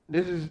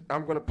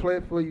 I'm gonna play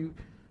it for you,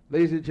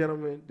 ladies and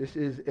gentlemen. This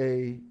is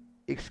a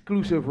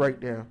exclusive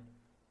right now.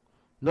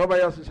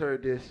 Nobody else has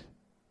heard this.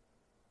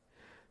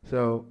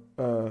 So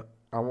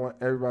I want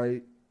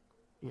everybody,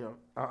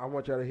 I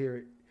want y'all to hear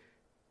it,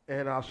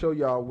 and I'll show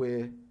y'all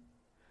where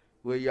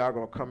y'all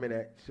gonna come in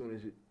at soon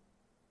as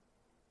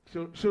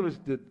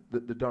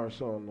the darn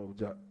song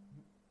loads up.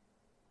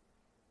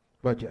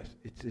 But yes,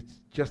 it's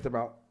just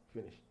about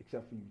finished,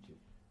 except for you two.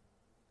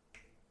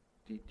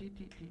 Okay.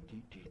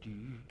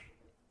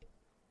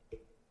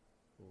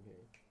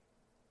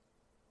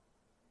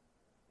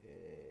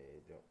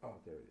 Oh,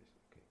 there it is.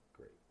 Okay,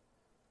 great.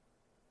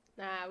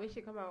 Nah, we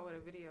should come out with a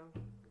video.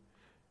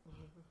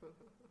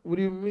 What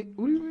do you mean?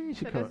 What do you mean you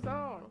should To come? the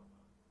song.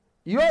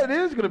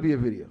 There is gonna be a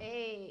video.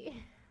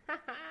 Hey.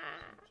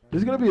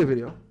 There's gonna be a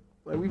video.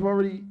 Like we've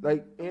already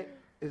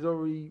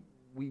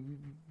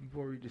we've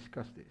already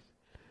discussed this.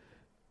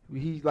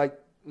 He's like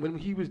when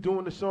he was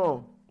doing the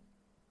song,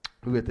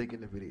 we were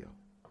thinking the video.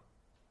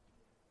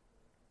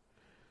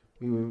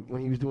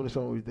 When he was doing the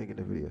song, we were thinking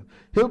the video.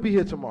 He'll be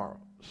here tomorrow.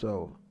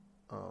 So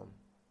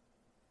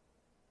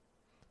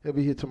he'll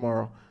be here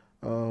tomorrow.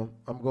 We're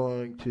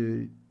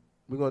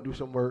gonna do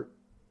some work,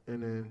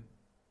 and then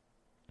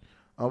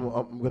I'm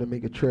gonna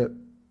make a trip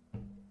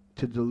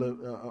to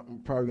deliver. I'm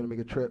probably gonna make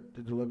a trip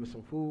to deliver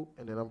some food,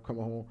 and then I'm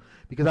coming home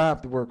because I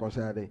have to work on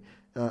Saturday.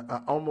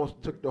 I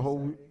almost took the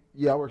whole.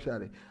 Yeah, I work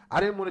Saturday. I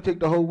didn't want to take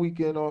the whole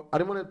weekend off. I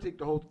didn't want to take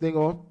the whole thing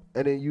off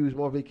and then use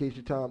more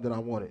vacation time than I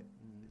wanted.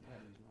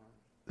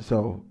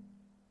 So,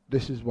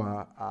 this is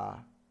why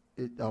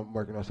I'm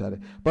working on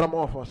Saturday, but I'm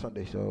off on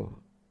Sunday. So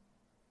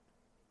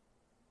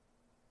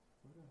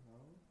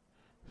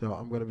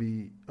I'm gonna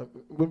be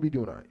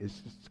doing all right.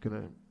 It's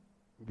gonna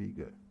be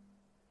good.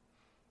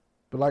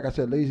 But like I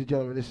said, ladies and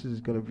gentlemen, this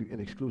is gonna be an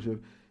exclusive.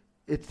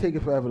 It's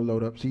taking forever to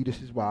load up. See,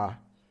 this is why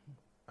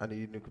I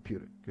need a new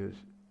computer, because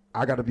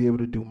I got to be able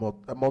to do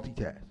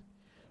multitask.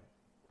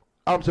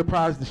 I'm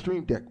surprised the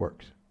Stream Deck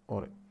works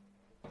on it.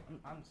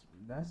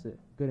 That's a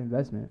good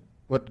investment.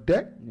 What, the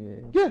deck? Yeah.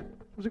 Yeah,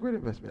 it was a great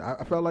investment.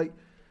 I felt like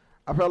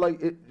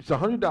it's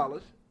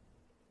 $100.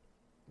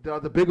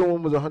 The bigger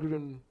one was $100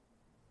 and.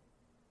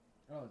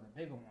 Oh, the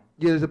bigger one.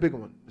 Yeah, there's a bigger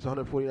one. It's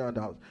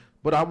 $149.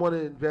 But I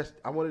wanted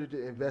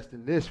to invest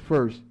in this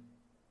first,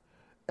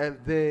 and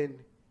then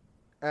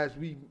as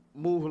we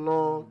move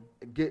along,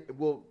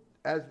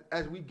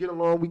 as we get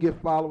along, we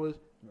get followers.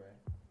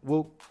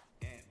 Right.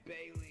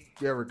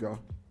 There we go.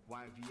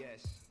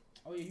 YVS.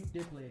 Oh yeah, you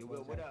did play it.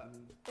 What up?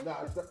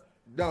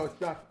 No,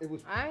 it's not. It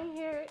was. I ain't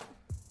hear it.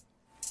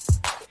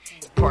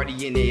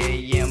 Party in the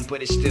AM,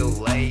 but it's still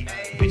late.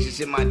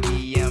 Bitches in my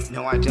DM,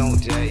 no I don't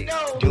date.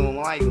 Doing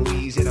like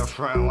Lee's in a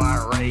front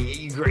line rate. Yeah,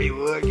 you great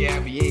look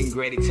at me, ain't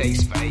great, it takes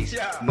space.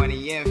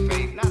 Money and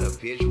faith, not a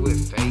bitch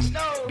with face.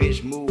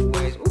 Bitch move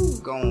ways, ooh,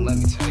 gon' let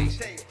me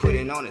taste. Put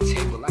it on the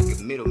table like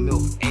a middle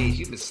milk age.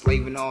 You been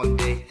slaving all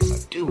day,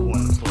 yes I do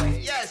wanna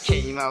play.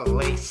 Came out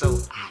late so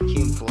I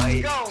can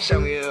play.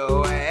 Show me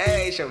the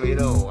way, show me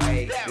the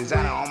way.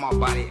 Designer on my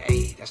body,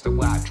 ayy, that's the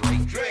way I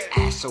drink.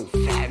 Ass so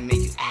fat,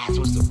 make you ask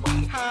what's the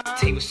weight.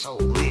 Table so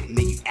lit,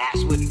 make you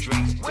ask what the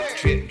drinks.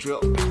 Drip,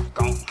 drip,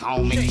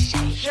 gon' make it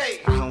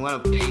shake. I don't wanna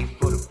pay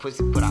for the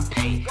pussy, but I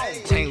pay.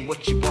 Tell me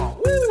what you want,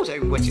 woo, tell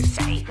me what you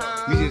say.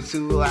 Music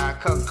too loud,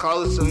 come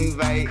close to me,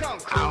 babe.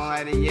 I don't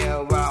like to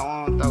yell, but I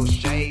wanna throw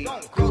shade.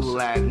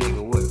 Cool ass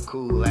nigga with a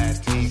cool ass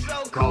team.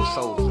 Go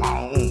so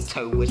long,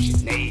 tell you what you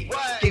need.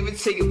 Give it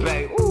to you,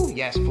 babe, ooh,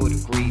 yes for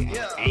the greed.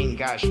 Ain't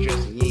got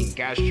stress, and you ain't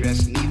got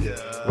stress neither.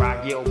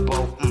 Rock your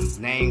boat,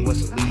 name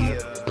what's a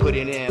leader. Put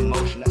it in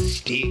motion, I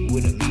stick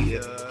with a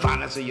meter.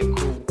 Find us in your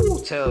crew,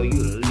 ooh, tell you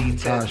the lead,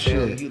 tell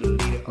you the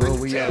leader. When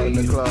we out in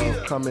the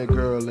club, come here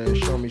girl and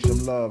show me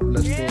some love.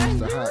 Let's dance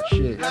the hot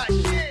shit.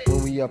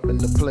 When we up in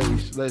the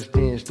place, let's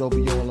dance, don't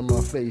be all in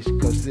my face,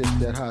 cause this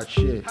that hot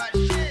shit.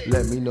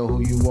 Let me know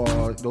who you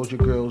are, those your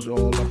girls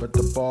all up at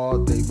the bar,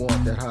 they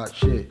want that hot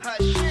shit.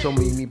 So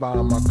meet me by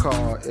my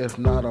car, if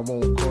not I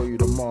won't call you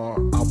tomorrow,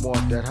 I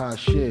want that hot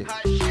shit.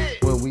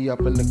 When we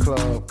up in the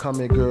club, come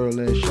here girl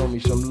and show me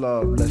some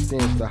love, let's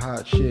dance the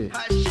hot shit.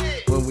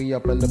 When we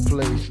up in the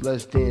place,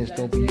 let's dance,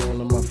 don't be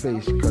all in my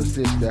face, cause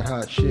this that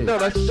hot shit. No,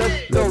 that's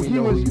Let me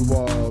know who you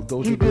are,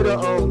 those your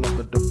girls all up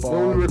at the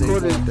bar, they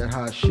want that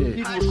hot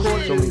shit.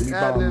 So meet me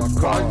by my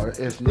car,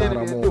 if not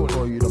I won't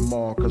call you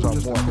tomorrow, cause I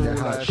want that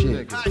hot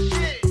shit.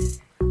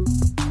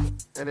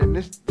 And then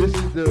this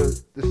is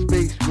the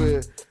space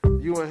where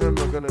you and him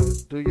are gonna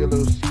do your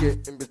little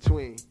skit in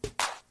between.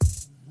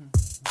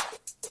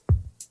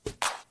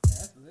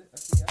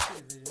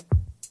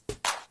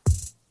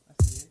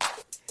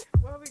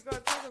 What are we gonna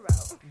talk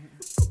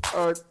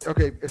about?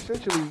 Okay,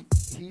 essentially,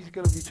 he's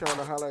gonna be trying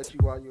to holler at you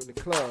while you're in the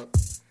club,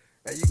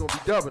 and you're gonna be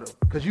dubbing him,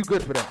 cause you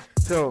good for that.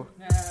 So.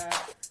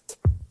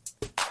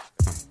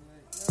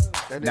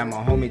 Now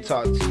my homie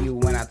talk to you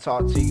when I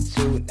talk to you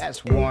too.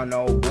 That's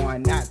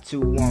 101, not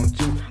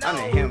 212. I'm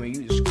the hammer,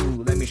 you the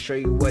screw. Let me show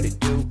you what it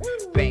do.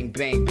 Bang,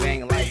 bang,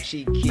 bang, like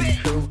cheeky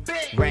crew.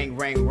 Ring,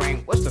 ring,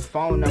 ring. What's the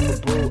phone number,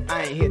 boo?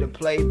 I ain't here to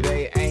play,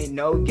 babe. Ain't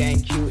no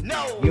gang cute.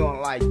 You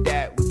don't like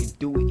that? We can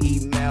do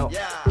email.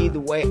 Either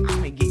way,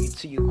 I'ma get you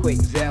to your quick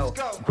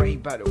Zelle.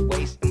 Braid by the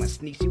waist, and my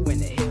sneaks you in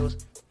the hills.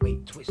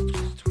 Wait, twist,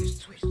 twist,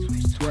 twist, twist,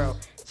 twist, twirl.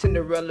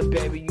 Cinderella,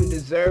 baby, you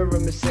deserve a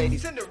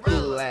Mercedes.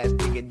 Cool ass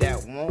nigga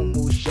that won't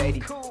move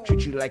shady.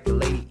 Treat you like a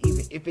lady,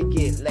 even if it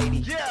get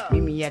lady.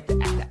 Meet me at the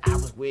after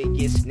hours where it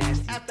gets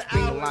nasty.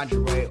 Bring the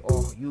lingerie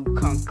or you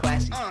come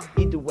classy.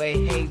 Either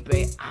way, hey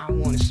babe, I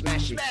wanna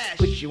smash it.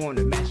 Put you on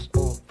the match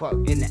or fuck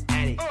in the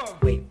attic.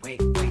 Wait,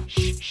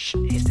 shh,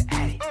 it's the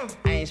attic.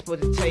 I ain't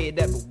supposed to tell you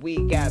that, but we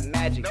got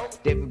magic.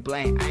 David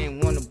Blaine, I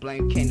ain't wanna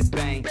blame, came to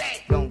bang.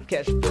 Don't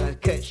catch feelings,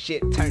 cut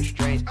shit, turn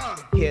strange.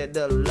 Here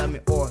to love me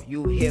or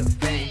you hear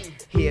fame.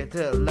 Here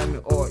to love me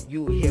or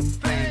you hear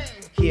fame.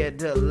 Here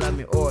to love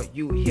me or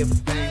you hear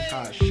fame.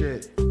 Hot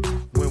shit.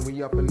 When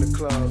we up in the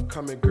club,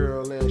 come here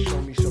girl and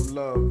show me some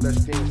love.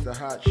 Let's dance the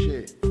hot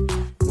shit.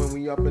 When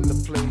we up in the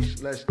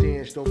place, let's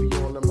dance, don't be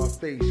all in my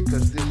face,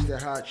 cause this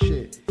that hot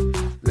shit.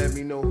 Let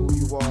me know who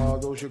you are,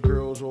 those your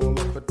girls all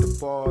up at the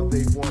bar,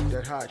 they want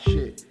that hot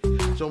shit.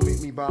 So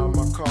meet me by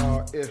my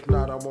car, if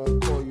not I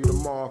won't call you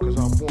tomorrow, cause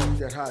I want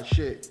that hot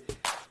shit.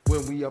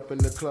 When we up in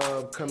the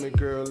club, come here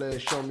girl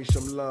and show me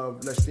some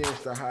love, let's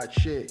dance the hot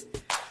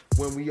shit.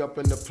 When we up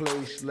in the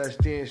place, let's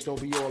dance,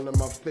 don't be all in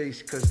my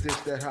face, cause this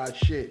that hot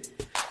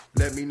shit.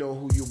 Let me know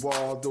who you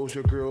are, those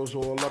are girls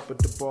all up at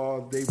the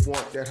bar, they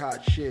want that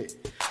hot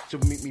shit. So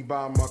meet me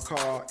by my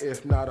car,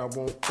 if not I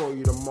won't call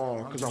you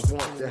tomorrow, cause I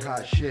want that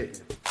hot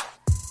shit.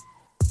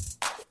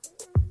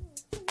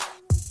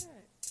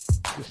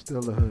 It's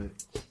still the hood.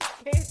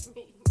 It's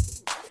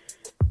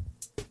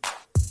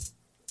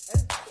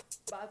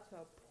about to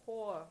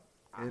pour.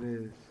 It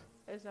is.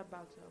 It's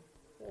about to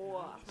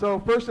pour. So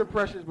first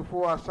impressions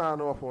before I sign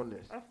off on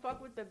this. I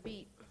fuck with the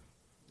beat.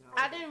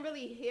 I didn't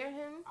really hear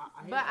him,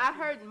 but I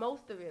heard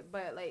most of it.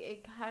 But like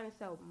it kind of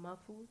sounded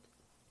muffled.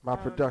 My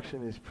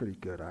production is pretty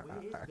good. I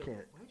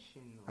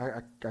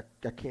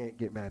can't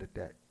get mad at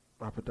that.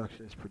 My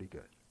production is pretty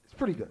good. It's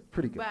pretty good.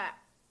 But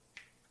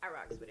I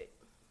rocks with it.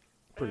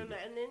 Pretty And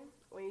then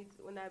when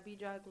that beat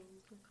drops,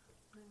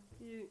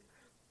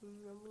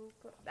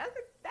 that's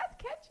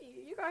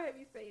catchy. You gonna have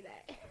me say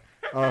that?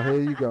 Oh,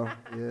 here you go.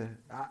 Yeah,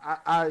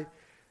 I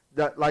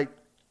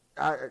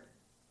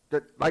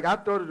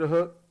thought of the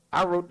hook.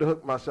 I wrote the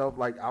hook myself.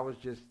 Like I was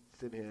just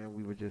sitting here and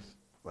we were just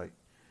like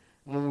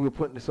when we were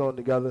putting the song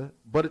together.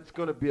 But it's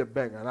gonna be a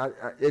banger. And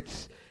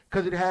it's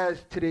because it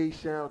has today's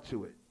sound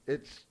to it.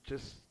 It's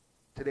just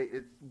today.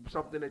 It's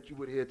something that you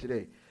would hear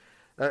today.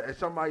 And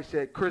somebody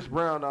said Chris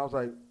Brown. I was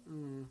like,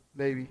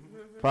 maybe,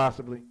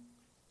 possibly,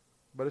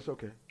 but it's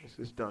okay.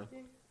 It's done.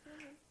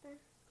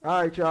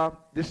 All right, y'all.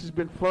 This has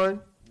been fun.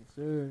 Yes,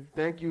 sir.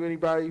 Thank you,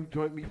 anybody who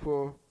joined me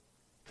to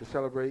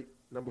celebrate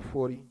number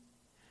 40.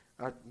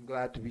 I'm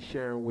glad to be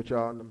sharing with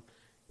y'all. And I'm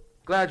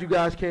glad you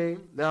guys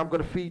came. Now I'm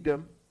gonna feed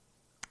them.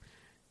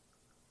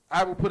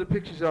 I will put the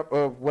pictures up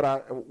of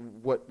what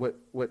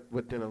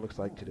dinner looks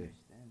like today.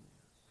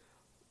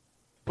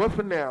 But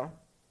for now,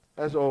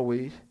 as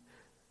always,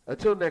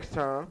 until next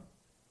time,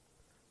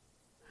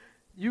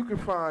 you can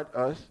find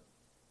us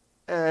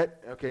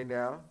at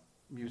now,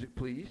 music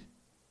please.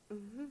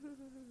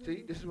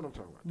 See, this is what I'm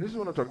talking about.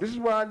 This is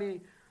why I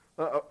need.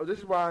 This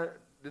is why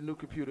the new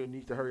computer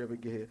needs to hurry up and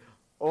get here.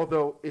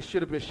 Although it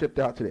should have been shipped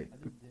out today,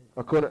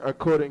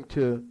 according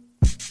to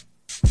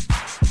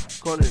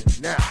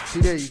now.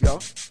 See, there you go.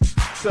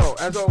 So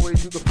as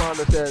always, you can find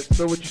us at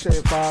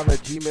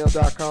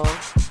sowwhatyousaying5@gmail.com.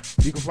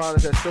 You can find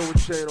us at So What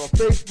You Saying on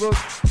Facebook,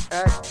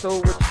 at So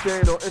What You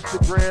Saying on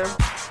Instagram,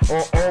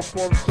 or all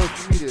forms of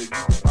social media. You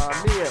can find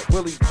me at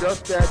Willie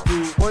Just That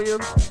Dude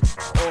Williams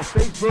on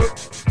Facebook,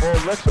 or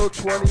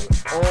Lexo20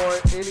 on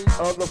any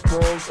other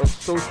forms of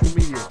social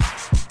media.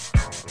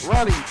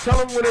 Ronnie, tell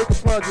them where they can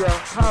find you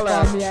out.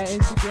 Holla. Find me at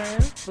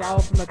Instagram,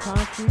 Flower from the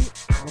Concrete.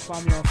 You can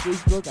find me on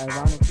Facebook at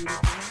Ronald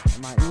Peterson.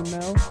 And my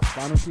email,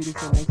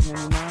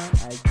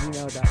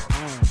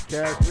 ronaldpeterson1999@gmail.com.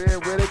 Cashmere,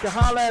 where they can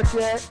holla at you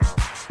at?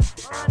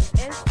 On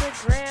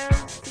Instagram,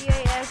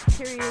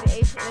 CAS_HMER.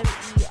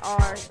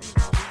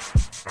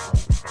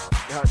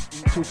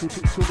 Too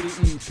many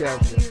E's,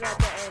 Cashmere. Use at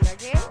the end,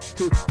 okay?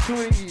 Too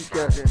many E's,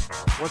 Cashmere.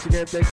 Once again, thank you.